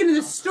I'm walking to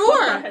the store.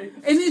 Right.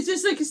 And it's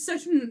just like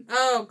such an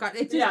oh god,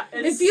 it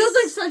feels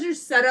like such a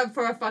setup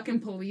for a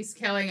fucking police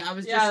killing. I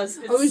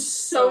was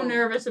so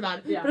nervous about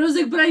it. Yeah. But I was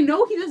like, but I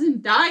know he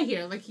doesn't die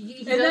here. Like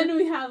he and then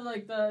we have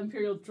like the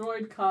Imperial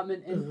droid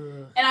comment,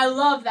 and I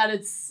love that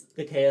it's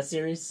the Chaos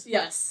series.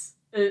 Yes.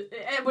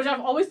 Which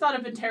I've always thought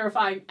have been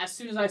terrifying. As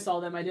soon as I saw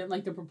them, I didn't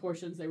like the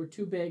proportions. They were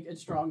too big and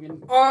strong.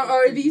 And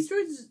are these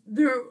droids?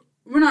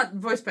 We're not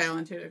voiced by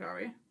Alan Tudyk, are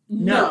we?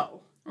 No.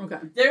 Okay.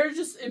 They're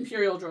just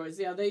Imperial droids.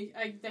 Yeah, they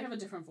have a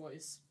different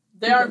voice.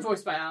 They aren't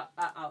voiced by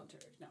Alan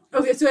Tudyk. No.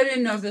 Okay, so I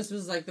didn't know if this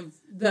was like the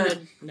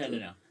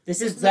No.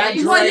 This is that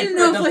droid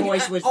where the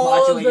voice was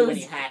modulated when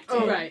he hacked it.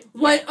 Oh, right.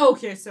 What?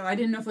 Okay, so I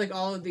didn't know if like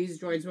all of these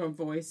droids were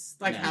voiced,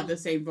 like had the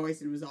same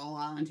voice, and it was all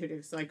Alan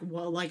Tudyk's, like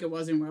like it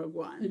was in Rogue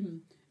One. Mm-hmm.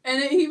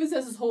 And he even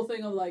says this whole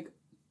thing of like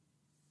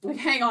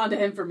hang on to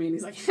him for me, and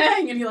he's like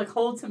hang, and he like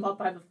holds him up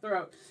by the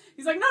throat.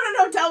 He's like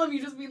no, tell him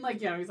you just mean like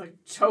he's like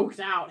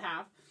choked out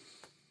half.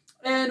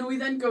 And we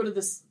then go to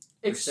this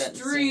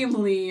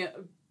extremely...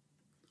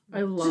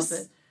 I love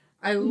it.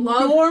 I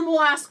love...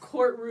 normal-ass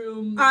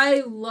courtroom.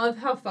 I love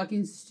how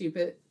fucking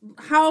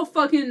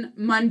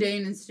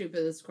mundane and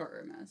stupid this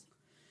courtroom is.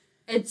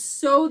 It's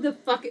so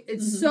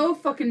so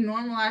fucking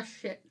normal-ass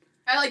shit.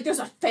 And, like, there's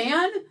a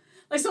fan.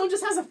 Like, someone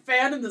just has a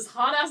fan in this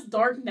hot-ass,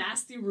 dark,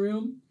 nasty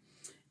room.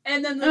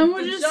 And then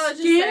we're just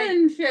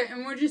scanning shit,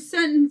 and we're just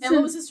sentencing... And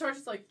what was his charge?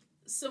 It's like...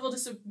 civil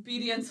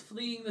disobedience,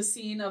 fleeing the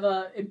scene of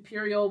a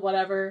imperial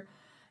whatever,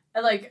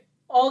 and like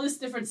all this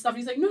different stuff.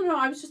 He's like, no,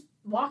 I was just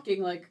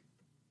walking. Like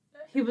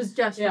he was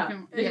just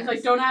fucking, yes.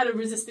 Like don't add a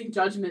resisting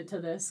judgment to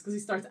this because he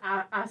starts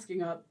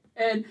asking up,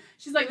 and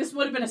she's like, this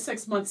would have been a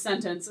 6-month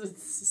sentence.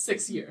 It's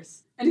 6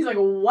 years, and he's like,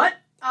 what?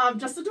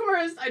 Just a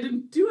tourist. I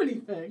didn't do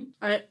anything.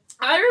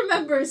 I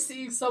remember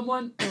seeing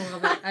someone. I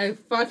love it. I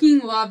fucking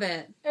love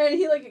it. And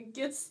he like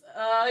gets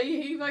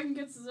he fucking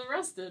gets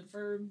arrested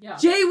for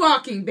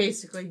jaywalking,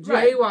 basically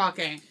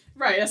jaywalking.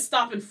 Right, a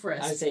stop and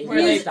frisk. I say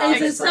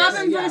it's a stop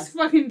and frisk,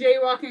 fucking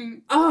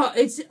jaywalking. Oh,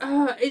 it's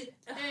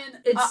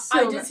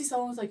I did see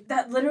someone was like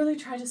that. Literally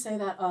tried to say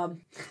that. I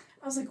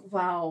was like,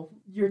 wow,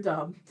 you're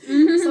dumb.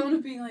 Someone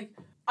was being like,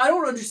 I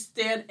don't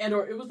understand,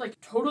 or it was like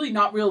totally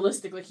not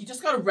realistic. Like he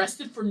just got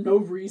arrested for no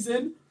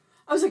reason.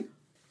 I was like,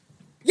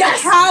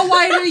 yes. How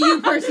white are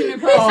you, person in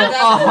person?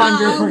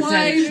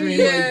 100%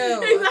 extremely.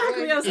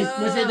 Exactly.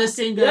 Was it the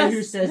same guy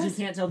who says you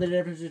can't tell the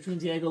difference between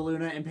Diego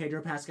Luna and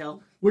Pedro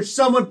Pascal? Which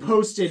someone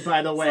posted,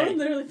 by the way. Someone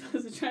literally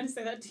posted trying to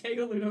say that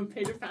Diego Luna and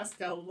Pedro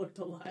Pascal looked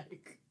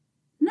alike.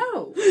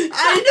 No.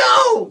 I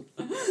know!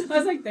 I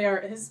was like, they are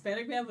a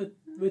Hispanic man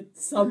with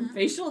some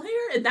facial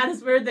hair, and that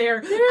is where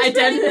their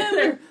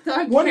identity.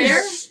 One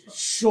is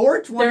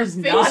short, one is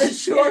not as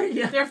short.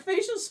 Yeah. Their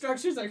facial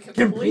structures are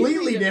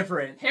completely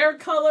different. Hair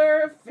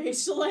color,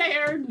 facial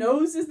hair,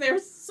 noses, they're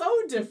so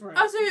different.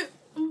 I was like,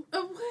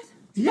 what?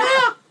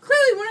 Yeah!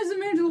 Clearly one is a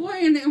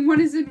Mandalorian and one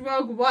is in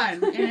Rogue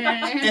One.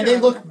 And they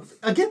look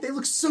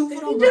so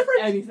fucking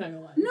different. Anything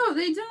alike. No,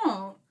 they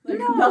don't. Like,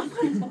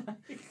 nothing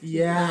alike.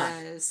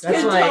 Yeah. Yes.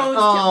 That's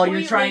like,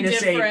 you're trying to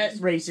say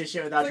racist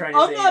shit without trying to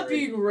say I'm not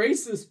being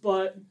racist,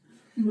 but...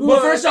 Well,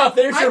 first off,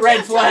 there's your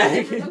red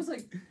flag. I was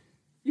like,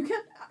 you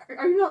can't...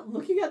 Are you not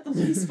looking at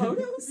these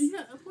photos?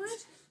 Yeah, what?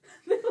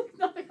 They look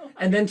nothing alike.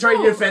 And then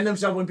trying to defend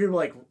themselves when people are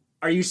like,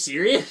 are you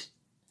serious?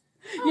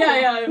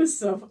 Yeah, it was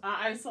so...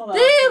 I saw that.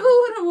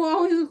 They will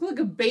always look like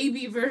a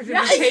baby version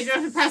of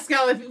Pedro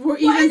Pascal if we're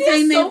even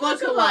saying they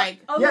look alike.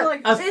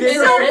 A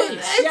thinner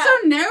face. It's so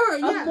narrow,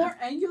 A more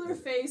angular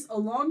face, a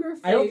longer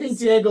face. I don't think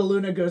Diego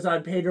Luna goes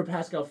on Pedro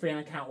Pascal fan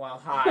account while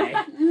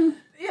high.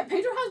 Yeah,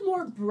 Pedro has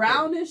more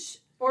brownish,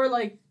 or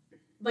like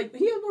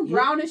he has more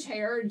brownish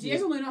hair.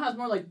 Diego Luna has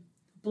more like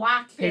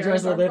black hair. Pedro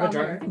has a little bit of a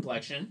darker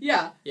complexion.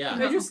 Yeah.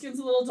 Pedro's skin's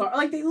a little dark.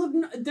 Like they look,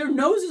 their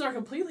noses are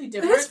completely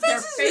different. His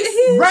face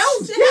is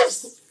round.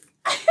 Yes.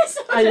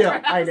 I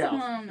know.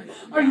 Oh my God.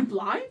 Are you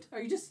blind? Are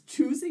you just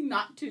choosing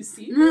not to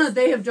see? No,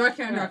 they have dark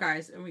hair and dark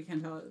eyes, and we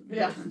can tell.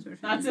 Yeah,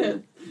 that's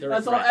it.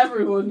 That's all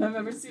everyone I've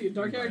ever seen.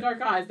 Dark hair and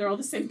dark eyes. They're all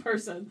the same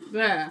person.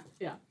 Yeah.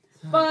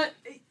 But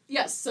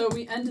yes, so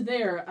we end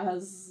there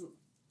as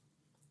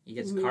he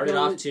gets carted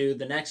off to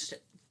the next.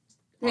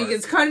 He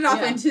gets carted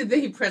off into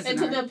the prison.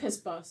 Into the piss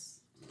bus.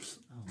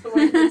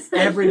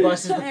 Every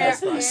bus is the piss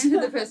bus. Into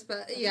the piss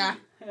bus. Yeah.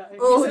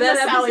 Oh,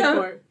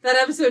 that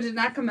episode did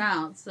not come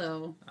out,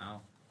 so.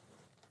 Oh.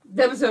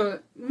 The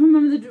episode.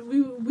 Remember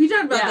we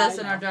talked about this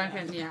in our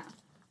Duncan. Yeah.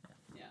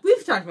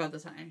 We've talked about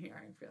this on here.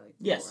 I feel like.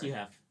 Yes, you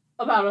have.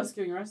 About us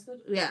getting arrested.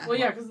 Yeah. Well,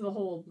 yeah, because of the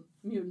whole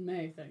Mutant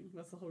May thing.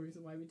 That's the whole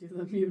reason why we do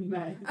the Mutant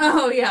May.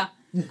 Oh, yeah.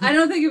 I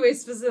don't think we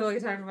specifically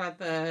talked about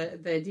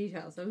the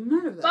details of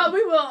none of that. But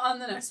we will on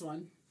the next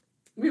one.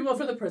 We will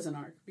for the prison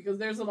arc, because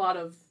there's a lot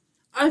of...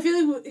 I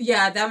feel like,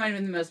 that might have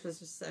been the most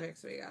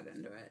specifics we got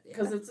into it.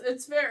 Because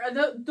it's very...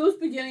 those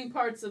beginning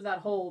parts of that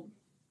whole...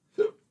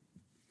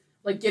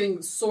 Like,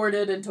 getting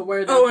sorted into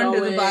where they're going.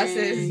 Into the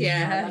buses.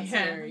 That's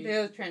very...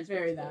 Those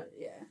very that.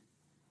 Yeah.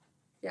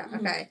 Yeah,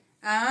 okay.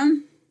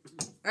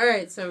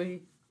 Alright, so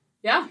we...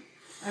 Yeah.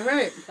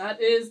 Alright.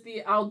 That is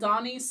the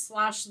Aldani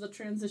 / the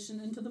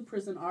transition into the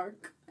prison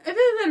arc. I feel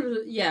like that was...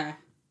 Yeah.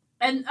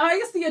 And I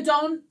guess the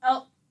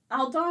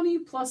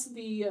Aldani plus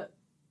the...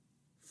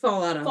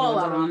 Fallout of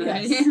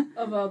Aldani. Yes,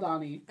 of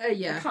Aldani.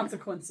 Yeah. The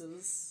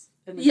consequences.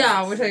 Which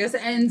I guess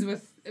ends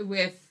with...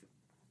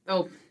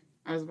 Oh,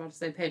 I was about to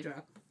say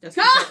Pedro. Just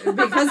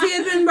because he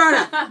had been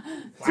brought up.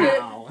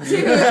 Wow.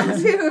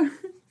 To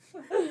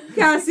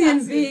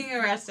Cassian being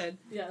arrested.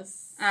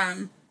 Yes.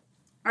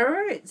 All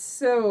right,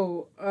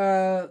 so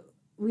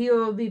we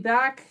will be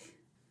back.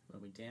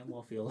 Well, we damn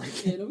well feel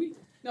like In a week.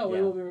 No,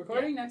 we will be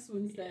recording next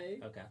Wednesday.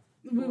 Okay.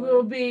 We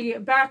will be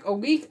back a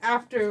week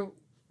after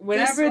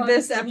whenever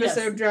this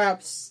episode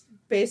drops,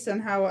 based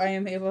on how I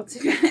am able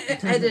to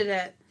edit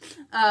it.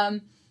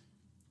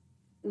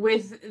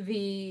 With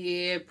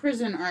the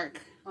prison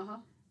arc of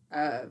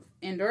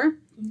Andor.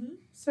 Mm-hmm.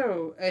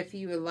 So, if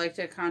you would like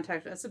to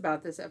contact us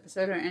about this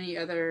episode or any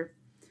other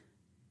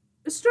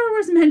Star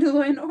Wars,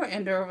 Mandalorian, or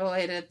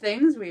Andor-related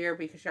things, we are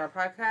Weekashar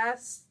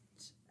Podcast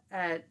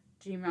at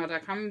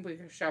gmail.com,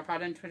 Weekashar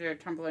Pod on Twitter,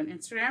 Tumblr, and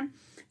Instagram.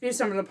 If you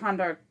stumbled upon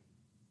If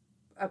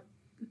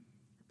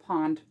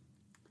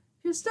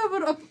you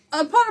stumbled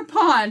upon a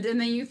pond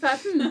and then you thought,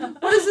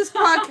 what is this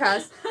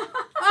podcast? If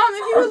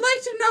you would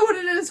like to know what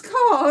it is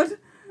called,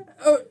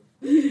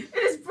 it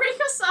is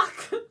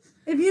Break-a-Sock.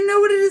 If you know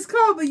what it is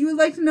called, but you would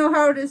like to know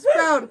how it is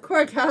spelled,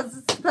 Quark, how's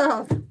it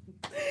spelled?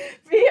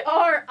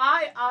 BRIISA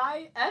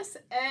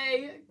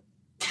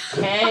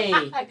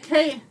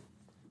K.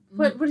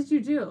 What did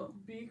you do?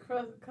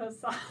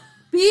 Break-a-Sock.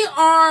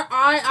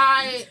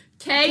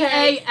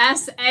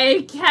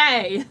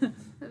 BRIIKASAK.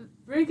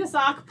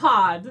 Break-a-Sock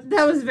Pod.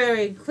 That was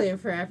very clear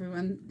for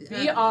everyone.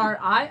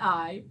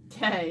 BRIIKASAK.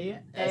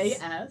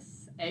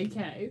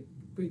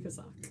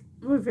 Break-a-Sock.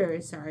 We're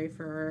very sorry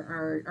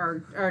for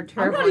our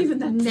terrible I'm not even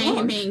that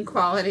naming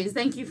qualities.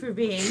 Thank you for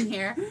being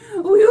here.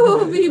 We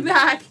will be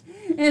back,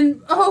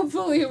 and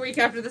hopefully a week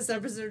after this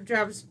episode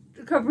drops,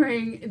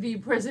 covering the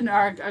prison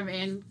arc of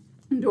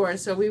Andor.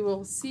 So we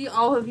will see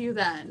all of you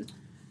then.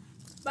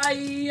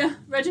 Bye.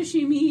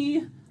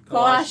 Rajashimi.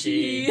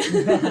 Kawashi.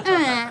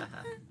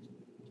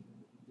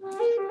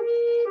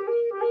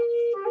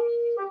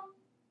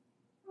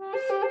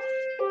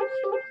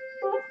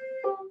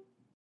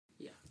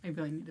 I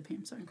really need to pee.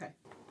 I'm sorry. Okay.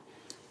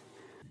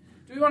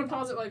 Do we want to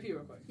pause it while I pee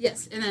real quick?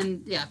 Yes, and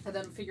then And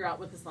then figure out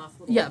what this last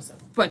little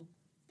episode. But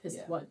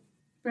What?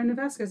 Brandon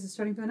Vasquez is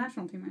starting for the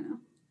national team right now.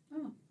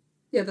 Oh.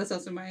 Yeah, that's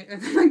also my.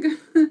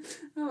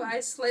 I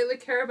slightly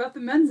care about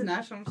the men's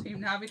national team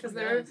now because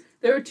there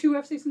are 2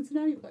 FC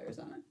Cincinnati players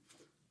on it.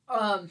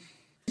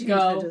 Change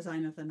the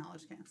design of the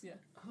knowledge camps. Yeah.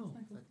 Oh,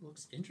 that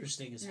looks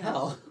interesting as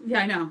hell.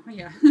 Yeah, I know.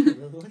 Yeah. I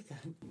really like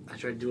that. I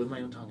tried to do it with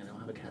my own tongue and I don't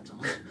have a cat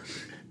tongue.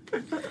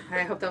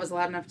 I hope that was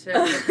loud enough to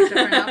pick up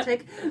an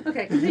outtake.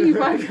 Okay, continue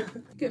back.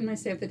 Getting my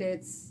save the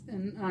dates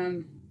and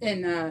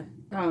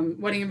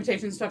wedding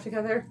invitation stuff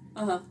together.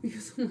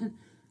 Because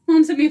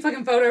Mom sent me a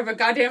fucking photo of a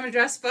goddamn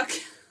address book.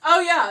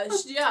 Oh yeah,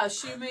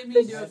 she made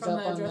me do it from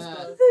the address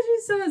book. She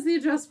still has the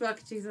address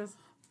book. Jesus.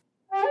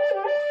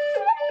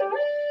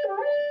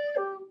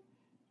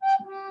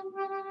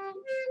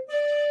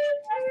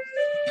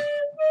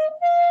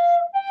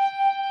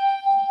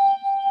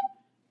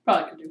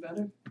 Probably could do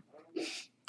better.